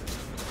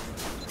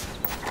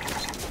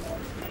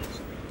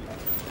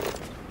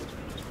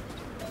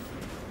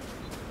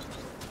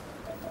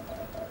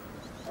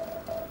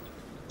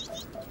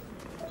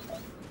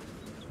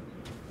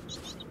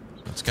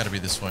 It's gotta be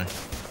this way.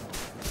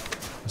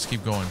 Let's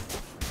keep going.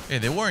 Hey,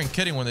 they weren't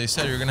kidding when they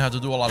said you're gonna have to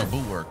do a lot of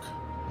boot work.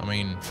 I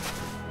mean,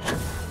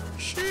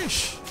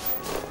 sheesh.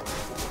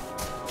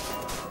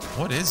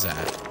 What is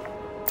that?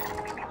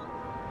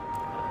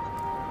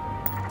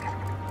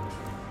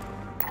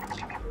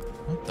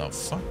 What the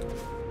fuck?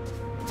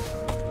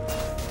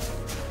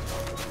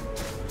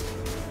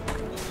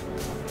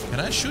 Can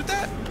I shoot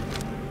that?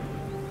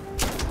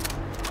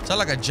 Is that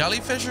like a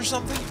jellyfish or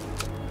something?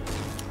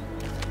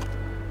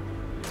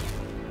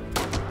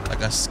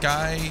 Like a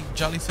sky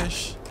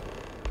jellyfish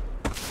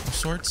of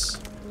sorts?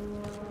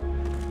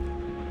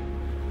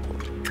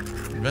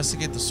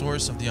 Investigate the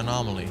source of the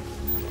anomaly.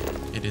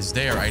 It is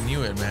there. I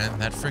knew it, man.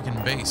 That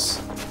freaking base.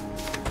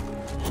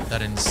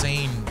 That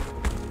insane,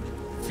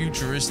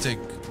 futuristic,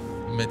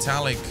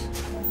 metallic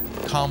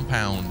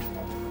compound.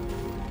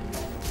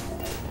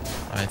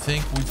 I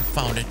think we've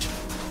found it.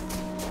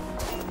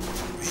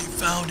 We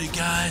found it,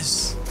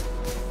 guys.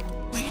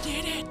 We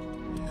did it.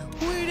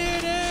 We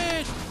did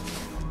it.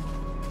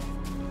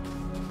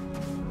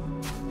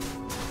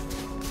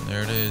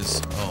 There it is.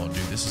 Oh,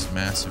 dude, this is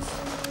massive.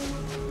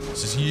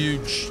 This is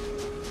huge.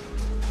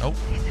 Oh.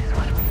 This is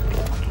what we've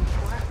been looking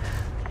for.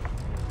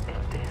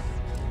 It is.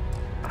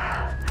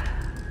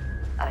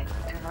 I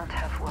do not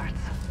have words.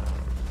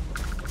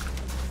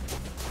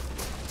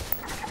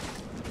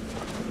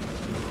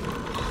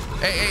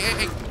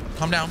 Hey.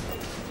 Calm down.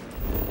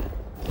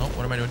 No,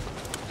 what am I doing?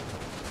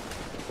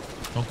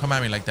 Don't come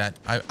at me like that.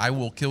 I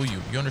will kill you.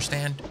 You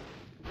understand?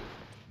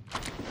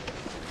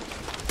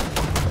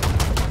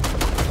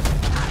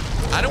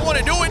 I didn't want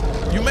to do it.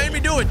 You made me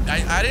do it.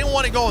 I didn't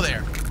want to go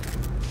there.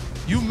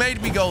 You made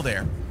me go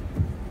there.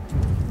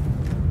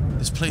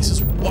 This place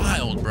is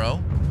wild, bro.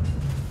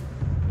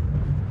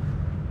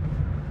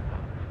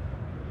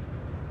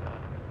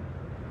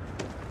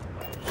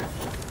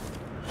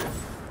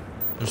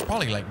 There's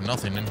probably like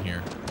nothing in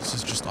here. This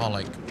is just all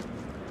like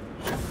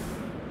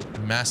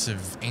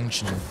massive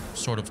ancient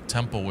sort of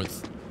temple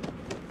with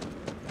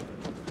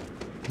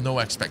no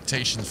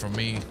expectations from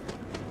me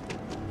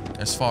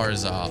as far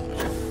as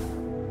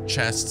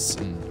chests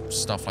and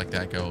stuff like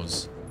that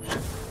goes.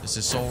 This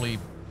is solely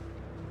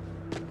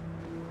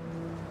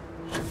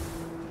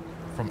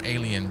from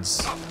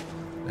aliens,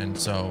 and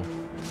so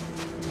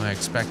I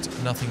expect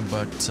nothing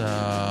but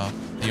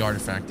the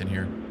artifact in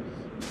here.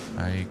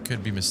 I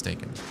could be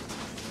mistaken.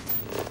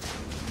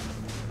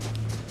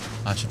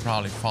 I should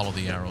probably follow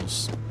the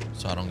arrows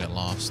so I don't get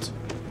lost.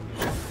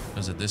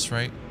 Is it this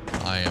right?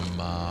 I'm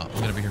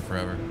gonna be here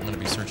forever. I'm gonna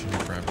be searching here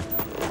forever.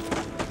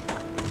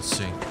 Let's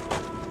see.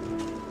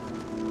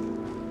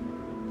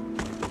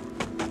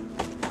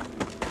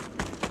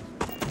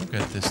 Look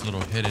at this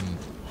little hidden.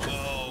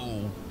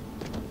 Whoa.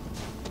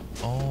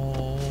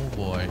 Oh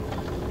boy.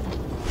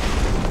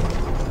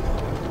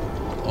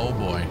 Oh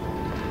boy.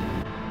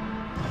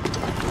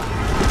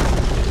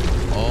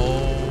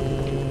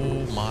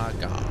 Oh my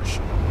gosh.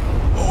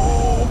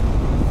 Oh!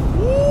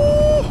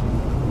 Woo!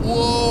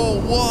 Whoa!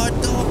 What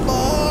the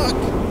fuck?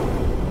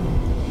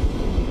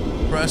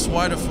 Press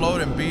Y to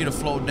float and B to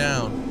float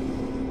down.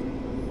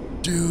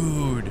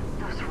 Dude.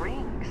 Those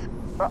rings.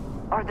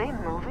 Are they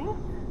moving?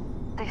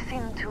 They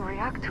seem to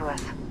react to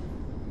us.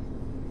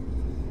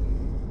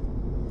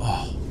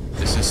 Oh,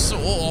 this is so...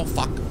 Oh,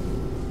 fuck.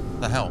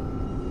 The hell?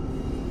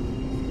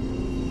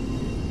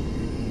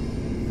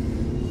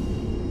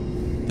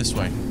 This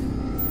way.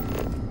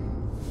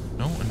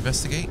 No,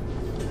 investigate.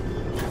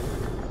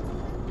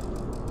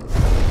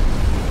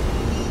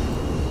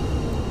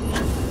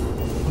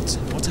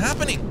 What's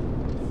happening?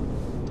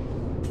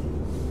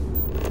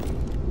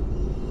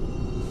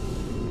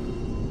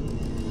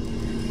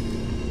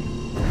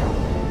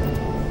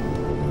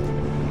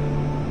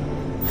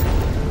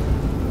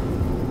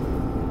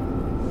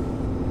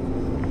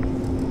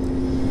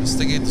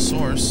 Investigate the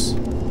source.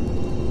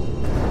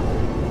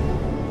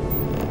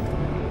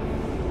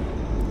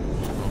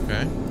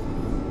 Okay.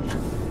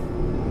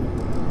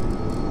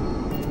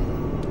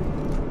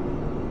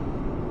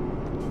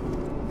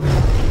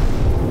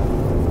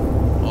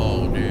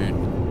 Oh, dude.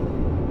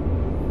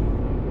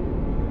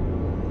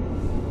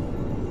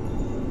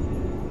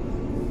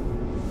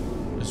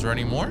 Is there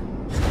any more?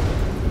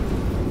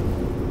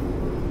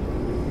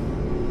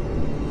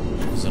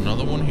 There's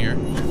another one here.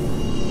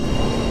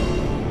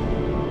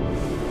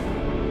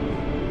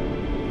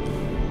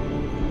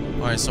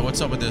 Alright, so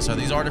what's up with this? Are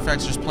these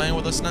artifacts just playing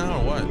with us now,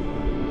 or what?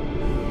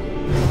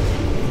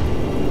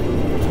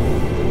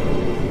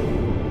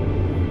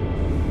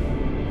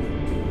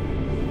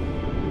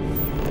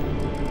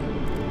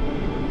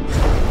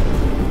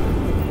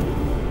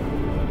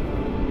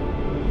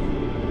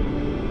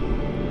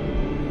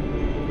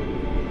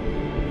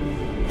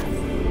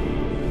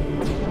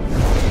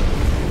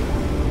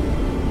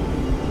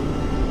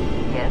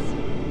 Yes.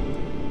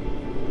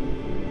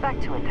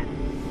 Back to it.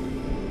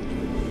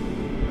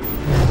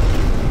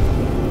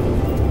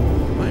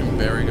 I'm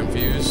very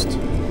confused.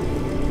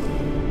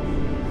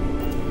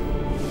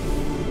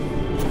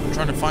 I'm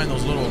trying to find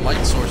those little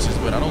light sources,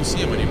 but I don't see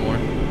them anymore.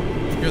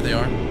 Here they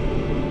are.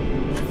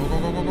 Go, go,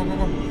 go, go, go, go,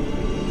 go.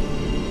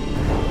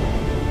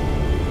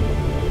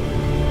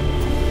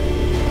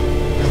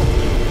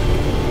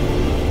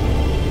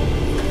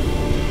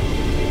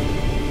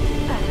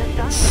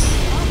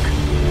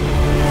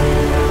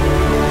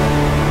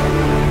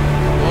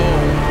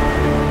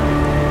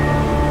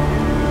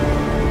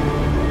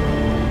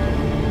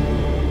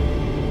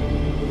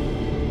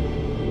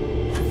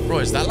 Bro,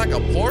 is that like a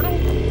portal?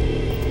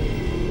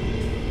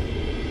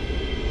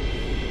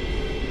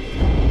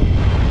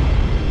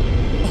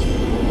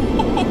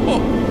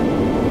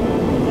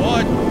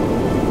 What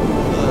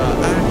the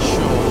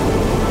actual?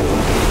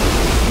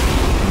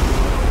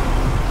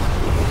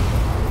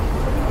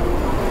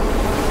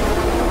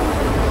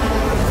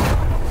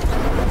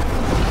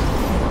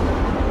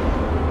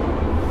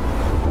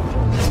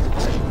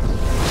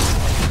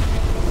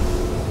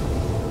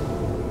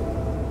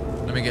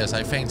 Let me guess,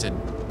 I fainted.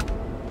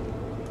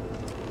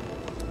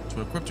 To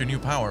equip your new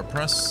power,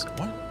 press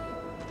what?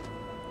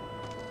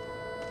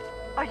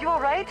 Are you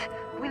alright?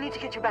 We need to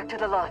get you back to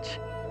the lodge.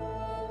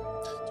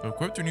 To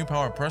equip your new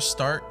power, press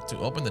start to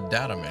open the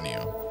data menu.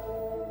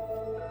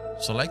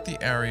 Select the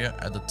area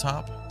at the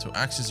top to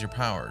access your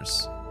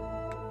powers.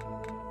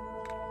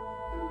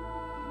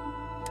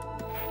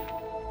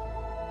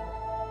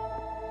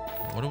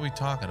 What are we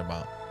talking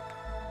about?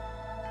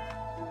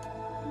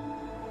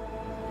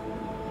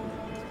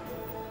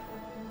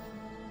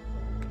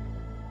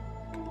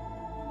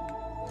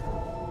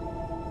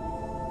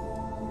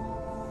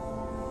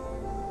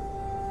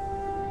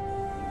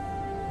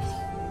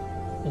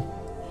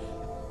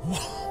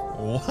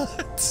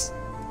 What?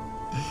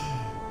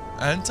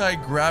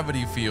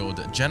 Anti-gravity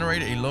field.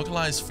 Generate a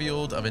localized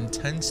field of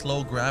intense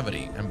low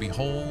gravity and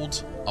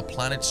behold a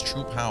planet's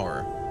true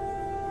power.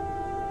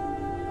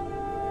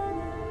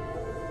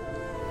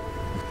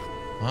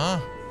 Huh?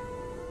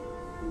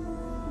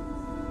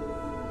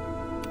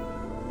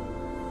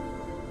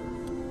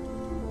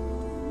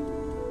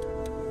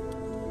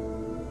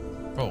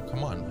 Bro,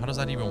 come on. How does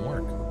that even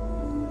work?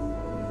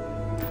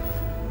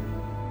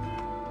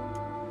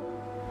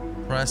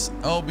 Press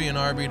LB and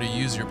RB to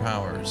use your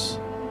powers.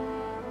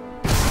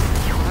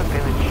 Your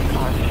abilities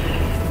are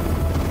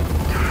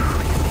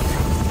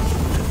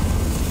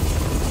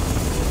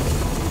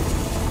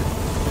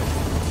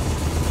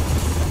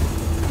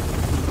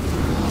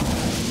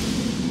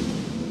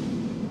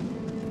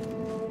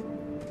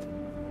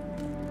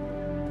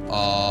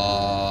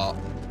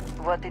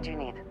What did you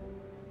need?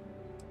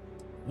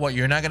 What,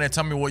 you're not gonna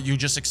tell me what you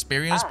just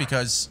experienced?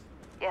 Because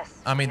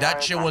yes, I mean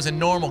that shit wasn't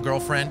normal,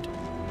 girlfriend.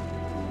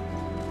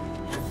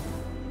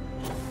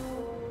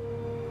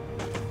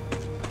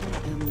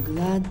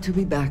 Glad to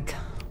be back.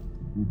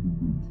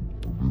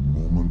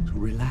 Moment to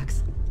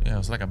relax. Yeah,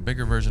 it's like a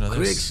bigger version of this.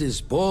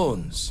 Crix's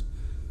bones.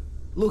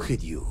 Look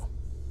at you.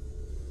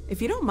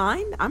 If you don't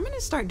mind, I'm gonna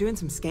start doing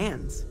some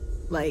scans.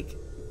 Like,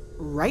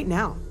 right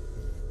now.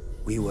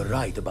 We were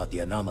right about the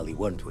anomaly,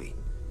 weren't we?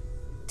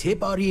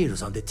 Tip our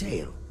ears on the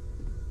tail.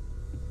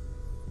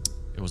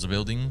 It was a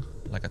building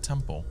like a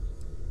temple.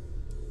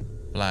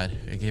 Vlad,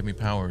 it gave me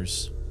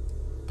powers.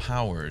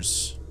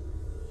 Powers.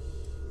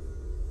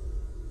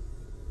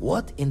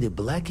 What in the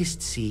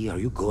blackest sea are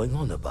you going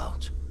on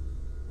about?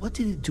 What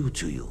did it do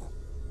to you?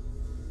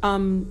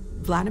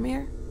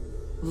 Vladimir,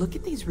 look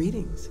at these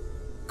readings.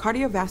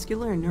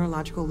 Cardiovascular and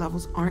neurological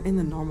levels aren't in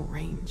the normal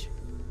range.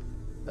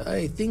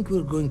 I think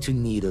we're going to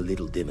need a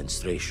little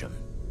demonstration.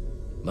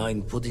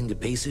 Mind putting the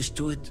paces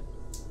to it?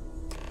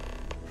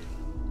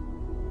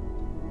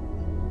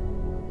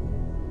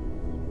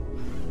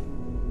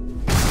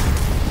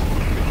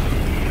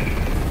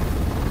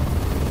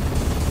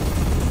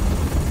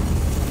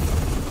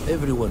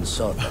 Everyone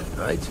saw that,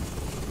 right?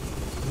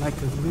 Like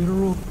a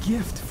literal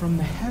gift from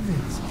the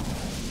heavens.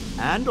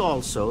 And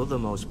also the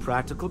most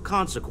practical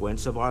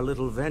consequence of our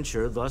little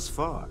venture thus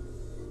far.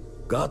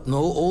 Got no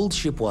old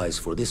shipwise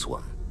for this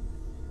one.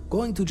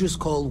 Going to just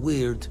call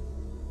weird,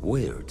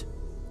 weird.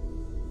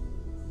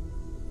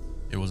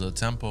 It was a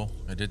temple.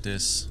 I did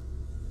this.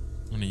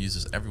 I'm gonna use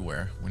this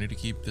everywhere. We need to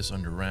keep this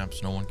under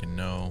wraps. No one can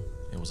know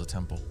it was a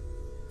temple.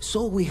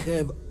 So we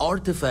have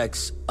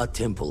artifacts, a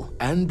temple,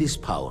 and this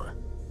power.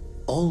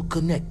 All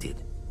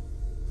connected.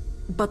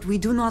 But we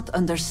do not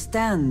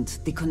understand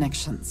the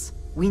connections.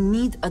 We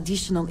need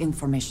additional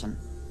information.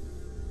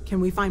 Can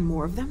we find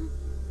more of them?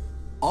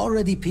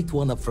 Already picked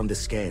one up from the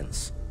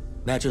scans.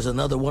 Matches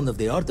another one of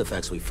the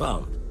artifacts we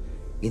found.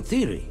 In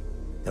theory,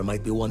 there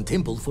might be one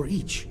temple for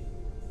each.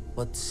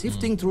 But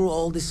sifting through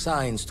all the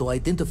signs to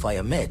identify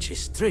a match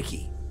is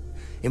tricky.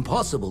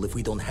 Impossible if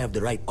we don't have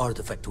the right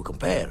artifact to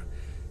compare.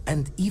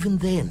 And even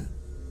then,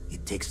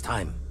 it takes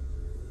time.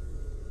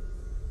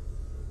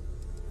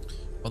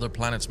 Other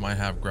planets might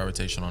have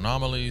gravitational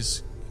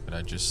anomalies. Could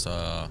I just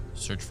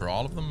search for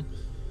all of them?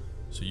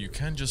 So you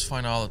can just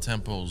find all the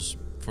temples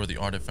for the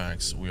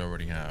artifacts we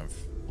already have.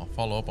 I'll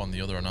follow up on the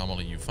other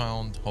anomaly you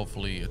found.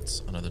 Hopefully it's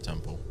another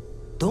temple.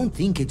 Don't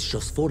think it's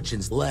just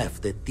fortunes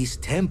left that this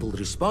temple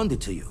responded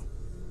to you.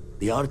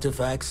 The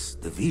artifacts,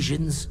 the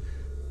visions,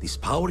 this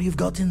power you've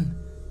gotten,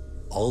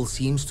 all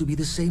seems to be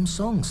the same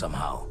song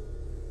somehow.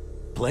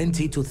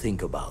 Plenty to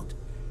think about.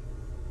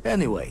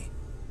 Anyway,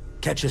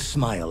 catch a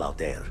smile out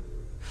there.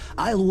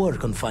 I'll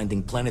work on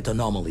finding planet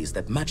anomalies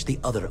that match the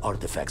other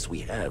artifacts we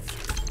have.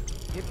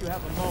 If you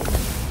have a moment,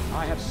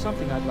 I have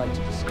something I'd like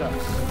to discuss.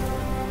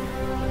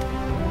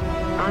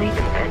 I am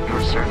at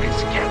your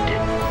service,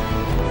 Captain.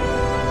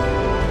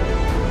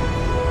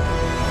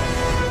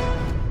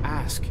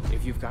 Ask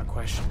if you've got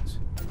questions.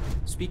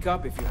 Speak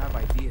up if you have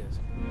ideas.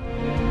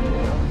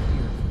 We're all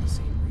here for the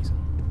same reason.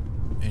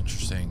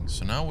 Interesting.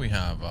 So now we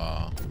have,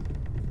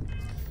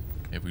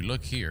 if we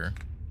look here,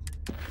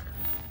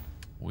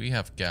 we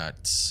have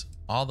got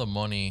all the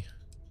money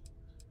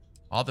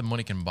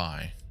can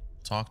buy.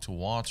 Talk to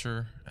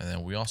water, and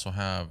then we also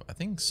have, I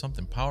think,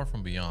 something power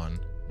from beyond,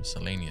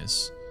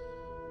 miscellaneous.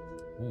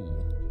 Ooh,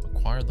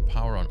 acquire the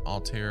power on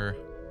Altair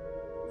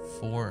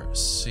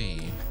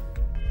 4C.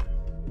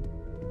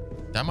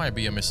 That might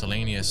be a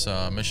miscellaneous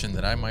mission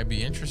that I might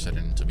be interested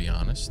in, to be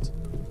honest.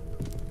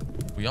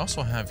 We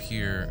also have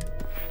here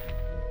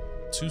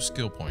 2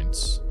 skill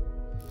points.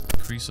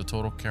 Increase the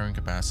total carrying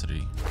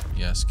capacity.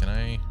 Yes, can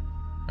I?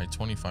 By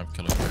 25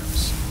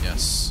 kilograms.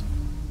 Yes.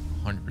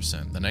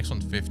 100%. The next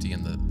one's 50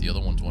 and the other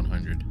one's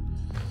 100.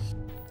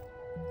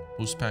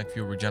 Boost pack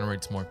fuel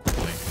regenerates more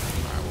quickly.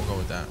 Alright, we'll go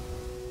with that.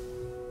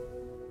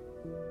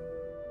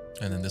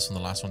 And then this one,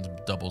 the last one,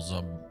 doubles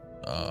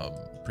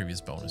previous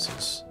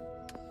bonuses.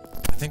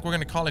 I think we're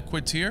gonna call it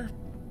quits here.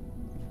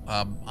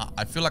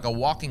 I feel like a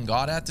walking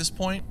god at this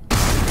point.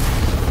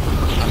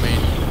 I mean,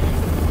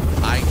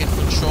 I can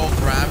control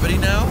gravity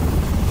now.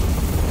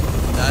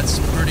 That's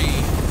pretty...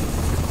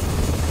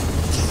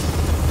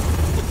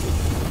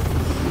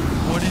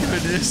 What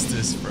even is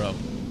this, bro?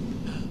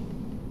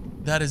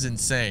 That is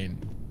insane.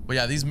 But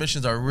yeah, these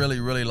missions are really,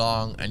 really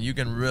long, and you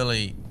can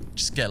really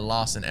just get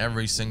lost in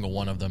every single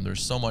one of them.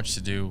 There's so much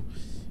to do,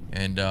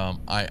 and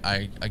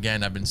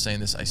again, I've been saying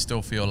this. I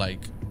still feel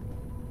like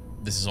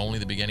this is only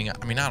the beginning.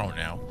 I mean, I don't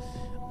know.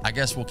 I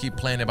guess we'll keep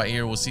playing it by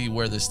ear. We'll see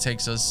where this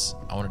takes us.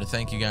 I wanted to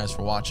thank you guys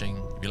for watching.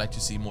 If you'd like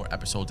to see more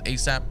episodes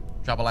ASAP,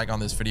 drop a like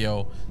on this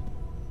video.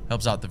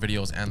 Helps out the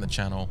videos and the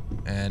channel,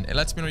 and it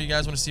lets me know you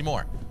guys want to see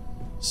more.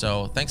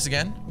 So thanks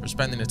again for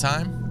spending the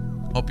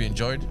time. Hope you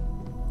enjoyed,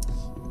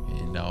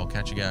 and I'll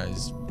catch you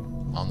guys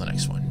on the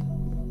next one.